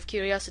stir of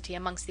curiosity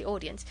amongst the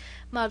audience,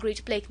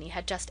 Marguerite Blakeney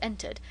had just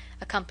entered,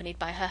 accompanied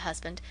by her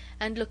husband,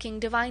 and looking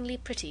divinely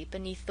pretty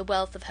beneath the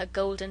wealth of her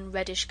golden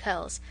reddish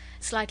curls,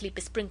 slightly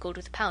besprinkled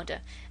with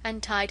powder,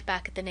 and tied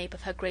back at the nape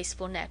of her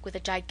graceful neck with a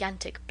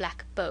gigantic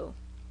black bow.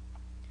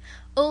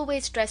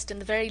 Always dressed in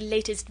the very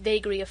latest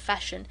vagary of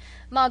fashion,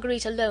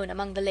 Marguerite alone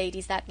among the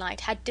ladies that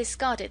night had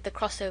discarded the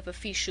crossover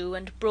fichu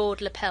and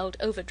broad-lapelled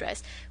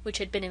overdress which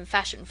had been in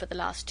fashion for the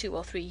last 2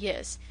 or 3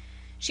 years.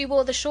 She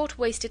wore the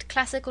short-waisted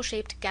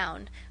classical-shaped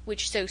gown,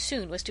 which so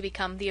soon was to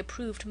become the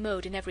approved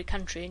mode in every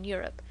country in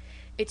Europe.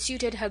 It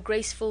suited her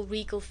graceful,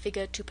 regal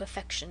figure to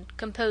perfection,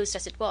 composed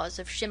as it was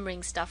of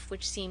shimmering stuff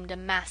which seemed a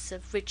mass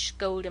of rich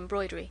gold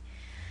embroidery.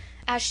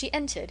 As she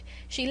entered,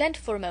 she leant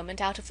for a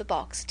moment out of the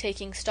box,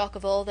 taking stock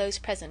of all those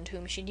present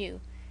whom she knew.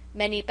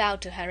 Many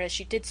bowed to her as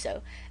she did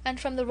so, and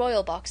from the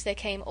royal box there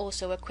came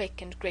also a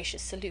quick and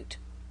gracious salute.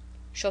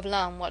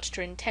 Chauvelin watched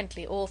her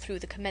intently all through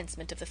the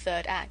commencement of the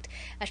third act,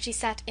 as she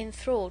sat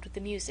enthralled with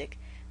the music,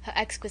 her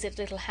exquisite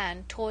little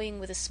hand toying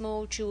with a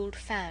small jewelled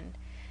fan,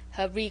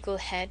 her regal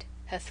head,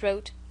 her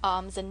throat,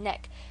 arms, and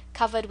neck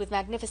covered with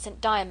magnificent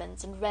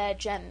diamonds and rare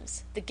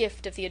gems, the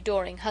gift of the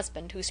adoring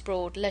husband who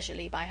sprawled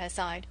leisurely by her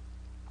side.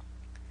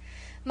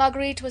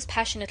 Marguerite was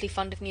passionately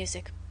fond of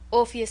music.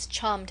 Orpheus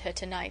charmed her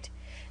tonight.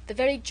 The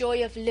very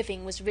joy of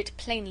living was writ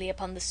plainly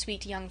upon the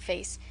sweet young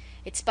face.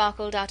 It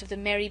sparkled out of the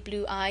merry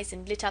blue eyes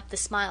and lit up the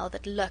smile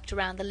that lurked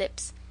around the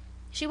lips.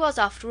 She was,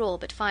 after all,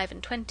 but 25,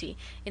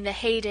 in the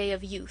heyday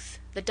of youth,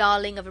 the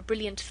darling of a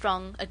brilliant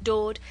throng,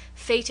 adored,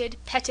 feted,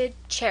 petted,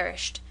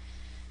 cherished.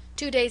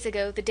 2 days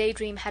ago the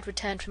Daydream had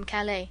returned from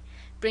Calais,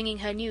 bringing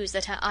her news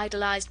that her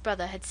idolized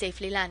brother had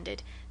safely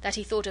landed, that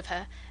he thought of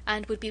her,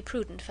 and would be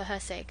prudent for her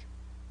sake.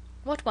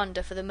 What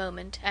wonder for the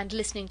moment, and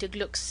listening to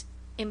Gluck's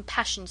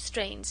impassioned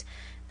strains,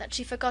 that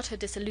she forgot her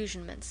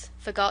disillusionments,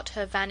 forgot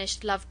her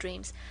vanished love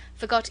dreams,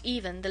 forgot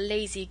even the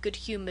lazy,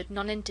 good-humoured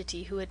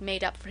nonentity who had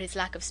made up for his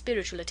lack of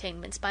spiritual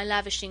attainments by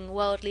lavishing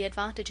worldly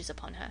advantages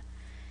upon her.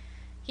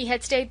 He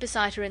had stayed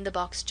beside her in the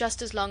box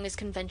just as long as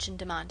convention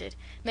demanded,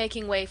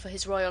 making way for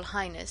his Royal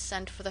Highness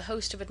and for the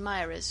host of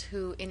admirers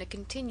who, in a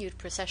continued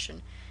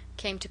procession,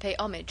 came to pay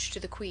homage to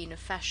the Queen of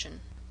Fashion.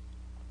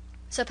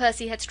 Sir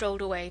Percy had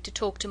strolled away, to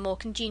talk to more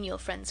congenial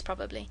friends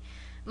probably.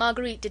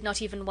 Marguerite did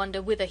not even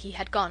wonder whither he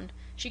had gone,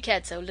 she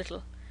cared so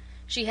little.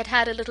 She had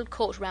had a little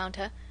court round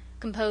her,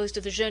 composed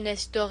of the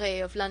jeunesse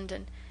dorée of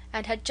London,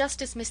 and had just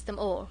dismissed them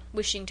all,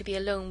 wishing to be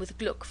alone with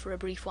Gluck for a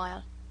brief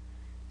while.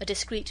 A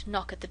discreet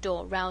knock at the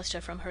door roused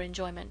her from her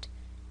enjoyment.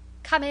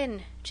 "Come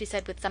in," she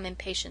said with some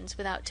impatience,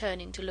 without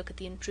turning to look at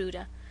the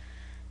intruder.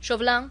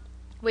 Chauvelin,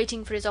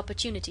 waiting for his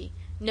opportunity,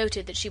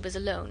 noted that she was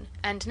alone,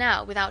 and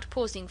now, without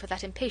pausing for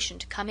that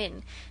impatient "come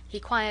in,"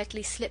 he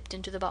quietly slipped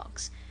into the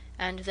box,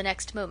 and the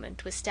next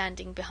moment was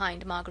standing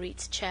behind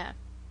Marguerite's chair.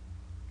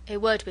 "A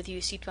word with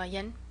you,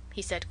 citoyenne,"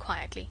 he said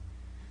quietly.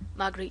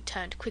 Marguerite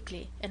turned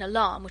quickly, in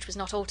alarm which was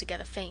not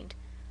altogether feigned.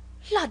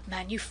 "Lud,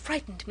 man, you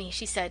frightened me,"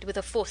 she said, with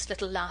a forced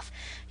little laugh.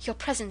 "Your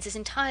presence is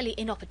entirely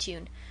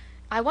inopportune.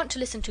 I want to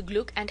listen to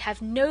Gluck, and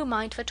have no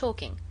mind for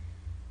talking."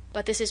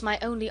 "But this is my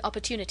only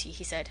opportunity,"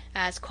 he said,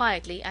 as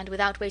quietly, and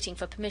without waiting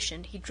for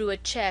permission, he drew a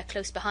chair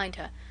close behind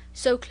her,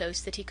 so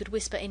close that he could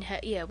whisper in her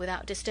ear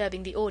without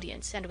disturbing the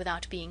audience and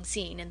without being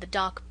seen, in the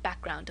dark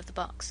background of the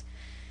box.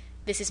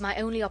 "This is my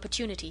only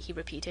opportunity," he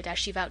repeated, as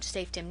she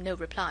vouchsafed him no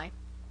reply.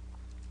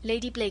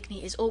 "Lady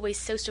Blakeney is always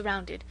so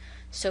surrounded,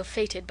 so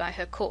fated by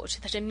her court,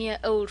 that a mere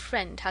old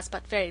friend has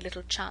but very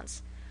little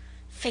chance."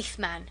 "Faith,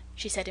 man,"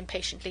 she said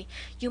impatiently,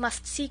 "you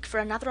must seek for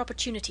another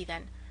opportunity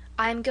then.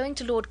 I am going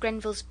to Lord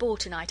Grenville's ball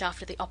tonight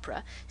after the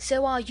opera,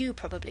 so are you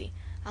probably.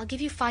 I'll give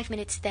you 5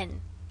 minutes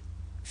then."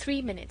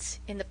 3 minutes,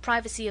 in the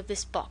privacy of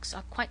this box,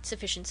 are quite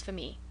sufficient for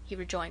me," he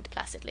rejoined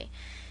placidly,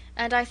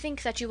 "and I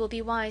think that you will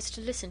be wise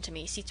to listen to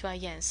me,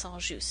 citoyenne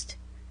St. Just."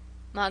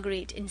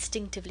 Marguerite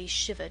instinctively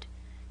shivered.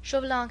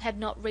 Chauvelin had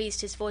not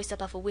raised his voice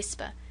above a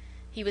whisper.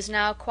 He was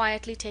now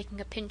quietly taking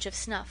a pinch of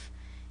snuff,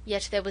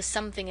 yet there was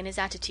something in his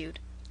attitude,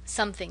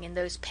 something in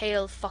those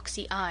pale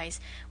foxy eyes,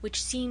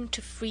 which seemed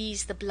to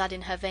freeze the blood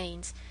in her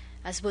veins,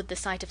 as would the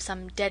sight of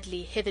some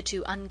deadly,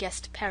 hitherto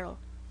unguessed peril.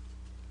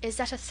 "Is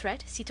that a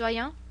threat,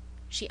 citoyen?"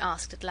 she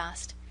asked at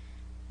last.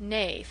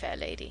 "Nay, fair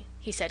lady,"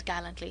 he said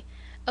gallantly,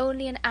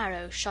 "only an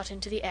arrow shot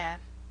into the air."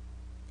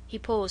 He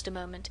paused a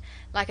moment,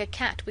 like a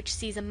cat which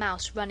sees a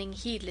mouse running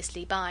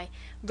heedlessly by,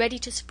 ready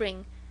to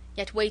spring,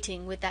 yet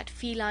waiting with that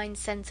feline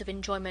sense of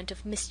enjoyment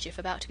of mischief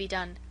about to be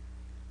done.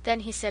 Then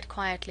he said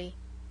quietly,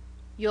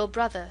 "Your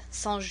brother,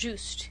 St.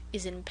 Just,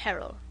 is in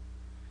peril."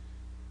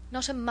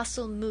 Not a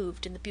muscle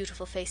moved in the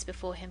beautiful face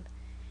before him.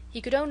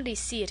 He could only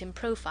see it in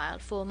profile,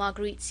 for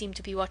Marguerite seemed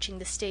to be watching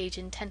the stage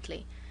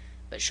intently,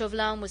 but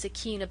Chauvelin was a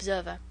keen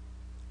observer.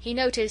 He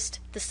noticed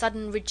the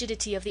sudden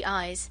rigidity of the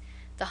eyes,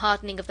 the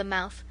hardening of the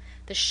mouth,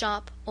 the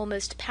sharp,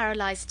 almost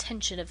paralyzed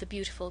tension of the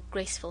beautiful,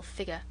 graceful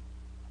figure.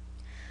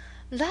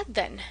 "Lad,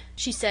 then,"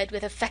 she said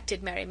with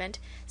affected merriment,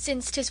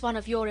 "since 'tis one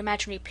of your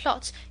imaginary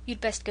plots,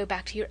 you'd best go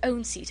back to your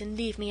own seat and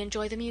leave me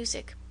enjoy the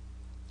music."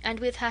 And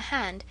with her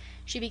hand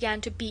she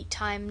began to beat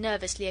time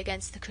nervously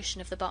against the cushion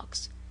of the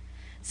box.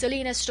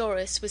 Selina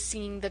Storis was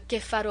singing the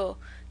Guerre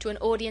to an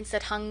audience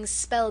that hung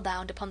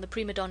spellbound upon the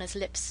prima donna's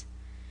lips.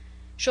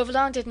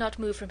 Chauvelin did not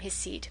move from his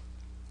seat.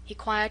 He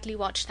quietly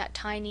watched that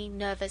tiny,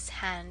 nervous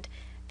hand,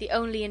 the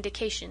only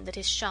indication that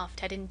his shaft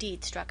had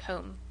indeed struck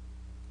home.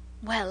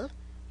 "Well?"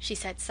 she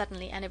said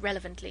suddenly and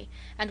irrelevantly,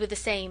 and with the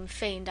same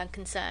feigned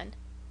unconcern.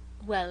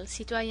 "Well,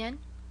 citoyenne?"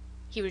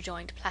 he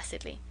rejoined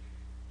placidly.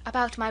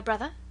 "About my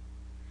brother?"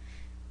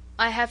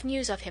 "I have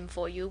news of him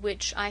for you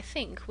which, I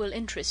think, will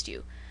interest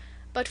you.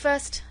 But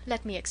first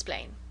let me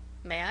explain.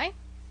 May I?"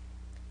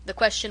 The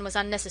question was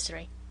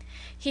unnecessary.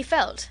 He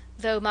felt,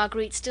 though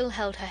Marguerite still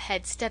held her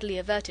head steadily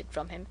averted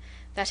from him,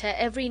 that her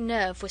every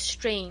nerve was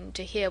strained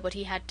to hear what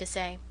he had to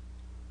say.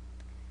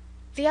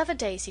 "The other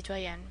day,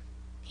 citoyenne,"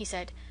 he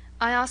said,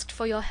 "I asked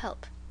for your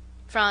help.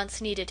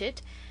 France needed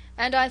it,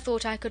 and I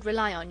thought I could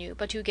rely on you,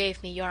 but you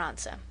gave me your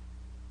answer.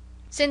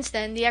 Since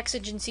then the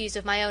exigencies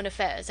of my own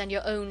affairs and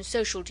your own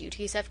social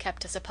duties have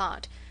kept us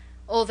apart,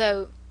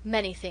 although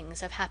many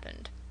things have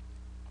happened.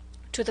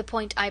 To the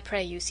point, I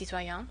pray you,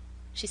 citoyen,"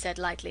 she said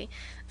lightly.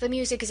 "The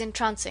music is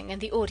entrancing,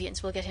 and the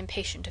audience will get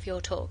impatient of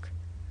your talk."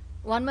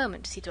 "One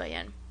moment,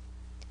 citoyenne.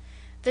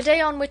 The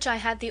day on which I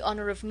had the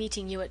honour of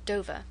meeting you at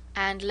Dover,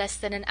 and less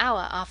than an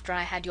hour after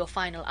I had your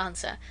final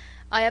answer,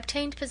 I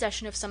obtained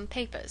possession of some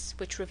papers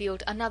which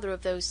revealed another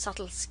of those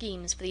subtle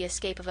schemes for the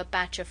escape of a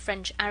batch of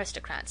French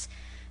aristocrats,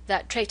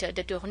 that traitor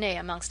de Tournay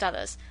amongst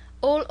others,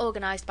 all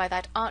organized by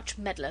that arch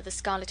meddler, the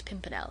Scarlet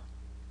Pimpernel.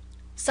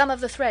 Some of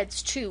the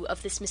threads, too,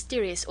 of this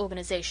mysterious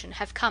organization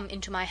have come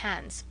into my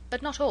hands,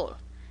 but not all,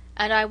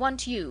 and I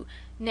want you,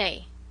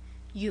 nay,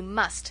 you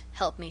must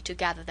help me to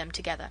gather them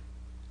together."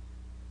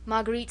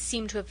 Marguerite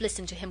seemed to have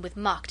listened to him with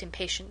marked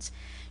impatience.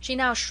 She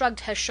now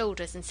shrugged her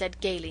shoulders and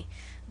said gaily: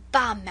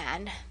 "Bah,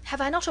 man,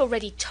 have I not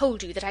already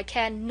told you that I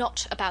care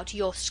not about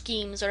your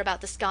schemes or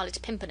about the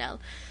Scarlet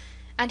Pimpernel?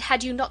 And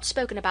had you not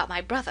spoken about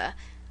my brother—"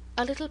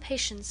 "A little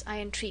patience, I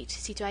entreat,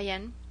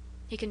 citoyenne,"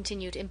 he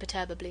continued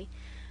imperturbably.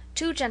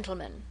 "Two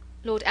gentlemen,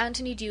 Lord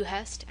Anthony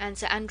Dewhurst and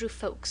Sir Andrew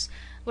Ffoulkes,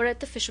 were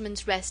at the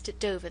Fisherman's Rest at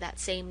Dover that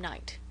same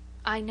night.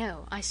 I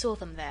know, I saw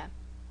them there.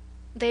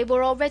 They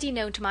were already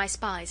known to my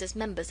spies as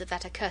members of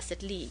that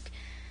accursed league.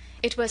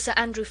 It was Sir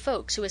Andrew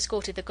Ffoulkes who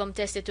escorted the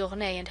Comtesse de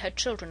Tournay and her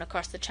children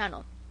across the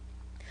Channel.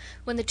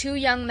 When the two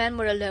young men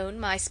were alone,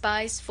 my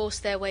spies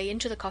forced their way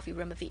into the coffee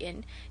room of the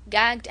inn,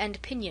 gagged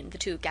and pinioned the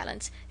two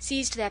gallants,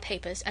 seized their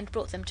papers, and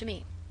brought them to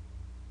me."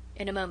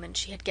 In a moment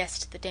she had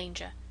guessed the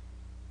danger.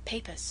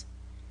 Papers!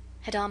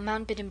 Had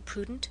Armand been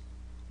imprudent?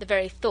 The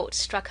very thought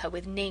struck her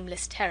with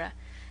nameless terror.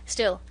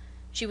 Still,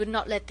 she would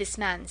not let this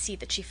man see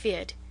that she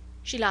feared.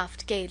 She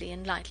laughed gaily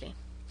and lightly.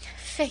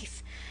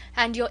 "Faith,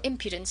 and your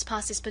impudence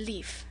passes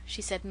belief,"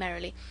 she said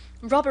merrily.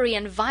 "Robbery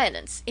and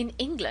violence in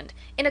England,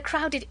 in a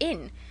crowded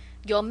inn!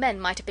 Your men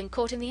might have been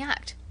caught in the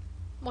act.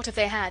 What if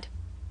they had?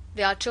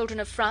 They are children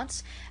of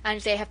France, and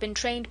they have been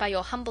trained by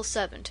your humble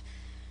servant.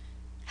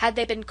 Had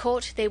they been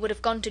caught, they would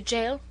have gone to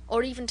jail,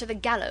 or even to the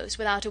gallows,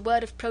 without a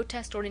word of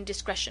protest or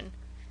indiscretion.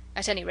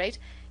 At any rate,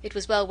 it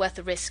was well worth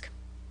the risk.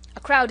 A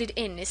crowded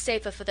inn is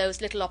safer for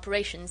those little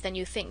operations than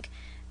you think,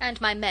 and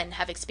my men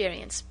have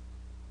experience."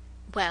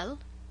 "Well,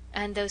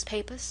 and those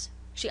papers?"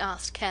 she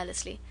asked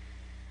carelessly.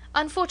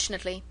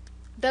 "Unfortunately,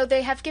 though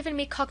they have given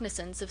me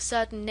cognizance of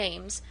certain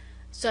names,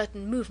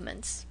 certain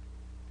movements,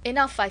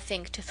 enough, I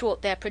think, to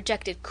thwart their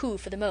projected coup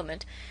for the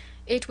moment,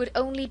 it would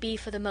only be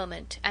for the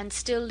moment, and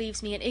still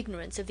leaves me in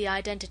ignorance of the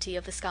identity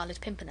of the Scarlet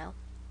Pimpernel."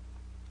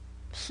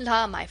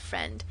 "La, my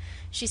friend,"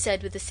 she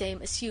said with the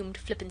same assumed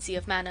flippancy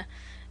of manner,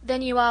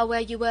 "then you are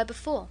where you were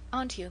before,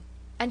 aren't you?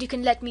 And you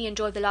can let me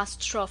enjoy the last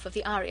strophe of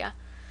the aria.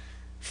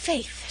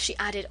 Faith," she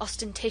added,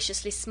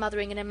 ostentatiously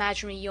smothering an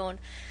imaginary yawn,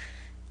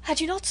 "had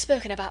you not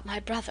spoken about my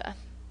brother—"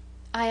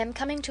 "I am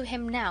coming to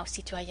him now,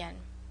 citoyenne.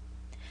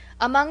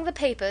 Among the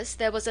papers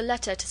there was a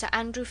letter to Sir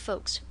Andrew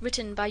Ffoulkes,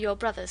 written by your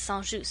brother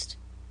St. Just."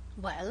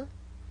 "Well,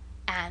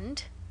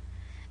 and?"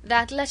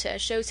 "That letter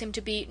shows him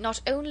to be not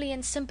only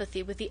in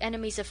sympathy with the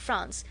enemies of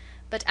France,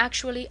 but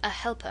actually a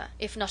helper,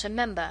 if not a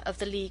member, of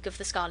the League of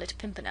the Scarlet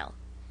Pimpernel."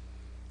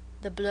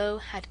 The blow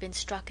had been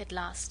struck at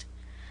last.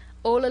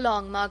 All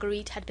along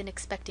Marguerite had been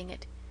expecting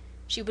it.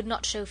 She would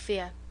not show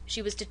fear.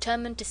 She was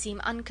determined to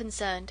seem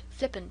unconcerned,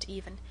 flippant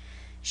even.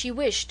 She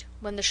wished,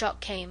 when the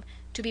shock came,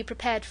 to be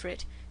prepared for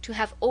it, to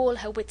have all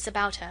her wits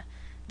about her,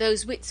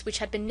 those wits which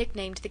had been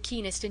nicknamed the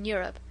keenest in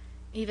Europe.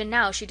 Even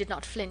now she did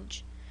not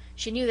flinch.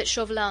 She knew that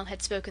Chauvelin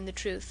had spoken the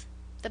truth.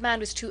 The man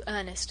was too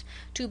earnest,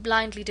 too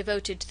blindly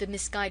devoted to the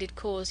misguided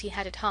cause he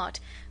had at heart,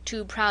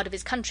 too proud of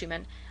his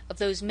countrymen, of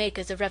those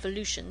makers of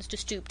revolutions, to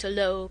stoop to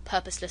low,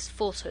 purposeless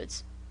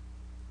falsehoods.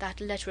 That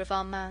letter of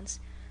Armand's,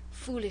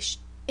 foolish,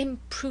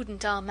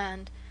 imprudent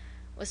Armand,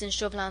 was in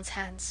Chauvelin's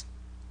hands.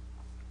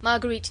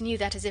 Marguerite knew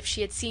that as if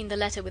she had seen the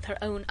letter with her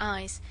own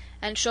eyes,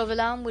 and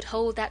Chauvelin would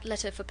hold that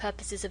letter for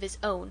purposes of his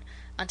own,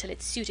 until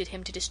it suited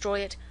him to destroy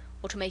it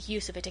or to make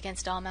use of it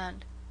against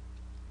Armand.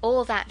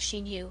 All that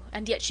she knew,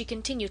 and yet she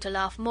continued to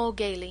laugh more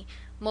gaily,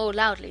 more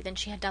loudly than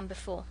she had done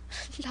before.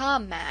 "La,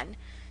 man,"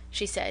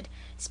 she said,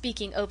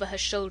 speaking over her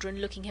shoulder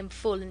and looking him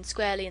full and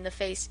squarely in the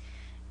face,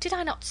 "did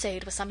I not say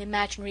it was some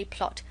imaginary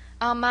plot?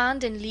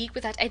 Armand in league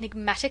with that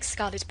enigmatic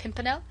Scarlet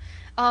Pimpernel?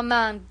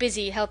 Armand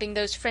busy helping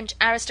those French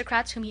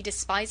aristocrats whom he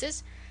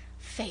despises?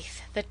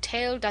 Faith, the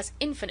tale does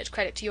infinite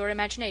credit to your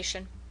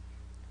imagination."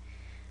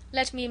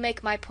 "Let me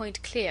make my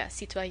point clear,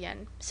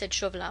 citoyenne," said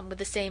Chauvelin with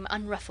the same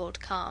unruffled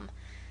calm.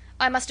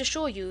 "I must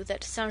assure you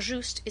that St.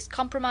 Just is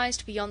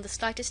compromised beyond the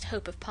slightest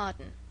hope of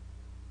pardon."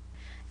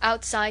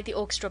 Outside the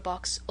orchestra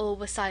box all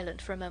were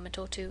silent for a moment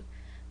or two.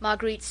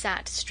 Marguerite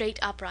sat straight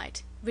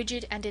upright,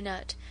 rigid and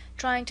inert,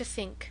 trying to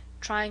think,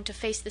 trying to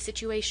face the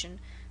situation,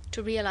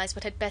 to realize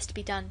what had best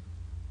be done.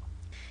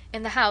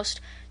 In the house,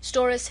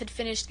 Storace had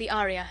finished the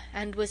aria,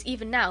 and was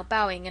even now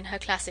bowing in her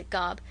classic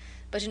garb,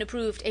 but in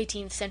approved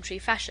 18th century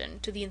fashion,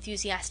 to the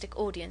enthusiastic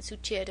audience who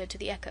cheered her to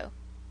the echo.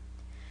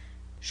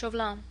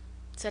 "Chauvelin,"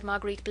 said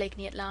Marguerite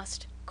Blakeney at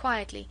last,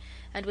 quietly,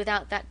 and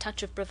without that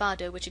touch of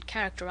bravado which had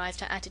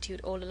characterized her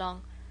attitude all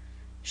along.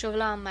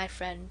 "Chauvelin, my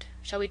friend,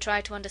 shall we try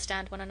to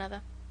understand one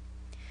another?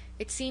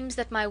 It seems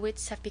that my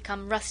wits have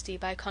become rusty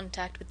by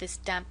contact with this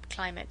damp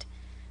climate.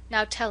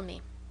 Now tell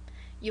me,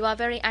 you are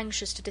very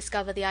anxious to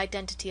discover the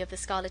identity of the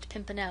Scarlet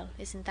Pimpernel,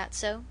 isn't that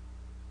so?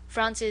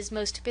 France's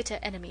most bitter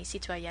enemy,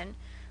 citoyenne,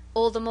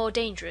 all the more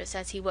dangerous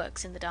as he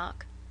works in the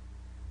dark."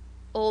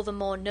 "All the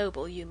more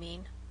noble, you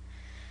mean.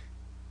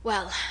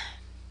 Well,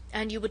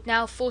 and you would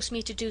now force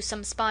me to do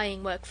some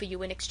spying work for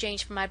you in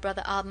exchange for my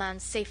brother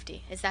Armand's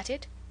safety, is that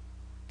it?"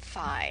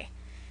 "Fie!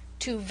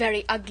 Two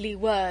very ugly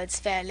words,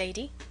 fair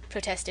lady,"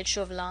 protested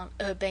Chauvelin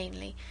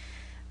urbanely.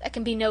 "There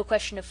can be no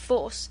question of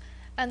force,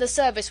 and the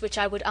service which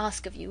I would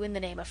ask of you in the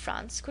name of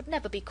France could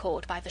never be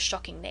called by the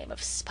shocking name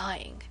of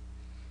spying."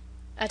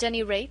 "At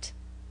any rate,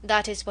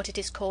 that is what it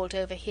is called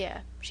over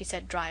here," she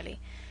said dryly.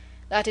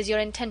 "That is your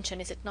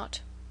intention, is it not?"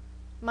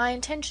 "My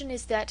intention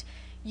is that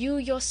you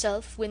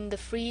yourself win the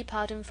free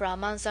pardon for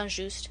Armand St.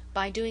 Just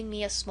by doing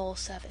me a small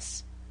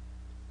service."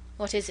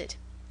 "What is it?"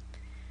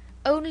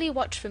 "Only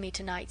watch for me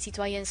tonight,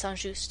 citoyen St.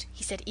 Just,"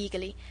 he said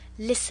eagerly.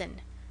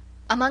 "Listen.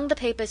 Among the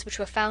papers which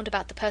were found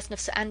about the person of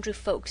Sir Andrew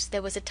Ffoulkes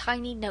there was a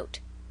tiny note.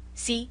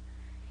 See,"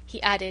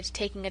 he added,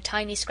 taking a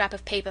tiny scrap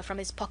of paper from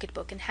his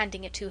pocketbook and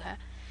handing it to her.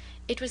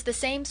 It was the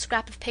same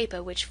scrap of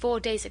paper which 4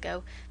 days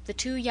ago the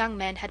two young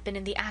men had been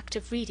in the act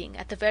of reading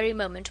at the very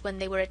moment when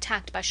they were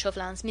attacked by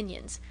Chauvelin's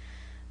minions.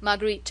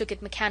 Marguerite took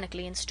it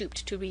mechanically and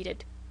stooped to read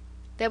it.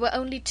 There were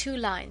only 2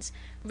 lines,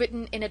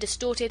 written in a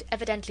distorted,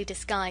 evidently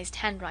disguised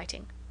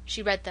handwriting.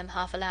 She read them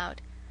half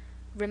aloud.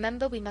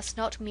 "Remember, we must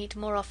not meet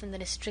more often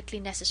than is strictly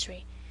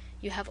necessary.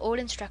 You have all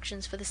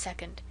instructions for the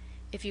second.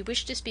 If you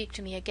wish to speak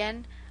to me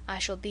again, I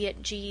shall be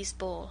at G's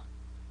ball."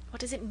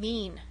 "What does it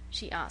mean?"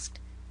 she asked.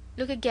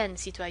 "Look again,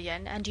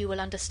 citoyenne, and you will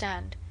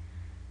understand."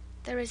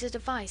 "There is a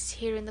device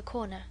here in the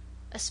corner,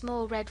 a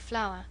small red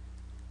flower."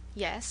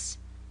 "Yes."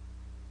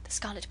 "The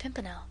Scarlet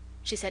Pimpernel,"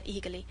 she said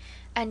eagerly,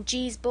 "and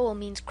G's ball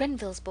means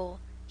Grenville's ball.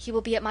 He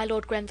will be at my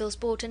Lord Grenville's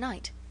ball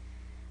tonight."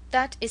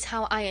 "That is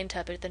how I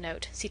interpret the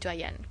note,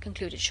 citoyenne,"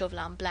 concluded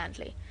Chauvelin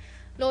blandly.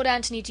 "Lord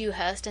Anthony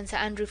Dewhurst and Sir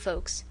Andrew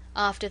Ffoulkes,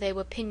 after they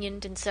were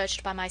pinioned and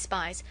searched by my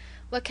spies,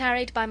 were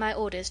carried by my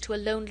orders to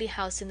a lonely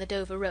house in the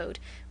Dover Road,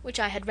 which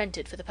I had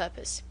rented for the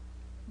purpose.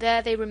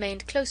 There they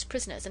remained close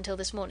prisoners until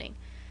this morning.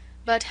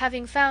 But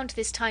having found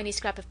this tiny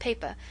scrap of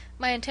paper,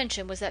 my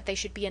intention was that they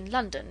should be in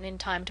London in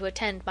time to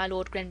attend my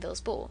Lord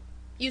Grenville's ball.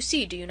 You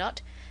see, do you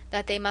not,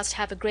 that they must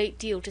have a great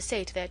deal to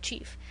say to their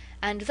chief,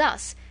 and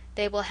thus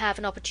they will have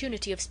an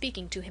opportunity of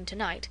speaking to him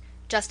tonight,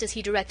 just as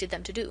he directed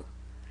them to do.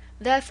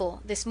 Therefore,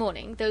 this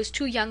morning, those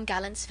 2 young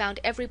gallants found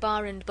every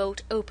bar and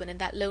bolt open in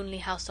that lonely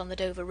house on the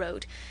Dover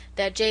Road,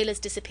 their jailers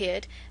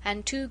disappeared,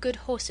 and 2 good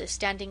horses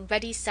standing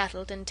ready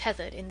saddled and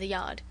tethered in the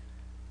yard.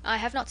 I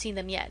have not seen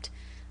them yet,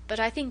 but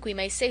I think we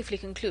may safely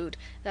conclude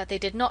that they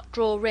did not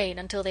draw rein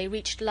until they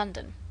reached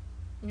London.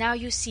 Now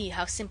you see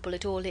how simple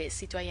it all is,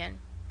 citoyenne."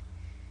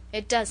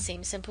 "It does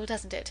seem simple,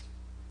 doesn't it?"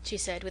 she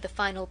said, with a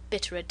final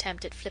bitter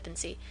attempt at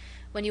flippancy.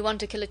 "When you want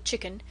to kill a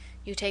chicken,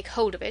 you take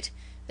hold of it,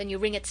 then you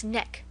wring its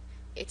neck.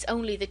 It's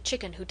only the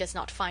chicken who does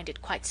not find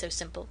it quite so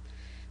simple.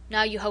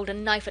 Now you hold a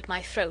knife at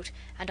my throat,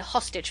 and a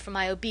hostage for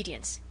my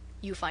obedience.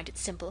 You find it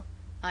simple.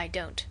 I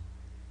don't.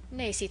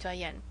 Nay,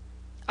 citoyenne,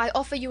 I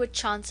offer you a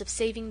chance of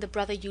saving the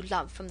brother you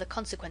love from the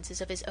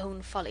consequences of his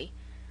own folly."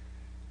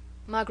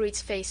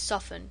 Marguerite's face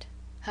softened.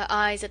 Her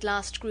eyes at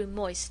last grew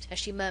moist as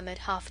she murmured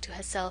half to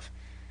herself,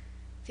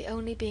 "The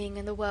only being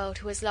in the world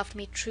who has loved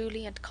me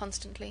truly and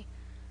constantly."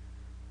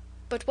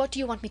 "But what do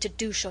you want me to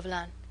do,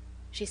 Chauvelin?"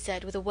 she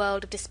said, with a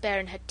world of despair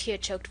in her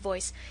tear-choked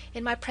voice.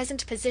 "In my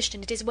present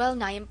position it is well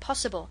nigh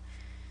impossible."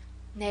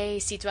 "Nay,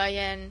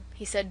 citoyenne,"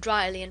 he said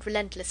dryly and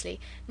relentlessly,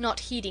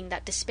 not heeding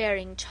that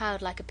despairing,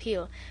 childlike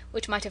appeal,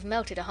 which might have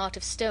melted a heart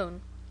of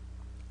stone.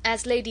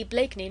 "As Lady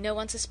Blakeney no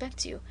one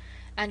suspects you,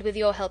 and with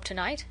your help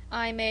tonight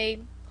I may,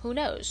 who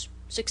knows,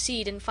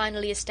 succeed in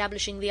finally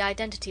establishing the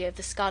identity of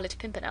the Scarlet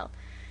Pimpernel.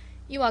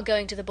 You are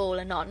going to the ball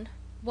anon.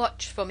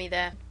 Watch for me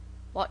there.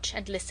 Watch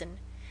and listen.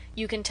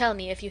 You can tell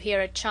me if you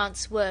hear a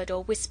chance word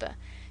or whisper.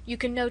 You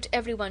can note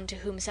everyone to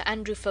whom Sir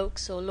Andrew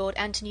Ffoulkes or Lord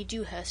Anthony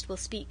Dewhurst will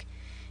speak.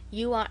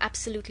 You are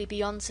absolutely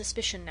beyond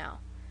suspicion now.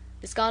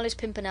 The Scarlet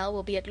Pimpernel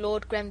will be at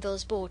Lord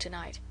Grenville's ball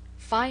tonight.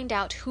 Find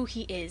out who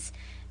he is,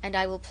 and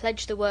I will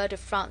pledge the word of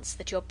France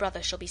that your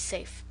brother shall be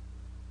safe."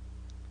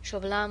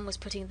 Chauvelin was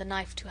putting the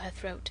knife to her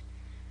throat.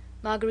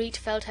 Marguerite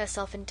felt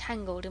herself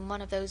entangled in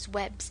one of those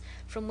webs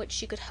from which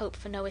she could hope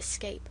for no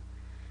escape.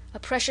 A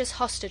precious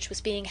hostage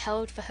was being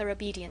held for her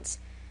obedience,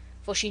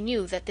 for she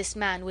knew that this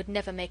man would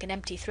never make an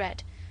empty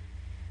threat.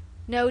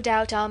 No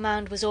doubt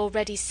Armand was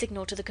already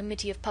signalled to the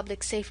Committee of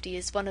Public Safety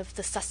as one of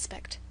the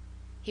suspect.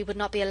 He would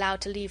not be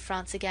allowed to leave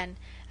France again,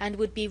 and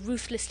would be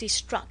ruthlessly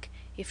struck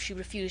if she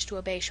refused to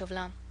obey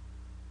Chauvelin.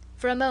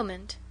 For a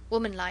moment,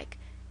 womanlike,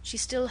 she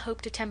still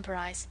hoped to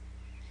temporize.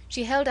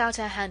 She held out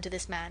her hand to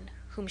this man,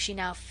 whom she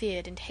now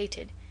feared and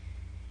hated.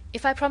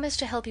 "If I promise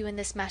to help you in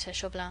this matter,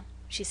 Chauvelin,"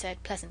 she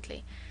said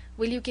pleasantly,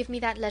 "will you give me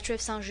that letter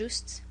of St.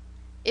 Just's?"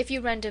 "If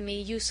you render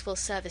me useful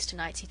service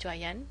tonight,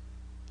 citoyenne,"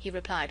 he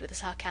replied with a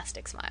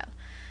sarcastic smile,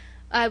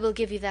 "I will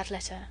give you that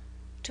letter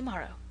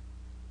tomorrow."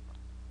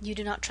 "You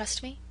do not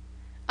trust me?"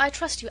 "I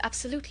trust you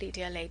absolutely,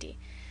 dear lady,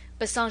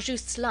 but St.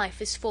 Just's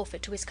life is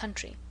forfeit to his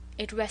country.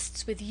 It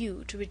rests with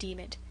you to redeem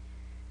it."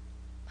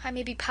 "I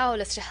may be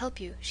powerless to help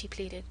you," she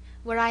pleaded,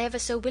 "were I ever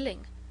so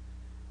willing."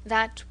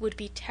 "That would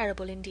be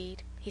terrible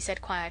indeed," he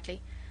said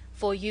quietly,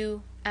 "for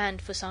you and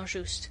for St.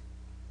 Just."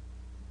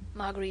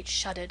 Marguerite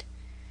shuddered.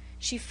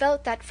 She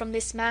felt that from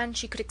this man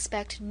she could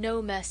expect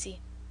no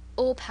mercy.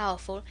 All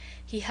powerful,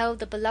 he held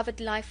the beloved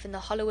life in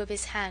the hollow of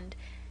his hand.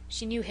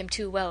 She knew him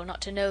too well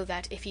not to know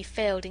that, if he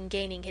failed in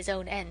gaining his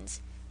own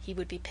ends, he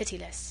would be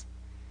pitiless.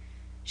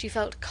 She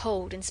felt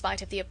cold in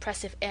spite of the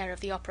oppressive air of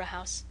the opera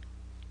house.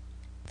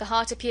 The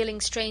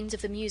heart-appealing strains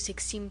of the music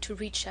seemed to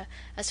reach her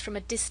as from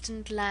a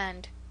distant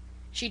land.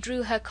 She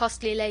drew her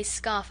costly lace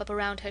scarf up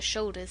around her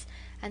shoulders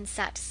and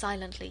sat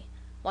silently,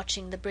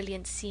 watching the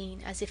brilliant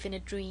scene as if in a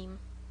dream.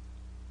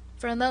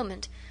 For a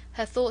moment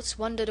her thoughts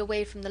wandered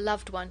away from the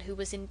loved one who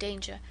was in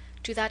danger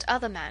to that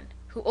other man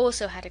who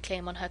also had a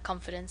claim on her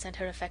confidence and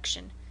her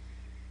affection.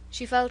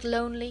 She felt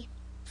lonely,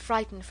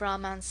 frightened for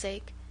Armand's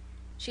sake.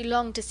 She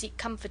longed to seek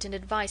comfort and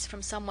advice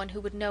from someone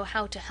who would know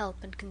how to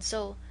help and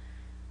console.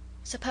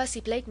 Sir Percy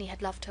Blakeney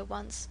had loved her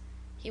once.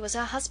 He was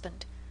her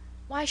husband.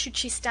 Why should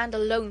she stand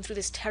alone through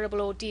this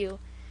terrible ordeal?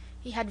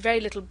 He had very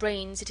little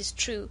brains, it is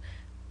true,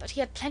 but he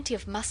had plenty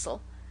of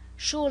muscle.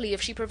 Surely,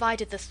 if she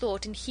provided the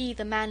thought, and he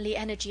the manly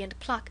energy and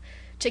pluck,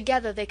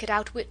 together they could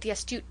outwit the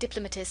astute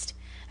diplomatist,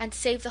 and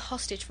save the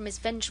hostage from his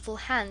vengeful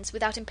hands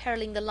without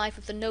imperilling the life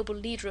of the noble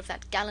leader of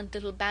that gallant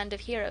little band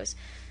of heroes.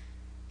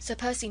 Sir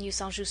Percy knew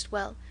St. Just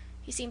well.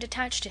 He seemed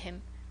attached to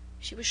him.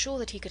 She was sure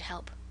that he could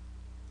help.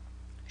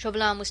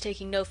 Chauvelin was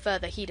taking no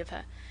further heed of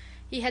her.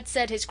 He had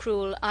said his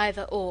cruel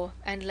either-or,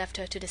 and left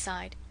her to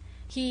decide.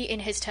 He,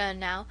 in his turn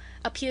now,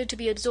 appeared to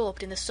be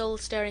absorbed in the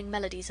soul-stirring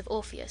melodies of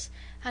Orpheus,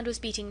 and was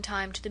beating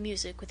time to the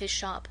music with his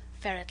sharp,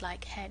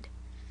 ferret-like head.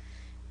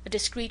 A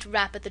discreet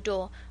rap at the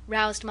door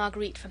roused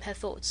Marguerite from her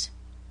thoughts.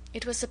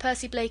 It was Sir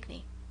Percy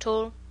Blakeney,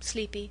 tall,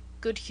 sleepy,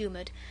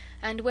 good-humoured,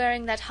 and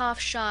wearing that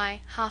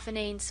half-shy,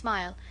 half-inane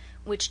smile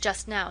which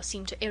just now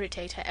seemed to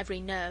irritate her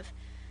every nerve.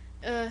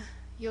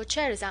 Your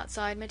chair is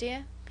outside, my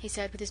dear," he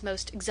said with his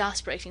most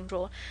exasperating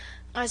drawl.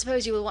 "I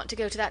suppose you will want to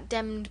go to that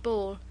demmed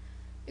ball.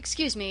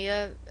 Excuse me,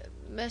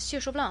 Monsieur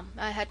Chauvelin,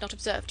 I had not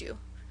observed you."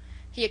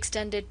 He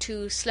extended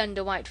two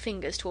slender white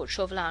fingers towards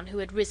Chauvelin, who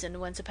had risen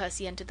when Sir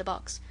Percy entered the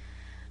box.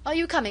 "Are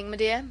you coming, my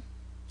dear?"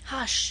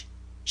 "Hush!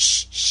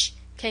 Shh! Shh!"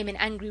 came in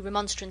angry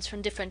remonstrance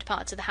from different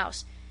parts of the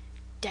house.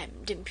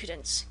 "Demmed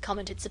impudence,"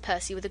 commented Sir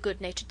Percy with a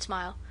good-natured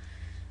smile.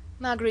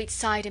 Marguerite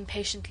sighed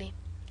impatiently.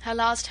 Her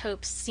last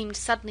hopes seemed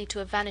suddenly to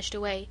have vanished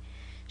away.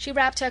 She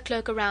wrapped her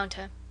cloak around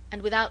her,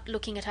 and without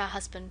looking at her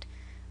husband,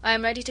 "I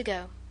am ready to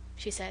go,"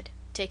 she said,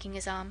 taking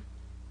his arm.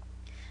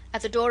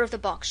 At the door of the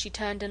box she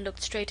turned and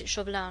looked straight at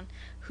Chauvelin,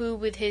 who,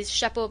 with his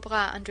chapeau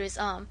bras under his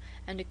arm,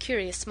 and a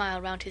curious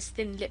smile round his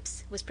thin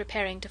lips, was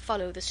preparing to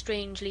follow the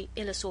strangely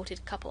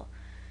ill-assorted couple.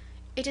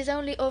 "It is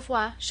only au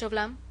revoir,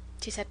 Chauvelin,"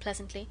 she said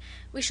pleasantly.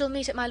 "We shall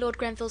meet at my Lord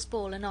Grenville's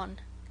ball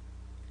anon."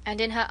 And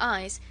in her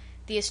eyes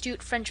the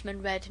astute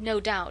Frenchman read, no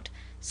doubt,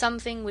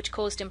 something which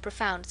caused him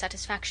profound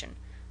satisfaction,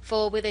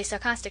 for, with a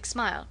sarcastic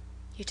smile,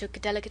 he took a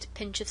delicate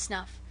pinch of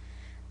snuff.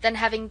 Then,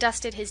 having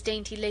dusted his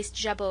dainty laced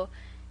jabot,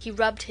 he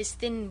rubbed his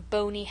thin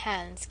bony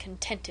hands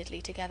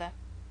contentedly together.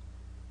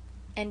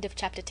 End of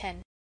chapter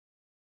 10.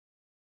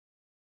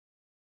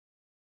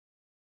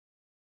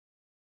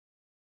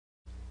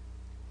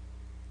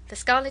 The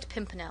Scarlet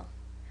Pimpernel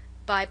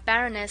by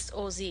Baroness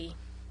Orczy.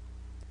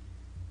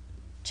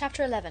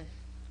 Chapter 11.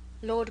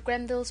 Lord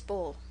Grenville's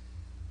Ball.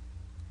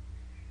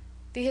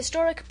 The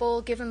historic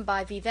ball given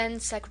by the then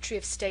Secretary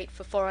of State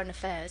for Foreign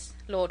Affairs,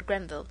 Lord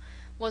Grenville,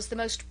 was the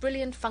most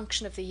brilliant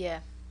function of the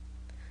year.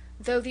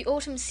 Though the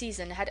autumn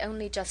season had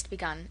only just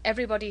begun,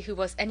 everybody who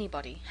was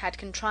anybody had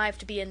contrived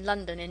to be in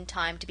London in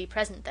time to be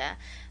present there,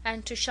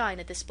 and to shine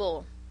at this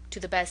ball,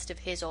 to the best of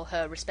his or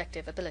her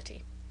respective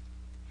ability.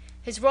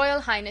 His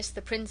Royal Highness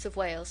the Prince of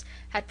Wales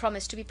had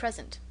promised to be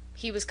present.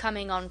 He was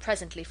coming on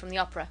presently from the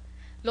opera.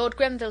 Lord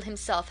Grenville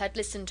himself had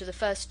listened to the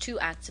first two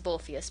acts of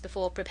Orpheus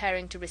before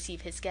preparing to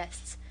receive his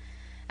guests.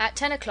 At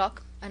 10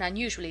 o'clock, an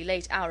unusually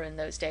late hour in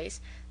those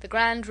days, the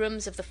grand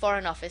rooms of the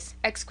Foreign Office,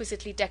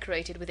 exquisitely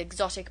decorated with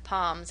exotic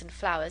palms and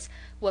flowers,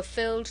 were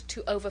filled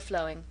to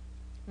overflowing.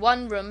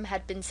 One room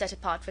had been set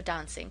apart for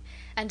dancing,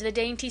 and the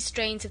dainty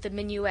strains of the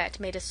minuet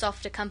made a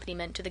soft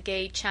accompaniment to the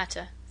gay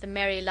chatter, the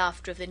merry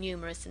laughter of the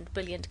numerous and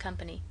brilliant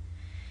company.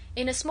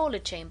 In a smaller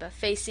chamber,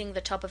 facing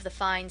the top of the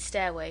fine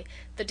stairway,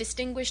 the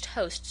distinguished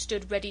host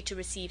stood ready to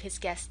receive his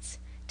guests.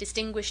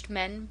 Distinguished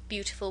men,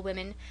 beautiful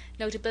women,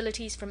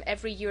 notabilities from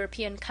every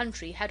European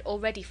country had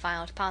already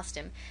filed past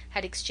him,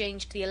 had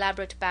exchanged the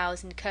elaborate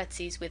bows and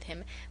curtsies with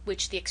him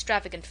which the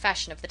extravagant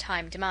fashion of the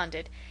time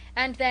demanded,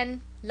 and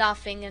then,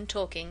 laughing and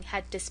talking,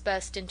 had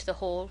dispersed into the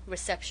hall,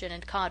 reception,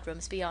 and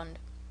card-rooms beyond.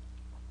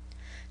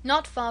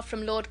 Not far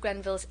from Lord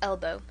Grenville's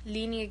elbow,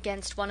 leaning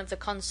against one of the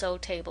console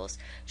tables,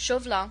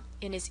 Chauvelin,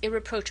 in his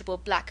irreproachable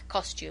black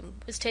costume,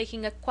 was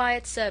taking a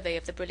quiet survey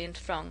of the brilliant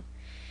throng.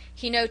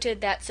 He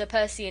noted that Sir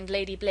Percy and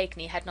Lady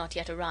Blakeney had not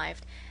yet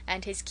arrived,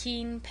 and his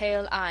keen,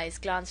 pale eyes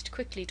glanced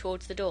quickly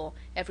towards the door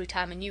every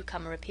time a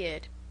newcomer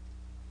appeared.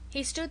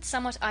 He stood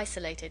somewhat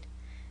isolated.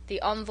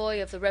 The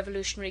envoy of the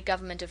revolutionary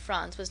government of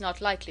France was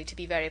not likely to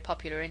be very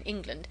popular in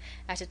England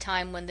at a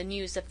time when the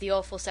news of the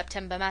awful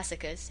September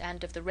massacres,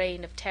 and of the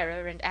reign of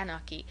terror and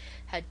anarchy,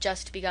 had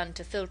just begun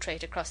to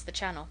filtrate across the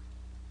Channel.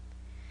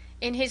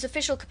 In his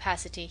official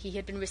capacity he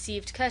had been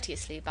received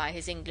courteously by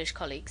his English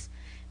colleagues.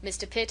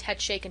 Mr. Pitt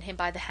had shaken him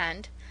by the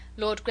hand,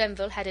 Lord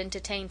Grenville had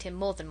entertained him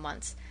more than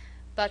once,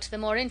 but the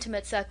more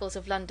intimate circles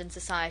of London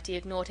society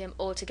ignored him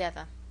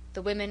altogether.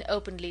 The women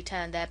openly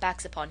turned their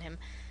backs upon him.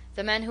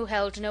 The men who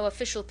held no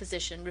official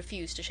position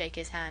refused to shake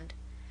his hand.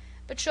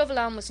 But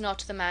Chauvelin was not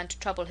the man to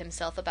trouble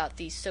himself about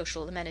these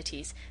social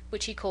amenities,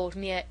 which he called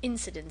mere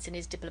incidents in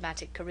his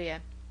diplomatic career.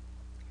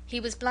 He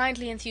was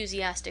blindly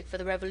enthusiastic for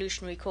the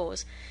revolutionary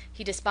cause,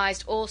 he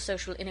despised all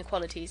social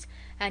inequalities,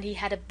 and he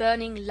had a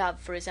burning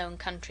love for his own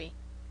country.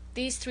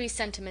 These three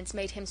sentiments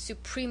made him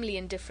supremely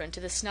indifferent to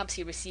the snubs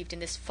he received in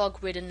this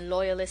fog-ridden,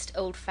 loyalist,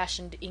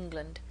 old-fashioned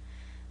England.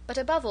 But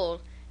above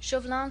all,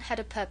 Chauvelin had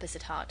a purpose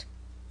at heart.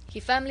 He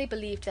firmly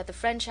believed that the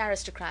French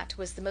aristocrat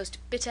was the most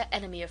bitter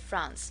enemy of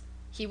France.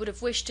 He would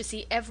have wished to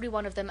see every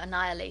one of them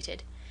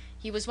annihilated.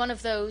 He was one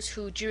of those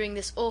who, during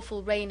this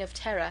awful reign of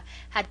terror,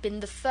 had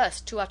been the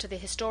first to utter the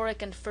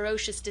historic and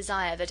ferocious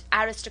desire that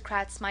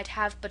aristocrats might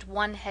have but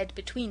one head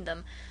between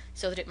them,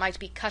 so that it might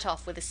be cut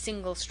off with a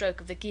single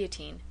stroke of the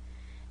guillotine.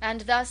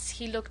 And thus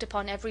he looked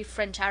upon every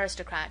French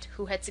aristocrat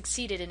who had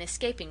succeeded in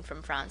escaping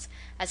from France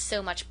as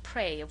so much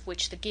prey of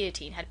which the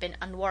guillotine had been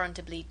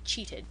unwarrantably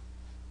cheated.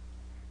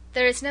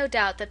 There is no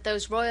doubt that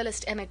those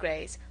royalist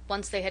emigres,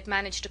 once they had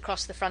managed to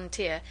cross the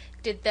frontier,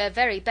 did their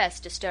very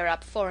best to stir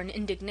up foreign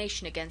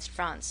indignation against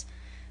France.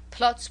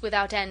 Plots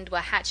without end were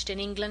hatched in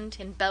England,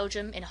 in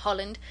Belgium, in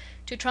Holland,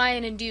 to try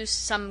and induce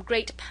some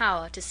great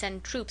power to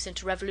send troops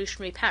into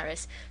revolutionary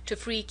Paris, to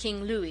free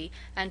King Louis,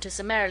 and to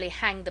summarily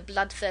hang the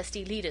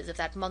bloodthirsty leaders of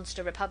that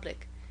monster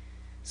republic.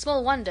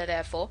 Small wonder,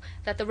 therefore,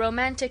 that the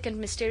romantic and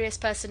mysterious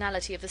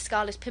personality of the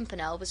Scarlet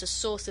Pimpernel was a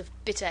source of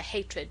bitter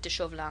hatred to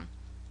Chauvelin.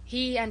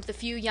 He and the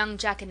few young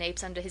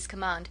jackanapes under his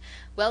command,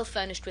 well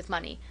furnished with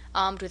money,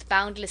 armed with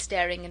boundless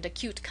daring and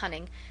acute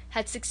cunning,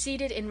 had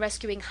succeeded in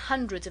rescuing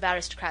hundreds of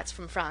aristocrats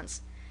from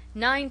France.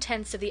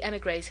 9/10 of the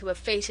emigres who were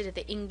feted at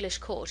the English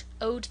court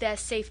owed their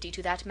safety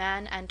to that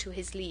man and to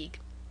his league.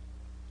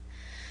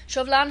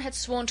 Chauvelin had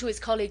sworn to his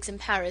colleagues in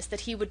Paris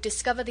that he would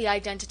discover the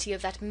identity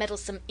of that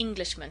meddlesome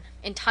Englishman,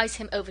 entice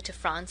him over to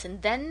France,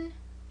 and then...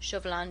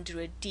 Chauvelin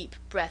drew a deep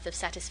breath of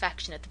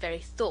satisfaction at the very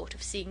thought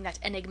of seeing that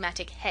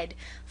enigmatic head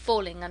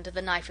falling under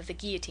the knife of the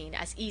guillotine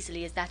as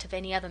easily as that of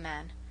any other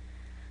man.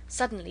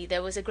 Suddenly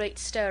there was a great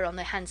stir on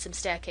the handsome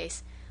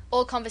staircase.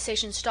 All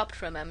conversation stopped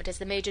for a moment as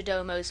the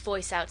major-domo's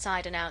voice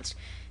outside announced,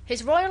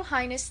 "His Royal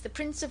Highness the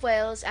Prince of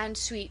Wales and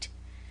suite,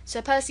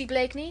 Sir Percy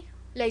Blakeney,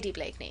 Lady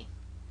Blakeney."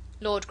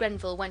 Lord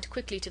Grenville went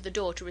quickly to the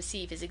door to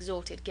receive his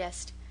exalted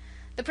guest.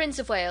 The Prince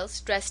of Wales,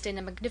 dressed in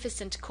a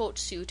magnificent court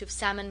suit of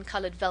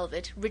salmon-coloured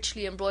velvet,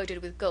 richly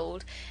embroidered with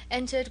gold,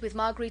 entered with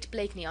Marguerite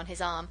Blakeney on his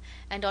arm,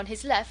 and on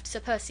his left Sir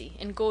Percy,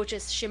 in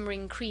gorgeous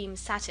shimmering cream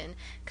satin,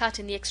 cut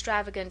in the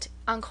extravagant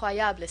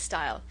incroyable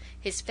style,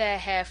 his fair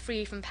hair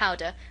free from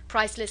powder,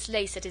 priceless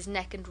lace at his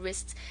neck and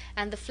wrists,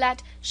 and the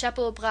flat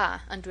chapeau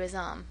bras under his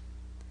arm.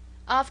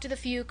 After the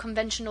few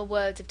conventional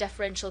words of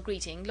deferential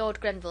greeting,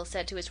 Lord Grenville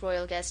said to his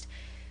royal guest,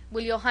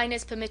 "Will your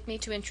Highness permit me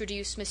to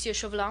introduce Monsieur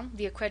Chauvelin,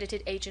 the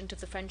accredited agent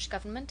of the French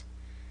government?"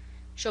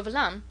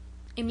 Chauvelin,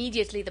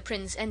 immediately the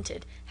prince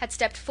entered, had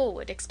stepped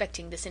forward,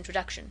 expecting this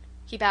introduction.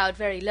 He bowed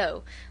very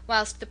low,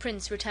 whilst the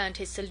prince returned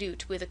his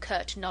salute with a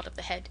curt nod of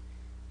the head.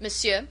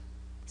 "Monsieur,"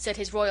 said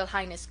his Royal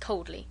Highness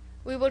coldly,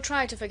 "we will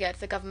try to forget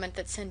the government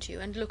that sent you,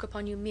 and look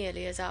upon you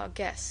merely as our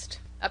guest,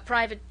 a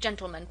private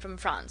gentleman from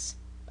France.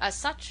 As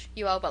such,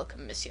 you are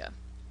welcome, monsieur."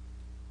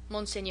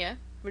 "Monseigneur,"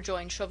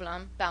 rejoined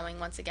Chauvelin, bowing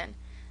once again.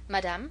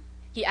 "Madame,"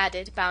 he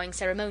added, bowing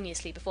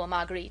ceremoniously before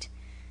Marguerite.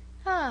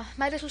 "Ah,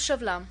 my little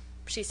Chauvelin,"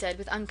 she said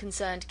with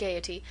unconcerned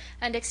gaiety,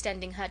 and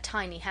extending her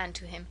tiny hand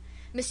to him.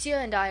 "Monsieur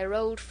and I are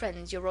old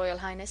friends, your Royal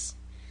Highness."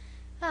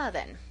 "Ah,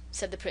 then,"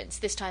 said the prince,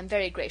 this time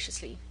very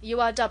graciously,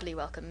 "you are doubly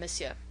welcome,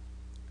 monsieur."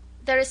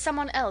 "There is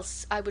someone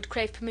else I would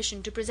crave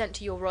permission to present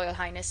to your Royal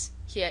Highness,"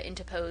 here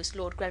interposed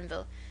Lord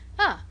Grenville.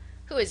 "Ah,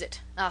 "Who is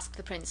it?" asked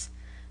the prince.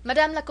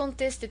 "Madame la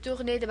Comtesse de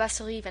Tournay de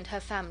Basserive and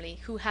her family,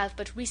 who have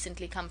but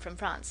recently come from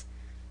France."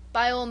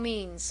 "By all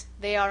means.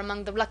 They are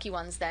among the lucky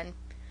ones, then."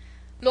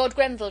 Lord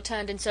Grenville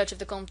turned in search of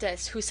the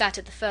Comtesse, who sat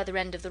at the further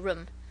end of the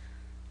room.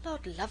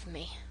 "Lord love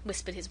me,"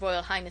 whispered his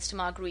Royal Highness to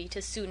Marguerite,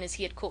 as soon as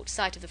he had caught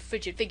sight of the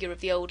frigid figure of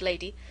the old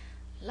lady.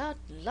 "Lord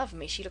love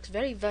me, she looks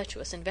very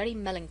virtuous and very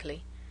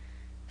melancholy."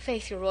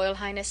 "Faith, your Royal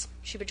Highness,"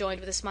 she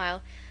rejoined with a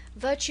smile,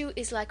 "virtue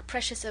is like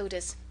precious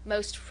odours,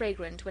 most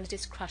fragrant when it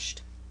is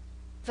crushed."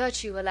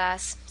 "Virtue,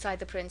 alas," sighed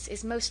the prince,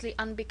 "is mostly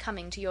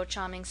unbecoming to your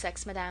charming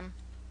sex, madame."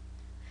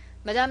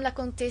 "Madame la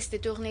Comtesse de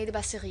Tournay de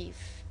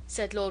Basserive,"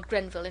 said Lord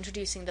Grenville,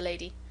 introducing the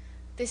lady.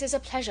 "This is a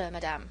pleasure,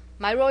 madame.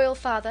 My royal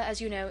father,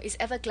 as you know, is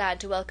ever glad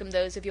to welcome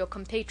those of your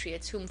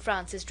compatriots whom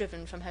France has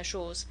driven from her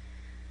shores."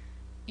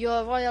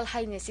 "Your Royal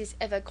Highness is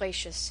ever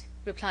gracious,"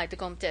 replied the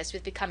Comtesse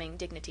with becoming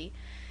dignity.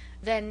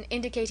 Then,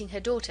 indicating her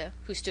daughter,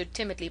 who stood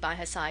timidly by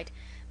her side,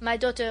 "My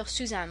daughter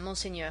Suzanne,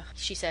 monseigneur,"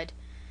 she said.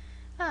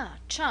 "Ah,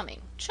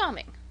 charming,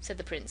 charming," said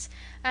the prince.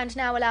 "And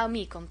now allow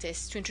me,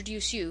 Comtesse, to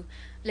introduce you,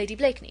 Lady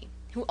Blakeney,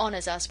 who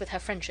honours us with her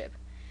friendship.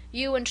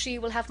 You and she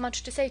will have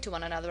much to say to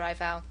one another, I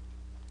vow.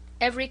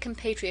 Every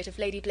compatriot of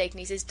Lady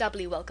Blakeney's is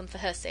doubly welcome for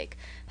her sake.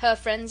 Her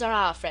friends are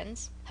our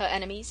friends, her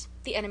enemies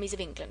the enemies of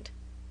England."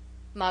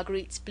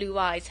 Marguerite's blue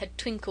eyes had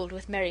twinkled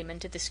with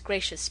merriment at this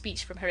gracious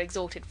speech from her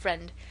exalted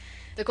friend.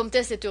 The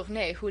Comtesse de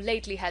Tournay, who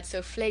lately had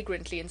so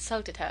flagrantly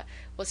insulted her,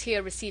 was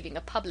here receiving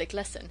a public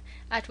lesson,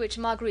 at which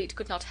Marguerite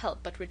could not help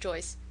but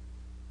rejoice.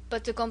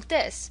 But the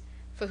Comtesse,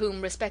 for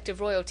whom respect of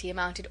royalty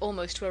amounted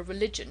almost to a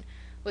religion,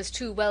 was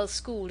too well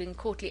schooled in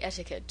courtly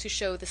etiquette to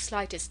show the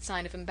slightest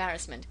sign of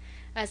embarrassment,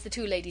 as the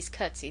two ladies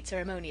curtsied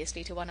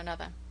ceremoniously to one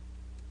another.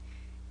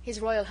 "His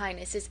Royal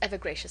Highness is ever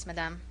gracious,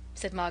 madame,"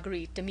 said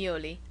Marguerite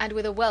demurely, and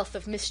with a wealth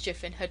of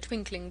mischief in her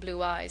twinkling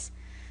blue eyes.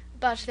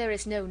 "But there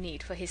is no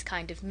need for his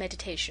kind of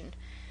meditation.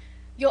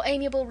 Your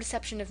amiable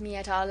reception of me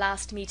at our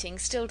last meeting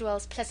still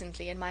dwells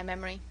pleasantly in my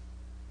memory."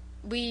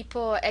 "We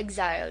poor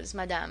exiles,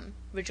 madame,"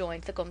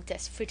 rejoined the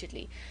Comtesse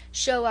frigidly,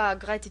 "show our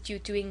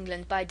gratitude to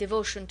England by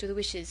devotion to the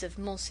wishes of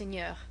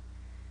Monseigneur."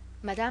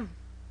 "Madame,"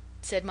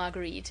 said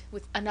Marguerite,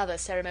 with another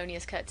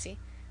ceremonious curtsy.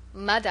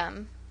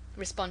 "Madame,"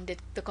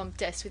 responded the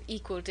Comtesse with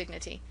equal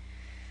dignity.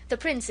 The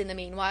prince, in the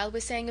meanwhile,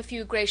 was saying a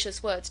few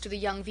gracious words to the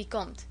young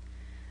Vicomte.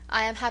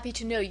 "I am happy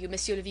to know you,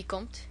 Monsieur le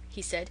Vicomte,"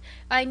 he said.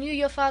 "I knew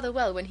your father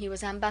well when he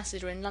was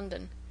ambassador in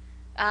London."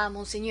 "Ah,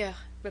 Monseigneur,"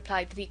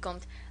 replied the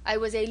Vicomte, "I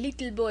was a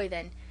little boy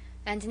then,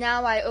 and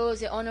now I owe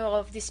the honor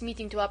of this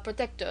meeting to our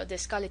protector, the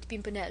Scarlet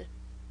Pimpernel."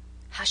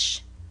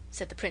 "Hush!"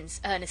 said the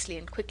prince, earnestly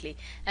and quickly,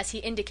 as he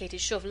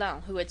indicated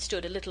Chauvelin, who had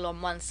stood a little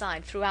on one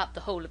side throughout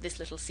the whole of this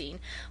little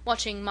scene,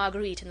 watching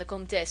Marguerite and the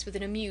Comtesse with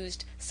an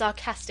amused,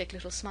 sarcastic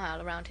little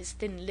smile around his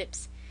thin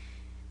lips.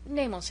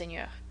 "Nay,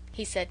 Monseigneur,"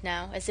 he said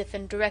now, as if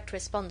in direct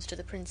response to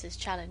the prince's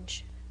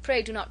challenge,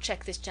 "pray do not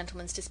check this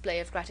gentleman's display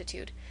of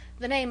gratitude.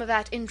 The name of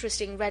that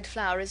interesting red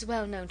flower is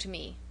well known to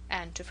me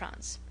and to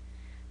France."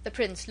 The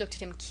prince looked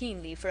at him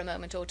keenly for a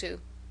moment or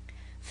two.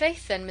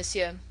 "Faith, then,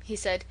 monsieur," he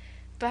said,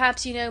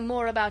 "perhaps you know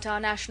more about our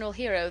national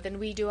hero than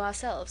we do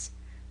ourselves.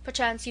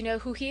 Perchance you know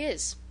who he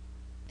is.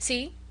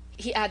 See,"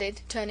 he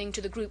added, turning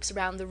to the groups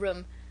around the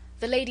room,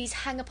 "the ladies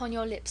hang upon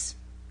your lips.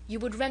 You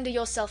would render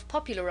yourself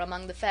popular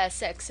among the fair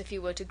sex if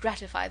you were to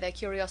gratify their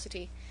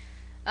curiosity."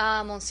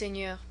 "Ah,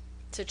 Monseigneur,"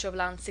 said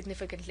Chauvelin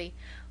significantly,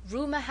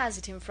 "rumor has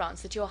it in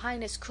France that your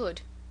Highness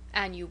could,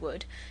 an you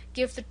would,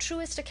 give the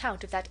truest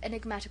account of that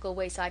enigmatical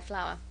wayside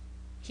flower."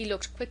 He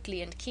looked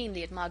quickly and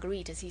keenly at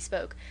Marguerite as he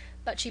spoke,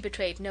 but she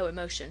betrayed no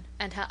emotion,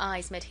 and her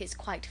eyes met his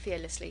quite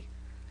fearlessly.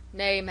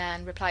 "Nay,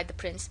 man," replied the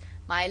prince,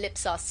 "my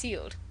lips are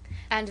sealed,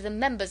 and the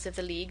members of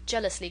the League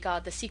jealously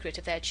guard the secret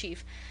of their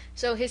chief,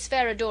 so his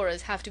fair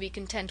adorers have to be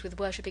content with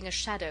worshipping a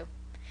shadow.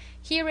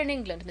 Here in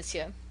England,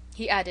 monsieur,"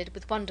 he added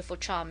with wonderful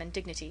charm and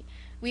dignity,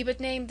 "we but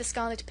name the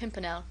Scarlet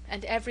Pimpernel,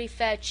 and every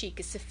fair cheek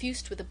is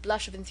suffused with a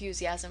blush of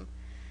enthusiasm.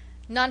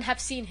 None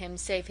have seen him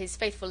save his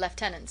faithful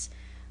lieutenants.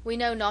 We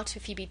know not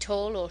if he be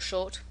tall or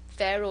short,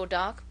 fair or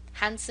dark,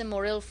 handsome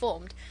or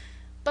ill-formed,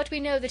 but we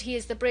know that he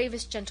is the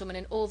bravest gentleman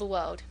in all the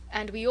world,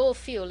 and we all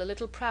feel a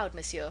little proud,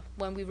 monsieur,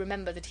 when we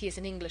remember that he is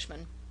an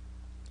Englishman."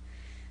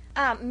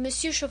 "Ah,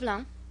 Monsieur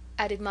Chauvelin,"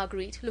 added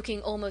Marguerite,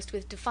 looking almost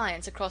with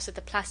defiance across at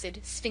the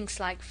placid,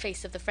 sphinx-like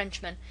face of the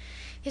Frenchman,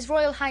 "His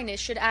Royal Highness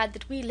should add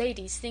that we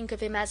ladies think of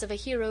him as of a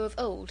hero of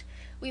old.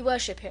 We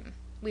worship him,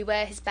 we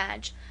wear his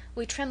badge,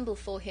 we tremble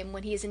for him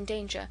when he is in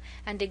danger,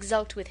 and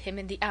exult with him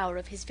in the hour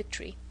of his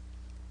victory."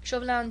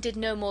 Chauvelin did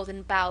no more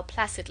than bow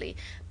placidly,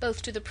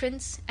 both to the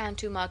prince and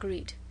to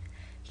Marguerite.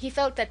 He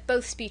felt that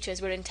both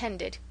speeches were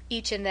intended,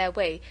 each in their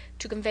way,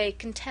 to convey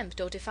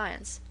contempt or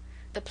defiance.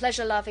 The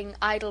pleasure-loving,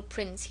 idle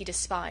prince he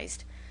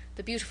despised.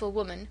 The beautiful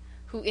woman,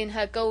 who in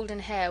her golden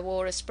hair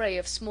wore a spray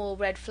of small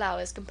red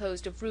flowers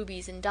composed of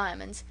rubies and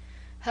diamonds,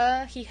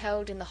 her he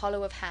held in the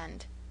hollow of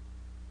hand.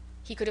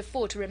 He could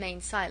afford to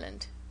remain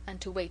silent and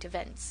to wait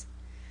events.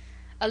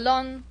 A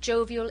long,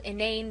 jovial,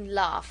 inane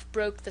laugh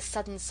broke the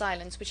sudden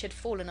silence which had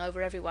fallen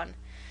over everyone.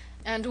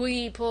 And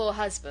we poor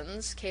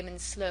husbands," came in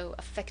slow,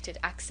 affected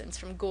accents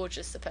from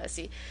gorgeous Sir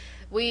Percy,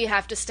 "we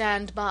have to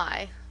stand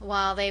by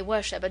while they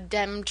worship a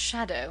demmed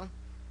shadow."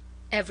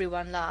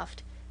 Everyone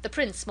laughed, the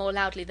Prince more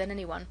loudly than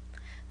anyone.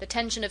 The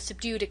tension of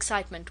subdued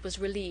excitement was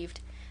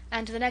relieved,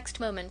 and the next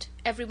moment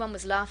everyone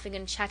was laughing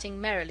and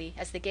chatting merrily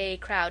as the gay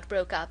crowd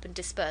broke up and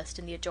dispersed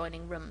in the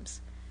adjoining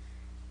rooms.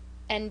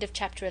 End of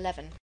chapter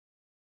 11.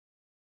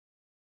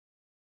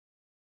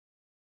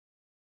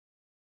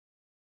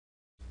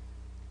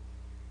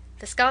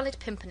 The Scarlet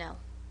Pimpernel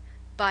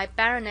by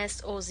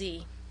Baroness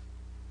Orczy.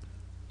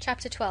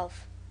 Chapter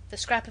 12. The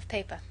Scrap of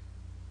Paper.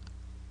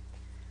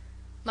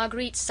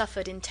 Marguerite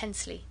suffered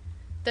intensely.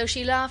 Though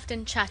she laughed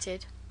and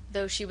chatted,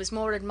 though she was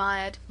more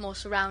admired, more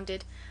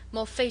surrounded,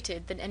 more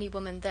fated than any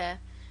woman there,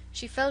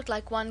 she felt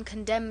like one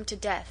condemned to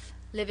death,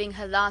 living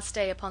her last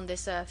day upon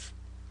this earth.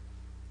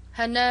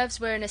 Her nerves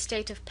were in a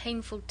state of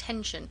painful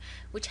tension,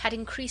 which had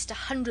increased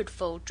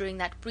 100-fold during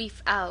that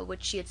brief hour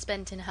which she had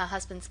spent in her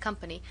husband's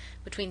company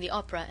between the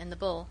opera and the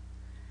ball.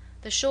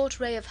 The short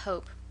ray of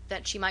hope,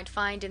 that she might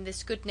find in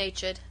this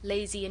good-natured,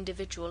 lazy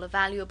individual a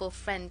valuable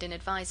friend and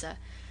adviser,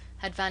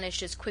 had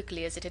vanished as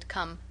quickly as it had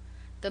come,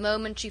 the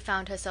moment she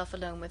found herself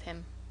alone with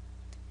him.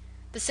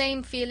 The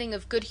same feeling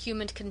of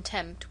good-humoured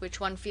contempt which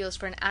one feels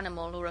for an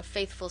animal or a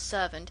faithful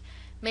servant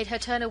made her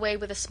turn away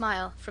with a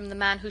smile from the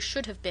man who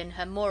should have been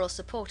her moral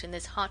support in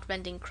this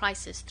heart-rending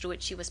crisis through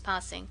which she was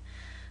passing,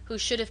 who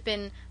should have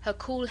been her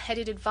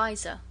cool-headed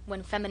adviser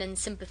when feminine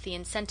sympathy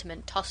and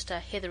sentiment tossed her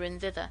hither and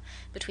thither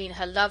between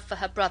her love for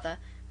her brother,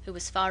 who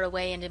was far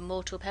away and in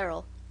mortal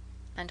peril,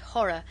 and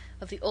horror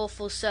of the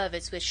awful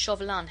service which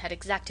Chauvelin had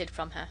exacted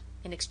from her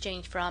in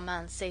exchange for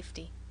Armand's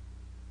safety.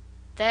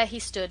 There he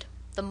stood,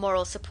 the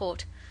moral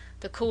support,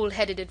 the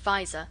cool-headed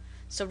adviser,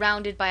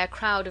 surrounded by a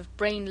crowd of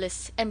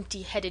brainless,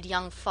 empty-headed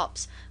young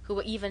fops, who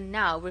were even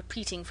now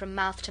repeating from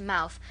mouth to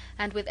mouth,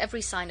 and with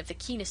every sign of the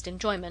keenest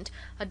enjoyment,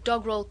 a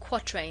doggerel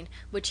quatrain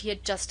which he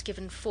had just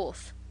given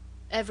forth.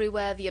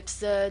 Everywhere the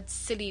absurd,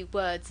 silly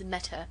words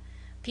met her.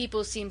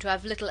 People seemed to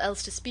have little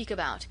else to speak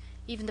about.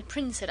 Even the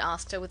Prince had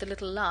asked her with a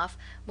little laugh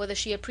whether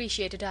she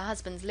appreciated her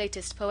husband's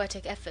latest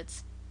poetic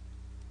efforts.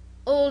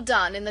 "All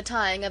done in the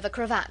tying of a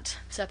cravat,"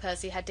 Sir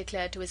Percy had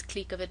declared to his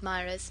clique of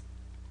admirers.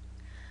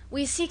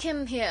 "We seek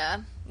him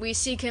here, we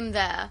seek him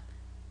there.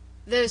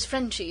 Those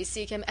Frenchies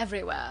seek him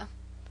everywhere.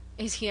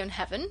 Is he in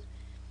heaven?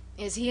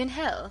 Is he in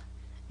hell?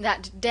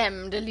 That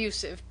demmed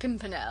elusive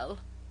Pimpernel."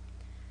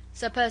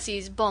 Sir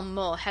Percy's bon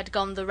mot had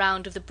gone the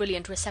round of the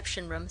brilliant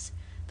reception rooms.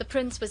 The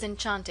Prince was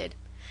enchanted.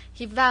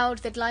 He vowed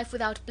that life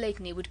without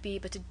Blakeney would be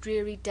but a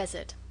dreary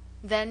desert.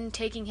 Then,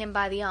 taking him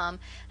by the arm,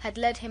 had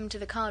led him to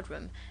the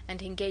card-room,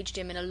 and engaged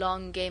him in a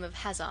long game of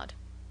hazard.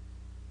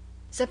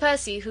 Sir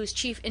Percy, whose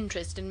chief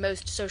interest in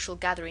most social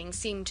gatherings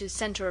seemed to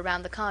centre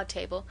around the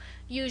card-table,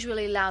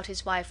 usually allowed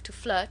his wife to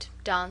flirt,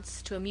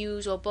 dance, to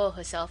amuse or bore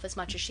herself as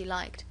much as she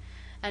liked;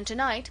 and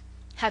tonight,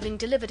 having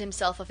delivered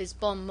himself of his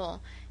bon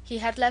mot, he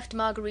had left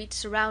Marguerite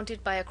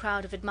surrounded by a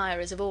crowd of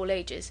admirers of all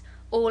ages,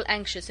 all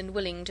anxious and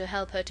willing to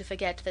help her to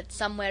forget that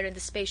somewhere in the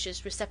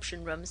spacious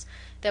reception rooms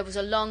there was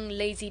a long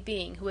lazy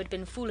being who had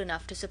been fool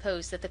enough to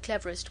suppose that the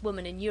cleverest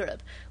woman in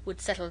Europe would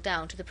settle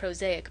down to the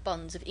prosaic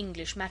bonds of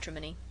English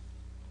matrimony.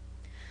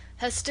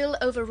 Her still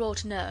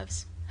overwrought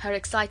nerves, her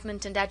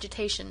excitement and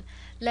agitation,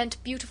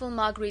 lent beautiful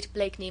Marguerite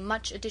Blakeney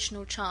much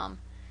additional charm.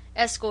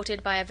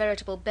 Escorted by a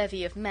veritable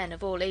bevy of men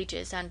of all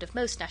ages and of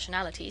most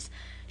nationalities,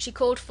 she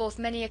called forth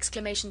many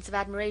exclamations of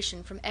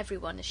admiration from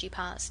everyone as she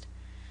passed.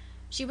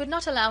 She would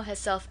not allow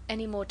herself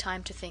any more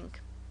time to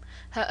think.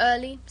 Her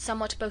early,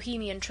 somewhat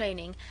bohemian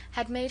training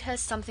had made her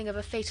something of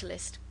a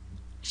fatalist.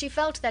 She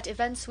felt that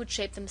events would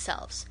shape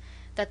themselves,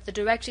 that the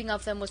directing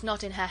of them was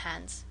not in her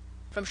hands.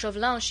 From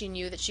Chauvelin she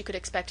knew that she could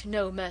expect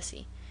no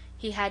mercy.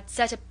 He had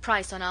set a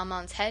price on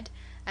Armand's head,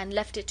 and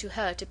left it to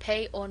her to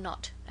pay or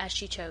not, as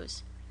she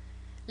chose.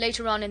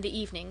 Later on in the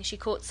evening she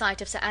caught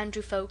sight of Sir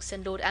Andrew Ffoulkes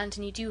and Lord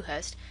Anthony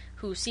Dewhurst,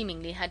 who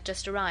seemingly had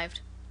just arrived.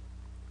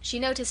 She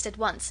noticed at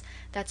once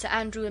that Sir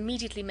Andrew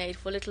immediately made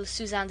for little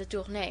Suzanne de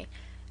Tournay,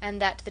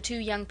 and that the two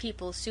young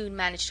people soon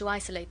managed to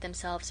isolate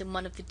themselves in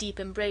one of the deep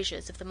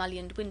embrasures of the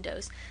mullioned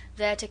windows,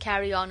 there to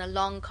carry on a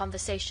long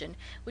conversation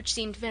which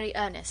seemed very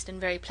earnest and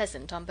very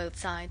pleasant on both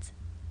sides.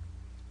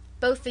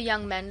 Both the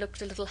young men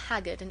looked a little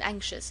haggard and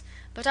anxious,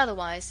 but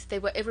otherwise they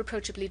were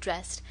irreproachably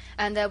dressed,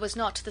 and there was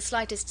not the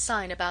slightest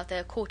sign about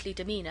their courtly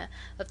demeanour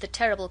of the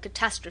terrible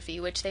catastrophe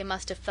which they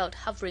must have felt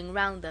hovering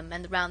round them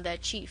and round their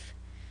chief.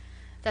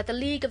 That the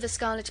League of the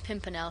Scarlet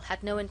Pimpernel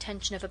had no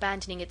intention of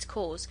abandoning its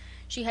cause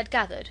she had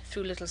gathered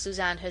through little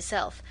Suzanne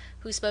herself,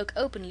 who spoke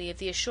openly of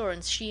the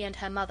assurance she and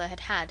her mother had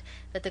had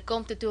that the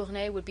Comte de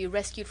Tournay would be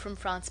rescued from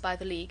France by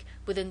the League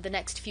within the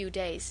next few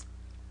days.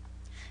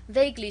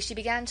 Vaguely she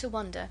began to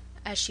wonder,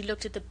 as she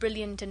looked at the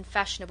brilliant and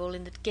fashionable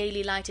in the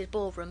gaily lighted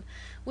ballroom,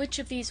 which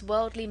of these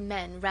worldly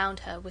men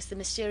round her was the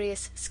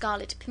mysterious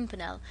Scarlet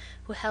Pimpernel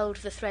who held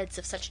the threads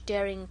of such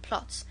daring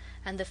plots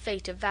and the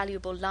fate of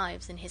valuable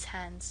lives in his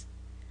hands.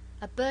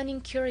 A burning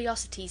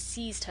curiosity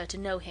seized her to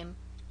know him.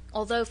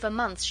 although for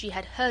months she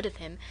had heard of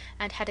him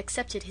and had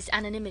accepted his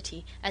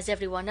anonymity as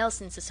everyone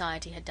else in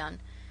society had done.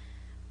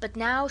 But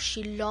now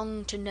she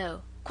longed to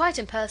know, quite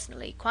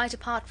impersonally, quite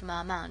apart from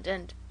Armand,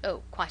 and,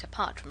 oh, quite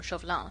apart from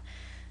Chauvelin,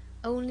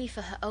 only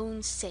for her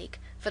own sake,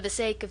 for the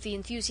sake of the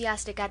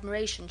enthusiastic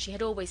admiration she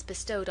had always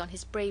bestowed on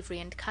his bravery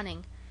and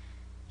cunning.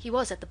 He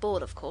was at the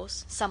ball, of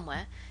course,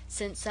 somewhere,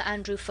 since Sir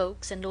Andrew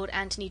Ffoulkes and Lord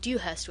Anthony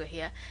Dewhurst were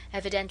here,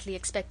 evidently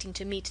expecting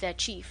to meet their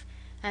chief,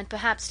 and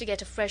perhaps to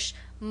get a fresh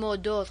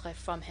mot d'ordre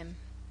from him.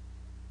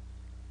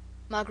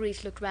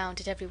 Marguerite looked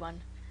round at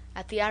everyone,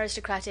 at the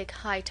aristocratic,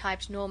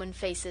 high-typed Norman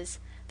faces,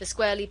 the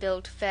squarely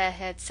built,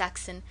 fair-haired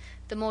Saxon,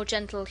 the more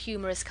gentle,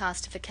 humorous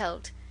cast of the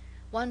Celt,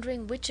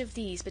 wondering which of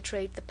these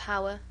betrayed the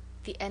power,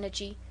 the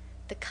energy,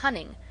 the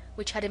cunning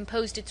which had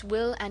imposed its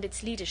will and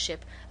its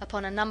leadership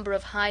upon a number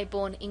of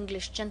high-born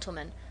English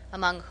gentlemen,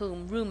 among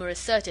whom rumour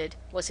asserted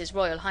was his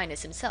Royal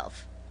Highness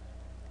himself.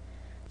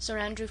 Sir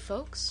Andrew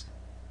Ffoulkes?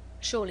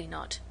 Surely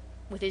not,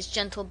 with his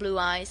gentle blue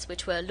eyes,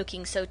 which were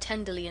looking so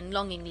tenderly and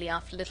longingly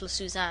after little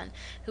Suzanne,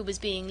 who was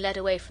being led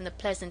away from the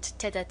pleasant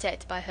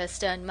tete-a-tete by her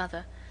stern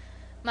mother.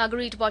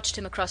 Marguerite watched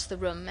him across the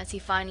room, as he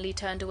finally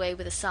turned away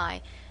with a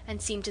sigh,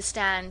 and seemed to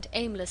stand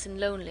aimless and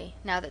lonely,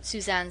 now that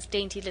Suzanne's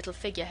dainty little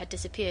figure had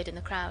disappeared in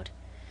the crowd.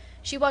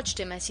 She watched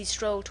him as he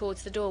strolled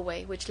towards the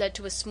doorway, which led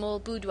to a small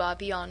boudoir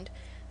beyond,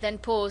 then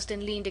paused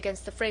and leaned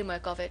against the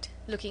framework of it,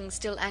 looking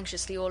still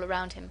anxiously all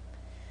around him.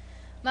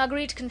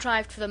 Marguerite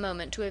contrived for the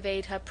moment to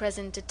evade her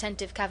present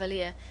attentive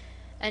cavalier,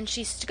 and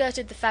she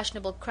skirted the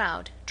fashionable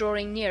crowd,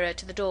 drawing nearer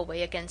to the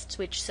doorway against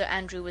which Sir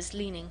Andrew was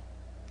leaning.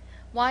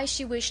 Why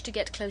she wished to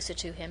get closer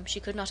to him she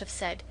could not have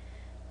said.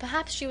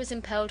 Perhaps she was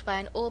impelled by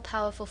an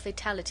all-powerful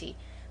fatality,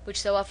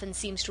 which so often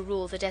seems to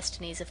rule the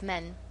destinies of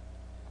men.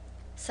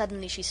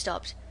 Suddenly she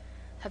stopped.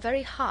 Her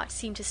very heart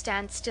seemed to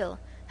stand still,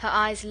 her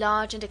eyes,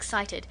 large and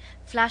excited,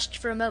 flashed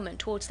for a moment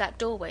towards that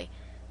doorway,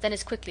 then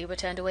as quickly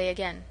returned away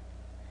again.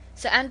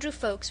 Sir Andrew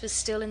Ffoulkes was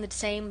still in the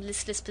same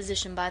listless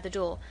position by the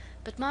door,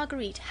 but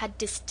Marguerite had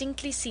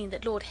distinctly seen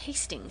that Lord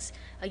Hastings,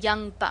 a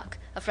young buck,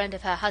 a friend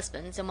of her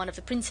husband's and one of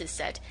the prince's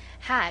set,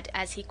 had,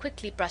 as he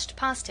quickly brushed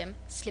past him,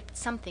 slipped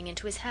something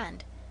into his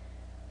hand.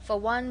 For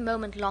one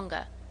moment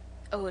longer,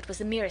 oh, it was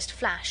the merest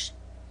flash,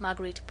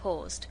 Marguerite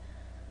paused.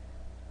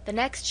 The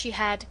next she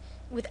had,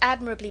 with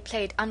admirably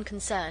played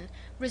unconcern,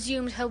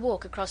 resumed her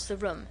walk across the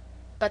room,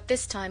 but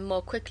this time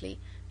more quickly,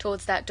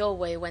 towards that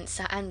doorway whence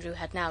Sir Andrew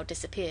had now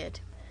disappeared.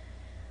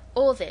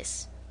 All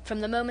this,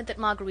 from the moment that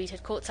Marguerite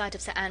had caught sight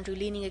of Sir Andrew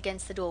leaning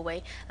against the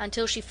doorway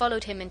until she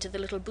followed him into the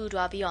little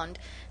boudoir beyond,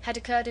 had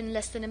occurred in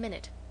less than a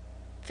minute.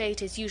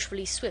 Fate is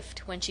usually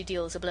swift when she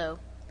deals a blow.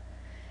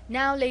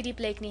 Now Lady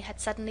Blakeney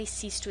had suddenly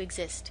ceased to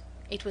exist.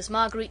 It was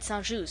Marguerite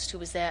St. Just who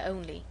was there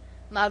only.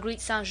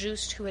 Marguerite St.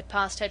 Just, who had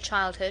passed her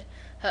childhood,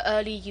 her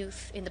early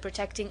youth, in the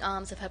protecting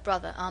arms of her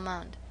brother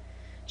Armand.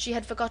 She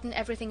had forgotten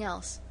everything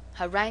else,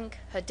 her rank,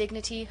 her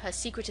dignity, her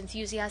secret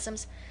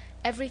enthusiasms,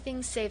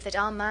 everything save that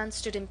Armand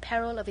stood in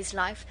peril of his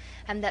life,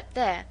 and that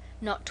there,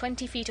 not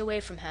 20 feet away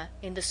from her,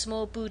 in the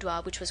small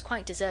boudoir which was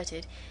quite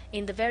deserted,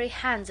 in the very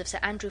hands of Sir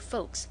Andrew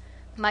Ffoulkes,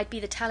 might be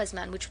the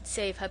talisman which would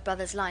save her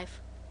brother's life.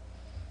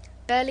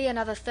 Barely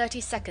another 30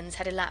 seconds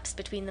had elapsed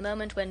between the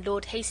moment when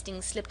Lord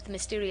Hastings slipped the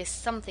mysterious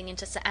something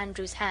into Sir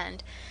Andrew's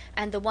hand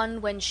and the one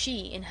when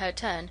she, in her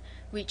turn,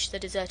 reached the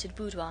deserted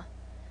boudoir.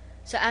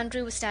 Sir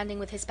Andrew was standing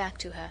with his back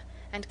to her,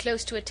 and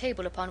close to a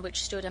table upon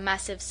which stood a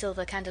massive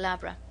silver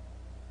candelabra.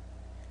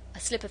 A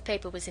slip of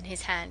paper was in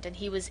his hand, and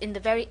he was in the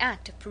very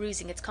act of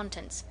perusing its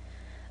contents.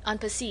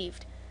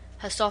 Unperceived,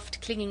 her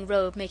soft clinging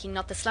robe making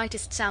not the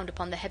slightest sound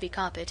upon the heavy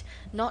carpet,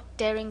 not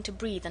daring to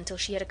breathe until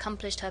she had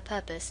accomplished her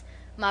purpose,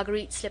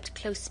 Marguerite slipped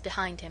close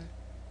behind him.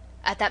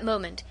 At that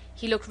moment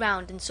he looked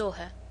round and saw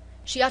her.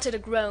 She uttered a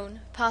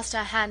groan, passed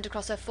her hand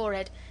across her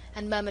forehead,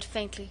 and murmured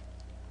faintly,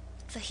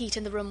 "The heat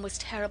in the room was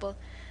terrible.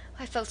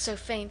 I felt so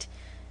faint.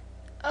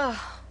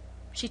 Oh!"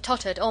 She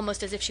tottered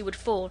almost as if she would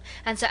fall,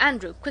 and Sir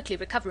Andrew, quickly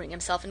recovering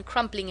himself and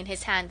crumpling in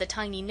his hand the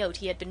tiny note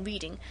he had been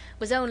reading,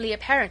 was only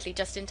apparently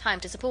just in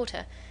time to support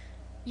her.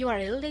 "You are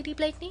ill, Lady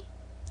Blakeney?"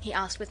 he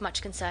asked with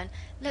much concern.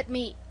 "Let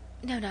me—"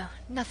 No,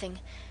 nothing,"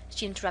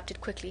 she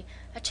interrupted quickly.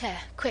 "A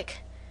chair, quick."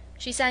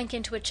 She sank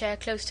into a chair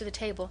close to the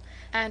table,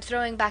 and,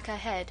 throwing back her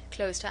head,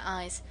 closed her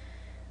eyes.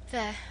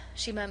 "There,"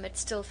 she murmured,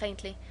 still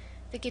faintly,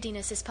 "the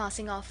giddiness is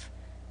passing off.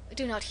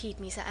 Do not heed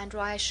me, Sir Andrew,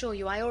 I assure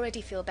you I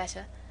already feel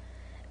better."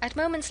 At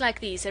moments like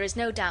these there is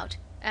no doubt,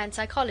 and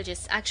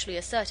psychologists actually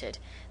assert it,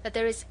 that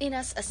there is in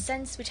us a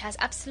sense which has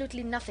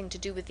absolutely nothing to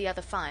do with the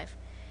other 5.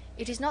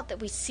 It is not that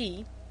we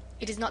see,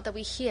 it is not that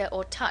we hear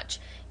or touch,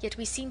 yet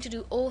we seem to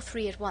do all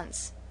 3 at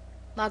once.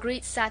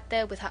 Marguerite sat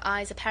there with her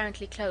eyes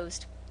apparently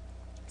closed.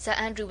 Sir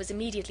Andrew was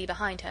immediately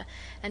behind her,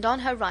 and on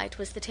her right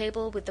was the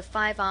table with the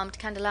 5-armed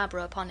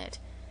candelabra upon it.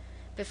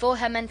 Before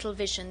her mental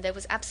vision there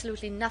was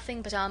absolutely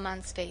nothing but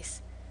Armand's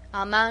face.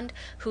 Armand,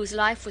 whose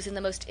life was in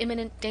the most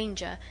imminent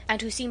danger,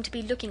 and who seemed to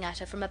be looking at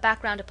her from a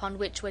background upon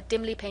which were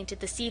dimly painted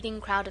the seething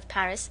crowd of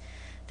Paris,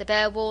 the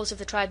bare walls of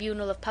the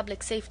Tribunal of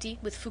Public Safety,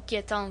 with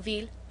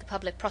Fouquier-Tinville, the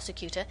public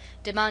prosecutor,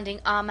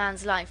 demanding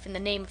Armand's life in the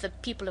name of the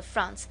people of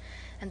France,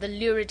 and the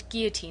lurid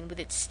guillotine with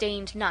its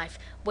stained knife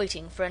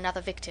waiting for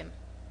another victim.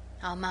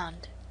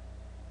 Armand.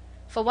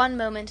 For one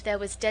moment there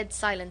was dead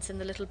silence in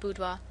the little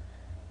boudoir.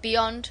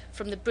 Beyond,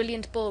 from the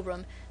brilliant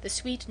ballroom, the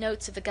sweet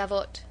notes of the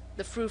gavotte,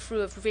 the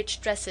frou-frou of rich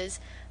dresses,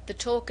 the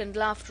talk and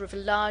laughter of a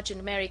large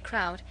and merry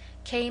crowd,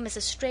 came as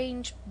a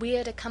strange,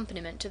 weird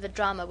accompaniment to the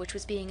drama which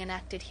was being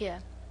enacted here.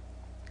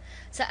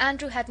 Sir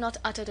Andrew had not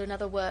uttered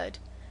another word.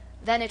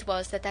 Then it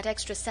was that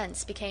extra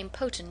sense became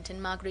potent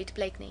in Marguerite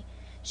Blakeney.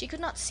 She could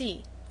not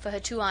see, for her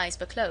two eyes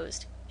were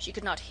closed. She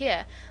could not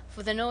hear,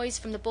 for the noise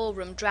from the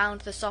ballroom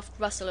drowned the soft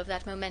rustle of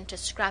that momentous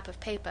scrap of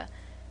paper.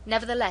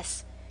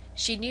 Nevertheless,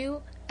 she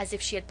knew, as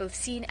if she had both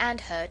seen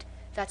and heard,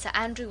 that Sir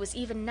Andrew was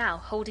even now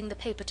holding the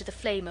paper to the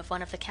flame of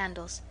one of the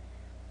candles.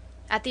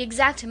 At the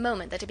exact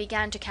moment that it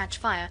began to catch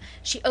fire,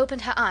 she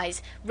opened her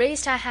eyes,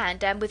 raised her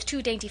hand, and with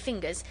two dainty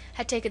fingers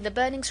had taken the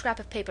burning scrap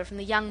of paper from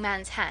the young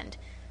man's hand.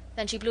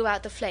 Then she blew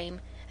out the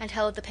flame, and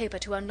held the paper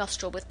to her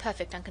nostril with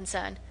perfect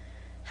unconcern.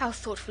 "How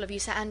thoughtful of you,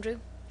 Sir Andrew,"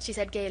 she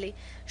said gaily.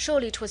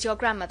 "Surely 'twas your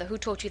grandmother who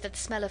taught you that the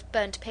smell of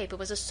burnt paper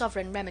was a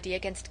sovereign remedy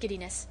against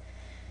giddiness."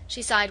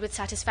 She sighed with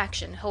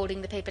satisfaction,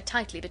 holding the paper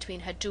tightly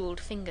between her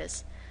jewelled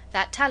fingers.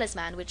 That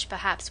talisman which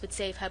perhaps would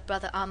save her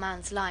brother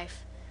Armand's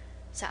life.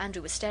 Sir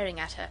Andrew was staring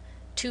at her,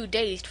 too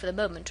dazed for the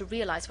moment to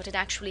realize what had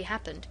actually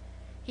happened.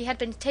 He had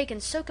been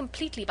taken so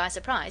completely by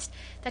surprise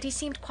that he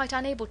seemed quite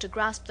unable to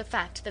grasp the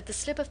fact that the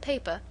slip of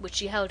paper which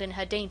she held in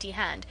her dainty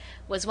hand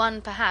was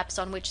one perhaps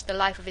on which the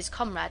life of his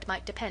comrade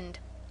might depend.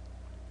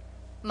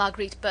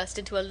 Marguerite burst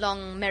into a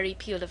long, merry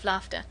peal of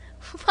laughter.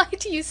 "Why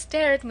do you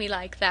stare at me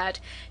like that?"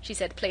 she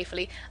said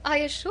playfully. "I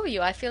assure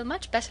you I feel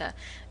much better.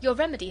 Your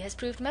remedy has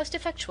proved most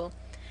effectual.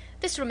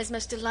 This room is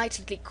most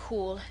delightfully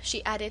cool,"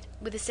 she added,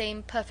 with the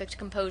same perfect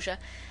composure,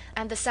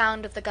 "and the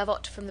sound of the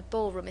gavotte from the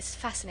ballroom is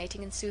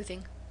fascinating and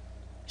soothing."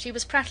 She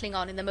was prattling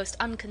on in the most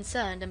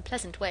unconcerned and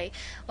pleasant way,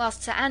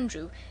 whilst Sir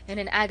Andrew, in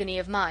an agony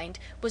of mind,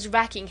 was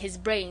racking his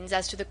brains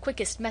as to the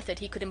quickest method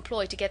he could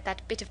employ to get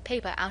that bit of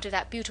paper out of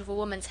that beautiful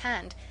woman's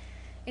hand.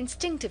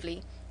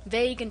 Instinctively,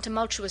 vague and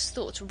tumultuous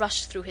thoughts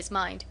rushed through his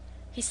mind.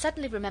 He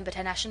suddenly remembered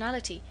her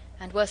nationality,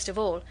 and, worst of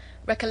all,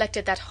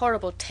 recollected that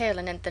horrible tale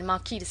anent the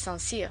Marquis de St.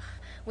 Cyr,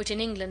 which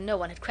in England no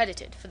one had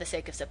credited, for the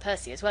sake of Sir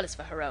Percy as well as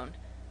for her own.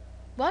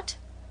 "What?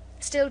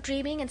 Still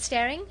dreaming and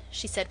staring?"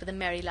 she said with a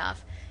merry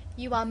laugh.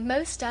 "You are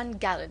most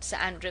ungallant, Sir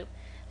Andrew.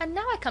 And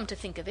now I come to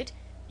think of it,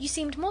 you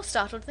seemed more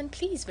startled than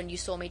pleased when you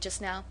saw me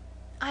just now.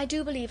 I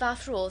do believe,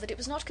 after all, that it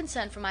was not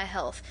concern for my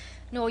health,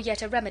 nor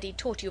yet a remedy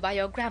taught you by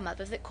your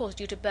grandmother, that caused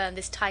you to burn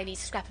this tiny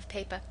scrap of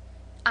paper.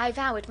 I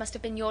vow it must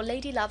have been your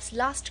lady love's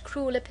last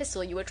cruel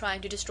epistle you were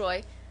trying to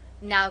destroy.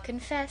 Now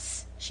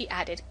confess," she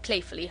added,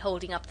 playfully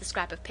holding up the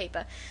scrap of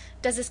paper,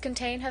 "does this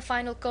contain her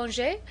final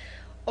congé,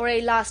 or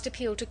a last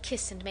appeal to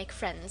kiss and make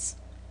friends?"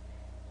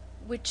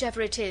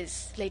 "Whichever it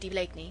is, Lady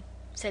Blakeney,"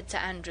 said Sir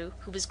Andrew,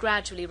 who was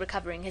gradually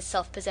recovering his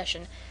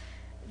self-possession,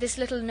 "this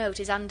little note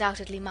is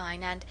undoubtedly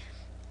mine, and..."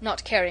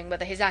 Not caring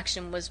whether his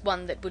action was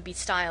one that would be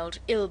styled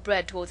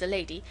ill-bred towards a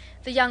lady,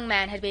 the young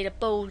man had made a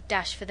bold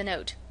dash for the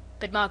note,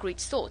 but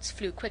Marguerite's thoughts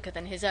flew quicker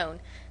than his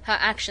own. Her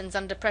actions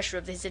under pressure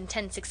of his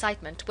intense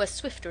excitement were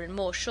swifter and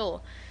more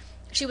sure.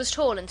 She was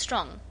tall and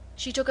strong.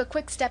 She took a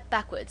quick step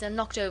backwards and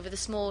knocked over the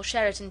small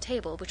Sheraton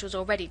table, which was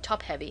already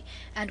top-heavy,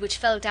 and which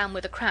fell down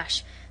with a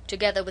crash,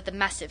 together with the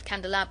massive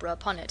candelabra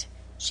upon it.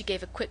 She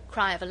gave a quick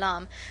cry of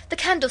alarm. "The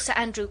candle, Sir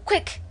Andrew!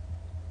 Quick!"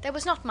 There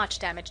was not much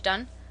damage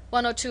done.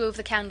 One or two of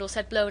the candles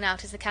had blown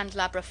out as the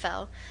candelabra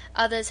fell,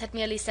 others had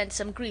merely sent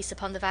some grease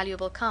upon the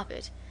valuable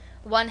carpet.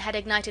 One had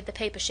ignited the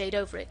paper shade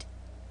over it.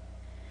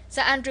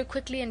 Sir Andrew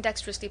quickly and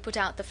dexterously put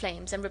out the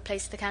flames and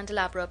replaced the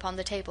candelabra upon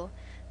the table,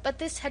 but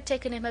this had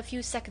taken him a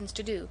few seconds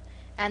to do,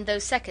 and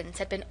those seconds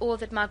had been all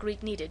that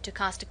Marguerite needed to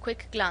cast a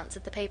quick glance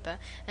at the paper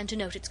and to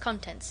note its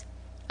contents.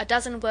 A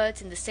dozen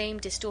words in the same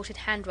distorted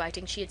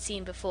handwriting she had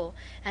seen before,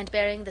 and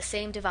bearing the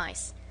same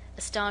device,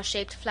 a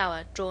star-shaped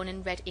flower drawn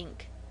in red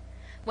ink.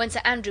 When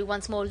Sir Andrew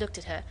once more looked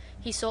at her,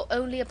 he saw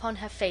only upon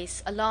her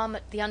face alarm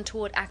at the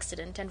untoward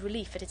accident and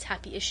relief at its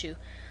happy issue,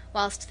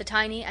 whilst the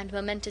tiny and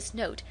momentous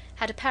note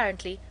had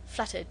apparently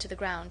fluttered to the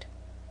ground.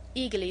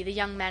 Eagerly the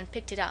young man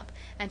picked it up,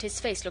 and his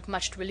face looked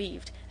much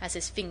relieved, as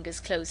his fingers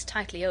closed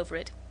tightly over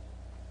it.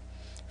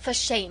 "For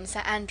shame,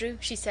 Sir Andrew,"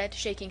 she said,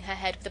 shaking her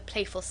head with a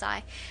playful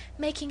sigh,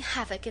 "making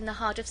havoc in the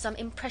heart of some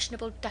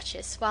impressionable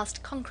duchess,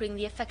 whilst conquering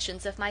the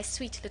affections of my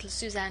sweet little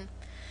Suzanne.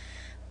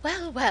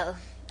 Well, well,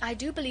 I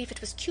do believe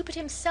it was Cupid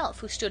himself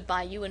who stood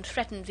by you and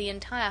threatened the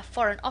entire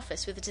Foreign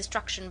Office with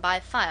destruction by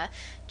fire,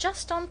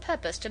 just on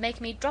purpose to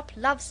make me drop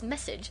love's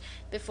message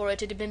before it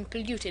had been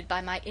polluted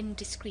by my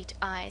indiscreet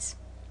eyes.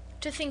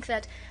 To think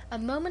that a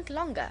moment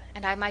longer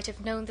and I might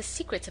have known the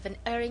secrets of an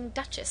erring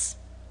duchess."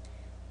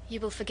 "You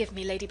will forgive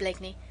me, Lady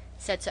Blakeney,"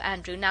 said Sir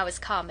Andrew, now as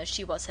calm as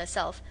she was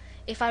herself,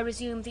 "if I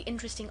resume the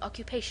interesting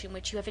occupation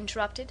which you have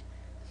interrupted?"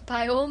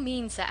 "By all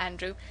means, Sir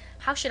Andrew.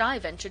 How should I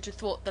venture to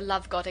thwart the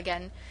love god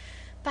again?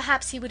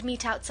 Perhaps he would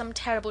mete out some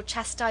terrible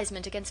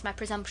chastisement against my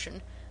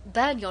presumption.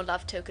 Burn your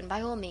love token,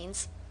 by all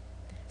means."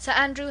 Sir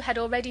Andrew had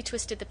already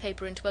twisted the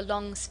paper into a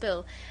long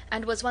spill,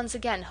 and was once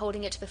again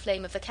holding it to the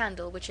flame of the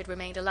candle, which had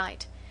remained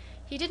alight.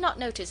 He did not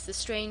notice the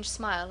strange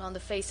smile on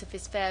the face of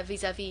his fair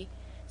vis-a-vis,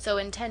 so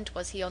intent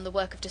was he on the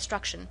work of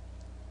destruction.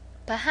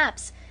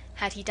 Perhaps,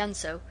 had he done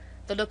so,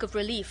 the look of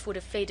relief would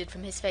have faded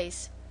from his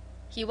face.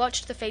 He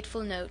watched the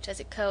fateful note as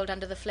it curled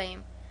under the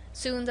flame.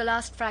 Soon the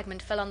last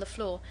fragment fell on the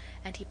floor,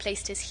 and he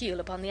placed his heel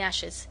upon the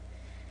ashes.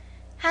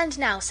 "And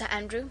now, Sir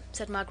Andrew,"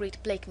 said Marguerite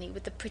Blakeney,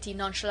 with the pretty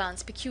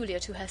nonchalance peculiar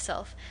to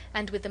herself,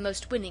 and with the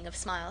most winning of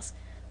smiles,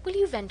 "will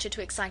you venture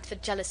to excite the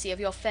jealousy of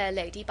your fair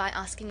lady by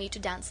asking me to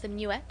dance the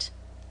minuet?"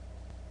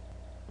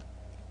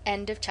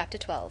 End of chapter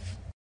 12.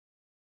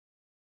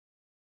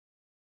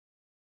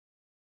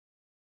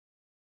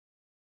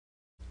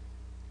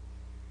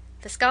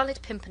 The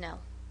Scarlet Pimpernel,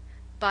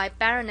 by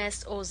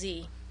Baroness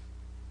Orczy.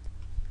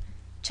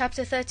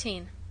 Chapter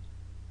 13.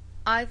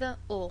 Either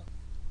or.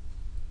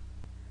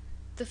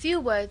 The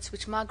few words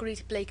which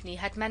Marguerite Blakeney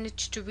had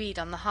managed to read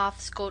on the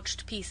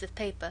half-scorched piece of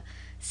paper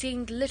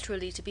seemed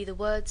literally to be the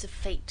words of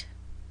fate.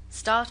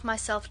 "Start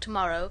myself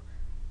tomorrow."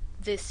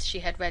 This she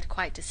had read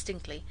quite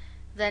distinctly.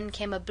 Then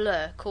came a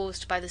blur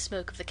caused by the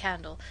smoke of the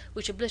candle,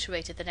 which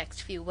obliterated the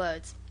next few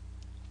words.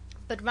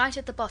 But right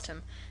at the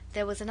bottom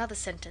there was another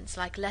sentence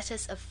like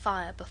letters of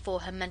fire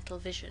before her mental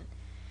vision.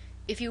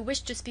 "If you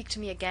wish to speak to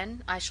me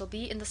again, I shall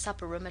be in the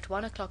supper-room at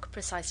 1 o'clock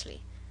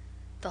precisely."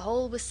 The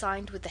whole was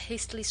signed with the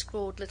hastily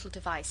scrawled little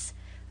device,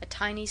 a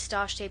tiny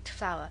star-shaped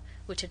flower,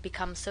 which had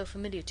become so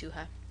familiar to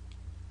her.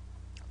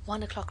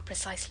 1 o'clock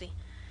precisely.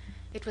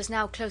 It was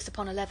now close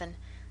upon 11.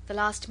 The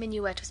last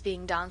minuet was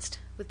being danced,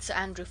 with Sir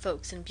Andrew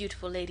Ffoulkes and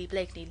beautiful Lady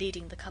Blakeney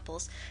leading the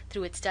couples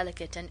through its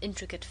delicate and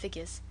intricate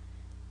figures.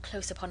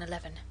 Close upon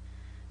 11.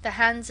 The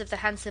hands of the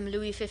handsome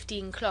Louis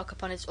XV clock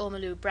upon its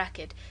ormolu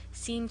bracket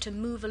seemed to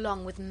move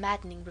along with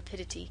maddening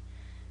rapidity.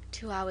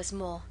 2 hours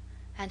more,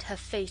 and her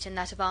fate and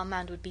that of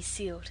Armand would be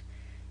sealed.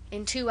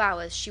 In 2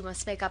 hours she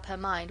must make up her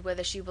mind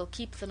whether she will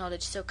keep the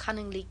knowledge so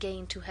cunningly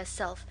gained to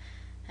herself,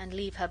 and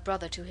leave her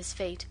brother to his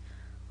fate,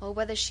 or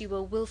whether she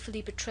will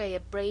wilfully betray a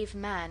brave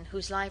man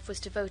whose life was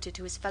devoted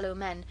to his fellow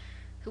men,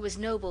 who was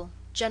noble,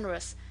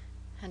 generous,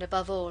 and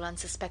above all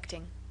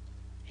unsuspecting.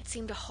 It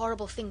seemed a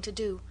horrible thing to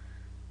do.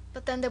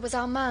 But then there was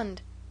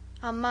Armand.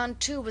 Armand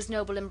too was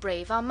noble and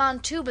brave.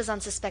 Armand too was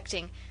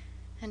unsuspecting.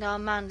 And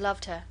Armand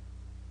loved her,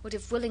 would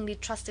have willingly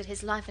trusted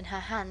his life in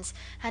her hands,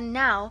 and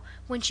now,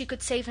 when she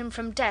could save him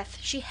from death,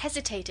 she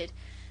hesitated.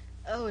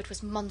 Oh, it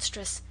was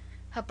monstrous.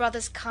 Her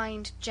brother's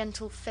kind,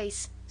 gentle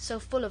face, so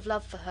full of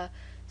love for her,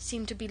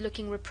 seemed to be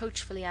looking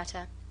reproachfully at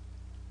her.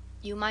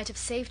 "You might have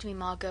saved me,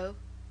 Margot,"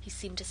 he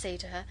seemed to say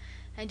to her,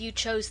 "and you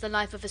chose the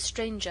life of a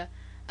stranger,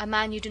 a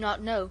man you do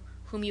not know,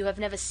 whom you have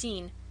never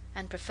seen,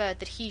 and preferred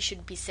that he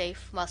should be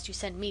safe whilst you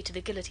sent me to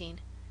the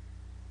guillotine."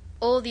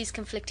 All these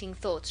conflicting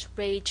thoughts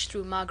raged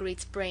through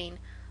Marguerite's brain,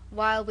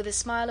 while, with a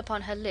smile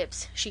upon her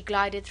lips, she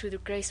glided through the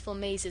graceful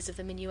mazes of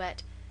the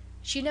minuet.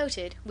 She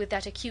noted, with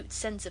that acute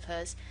sense of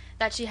hers,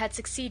 that she had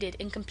succeeded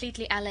in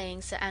completely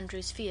allaying Sir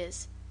Andrew's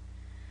fears.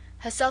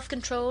 Her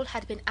self-control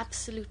had been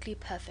absolutely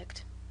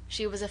perfect.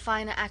 She was a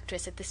finer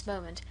actress at this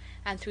moment,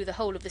 and through the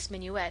whole of this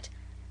minuet,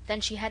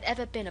 than she had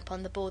ever been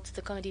upon the boards of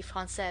the Comédie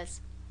Française.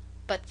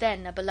 But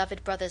then a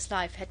beloved brother's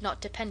life had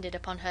not depended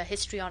upon her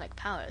histrionic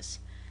powers.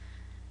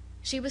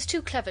 She was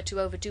too clever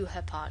to overdo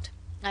her part,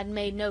 and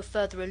made no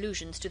further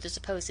allusions to the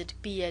supposed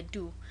billets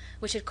doux,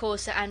 which had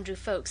caused Sir Andrew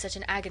Ffoulkes such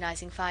an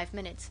agonizing 5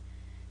 minutes.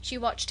 She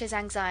watched his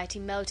anxiety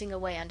melting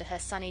away under her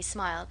sunny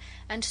smile,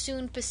 and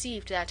soon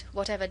perceived that,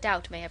 whatever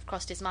doubt may have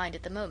crossed his mind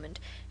at the moment,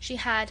 she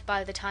had,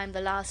 by the time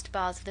the last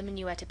bars of the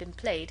minuet had been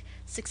played,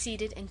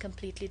 succeeded in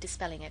completely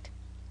dispelling it.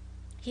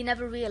 He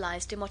never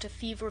realized in what a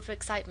fever of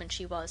excitement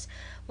she was,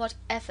 what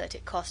effort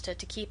it cost her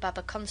to keep up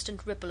a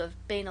constant ripple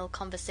of banal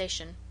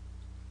conversation.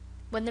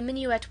 When the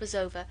minuet was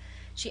over,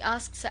 she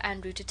asked Sir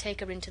Andrew to take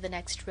her into the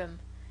next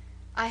room.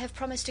 "I have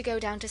promised to go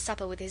down to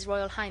supper with His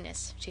Royal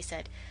Highness," she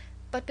said.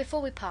 "But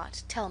before we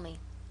part, tell me,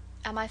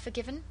 am I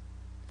forgiven?"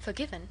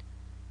 "Forgiven?"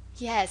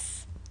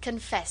 "Yes.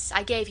 Confess,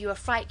 I gave you a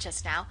fright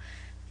just now.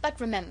 But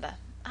remember,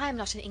 I am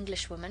not an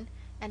Englishwoman,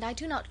 and I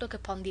do not look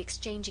upon the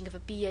exchanging of a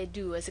billet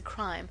doux as a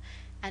crime,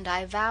 and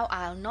I vow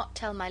I'll not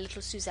tell my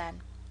little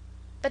Suzanne.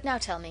 But now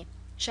tell me,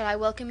 shall I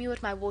welcome you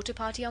at my water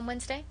party on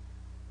Wednesday?"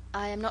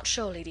 "I am not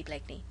sure, Lady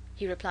Blakeney,"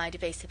 he replied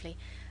evasively.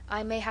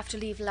 "I may have to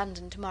leave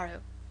London tomorrow."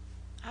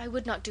 "I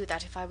would not do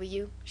that if I were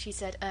you," she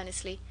said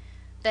earnestly.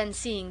 Then,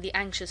 seeing the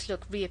anxious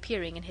look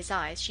reappearing in his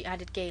eyes, she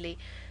added gaily,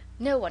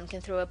 "No one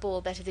can throw a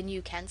ball better than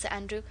you can, Sir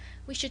Andrew.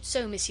 We should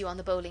so miss you on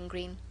the bowling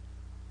green."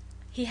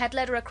 He had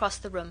led her across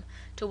the room,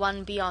 to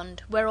one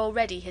beyond, where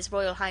already His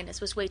Royal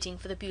Highness was waiting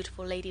for the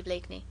beautiful Lady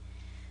Blakeney.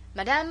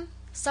 "Madame,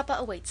 supper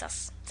awaits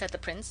us," said the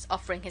prince,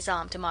 offering his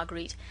arm to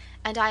Marguerite,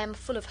 "and I am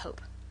full of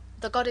hope.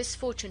 The goddess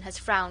Fortune has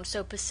frowned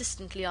so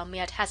persistently on me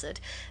at hazard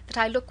that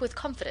I look with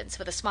confidence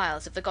for the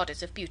smiles of the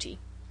goddess of beauty."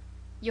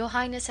 "Your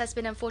Highness has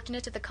been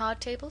unfortunate at the card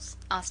tables?"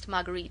 asked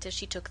Marguerite as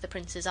she took the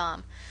prince's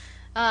arm.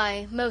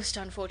 "Aye, most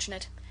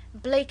unfortunate.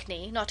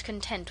 Blakeney, not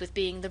content with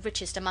being the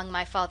richest among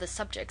my father's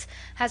subjects,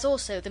 has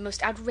also the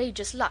most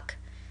outrageous luck.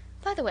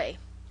 By the way,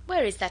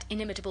 where is that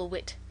inimitable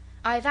wit?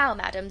 I vow,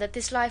 madam, that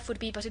this life would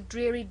be but a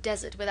dreary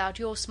desert without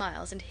your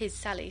smiles and his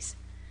sallies.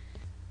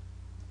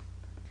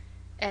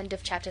 End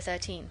of chapter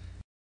 13.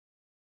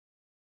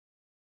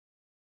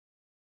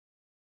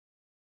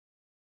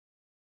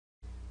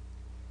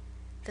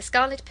 The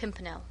Scarlet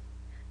Pimpernel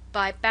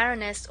by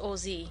Baroness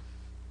Orczy.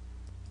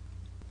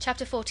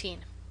 Chapter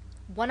 14.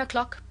 1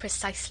 o'clock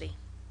precisely.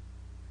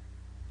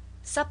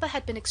 Supper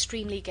had been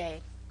extremely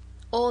gay.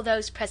 All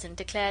those present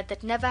declared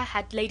that never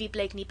had Lady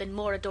Blakeney been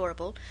more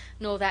adorable,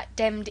 nor that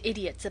demmed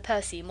idiot Sir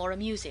Percy more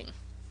amusing.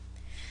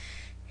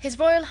 His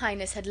Royal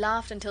Highness had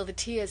laughed until the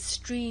tears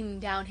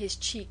streamed down his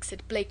cheeks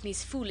at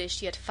Blakeney's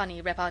foolish yet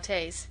funny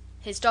repartees.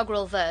 His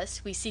doggerel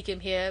verse, "We seek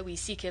him here, we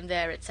seek him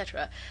there,"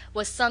 etc.,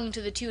 was sung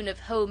to the tune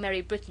of Ho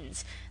Merry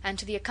Britons, and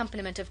to the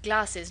accompaniment of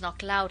glasses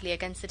knocked loudly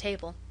against the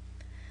table.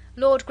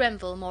 Lord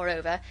Grenville,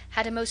 moreover,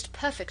 had a most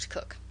perfect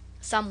cook.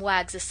 Some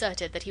wags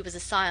asserted that he was a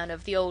scion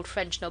of the old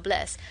French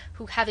noblesse,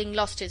 who, having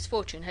lost his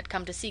fortune, had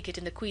come to seek it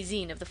in the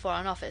cuisine of the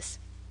Foreign Office.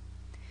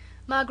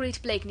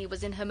 Marguerite Blakeney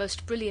was in her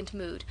most brilliant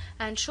mood,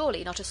 and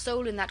surely not a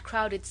soul in that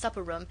crowded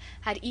supper-room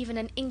had even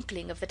an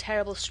inkling of the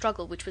terrible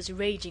struggle which was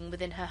raging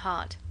within her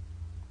heart.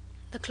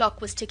 The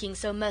clock was ticking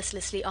so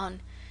mercilessly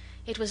on.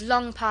 It was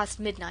long past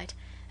midnight,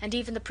 and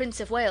even the Prince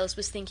of Wales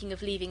was thinking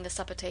of leaving the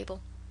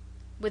supper-table.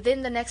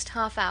 Within the next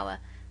half-hour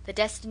the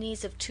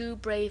destinies of two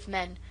brave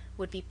men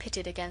would be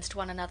pitted against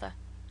one another,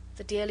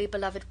 the dearly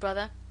beloved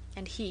brother,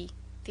 and he,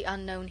 the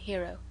unknown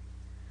hero.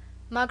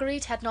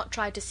 Marguerite had not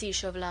tried to see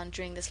Chauvelin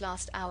during this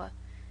last hour.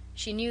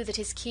 She knew that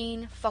his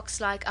keen,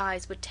 fox-like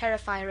eyes would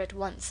terrify her at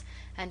once,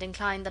 and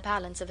incline the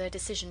balance of her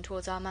decision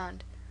towards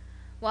Armand.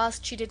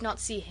 Whilst she did not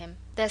see him,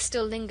 there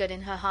still lingered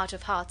in her heart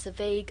of hearts a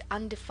vague,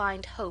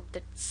 undefined hope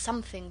that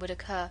something would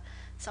occur,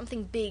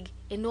 something big,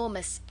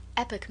 enormous,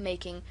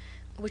 epoch-making,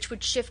 which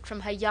would shift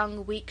from her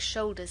young, weak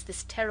shoulders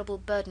this terrible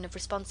burden of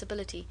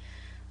responsibility,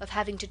 of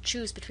having to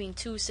choose between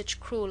two such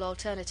cruel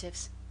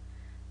alternatives.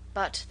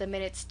 But the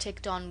minutes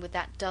ticked on with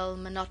that dull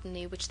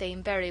monotony which they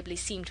invariably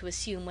seem to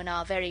assume when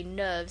our very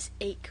nerves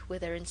ache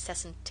with their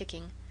incessant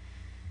ticking.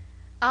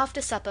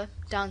 After supper,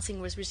 dancing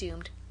was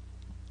resumed.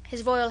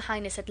 His Royal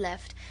Highness had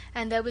left,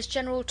 and there was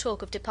general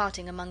talk of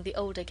departing among the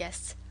older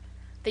guests.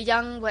 The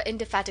young were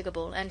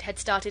indefatigable, and had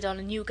started on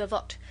a new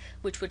gavotte,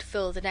 which would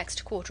fill the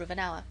next quarter of an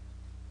hour.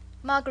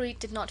 Marguerite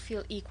did not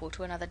feel equal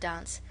to another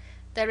dance.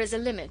 There is a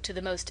limit to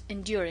the most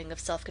enduring of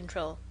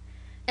self-control.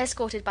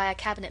 Escorted by a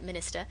cabinet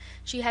minister,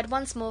 she had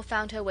once more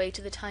found her way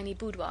to the tiny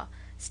boudoir,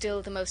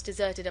 still the most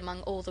deserted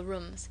among all the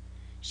rooms.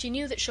 She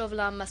knew that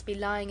Chauvelin must be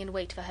lying in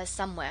wait for her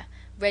somewhere,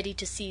 ready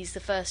to seize the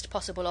first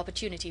possible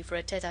opportunity for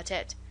a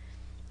tete-a-tete.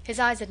 His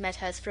eyes had met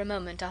hers for a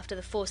moment after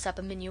the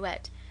four-supper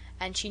minuet,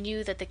 and she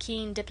knew that the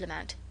keen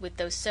diplomat, with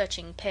those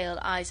searching pale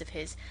eyes of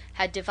his,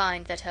 had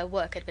divined that her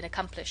work had been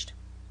accomplished.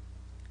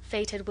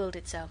 Fate had willed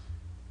it so.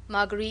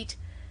 Marguerite,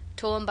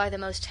 torn by the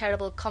most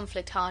terrible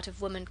conflict heart of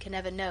woman can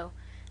ever know,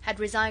 had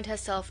resigned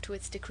herself to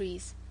its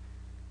decrees.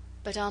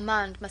 But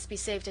Armand must be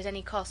saved at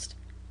any cost.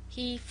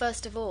 He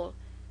first of all,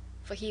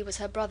 for he was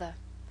her brother,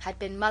 had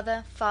been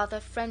mother,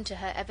 father, friend to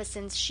her ever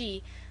since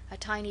she, a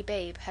tiny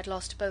babe, had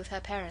lost both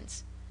her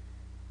parents.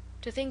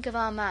 To think of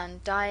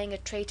Armand dying a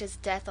traitor's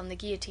death on the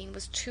guillotine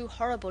was too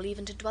horrible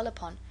even to dwell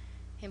upon.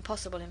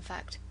 Impossible, in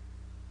fact.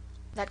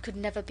 That could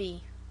never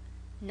be.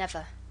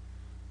 Never.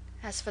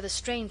 As for the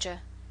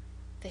stranger,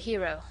 the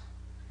hero,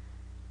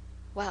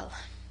 well,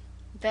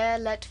 there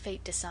let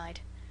fate decide.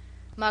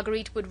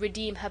 Marguerite would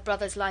redeem her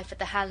brother's life at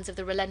the hands of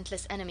the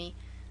relentless enemy,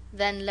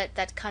 then let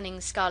that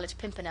cunning Scarlet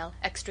Pimpernel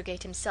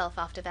extricate himself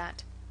after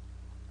that.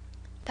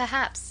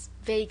 Perhaps,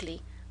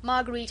 vaguely,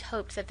 Marguerite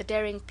hoped that the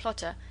daring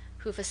plotter,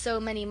 who for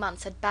so many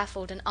months had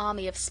baffled an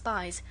army of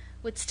spies,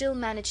 would still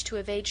manage to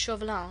evade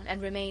Chauvelin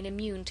and remain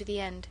immune to the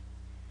end.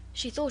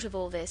 She thought of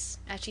all this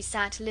as she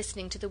sat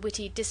listening to the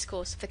witty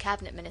discourse of the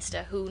cabinet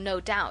minister, who, no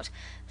doubt,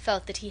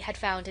 felt that he had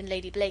found in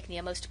Lady Blakeney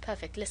a most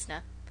perfect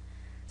listener.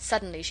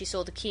 Suddenly she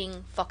saw the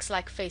keen,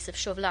 fox-like face of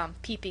Chauvelin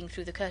peeping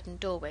through the curtained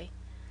doorway.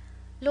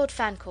 "Lord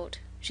Fancourt,"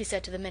 she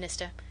said to the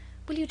minister,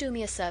 "will you do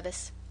me a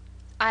service?"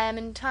 "I am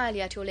entirely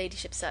at your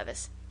ladyship's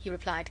service," he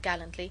replied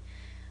gallantly.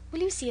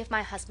 "Will you see if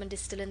my husband is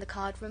still in the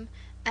card-room?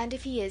 And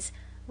if he is,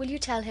 will you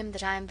tell him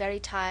that I am very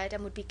tired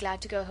and would be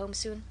glad to go home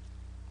soon?"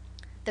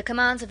 The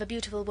commands of a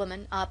beautiful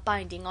woman are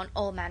binding on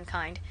all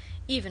mankind,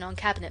 even on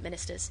cabinet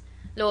ministers.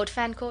 Lord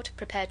Fancourt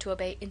prepared to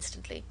obey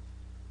instantly.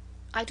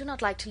 "I do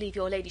not like to leave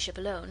your ladyship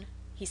alone,"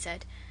 he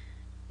said.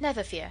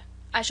 "Never fear,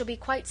 I shall be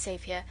quite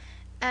safe here,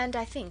 and,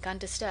 I think,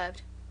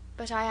 undisturbed.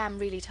 But I am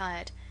really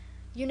tired.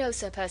 You know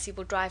Sir Percy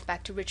will drive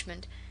back to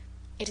Richmond.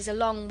 It is a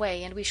long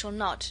way, and we shall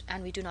not,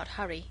 and we do not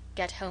hurry,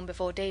 get home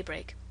before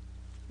daybreak."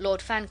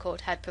 Lord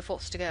Fancourt had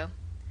perforce to go.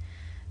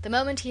 The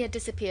moment he had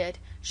disappeared,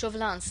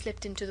 Chauvelin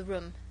slipped into the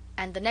room,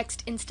 and the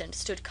next instant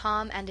stood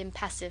calm and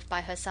impassive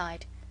by her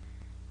side.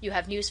 "You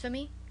have news for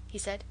me?" he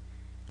said.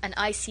 An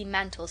icy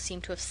mantle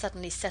seemed to have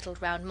suddenly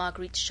settled round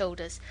Marguerite's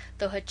shoulders.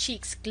 Though her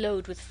cheeks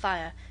glowed with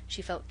fire,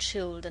 she felt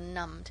chilled and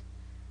numbed.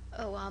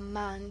 "Oh,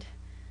 Armand,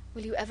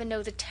 will you ever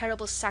know the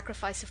terrible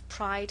sacrifice of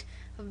pride,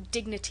 of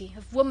dignity,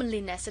 of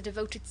womanliness a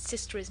devoted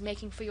sister is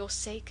making for your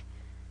sake?"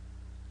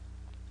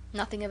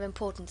 "Nothing of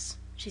importance,"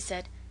 she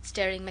said,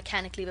 staring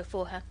mechanically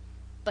before her,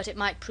 "but it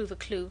might prove a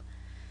clue.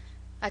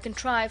 I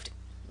contrived,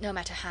 no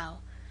matter how,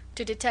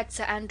 to detect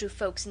Sir Andrew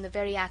Ffoulkes in the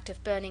very act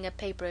of burning a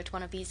paper at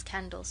one of these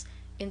candles,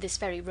 in this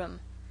very room.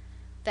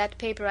 That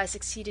paper I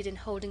succeeded in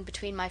holding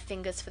between my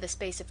fingers for the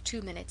space of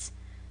 2 minutes,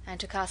 and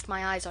to cast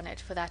my eyes on it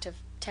for that of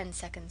 10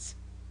 seconds.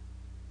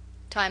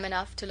 "Time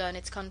enough to learn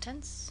its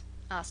contents?"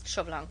 asked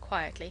Chauvelin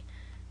quietly.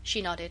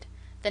 She nodded,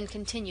 then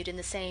continued in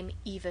the same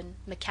even,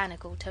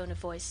 mechanical tone of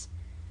voice.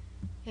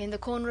 "In the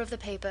corner of the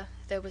paper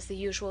there was the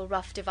usual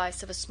rough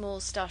device of a small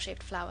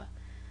star-shaped flower.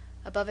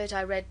 Above it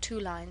I read 2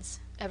 lines.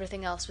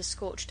 Everything else was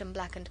scorched and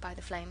blackened by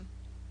the flame."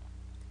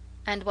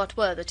 "And what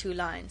were the 2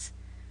 lines?"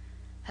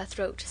 Her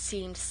throat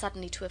seemed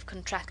suddenly to have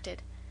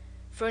contracted.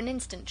 For an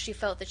instant she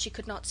felt that she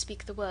could not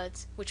speak the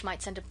words which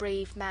might send a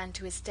brave man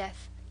to his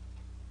death.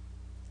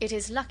 "It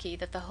is lucky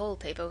that the whole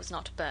paper was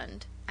not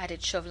burned,"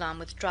 added Chauvelin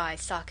with dry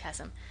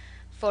sarcasm,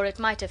 "for it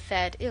might have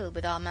fared ill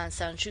with Armand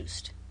St.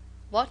 Just.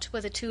 What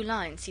were the 2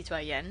 lines,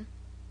 citoyenne?"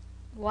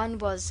 "One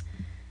was,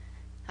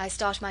 'I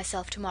start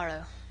myself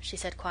tomorrow,'" she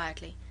said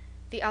quietly.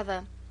 "The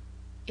other,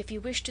 'If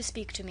you wish to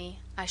speak to me,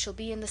 I shall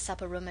be in the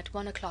supper room at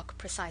 1 o'clock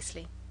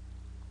precisely.'"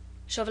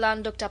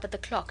 Chauvelin looked up at the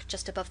clock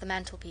just above the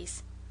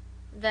mantelpiece.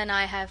 "Then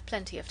I have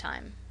plenty of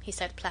time," he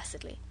said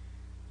placidly.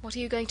 "What are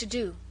you going to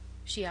do?"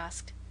 she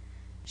asked.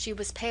 She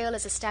was pale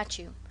as a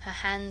statue, her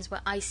hands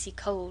were icy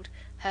cold,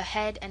 her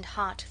head and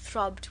heart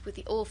throbbed with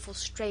the awful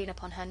strain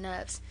upon her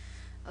nerves.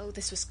 Oh,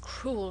 this was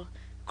cruel,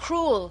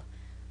 cruel!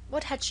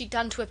 What had she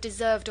done to have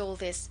deserved all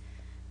this?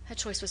 Her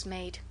choice was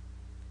made.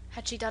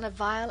 Had she done a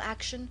vile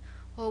action,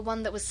 or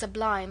one that was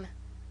sublime?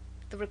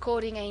 The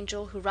recording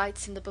angel, who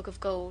writes in the book of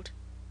gold,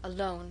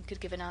 alone could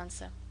give an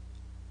answer.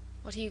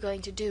 "What are you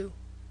going to do?"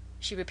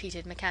 she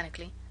repeated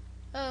mechanically.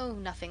 "Oh,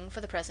 nothing,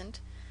 for the present.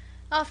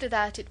 After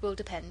that it will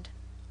depend."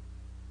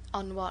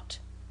 "On what?"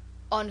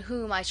 "On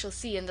whom I shall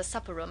see in the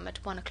supper room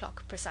at 1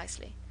 o'clock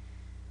precisely."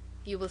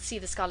 "You will see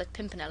the Scarlet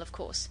Pimpernel, of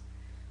course."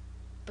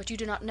 "But you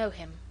do not know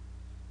him."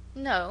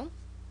 "No,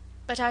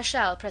 but I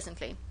shall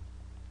presently."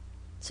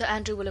 "Sir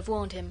Andrew will have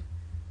warned him."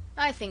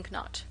 "I think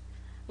not.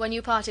 When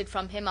you parted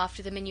from him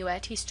after the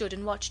minuet he stood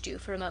and watched you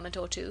for a moment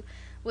or two,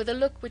 with a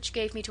look which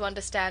gave me to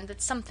understand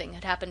that something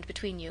had happened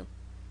between you.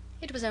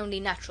 It was only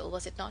natural,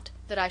 was it not,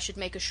 that I should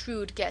make a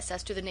shrewd guess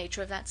as to the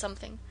nature of that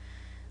something?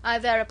 I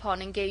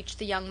thereupon engaged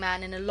the young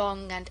man in a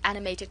long and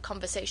animated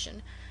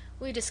conversation.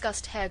 We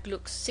discussed Herr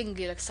Gluck's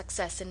singular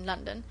success in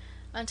London,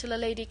 until a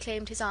lady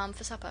claimed his arm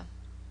for supper."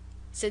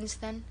 "Since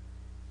then?"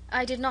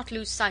 "I did not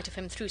lose sight of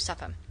him through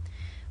supper.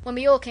 When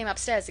we all came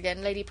upstairs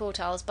again, Lady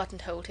Portarles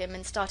buttonholed him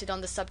and started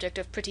on the subject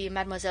of pretty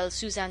Mademoiselle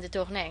Suzanne de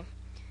Tournay.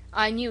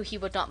 I knew he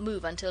would not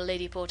move until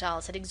Lady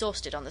Portarles had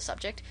exhausted on the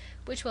subject,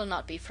 which will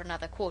not be for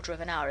another quarter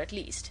of an hour at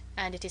least,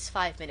 and it is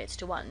 5 minutes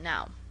to 1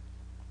 now."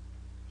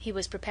 He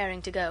was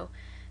preparing to go,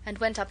 and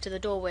went up to the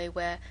doorway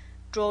where,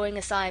 drawing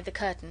aside the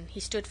curtain, he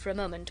stood for a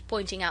moment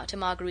pointing out to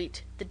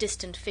Marguerite the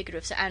distant figure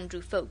of Sir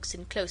Andrew Ffoulkes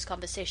in close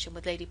conversation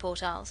with Lady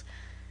Portarles.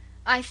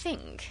 "I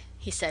think,"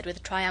 he said with a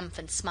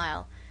triumphant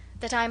smile,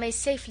 "that I may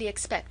safely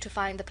expect to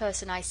find the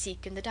person I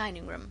seek in the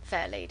dining room,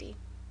 fair lady."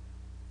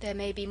 "There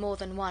may be more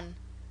than one.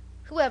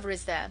 Whoever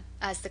is there,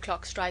 as the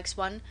clock strikes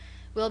 1,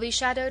 will be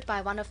shadowed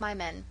by one of my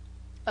men.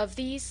 Of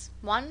these,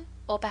 1,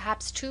 or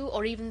perhaps 2,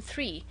 or even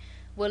 3,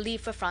 will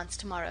leave for France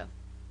tomorrow.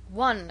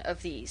 One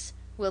of these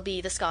will be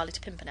the Scarlet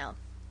Pimpernel."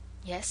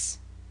 "Yes,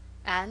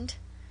 and?"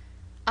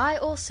 "I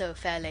also,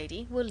 fair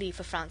lady, will leave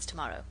for France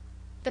tomorrow.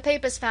 The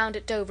papers found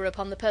at Dover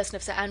upon the person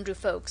of Sir Andrew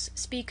Ffoulkes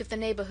speak of the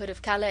neighbourhood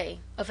of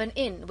Calais, of an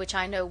inn which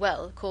I know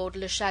well, called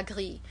Le Chat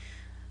Gris,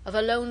 of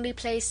a lonely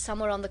place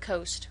somewhere on the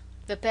coast,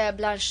 the Pere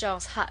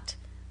Blanchard's hut,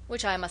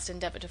 which I must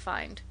endeavour to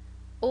find.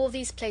 All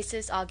these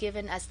places are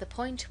given as the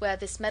point where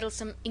this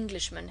meddlesome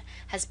Englishman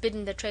has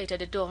bidden the traitor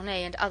de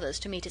Tournay and others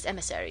to meet his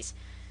emissaries.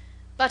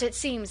 But it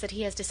seems that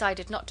he has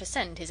decided not to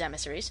send his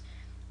emissaries,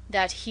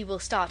 that he will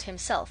start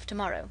himself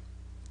tomorrow.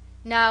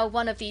 Now,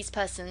 one of these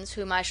persons,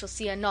 whom I shall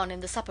see anon in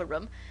the supper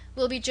room,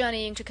 will be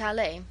journeying to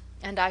Calais,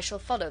 and I shall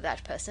follow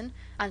that person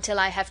until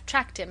I have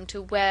tracked him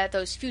to where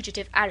those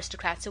fugitive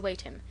aristocrats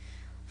await him.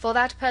 For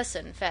that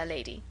person, fair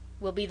lady,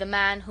 will be the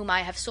man whom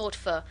I have sought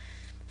for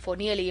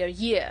nearly a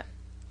year,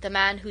 the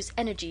man whose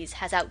energies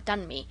has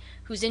outdone me,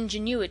 whose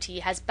ingenuity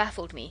has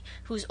baffled me,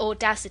 whose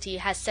audacity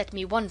has set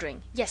me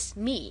wondering, yes,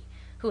 me,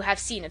 who have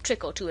seen a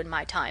trick or two in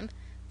my time,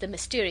 the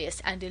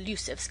mysterious and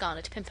elusive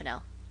Scarlet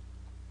Pimpernel."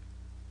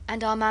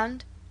 "And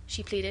Armand?"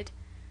 she pleaded.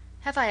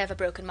 "Have I ever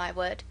broken my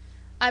word?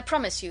 I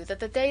promise you that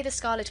the day the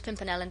Scarlet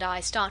Pimpernel and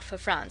I start for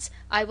France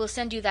I will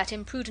send you that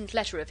imprudent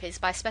letter of his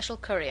by special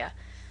courier.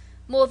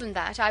 More than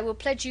that, I will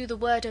pledge you the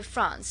word of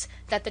France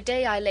that the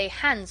day I lay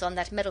hands on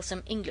that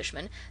meddlesome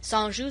Englishman,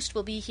 St. Just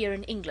will be here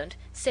in England,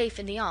 safe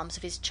in the arms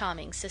of his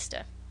charming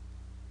sister."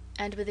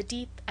 and with a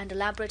deep and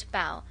elaborate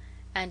bow,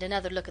 and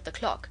another look at the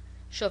clock,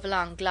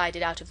 Chauvelin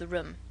glided out of the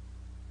room.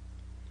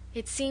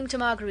 It seemed to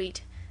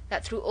Marguerite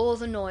that through all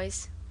the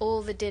noise,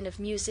 all the din of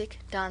music,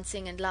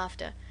 dancing, and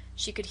laughter,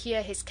 she could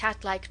hear his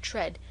cat-like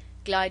tread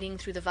gliding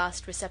through the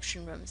vast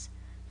reception rooms,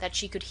 that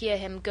she could hear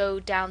him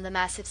go down the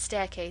massive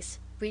staircase,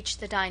 reach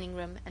the dining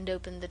room, and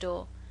open the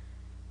door.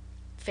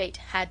 Fate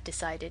had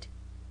decided,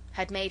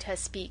 had made her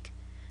speak,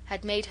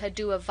 had made her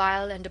do a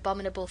vile and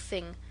abominable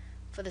thing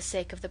for the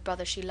sake of the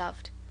brother she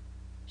loved.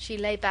 She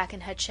lay back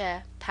in her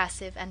chair,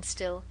 passive and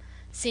still,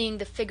 seeing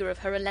the figure of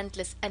her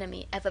relentless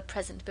enemy ever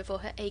present before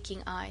her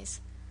aching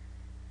eyes.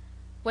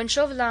 When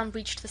Chauvelin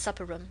reached the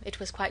supper-room, it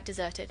was quite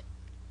deserted.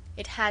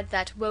 It had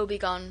that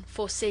woebegone,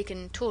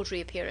 forsaken, tawdry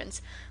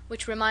appearance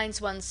which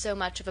reminds one so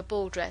much of a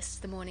ball dress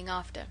the morning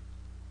after.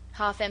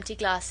 Half-empty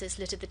glasses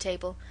littered the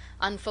table,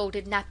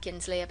 unfolded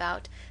napkins lay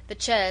about, the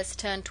chairs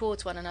turned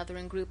towards one another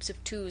in groups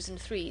of twos and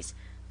threes,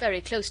 very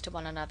close to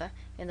one another,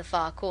 in the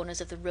far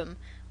corners of the room,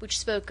 which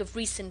spoke of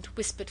recent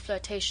whispered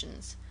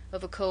flirtations,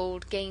 over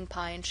cold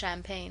game-pie and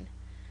champagne.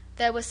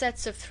 There were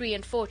sets of 3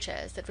 and 4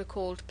 chairs that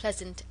recalled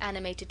pleasant,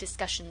 animated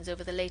discussions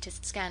over the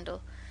latest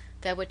scandal.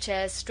 There were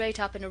chairs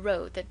straight up in a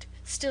row that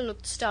still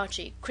looked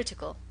starchy,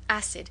 critical,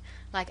 acid,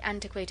 like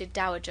antiquated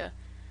dowager.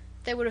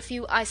 There were a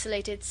few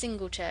isolated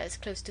single chairs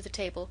close to the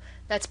table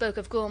that spoke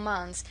of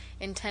gourmands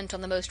intent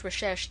on the most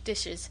recherched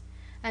dishes,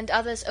 and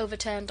others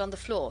overturned on the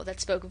floor that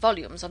spoke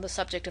volumes on the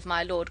subject of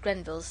my Lord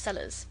Grenville's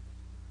cellars.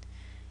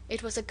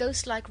 It was a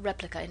ghost-like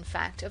replica, in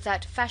fact, of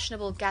that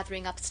fashionable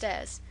gathering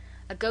upstairs,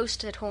 a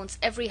ghost that haunts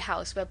every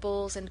house where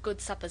balls and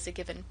good suppers are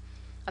given,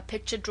 a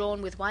picture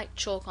drawn with white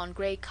chalk on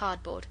grey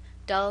cardboard,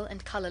 dull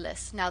and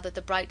colourless, now that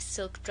the bright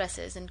silk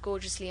dresses and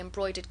gorgeously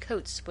embroidered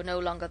coats were no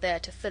longer there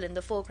to fill in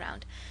the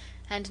foreground,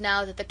 and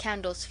now that the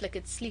candles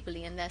flickered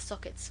sleepily in their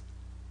sockets.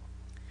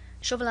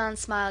 Chauvelin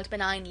smiled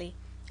benignly,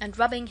 and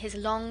rubbing his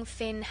long,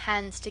 thin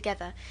hands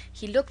together,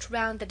 he looked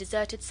round the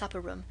deserted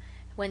supper-room,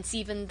 whence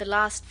even the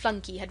last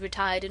flunkey had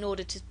retired in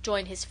order to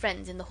join his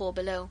friends in the hall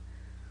below.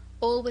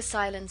 All was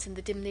silence in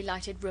the dimly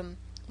lighted room,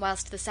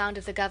 whilst the sound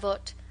of the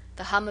gavotte,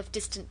 the hum of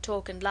distant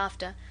talk and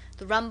laughter,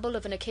 the rumble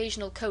of an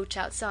occasional coach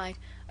outside,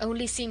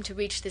 only seemed to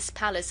reach this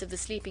palace of the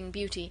Sleeping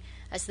Beauty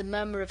as the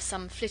murmur of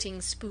some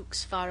flitting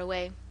spooks far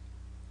away.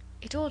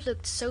 It all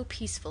looked so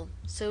peaceful,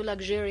 so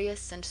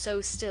luxurious, and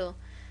so still,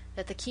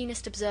 that the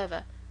keenest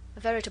observer, a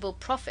veritable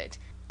prophet,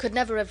 could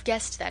never have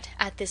guessed that,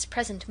 at this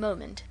present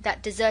moment,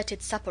 that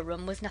deserted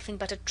supper-room was nothing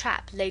but a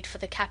trap laid for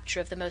the capture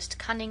of the most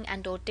cunning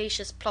and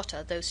audacious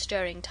plotter those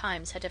stirring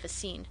times had ever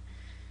seen.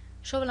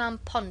 Chauvelin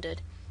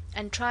pondered,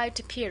 and tried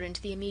to peer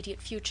into the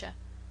immediate future.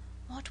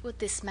 What would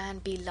this man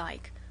be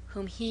like,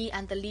 whom he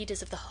and the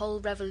leaders of the whole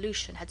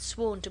revolution had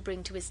sworn to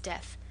bring to his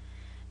death?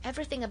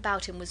 Everything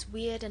about him was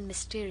weird and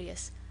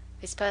mysterious.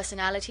 His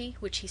personality,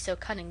 which he so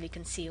cunningly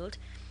concealed,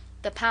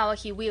 the power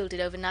he wielded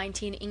over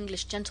 19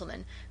 English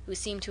gentlemen, who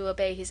seemed to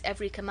obey his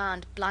every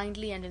command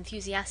blindly and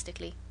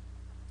enthusiastically,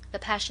 the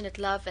passionate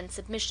love and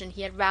submission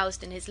he had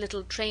roused in his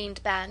little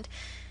trained band,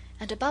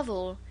 and, above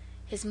all,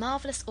 his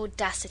marvellous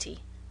audacity,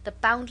 the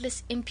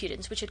boundless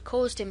impudence which had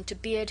caused him to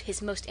beard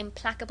his most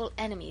implacable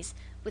enemies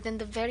within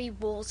the very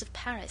walls of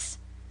Paris.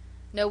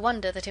 No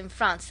wonder that in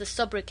France the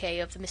sobriquet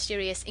of the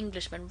mysterious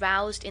Englishman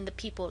roused in the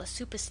people a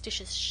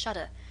superstitious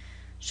shudder.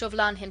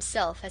 Chauvelin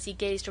himself, as he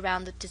gazed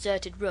around the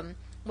deserted room,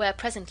 where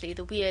presently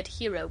the weird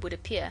hero would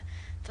appear,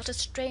 felt a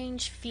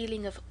strange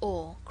feeling of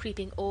awe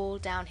creeping all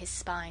down his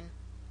spine.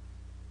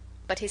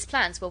 But his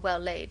plans were well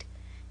laid.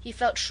 He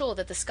felt sure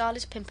that the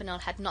Scarlet Pimpernel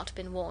had not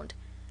been warned,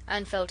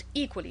 and felt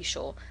equally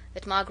sure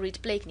that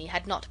Marguerite Blakeney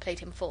had not played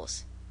him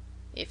false.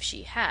 If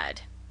she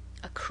had,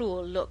 a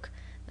cruel look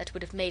that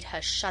would have made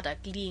her shudder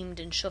gleamed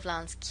in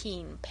Chauvelin's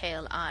keen,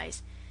 pale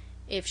eyes.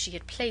 If she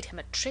had played him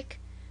a trick,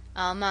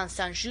 Armand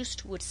St.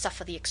 Just would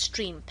suffer the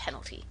extreme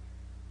penalty.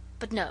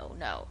 But no,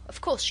 no, of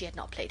course she had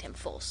not played him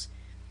false.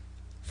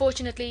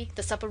 Fortunately,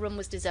 the supper-room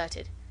was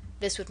deserted.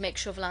 This would make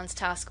Chauvelin's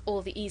task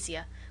all the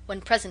easier,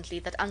 when presently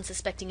that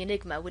unsuspecting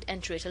enigma would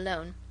enter it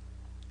alone.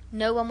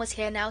 No one was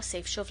here now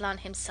save Chauvelin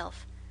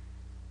himself.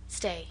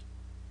 Stay.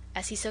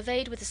 As he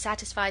surveyed with a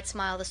satisfied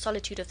smile the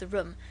solitude of the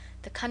room,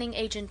 the cunning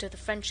agent of the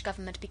French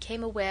government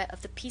became aware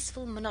of the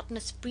peaceful,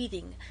 monotonous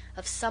breathing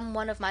of some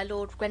one of my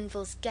Lord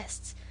Grenville's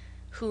guests,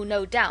 who,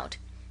 no doubt,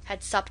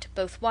 had supped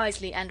both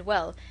wisely and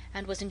well,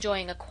 and was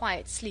enjoying a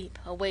quiet sleep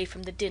away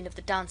from the din of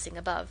the dancing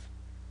above.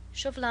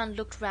 Chauvelin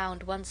looked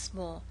round once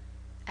more,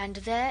 and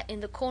there,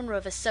 in the corner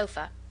of a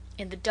sofa,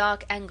 in the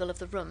dark angle of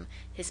the room,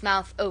 his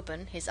mouth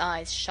open, his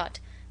eyes shut,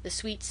 the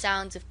sweet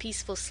sounds of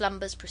peaceful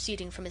slumbers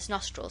proceeding from his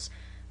nostrils,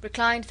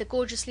 reclined the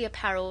gorgeously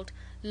apparelled,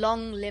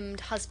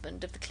 long-limbed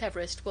husband of the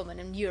cleverest woman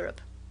in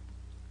Europe.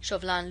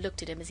 Chauvelin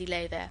looked at him as he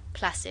lay there,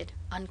 placid,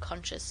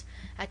 unconscious,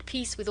 at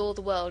peace with all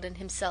the world and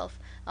himself,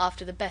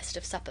 after the best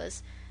of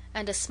suppers,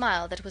 and a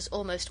smile that was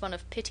almost one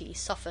of pity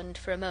softened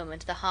for a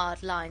moment the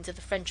hard lines of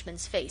the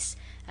Frenchman's face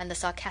and the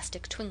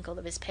sarcastic twinkle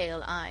of his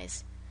pale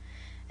eyes.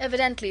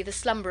 Evidently the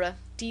slumberer,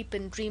 deep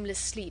in dreamless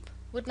sleep,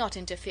 would not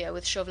interfere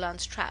with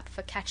Chauvelin's trap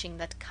for catching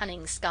that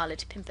cunning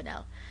Scarlet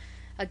Pimpernel.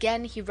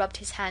 Again he rubbed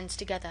his hands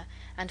together,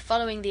 and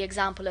following the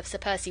example of Sir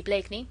Percy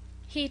Blakeney,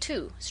 he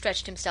too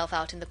stretched himself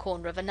out in the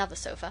corner of another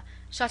sofa,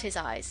 shut his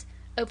eyes,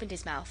 opened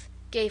his mouth,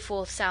 gave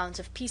forth sounds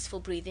of peaceful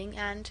breathing,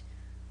 and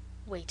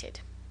waited.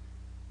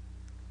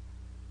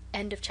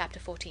 End of chapter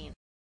 14.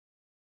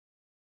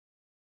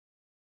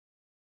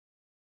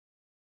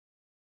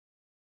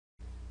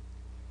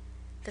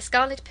 The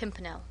Scarlet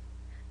Pimpernel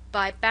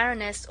by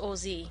Baroness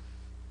Orczy.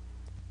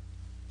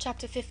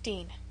 Chapter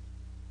 15.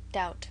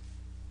 Doubt.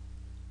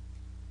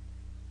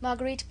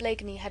 Marguerite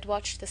Blakeney had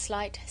watched the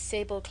slight,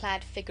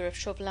 sable-clad figure of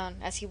Chauvelin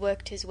as he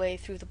worked his way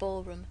through the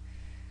ballroom.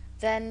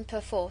 Then,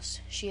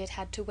 perforce, she had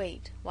had to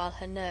wait, while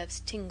her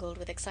nerves tingled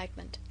with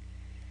excitement.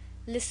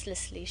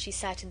 Listlessly she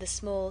sat in the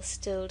small,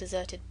 still,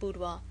 deserted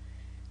boudoir,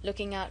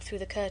 looking out through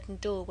the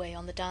curtained doorway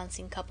on the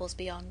dancing couples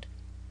beyond,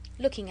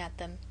 looking at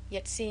them,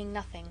 yet seeing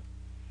nothing,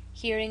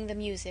 hearing the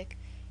music,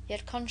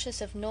 yet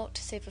conscious of naught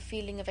save a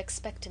feeling of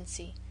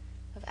expectancy,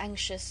 of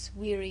anxious,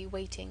 weary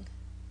waiting.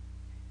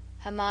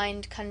 Her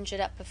mind conjured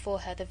up before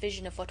her the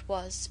vision of what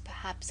was,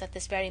 perhaps at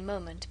this very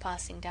moment,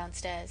 passing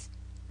downstairs.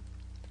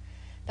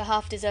 The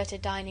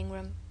half-deserted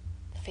dining-room,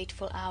 the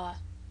fateful hour,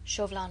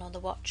 Chauvelin on the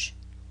watch.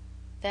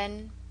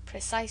 Then,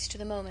 precise to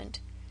the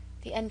moment,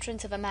 the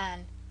entrance of a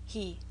man,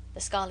 he,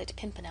 the Scarlet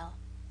Pimpernel,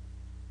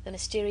 the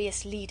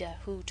mysterious leader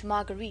who, to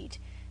Marguerite,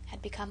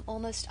 had become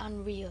almost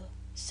unreal,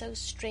 so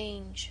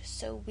strange,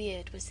 so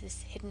weird was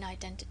this hidden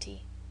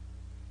identity.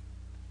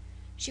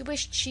 She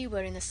wished she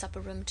were in the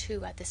supper-room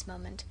too at this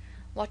moment,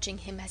 watching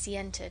him as he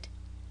entered.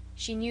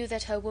 She knew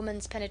that her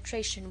woman's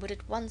penetration would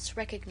at once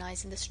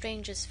recognize in the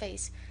stranger's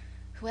face,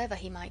 whoever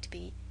he might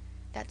be,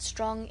 that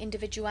strong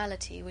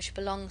individuality which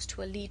belongs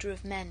to a leader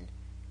of men,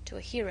 to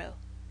a hero,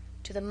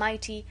 to the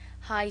mighty,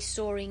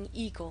 high-soaring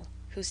eagle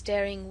whose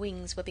daring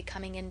wings were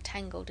becoming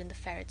entangled in the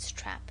ferret's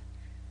trap.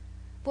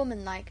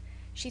 Woman-like,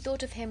 she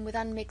thought of him with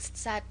unmixed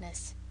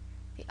sadness.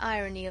 The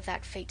irony of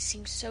that fate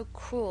seemed so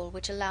cruel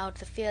which allowed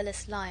the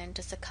fearless lion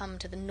to succumb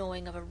to the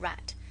gnawing of a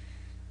rat.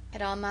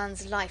 Had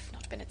Armand's life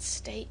not been at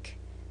stake?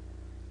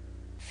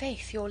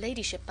 "Faith, your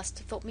ladyship must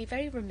have thought me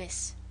very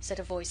remiss," said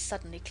a voice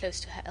suddenly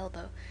close to her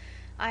elbow.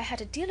 "I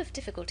had a deal of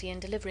difficulty in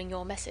delivering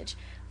your message,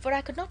 for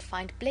I could not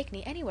find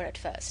Blakeney anywhere at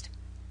first."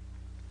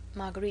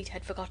 Marguerite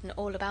had forgotten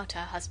all about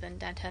her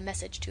husband and her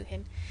message to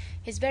him.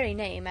 His very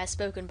name, as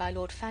spoken by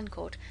Lord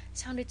Fancourt,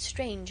 sounded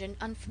strange and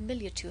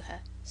unfamiliar to her,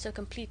 so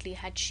completely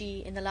had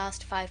she, in the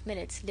last 5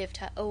 minutes, lived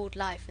her old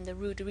life in the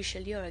Rue de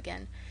Richelieu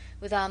again,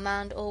 with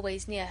Armand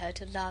always near her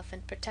to love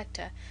and protect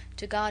her,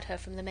 to guard her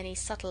from the many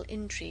subtle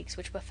intrigues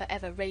which were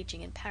forever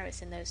raging in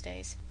Paris in those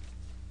days.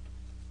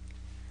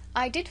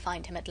 "I did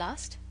find him at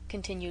last,"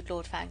 continued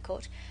Lord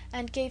Fancourt,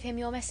 "and gave him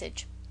your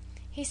message.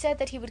 He said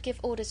that he would give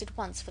orders at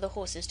once for the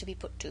horses to be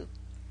put to."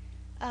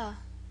 "Ah,"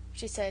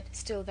 she said,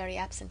 still very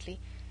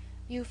absently,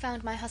 "you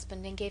found my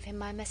husband and gave him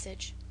my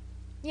message."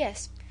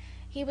 "Yes.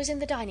 He was in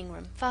the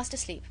dining-room, fast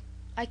asleep.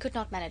 I could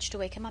not manage to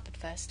wake him up at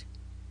first."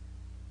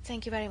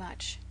 "Thank you very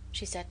much,"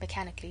 she said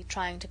mechanically,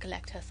 trying to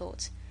collect her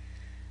thoughts.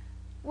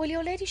 "Will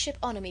your ladyship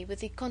honour me with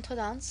the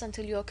contredanse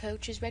until your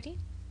coach is ready?"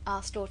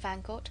 asked Lord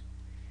Fancourt.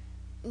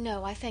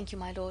 "No, I thank you,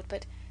 my lord,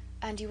 but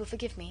and you will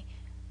forgive me,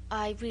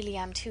 I really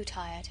am too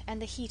tired,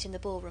 and the heat in the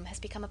ballroom has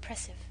become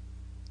oppressive.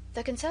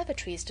 The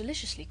conservatory is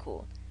deliciously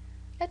cool.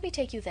 Let me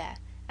take you there,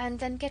 and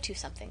then get you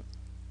something.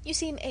 You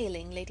seem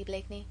ailing, Lady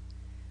Blakeney."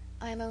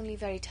 "I am only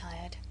very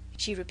tired,"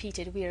 she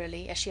repeated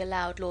wearily, as she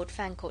allowed Lord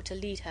Fancourt to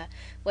lead her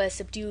where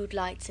subdued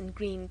lights and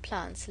green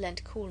plants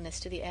lent coolness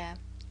to the air.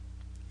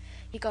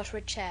 He got her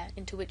a chair,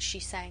 into which she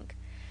sank.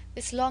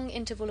 This long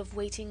interval of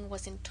waiting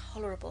was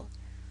intolerable.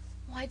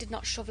 Why did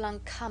not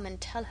Chauvelin come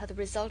and tell her the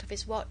result of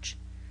his watch?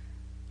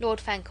 Lord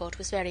Fancourt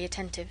was very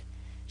attentive.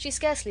 She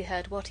scarcely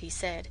heard what he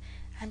said,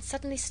 and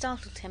suddenly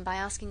startled him by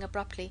asking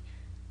abruptly,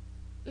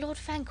 "Lord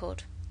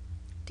Fancourt,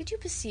 did you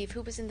perceive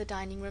who was in the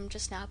dining-room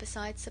just now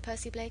besides Sir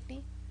Percy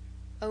Blakeney?"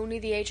 "Only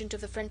the agent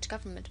of the French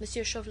government,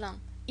 Monsieur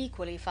Chauvelin,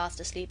 equally fast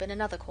asleep in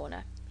another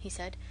corner," he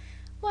said.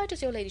 "Why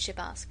does your ladyship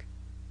ask?"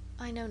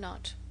 "I know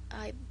not.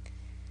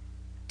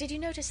 Did you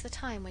notice the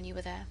time when you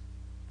were there?"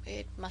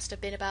 "It must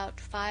have been about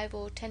 5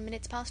 or 10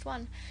 minutes past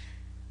 1.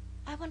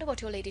 I wonder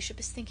what your ladyship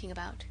is thinking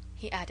about,"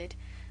 he added,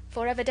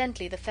 for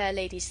evidently the fair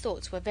lady's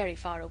thoughts were very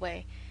far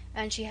away,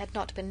 and she had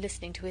not been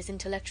listening to his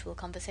intellectual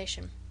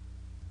conversation.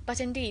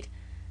 But indeed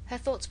her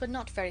thoughts were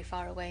not very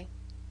far away.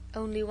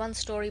 Only 1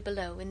 story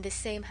below, in this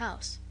same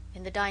house,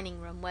 in the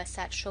dining-room where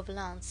sat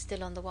Chauvelin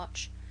still on the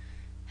watch.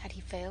 Had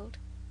he failed?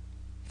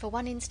 For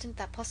one instant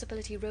that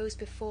possibility rose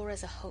before her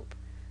as a hope,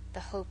 the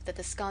hope that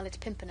the Scarlet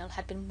Pimpernel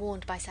had been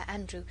warned by Sir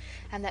Andrew,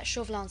 and that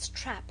Chauvelin's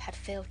trap had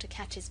failed to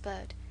catch his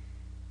bird.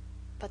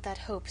 But that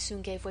hope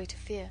soon gave way to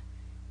fear.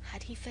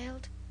 Had he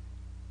failed?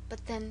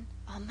 But then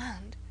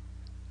Armand.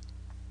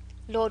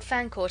 Lord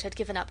Fancourt had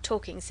given up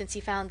talking since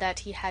he found that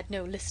he had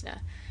no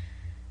listener.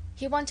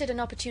 He wanted an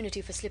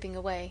opportunity for slipping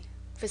away,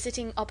 for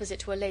sitting opposite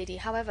to a lady,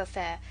 however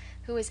fair,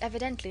 who is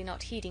evidently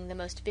not heeding the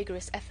most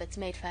vigorous efforts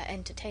made for her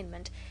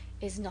entertainment,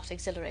 is not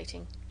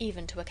exhilarating,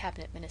 even to a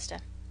cabinet minister.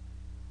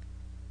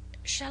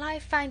 "Shall I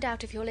find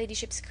out if your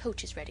ladyship's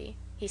coach is ready?"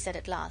 he said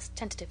at last,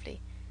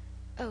 tentatively.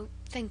 "Oh,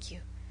 thank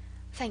you.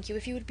 Thank you,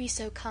 if you would be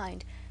so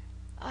kind.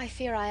 I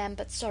fear I am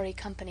but sorry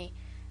company,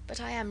 but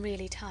I am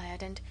really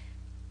tired, and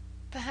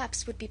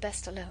perhaps would be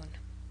best alone."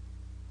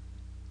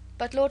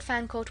 But Lord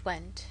Fancourt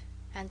went,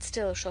 and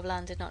still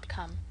Chauvelin did not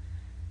come.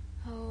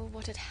 Oh,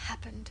 what had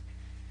happened?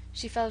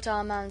 She felt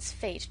Armand's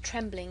fate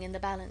trembling in the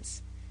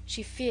balance.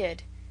 She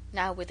feared,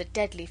 now with a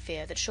deadly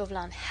fear, that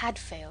Chauvelin had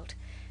failed,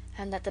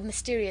 and that the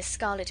mysterious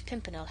Scarlet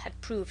Pimpernel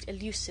had proved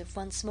elusive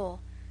once more.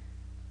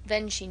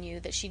 Then she knew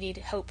that she need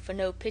hope for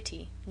no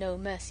pity, no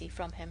mercy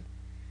from him.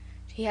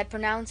 He had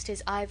pronounced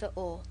his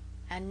either-or,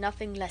 and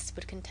nothing less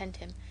would content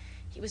him.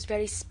 He was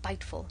very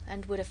spiteful,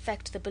 and would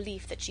affect the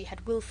belief that she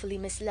had wilfully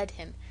misled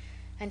him,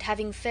 and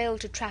having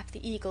failed to trap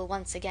the eagle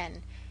once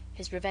again,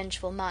 his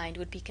revengeful mind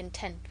would be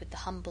content with the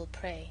humble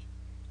prey.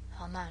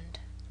 Armand.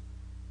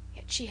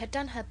 Yet she had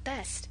done her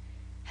best,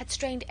 had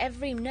strained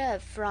every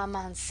nerve for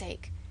Armand's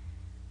sake.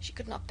 She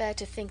could not bear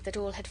to think that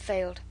all had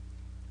failed.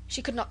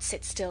 She could not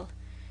sit still.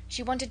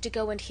 She wanted to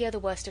go and hear the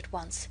worst at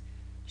once.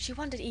 She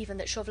wondered even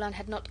that Chauvelin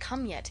had not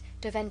come yet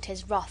to vent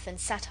his wrath and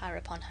satire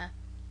upon her.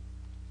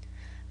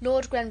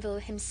 Lord Grenville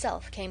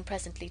himself came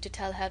presently to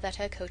tell her that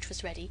her coach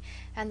was ready,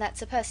 and that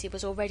Sir Percy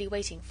was already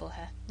waiting for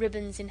her,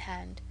 ribbons in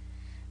hand.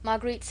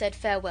 Marguerite said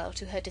farewell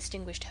to her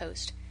distinguished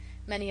host.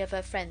 Many of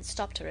her friends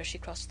stopped her as she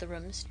crossed the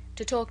rooms,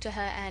 to talk to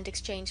her and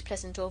exchange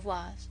pleasant au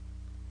revoirs.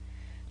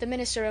 The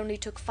minister only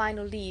took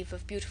final leave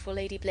of beautiful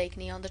Lady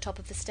Blakeney on the top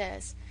of the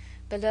stairs.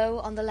 Below,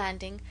 on the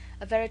landing,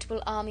 a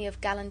veritable army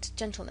of gallant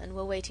gentlemen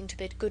were waiting to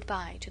bid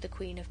good-bye to the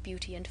Queen of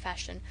Beauty and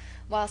Fashion,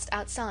 whilst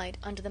outside,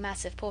 under the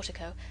massive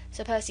portico,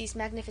 Sir Percy's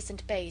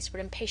magnificent bays were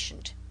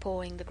impatient,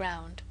 pawing the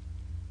ground.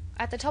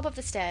 At the top of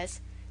the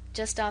stairs,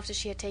 just after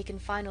she had taken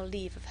final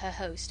leave of her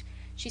host,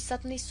 she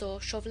suddenly saw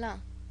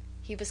Chauvelin.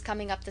 He was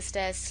coming up the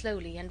stairs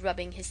slowly and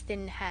rubbing his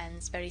thin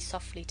hands very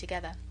softly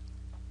together.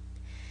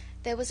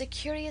 There was a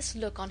curious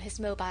look on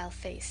his mobile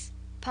face,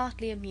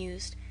 partly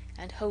amused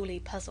and wholly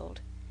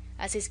puzzled.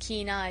 As his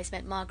keen eyes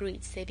met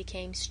Marguerite's, they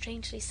became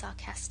strangely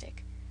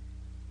sarcastic.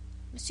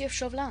 "Monsieur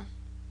Chauvelin,"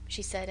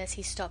 she said as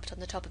he stopped on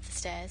the top of the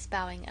stairs,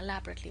 bowing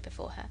elaborately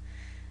before her,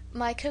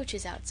 "my coach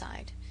is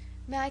outside.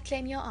 May I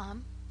claim your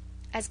arm?"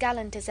 As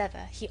gallant as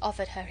ever, he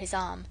offered her his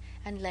arm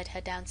and led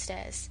her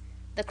downstairs.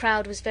 The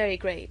crowd was very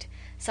great.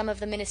 Some of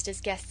the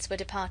minister's guests were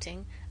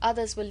departing,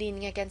 others were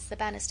leaning against the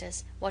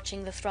banisters,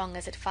 watching the throng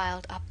as it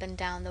filed up and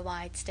down the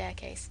wide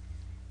staircase.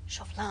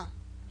 "Chauvelin,"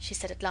 she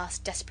said at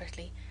last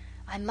desperately,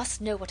 "I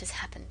must know what has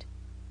happened."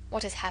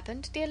 "What has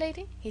happened, dear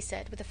lady?" he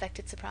said, with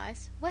affected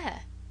surprise.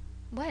 "Where?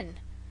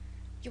 When?"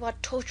 "You are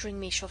torturing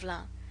me,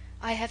 Chauvelin.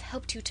 I have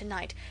helped you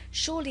tonight.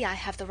 Surely I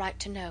have the right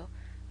to know.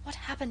 What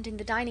happened in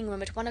the dining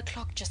room at 1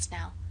 o'clock just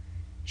now?"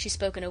 She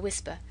spoke in a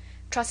whisper,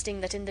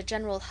 trusting that in the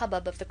general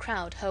hubbub of the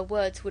crowd her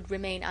words would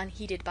remain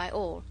unheeded by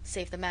all,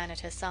 save the man at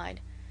her side.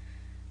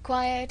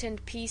 "Quiet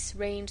and peace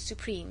reigned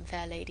supreme,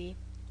 fair lady.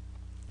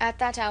 At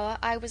that hour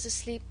I was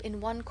asleep in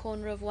one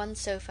corner of one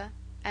sofa,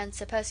 and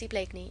Sir Percy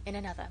Blakeney in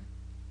another."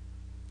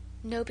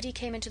 "Nobody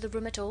came into the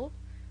room at all?"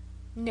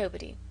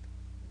 "Nobody."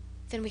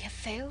 "Then we have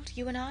failed,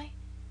 you and I?"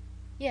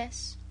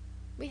 "Yes,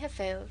 we have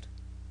failed.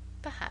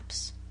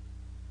 Perhaps."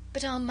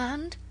 "But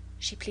Armand?"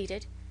 she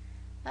pleaded.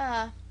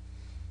 "Ah,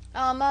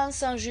 Armand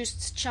St.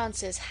 Just's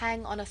chances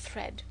hang on a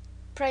thread.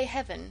 Pray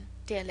heaven,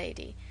 dear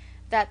lady,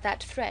 that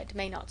that thread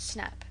may not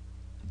snap."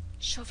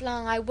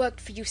 "Chauvelin, I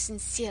worked for you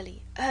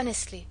sincerely,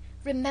 earnestly.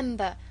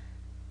 Remember—"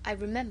 "I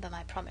remember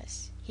my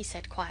promise," he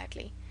said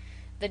quietly.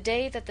 "The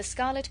day that the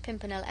Scarlet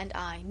Pimpernel and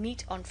I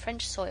meet on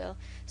French soil,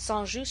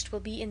 St. Just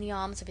will be in the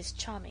arms of his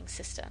charming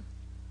sister.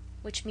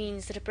 Which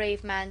means that a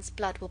brave man's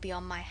blood will be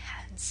on my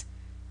hands,"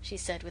 she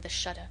said with a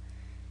shudder.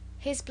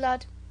 "His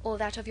blood or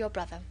that of your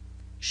brother.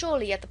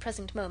 Surely at the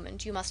present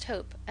moment you must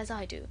hope, as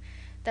I do,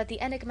 that the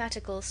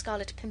enigmatical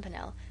Scarlet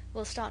Pimpernel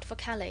will start for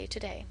Calais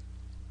today."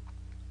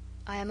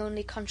 "I am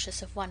only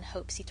conscious of one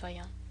hope,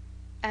 citoyen."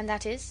 "And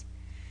that is?"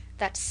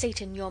 "That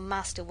Satan, your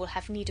master, will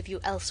have need of you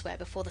elsewhere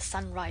before the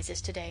sun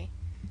rises today."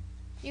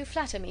 "You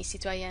flatter me,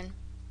 citoyenne."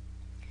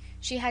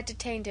 She had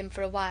detained him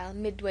for a while,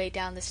 midway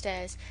down the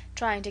stairs,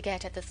 trying to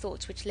get at the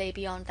thoughts which lay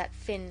beyond that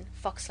thin,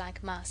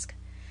 fox-like mask.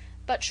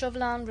 But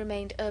Chauvelin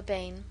remained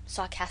urbane,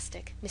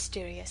 sarcastic,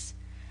 mysterious.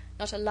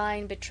 Not a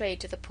line betrayed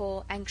to the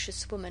poor,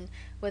 anxious woman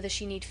whether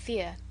she need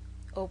fear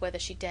or whether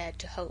she dared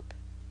to hope.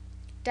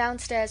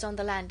 Downstairs on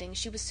the landing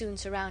she was soon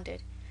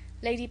surrounded.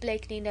 Lady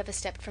Blakeney never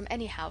stepped from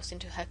any house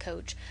into her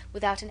coach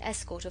without an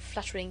escort of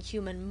fluttering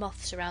human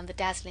moths around the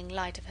dazzling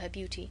light of her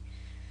beauty.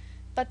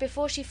 But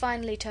before she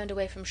finally turned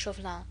away from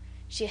Chauvelin,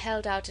 she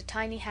held out a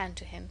tiny hand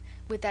to him,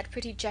 with that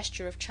pretty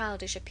gesture of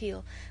childish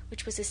appeal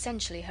which was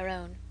essentially her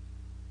own.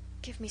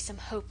 "Give me some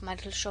hope, my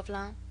little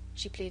Chauvelin,"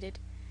 she pleaded.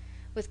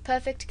 With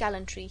perfect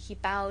gallantry he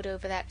bowed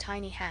over that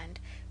tiny hand,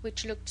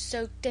 which looked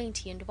so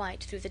dainty and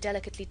white through the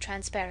delicately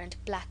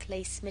transparent black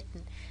lace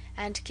mitten,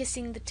 and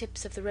kissing the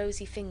tips of the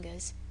rosy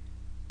fingers,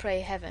 "Pray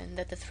heaven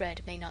that the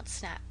thread may not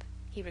snap,"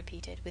 he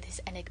repeated, with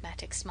his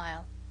enigmatic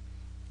smile.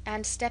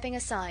 and, stepping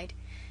aside,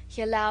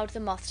 he allowed the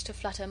moths to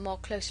flutter more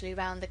closely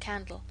round the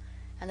candle,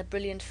 and the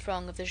brilliant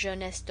throng of the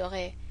jeunesse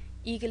dorée,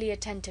 eagerly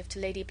attentive to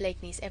Lady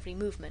Blakeney's every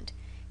movement,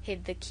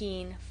 hid the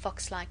keen,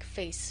 fox-like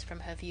face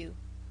from her view.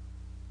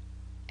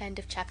 End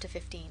of chapter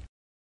 15.